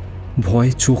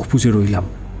 ভয়ে চোখ বুজে রইলাম।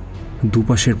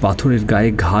 দুপাশের পাথরের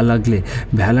গায়ে ঘা লাগলে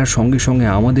ভেলার সঙ্গে সঙ্গে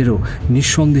আমাদেরও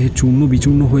নিঃসন্দেহে চূর্ণ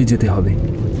বিচূর্ণ হয়ে যেতে হবে।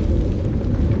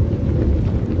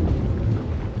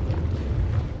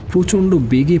 প্রচণ্ড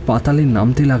বেগে পাতালে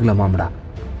নামতে লাগলাম আমরা।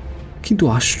 কিন্তু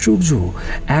আশ্চর্য,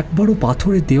 একবারও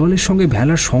পাথরের দেওয়ালের সঙ্গে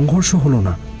ভেলার সংঘর্ষ হলো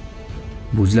না।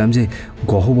 বুঝলাম যে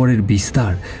গহ্বরের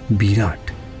বিস্তার বিরাট।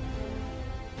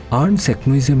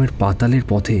 আর্নসেকনোইজমের পাতালের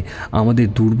পথে আমাদের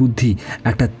দুর্বুদ্ধি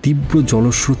একটা তীব্র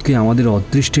জলস্রোতকে আমাদের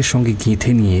অদৃষ্টের সঙ্গে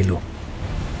গেঁথে নিয়ে এলো।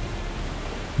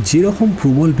 যেরকম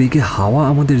প্রবল বেগে হাওয়া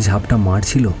আমাদের ঝাপটা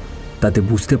মারছিল তাতে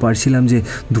বুঝতে পারছিলাম যে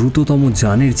দ্রুততম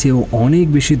যানের চেয়েও অনেক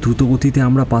বেশি দ্রুতগতিতে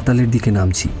আমরা পাতালের দিকে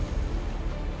নামছি।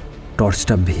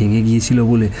 টর্চটা ভেঙে গিয়েছিল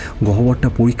বলে গহ্বরটা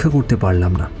পরীক্ষা করতে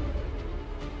পারলাম না।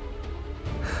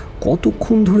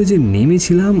 কতক্ষণ ধরে যে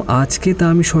নেমেছিলাম আজকে তা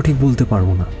আমি সঠিক বলতে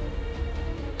পারবো না।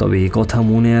 তবে এ কথা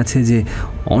মনে আছে যে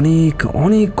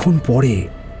অনেকক্ষণ পরে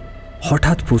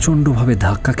হঠাৎ প্রচণ্ডভাবে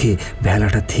ধাক্কা খেয়ে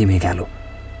ভেলাটা থেমে গেল।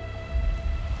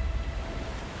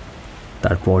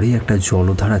 তারপরে একটা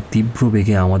জলধারা তীব্র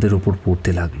বেগে আমাদের ওপর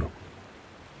পড়তে লাগলো।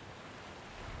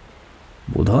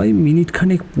 বোধহয়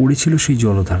মিনিটখানেক পড়েছিল সেই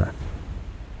জলধারা।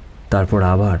 তারপর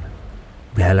আবার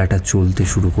ভেলাটা চলতে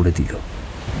শুরু করে দিল।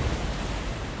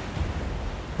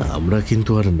 আমরা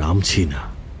কিন্তু আর নামছি না,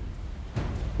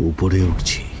 উপরে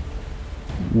উঠছি।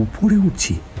 উপরে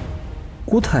উঠছি?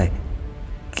 কোথায়?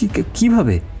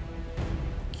 কিভাবে?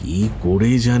 কি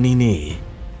করে জানি নে,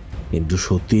 কিন্তু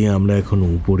সত্যি আমরা এখন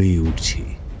উপরেই উঠছি।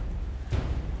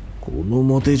 কোনো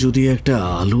মতে যদি একটা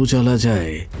আলো জ্বালা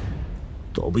যায়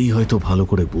তবেই হয়তো ভালো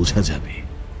করে বোঝা যাবে।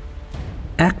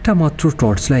 একটা মাত্র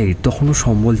টর্চ লাইট তখনও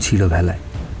সম্বল ছিল ভেলায়।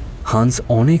 হান্স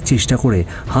অনেক চেষ্টা করে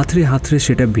হাতড়ে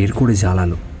সেটা বের করে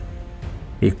জ্বালালো।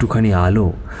 একটুখানি আলো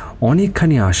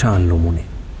অনেকখানি আশা আনলো মনে।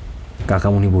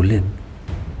 কাকামণি বললেন,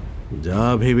 যা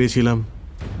ভেবেছিলাম,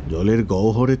 জলের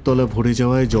গহ্বরের তলা ভরে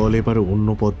যাওয়ায় জল এবার অন্য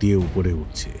পথ দিয়ে উপরে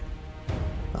উঠছে।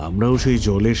 আমরাও সেই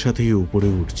জলের সাথেই উপরে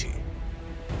উঠছি।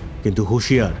 কিন্তু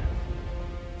হুঁশিয়ার,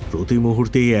 প্রতি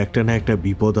মুহূর্তেই একটা না একটা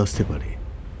বিপদ আসতে পারে।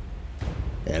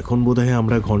 এখন বোধহয়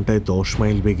আমরা ঘন্টায় 10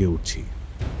 মাইল বেগে উঠছি।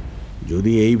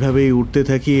 যদি এইভাবেই উঠতে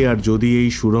থাকি আর যদি এই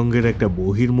সুড়ঙ্গের একটা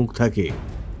বহির্মুখ থাকে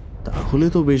তাহলে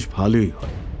তো বেশ ভালোই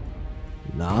হয়।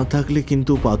 না থাকলে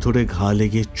কিন্তু পাথরে ঘা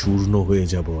লেগে চূর্ণ হয়ে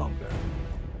যাব আমরা।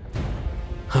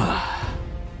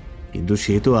 কিন্তু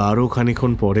সে তো আরো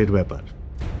খানিক্ষণ পরের ব্যাপার।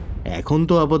 এখন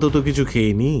তো আপাতত কিছু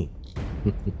খেয়েনি।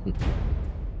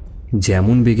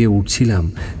 যেমন বেগে উঠছিলাম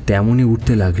তেমনই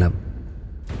উঠতে লাগলাম।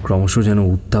 ক্রমশ যেন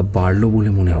উত্তাপ বাড়ল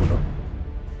বলে মনে হলো।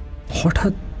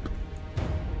 হঠাৎ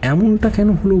এমনটা কেন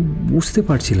হলো বুঝতে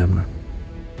পারছিলাম না।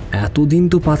 এতদিন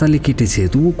তো পাতালে কেটেছে,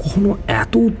 তবু কখনো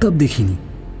এত উত্তাপ দেখিনি।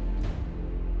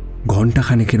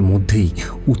 ঘণ্টাখানেকের মধ্যেই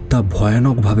উত্তাপ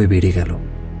ভয়ানকভাবে বেড়ে গেল।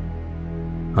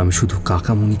 আমি শুধু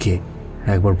কাকামণিকে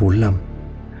একবার বললাম,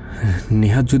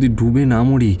 নেহাত যদি ডুবে না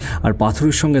মরি, আর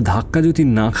পাথরের সঙ্গে ধাক্কা যদি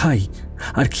না খাই,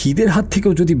 আর খিদের হাত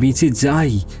থেকেও যদি বেঁচে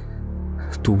যাই,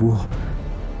 তবুও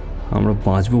আমরা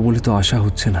বাঁচব বলে তো আশা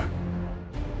হচ্ছে না।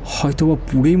 হয়তোবা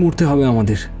পুড়েই মরতে হবে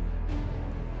আমাদের।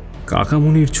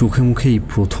 কাকামণির চোখে মুখেই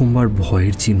প্রথমবার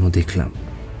ভয়ের চিহ্ন দেখলাম।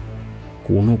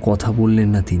 কোনো কথা বললেন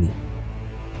না তিনি,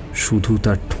 শুধু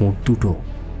তার ঠোঁট দুটো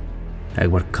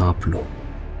একবার কাঁপল।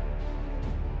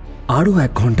 আরও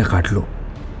 1 ঘন্টা কাটল।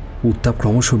 উত্তাপ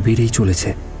ক্রমশ বেড়েই চলেছে।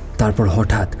 তারপর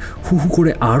হঠাৎ হু হু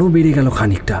করে আরও বেড়ে গেল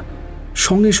খানিকটা।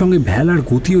 সঙ্গে সঙ্গে ভেলার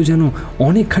গতিও যেন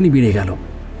অনেকখানি বেড়ে গেল।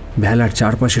 ভেলার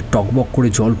চারপাশে টকবক করে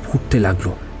জল ফুটতে লাগল।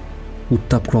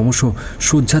 উত্তাপ ক্রমশ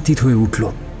শয্যাতীত হয়ে উঠল।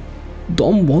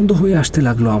 দম বন্ধ হয়ে আসতে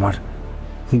লাগলো আমার।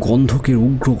 গন্ধকের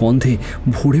উগ্র গন্ধে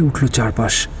ভরে উঠল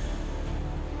চারপাশ।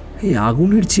 এই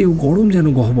আগুনের চেয়েও গরম যেন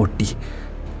গহ্বরটি।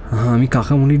 আমি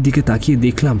কাকামণির দিকে তাকিয়ে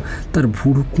দেখলাম তার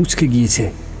ভুরু কুঁচকে গিয়েছে।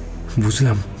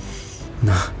 বুঝলাম,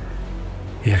 না,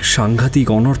 এক সাংঘাতিক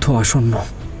অনর্থ আসন্ন।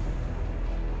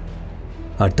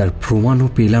 আর তার প্রমাণও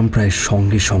পেলাম প্রায়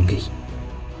সঙ্গে সঙ্গেই।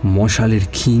 মশালের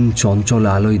ক্ষীণ চঞ্চল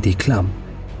আলোয় দেখলাম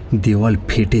দেওয়াল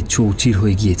ফেটে চৌচির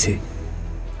হয়ে গিয়েছে,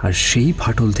 আর সেই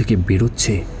ফাটল থেকে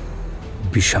বেরোচ্ছে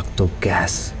বিষাক্ত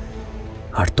গ্যাস।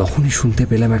 আর তখনই শুনতে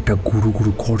পেলাম একটা গুরু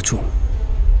গুরু গর্জন।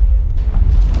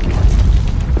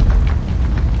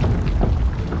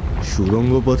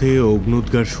 সুড়ঙ্গ পথে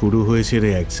অগ্নুদ্গার শুরু হয়েছে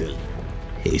রে অ্যাক্সেল।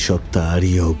 এসব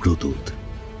তারই অগ্রদূত।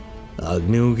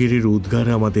 আগ্নেয়গিরির উদ্গার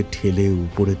আমাদের ঠেলে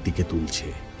উপরের দিকে তুলছে।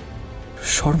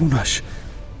 সর্বনাশ!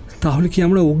 তাহলে কি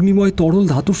আমরা অগ্নিময় তরল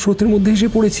ধাতুর স্রোতের মধ্যে এসে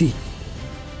পড়েছি?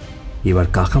 এবার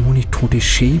কাকামণির ঠোঁটে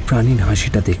সেই প্রাণীর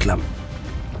হাসিটা দেখলাম।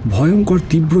 ভয়ঙ্কর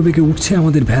তীব্র বেগে উঠছে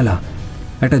আমাদের ভেলা।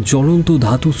 একটা জ্বলন্ত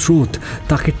ধাতু স্রোত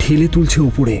তাকে ঠেলে তুলছে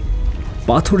ওপরে।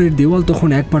 পাথরের দেওয়াল তখন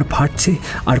একবার ফাটছে,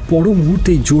 আর পর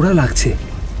মুহূর্তেই জোড়া লাগছে।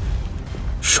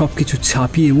 সবকিছু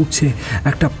ছাপিয়ে উঠছে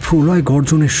একটা প্রলয়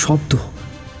গর্জনের শব্দ।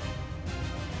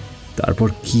 তারপর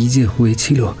কি যে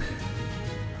হয়েছিল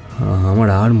আমার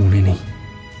আর মনে নেই।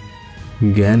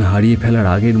 জ্ঞান হারিয়ে ফেলার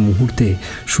আগের মুহূর্তে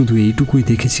শুধু এইটুকুই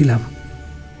দেখেছিলাম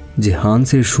যে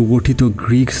হান্সের সুগঠিত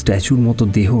গ্রিক স্ট্যাচুর মতো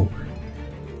দেহ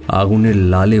আগুনের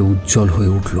লালে উজ্জ্বল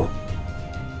হয়ে উঠল।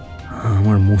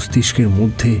 আমার মস্তিষ্কের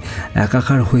মধ্যে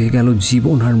একাকার হয়ে গেল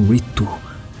জীবন আর মৃত্যু।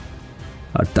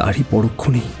 আর তারই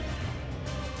পরক্ষণেই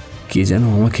কে যেন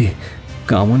আমাকে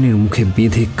কামানের মুখে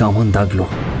বেঁধে কামান দাগল।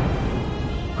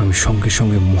 আমি সঙ্গে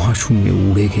সঙ্গে মহাশূন্যে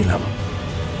উড়ে গেলাম।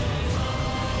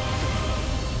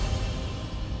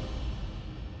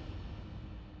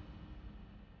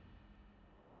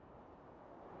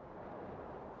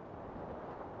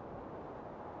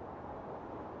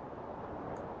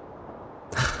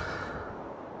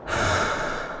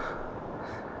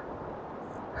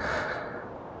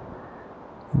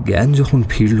 জ্ঞান যখন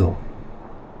ফিরল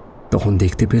তখন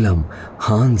দেখতে পেলাম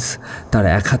হান্স তার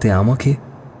এক হাতে আমাকে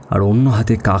আর অন্য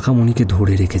হাতে কাকামণিকে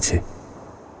ধরে রেখেছে।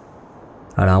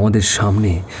 আর আমাদের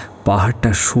সামনে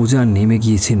পাহাড়টা সোজা নেমে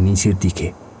গিয়েছে নিচের দিকে।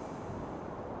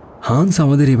 হান্স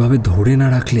আমাদের এভাবে ধরে না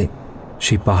রাখলে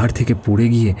সেই পাহাড় থেকে পড়ে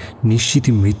গিয়ে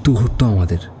নিশ্চিতই মৃত্যু ঘটত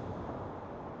আমাদের।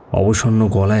 অবসন্ন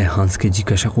গলায় হান্সকে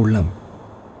জিজ্ঞাসা করলাম,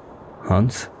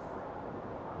 হান্স,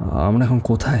 আমরা এখন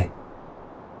কোথায়?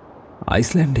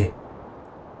 আইসল্যান্ডে?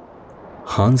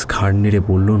 হান্স ঘাড় নেড়ে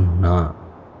বলল, না।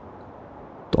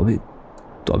 তবে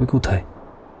তবে কোথায়?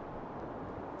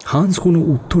 হান্স কোনো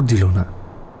উত্তর দিল না।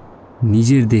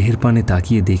 নিজের দেহের পানে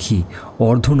তাকিয়ে দেখি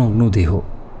অর্ধনগ্ন দেহ,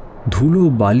 ধুলো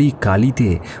বালি কালিতে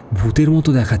ভূতের মতো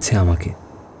দেখাচ্ছে আমাকে।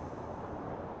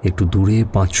 একটু দূরে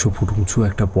 500 ফুট উঁচু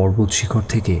একটা পর্বত শিখর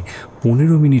থেকে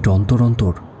 15 মিনিট অন্তর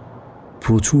অন্তর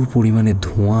প্রচুর পরিমাণে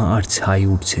ধোঁয়া আর ছাই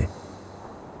উঠছে।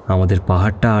 আমাদের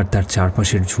পাহাড়টা আর তার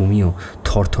চারপাশের জমিও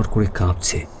থরথর করে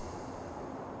কাঁপছে।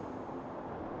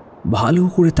 ভালো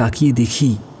করে তাকিয়ে দেখি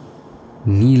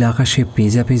নীল আকাশে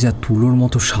পেঁজা পেঁজা তুলোর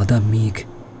মতো সাদা মেঘ,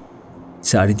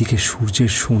 চারিদিকে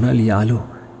সূর্যের সোনালি আলো,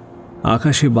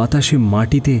 আকাশে বাতাসে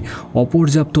মাটিতে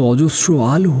অপর্যাপ্ত অজস্র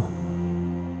আলো।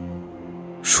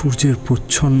 সূর্যের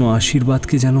প্রচ্ছন্ন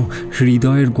আশীর্বাদকে যেন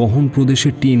হৃদয়ের গহন প্রদেশে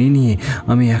টেনে নিয়ে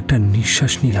আমি একটা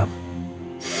নিঃশ্বাস নিলাম।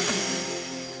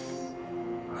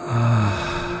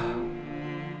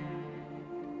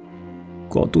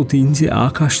 কতদিন যে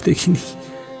আকাশ দেখিনি।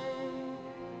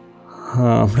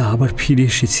 আমরা আবার ফিরে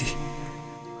এসেছি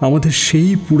আমাদের সেই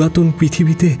পুরাতন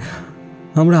পৃথিবীতে।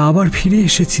 আমরা আবার ফিরে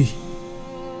এসেছি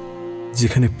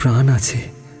যেখানে প্রাণ আছে,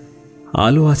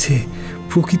 আলো আছে,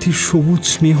 প্রকৃতির সবুজ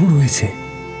স্নেহ রয়েছে।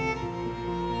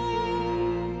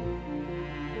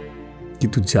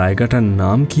 কিন্তু জায়গাটার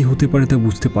নাম কি হতে পারে তা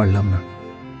বুঝতে পারলাম না।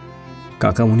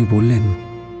 কাকামণি বললেন,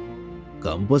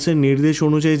 কম্পাসের নির্দেশ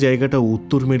অনুযায়ী জায়গাটা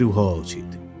উত্তর মেরু হওয়া উচিত,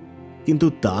 কিন্তু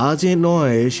তা যে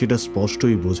নয় সেটা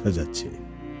স্পষ্টই বোঝা যাচ্ছে।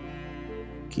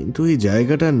 কিন্তু এই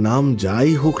জায়গাটার নাম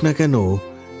যাই হোক না কেন,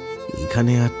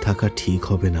 এখানে আর থাকা ঠিক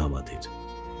হবে না। আমাদের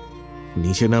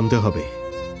নিচে নামতে হবে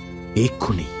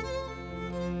এক্ষুনি।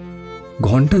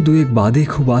 ঘন্টা দুয়েক বাদে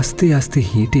খুব আস্তে আস্তে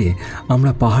হেঁটে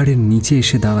আমরা পাহাড়ের নিচে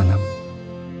এসে দাঁড়ালাম।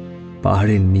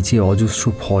 পাহাড়ের নিচে অজস্র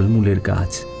ফলমূলের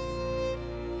গাছ,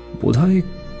 বোধহয়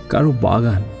কারো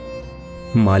বাগান।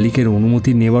 মালিকের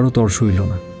অনুমতি নেবারও তর সইল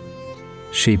না।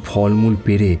 সেই ফলমূল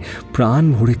পেরে প্রাণ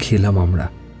ভরে খেলাম আমরা।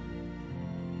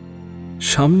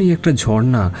 সামনে একটা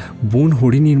ঝর্ণা বন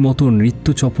হরিণীর মতো নৃত্য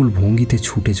চপল ভঙ্গিতে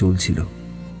ছুটে চলছিল।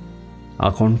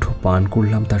 আকণ্ঠ পান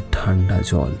করলাম তার ঠান্ডা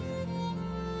জল।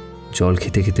 জল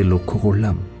খেতে খেতে লক্ষ্য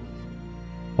করলাম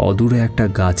অদূরে একটা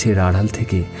গাছের আড়াল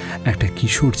থেকে একটা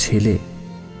কিশোর ছেলে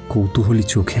কৌতূহলী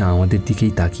চোখে আমাদের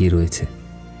দিকেই তাকিয়ে রয়েছে।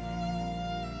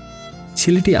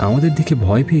 ছেলেটি আমাদের দিকে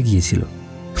ভয় পেয়ে গিয়েছিল।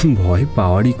 ভয়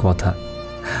পাওয়ারই কথা।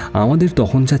 আমাদের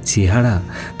তখন যা চেহারা,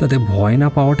 তাতে ভয় না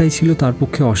পাওয়াটাই ছিল তার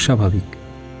পক্ষে অস্বাভাবিক।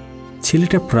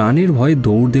 ছেলেটা প্রাণের ভয়ে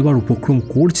দৌড় দেবার উপক্রম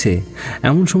করছে,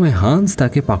 এমন সময় হান্স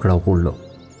তাকে পাকড়াও করল।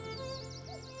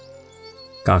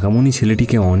 কাকামণি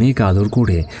ছেলেটিকে অনেক আদর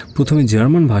করে প্রথমে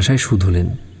জার্মান ভাষায় শুধলেন,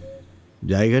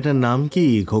 জায়গাটার নাম কি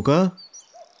খোকা?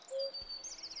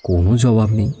 কোনো জবাব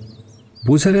নেই।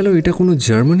 বোঝা গেল এটা কোনো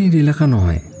জার্মানির এলাকা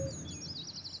নয়।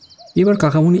 এবার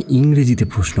কাকামণি ইংরেজিতে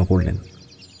প্রশ্ন করলেন,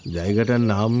 জায়গাটার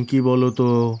নাম কি বলো তো?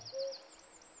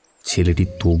 ছেলেটি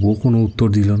তবুও কোনো উত্তর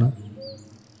দিল না।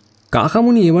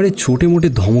 কাকামণি এবারে ছোটে মোটে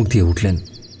ধমক দিয়ে উঠলেন।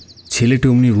 ছেলেটি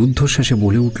অমনি রুদ্ধশ্বাসে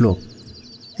বলে উঠল,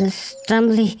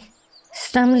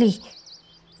 স্টামলি।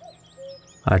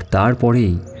 আর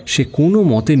তারপরেই সে কোনো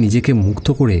মতে নিজেকে মুক্ত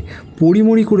করে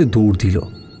পরিমরি করে দৌড় দিল।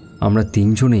 আমরা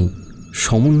তিনজনেই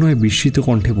সমন্বয়ে বিস্মিত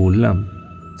কণ্ঠে বললাম,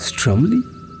 স্ট্রামলি?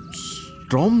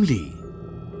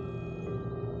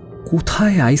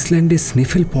 কোথায় আইসল্যান্ডের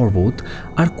স্নেফেল পর্বত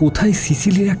আর কোথায়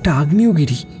সিসিলির একটা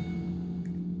আগ্নেয়গিরি?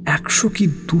 100 কি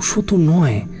 200 তো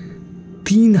নয়,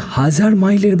 3000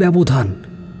 মাইলের ব্যবধান।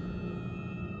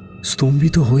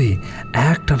 স্তম্ভিত হয়ে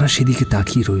একটানা সেদিকে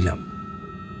তাকিয়ে রইলাম।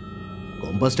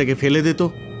 কম্পাসটাকে ফেলে দে তো,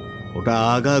 ওটা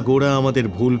আগা গোড়া আমাদের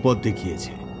ভুল পথ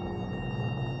দেখিয়েছে।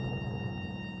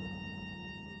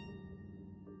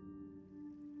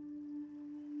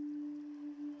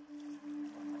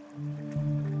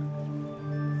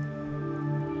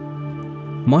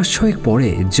 মাস 6 পরে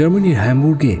জার্মানির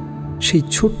হ্যামবুর্গে সেই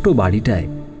ছোট্ট বাড়িটায়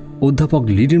অধ্যাপক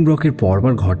লিডেনব্রকের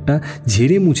পড়বার ঘরটা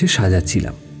ঝেড়ে মুছে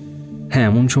সাজাচ্ছিলাম। হ্যাঁ,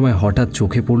 এমন সময় হঠাৎ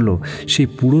চোখে পড়ল সেই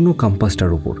পুরনো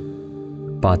কম্পাসটার ওপর।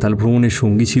 পাতাল ভ্রমণের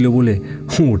সঙ্গী ছিল বলে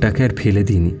ওটাকে আর ফেলে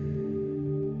দিইনি।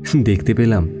 দেখতে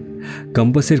পেলাম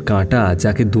কম্পাসের কাঁটা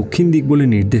যাকে দক্ষিণ দিক বলে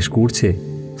নির্দেশ করছে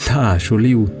তা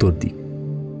আসলেই উত্তর দিক।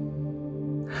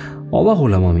 অবাক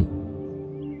হলাম আমি।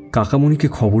 কাকামণিকে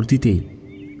খবর দিতেই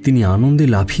তিনি আনন্দে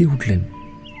লাফিয়ে উঠলেন,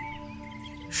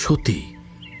 সত্যি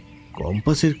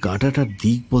কম্পাসের কাঁটাটার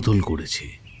দিক বদল করেছে।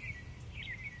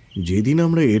 যেদিন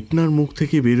আমরা এটনার মুখ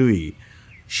থেকে বেরোই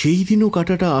সেই দিনও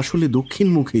কাঁটাটা আসলে দক্ষিণ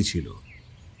মুখেই ছিল।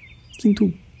 কিন্তু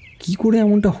কি করে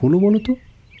এমনটা হলো বলো তো?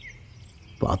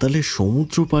 পাতালের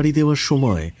সমুদ্র পাড়ি দেওয়ার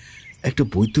সময় একটা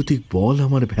বৈদ্যুতিক বল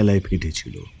আমার ভেলায়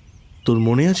ফেটেছিল। তোর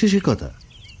মনে আছে সে কথা?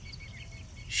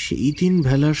 সেই দিন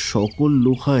ভেলার সকল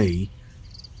লোহাই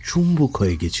চুম্বক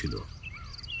হয়ে গেছিল,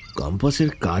 কম্পাসের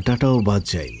কাঁটাটাও বাদ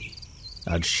যায়নি।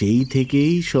 আর সেই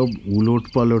থেকেই সব উলট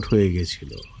পালট হয়ে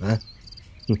গেছিল। হ্যাঁ,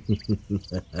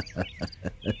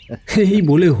 এই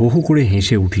বলে হো হো করে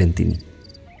হেসে উঠলেন তিনি।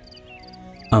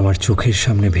 আমার চোখের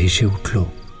সামনে ভেসে উঠল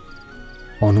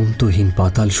অনন্তহীন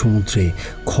পাতাল সমুদ্রে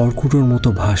খড়কুটোর মতো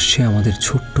ভাসছে আমাদের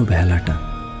ছোট্ট ভেলাটা,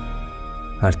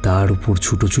 আর তার উপর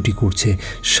ছুটোছুটি করছে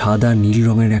সাদা নীল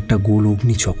রঙের একটা গোল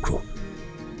অগ্নিচক্র।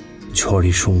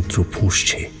 ঝড়ে সমুদ্র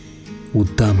ফুঁসছে,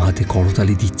 উদ্দাম হাতে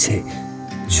করতালি দিচ্ছে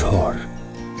ঝড়।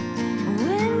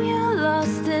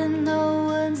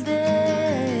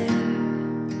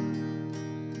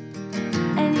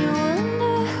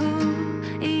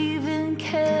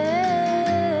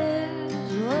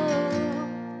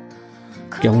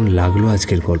 কেমন লাগলো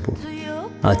আজকের গল্প?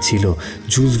 আজ ছিল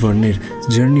joules ভার্নের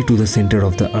journey to the centre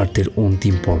of the আর্থের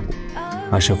অন্তিম পর্ব।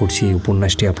 আশা করছি এই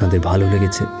উপন্যাসটি আপনাদের ভালো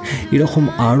লেগেছে। এরকম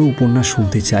আরও উপন্যাস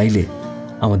শুনতে চাইলে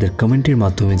আমাদের কমেন্টের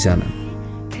মাধ্যমে জানান।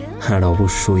 আর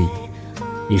অবশ্যই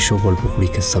এসো গল্প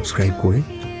করিকে সাবস্ক্রাইব করে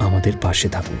আমাদের পাশে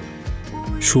থাকুন।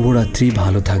 শুভরাত্রি,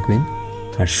 ভালো থাকবেন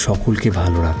আর সকলকে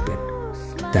ভালো রাখবেন।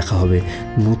 দেখা হবে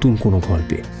নতুন কোনো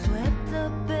গল্পে।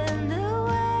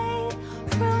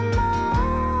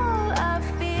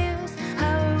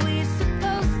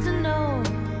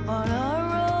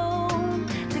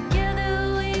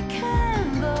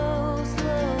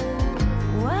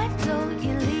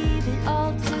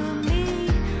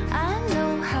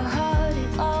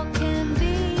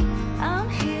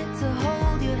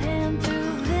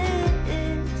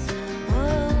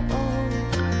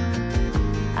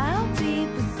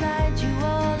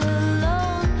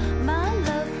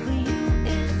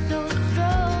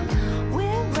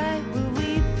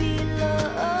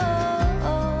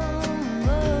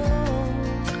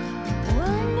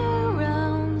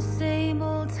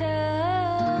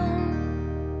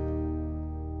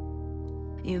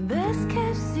 Your best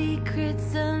kept secrets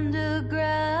underground.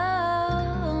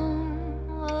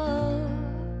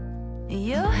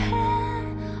 Your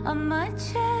hand on my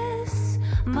chest,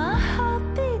 my heart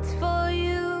beats for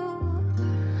you.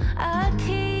 I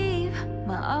keep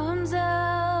my arms out.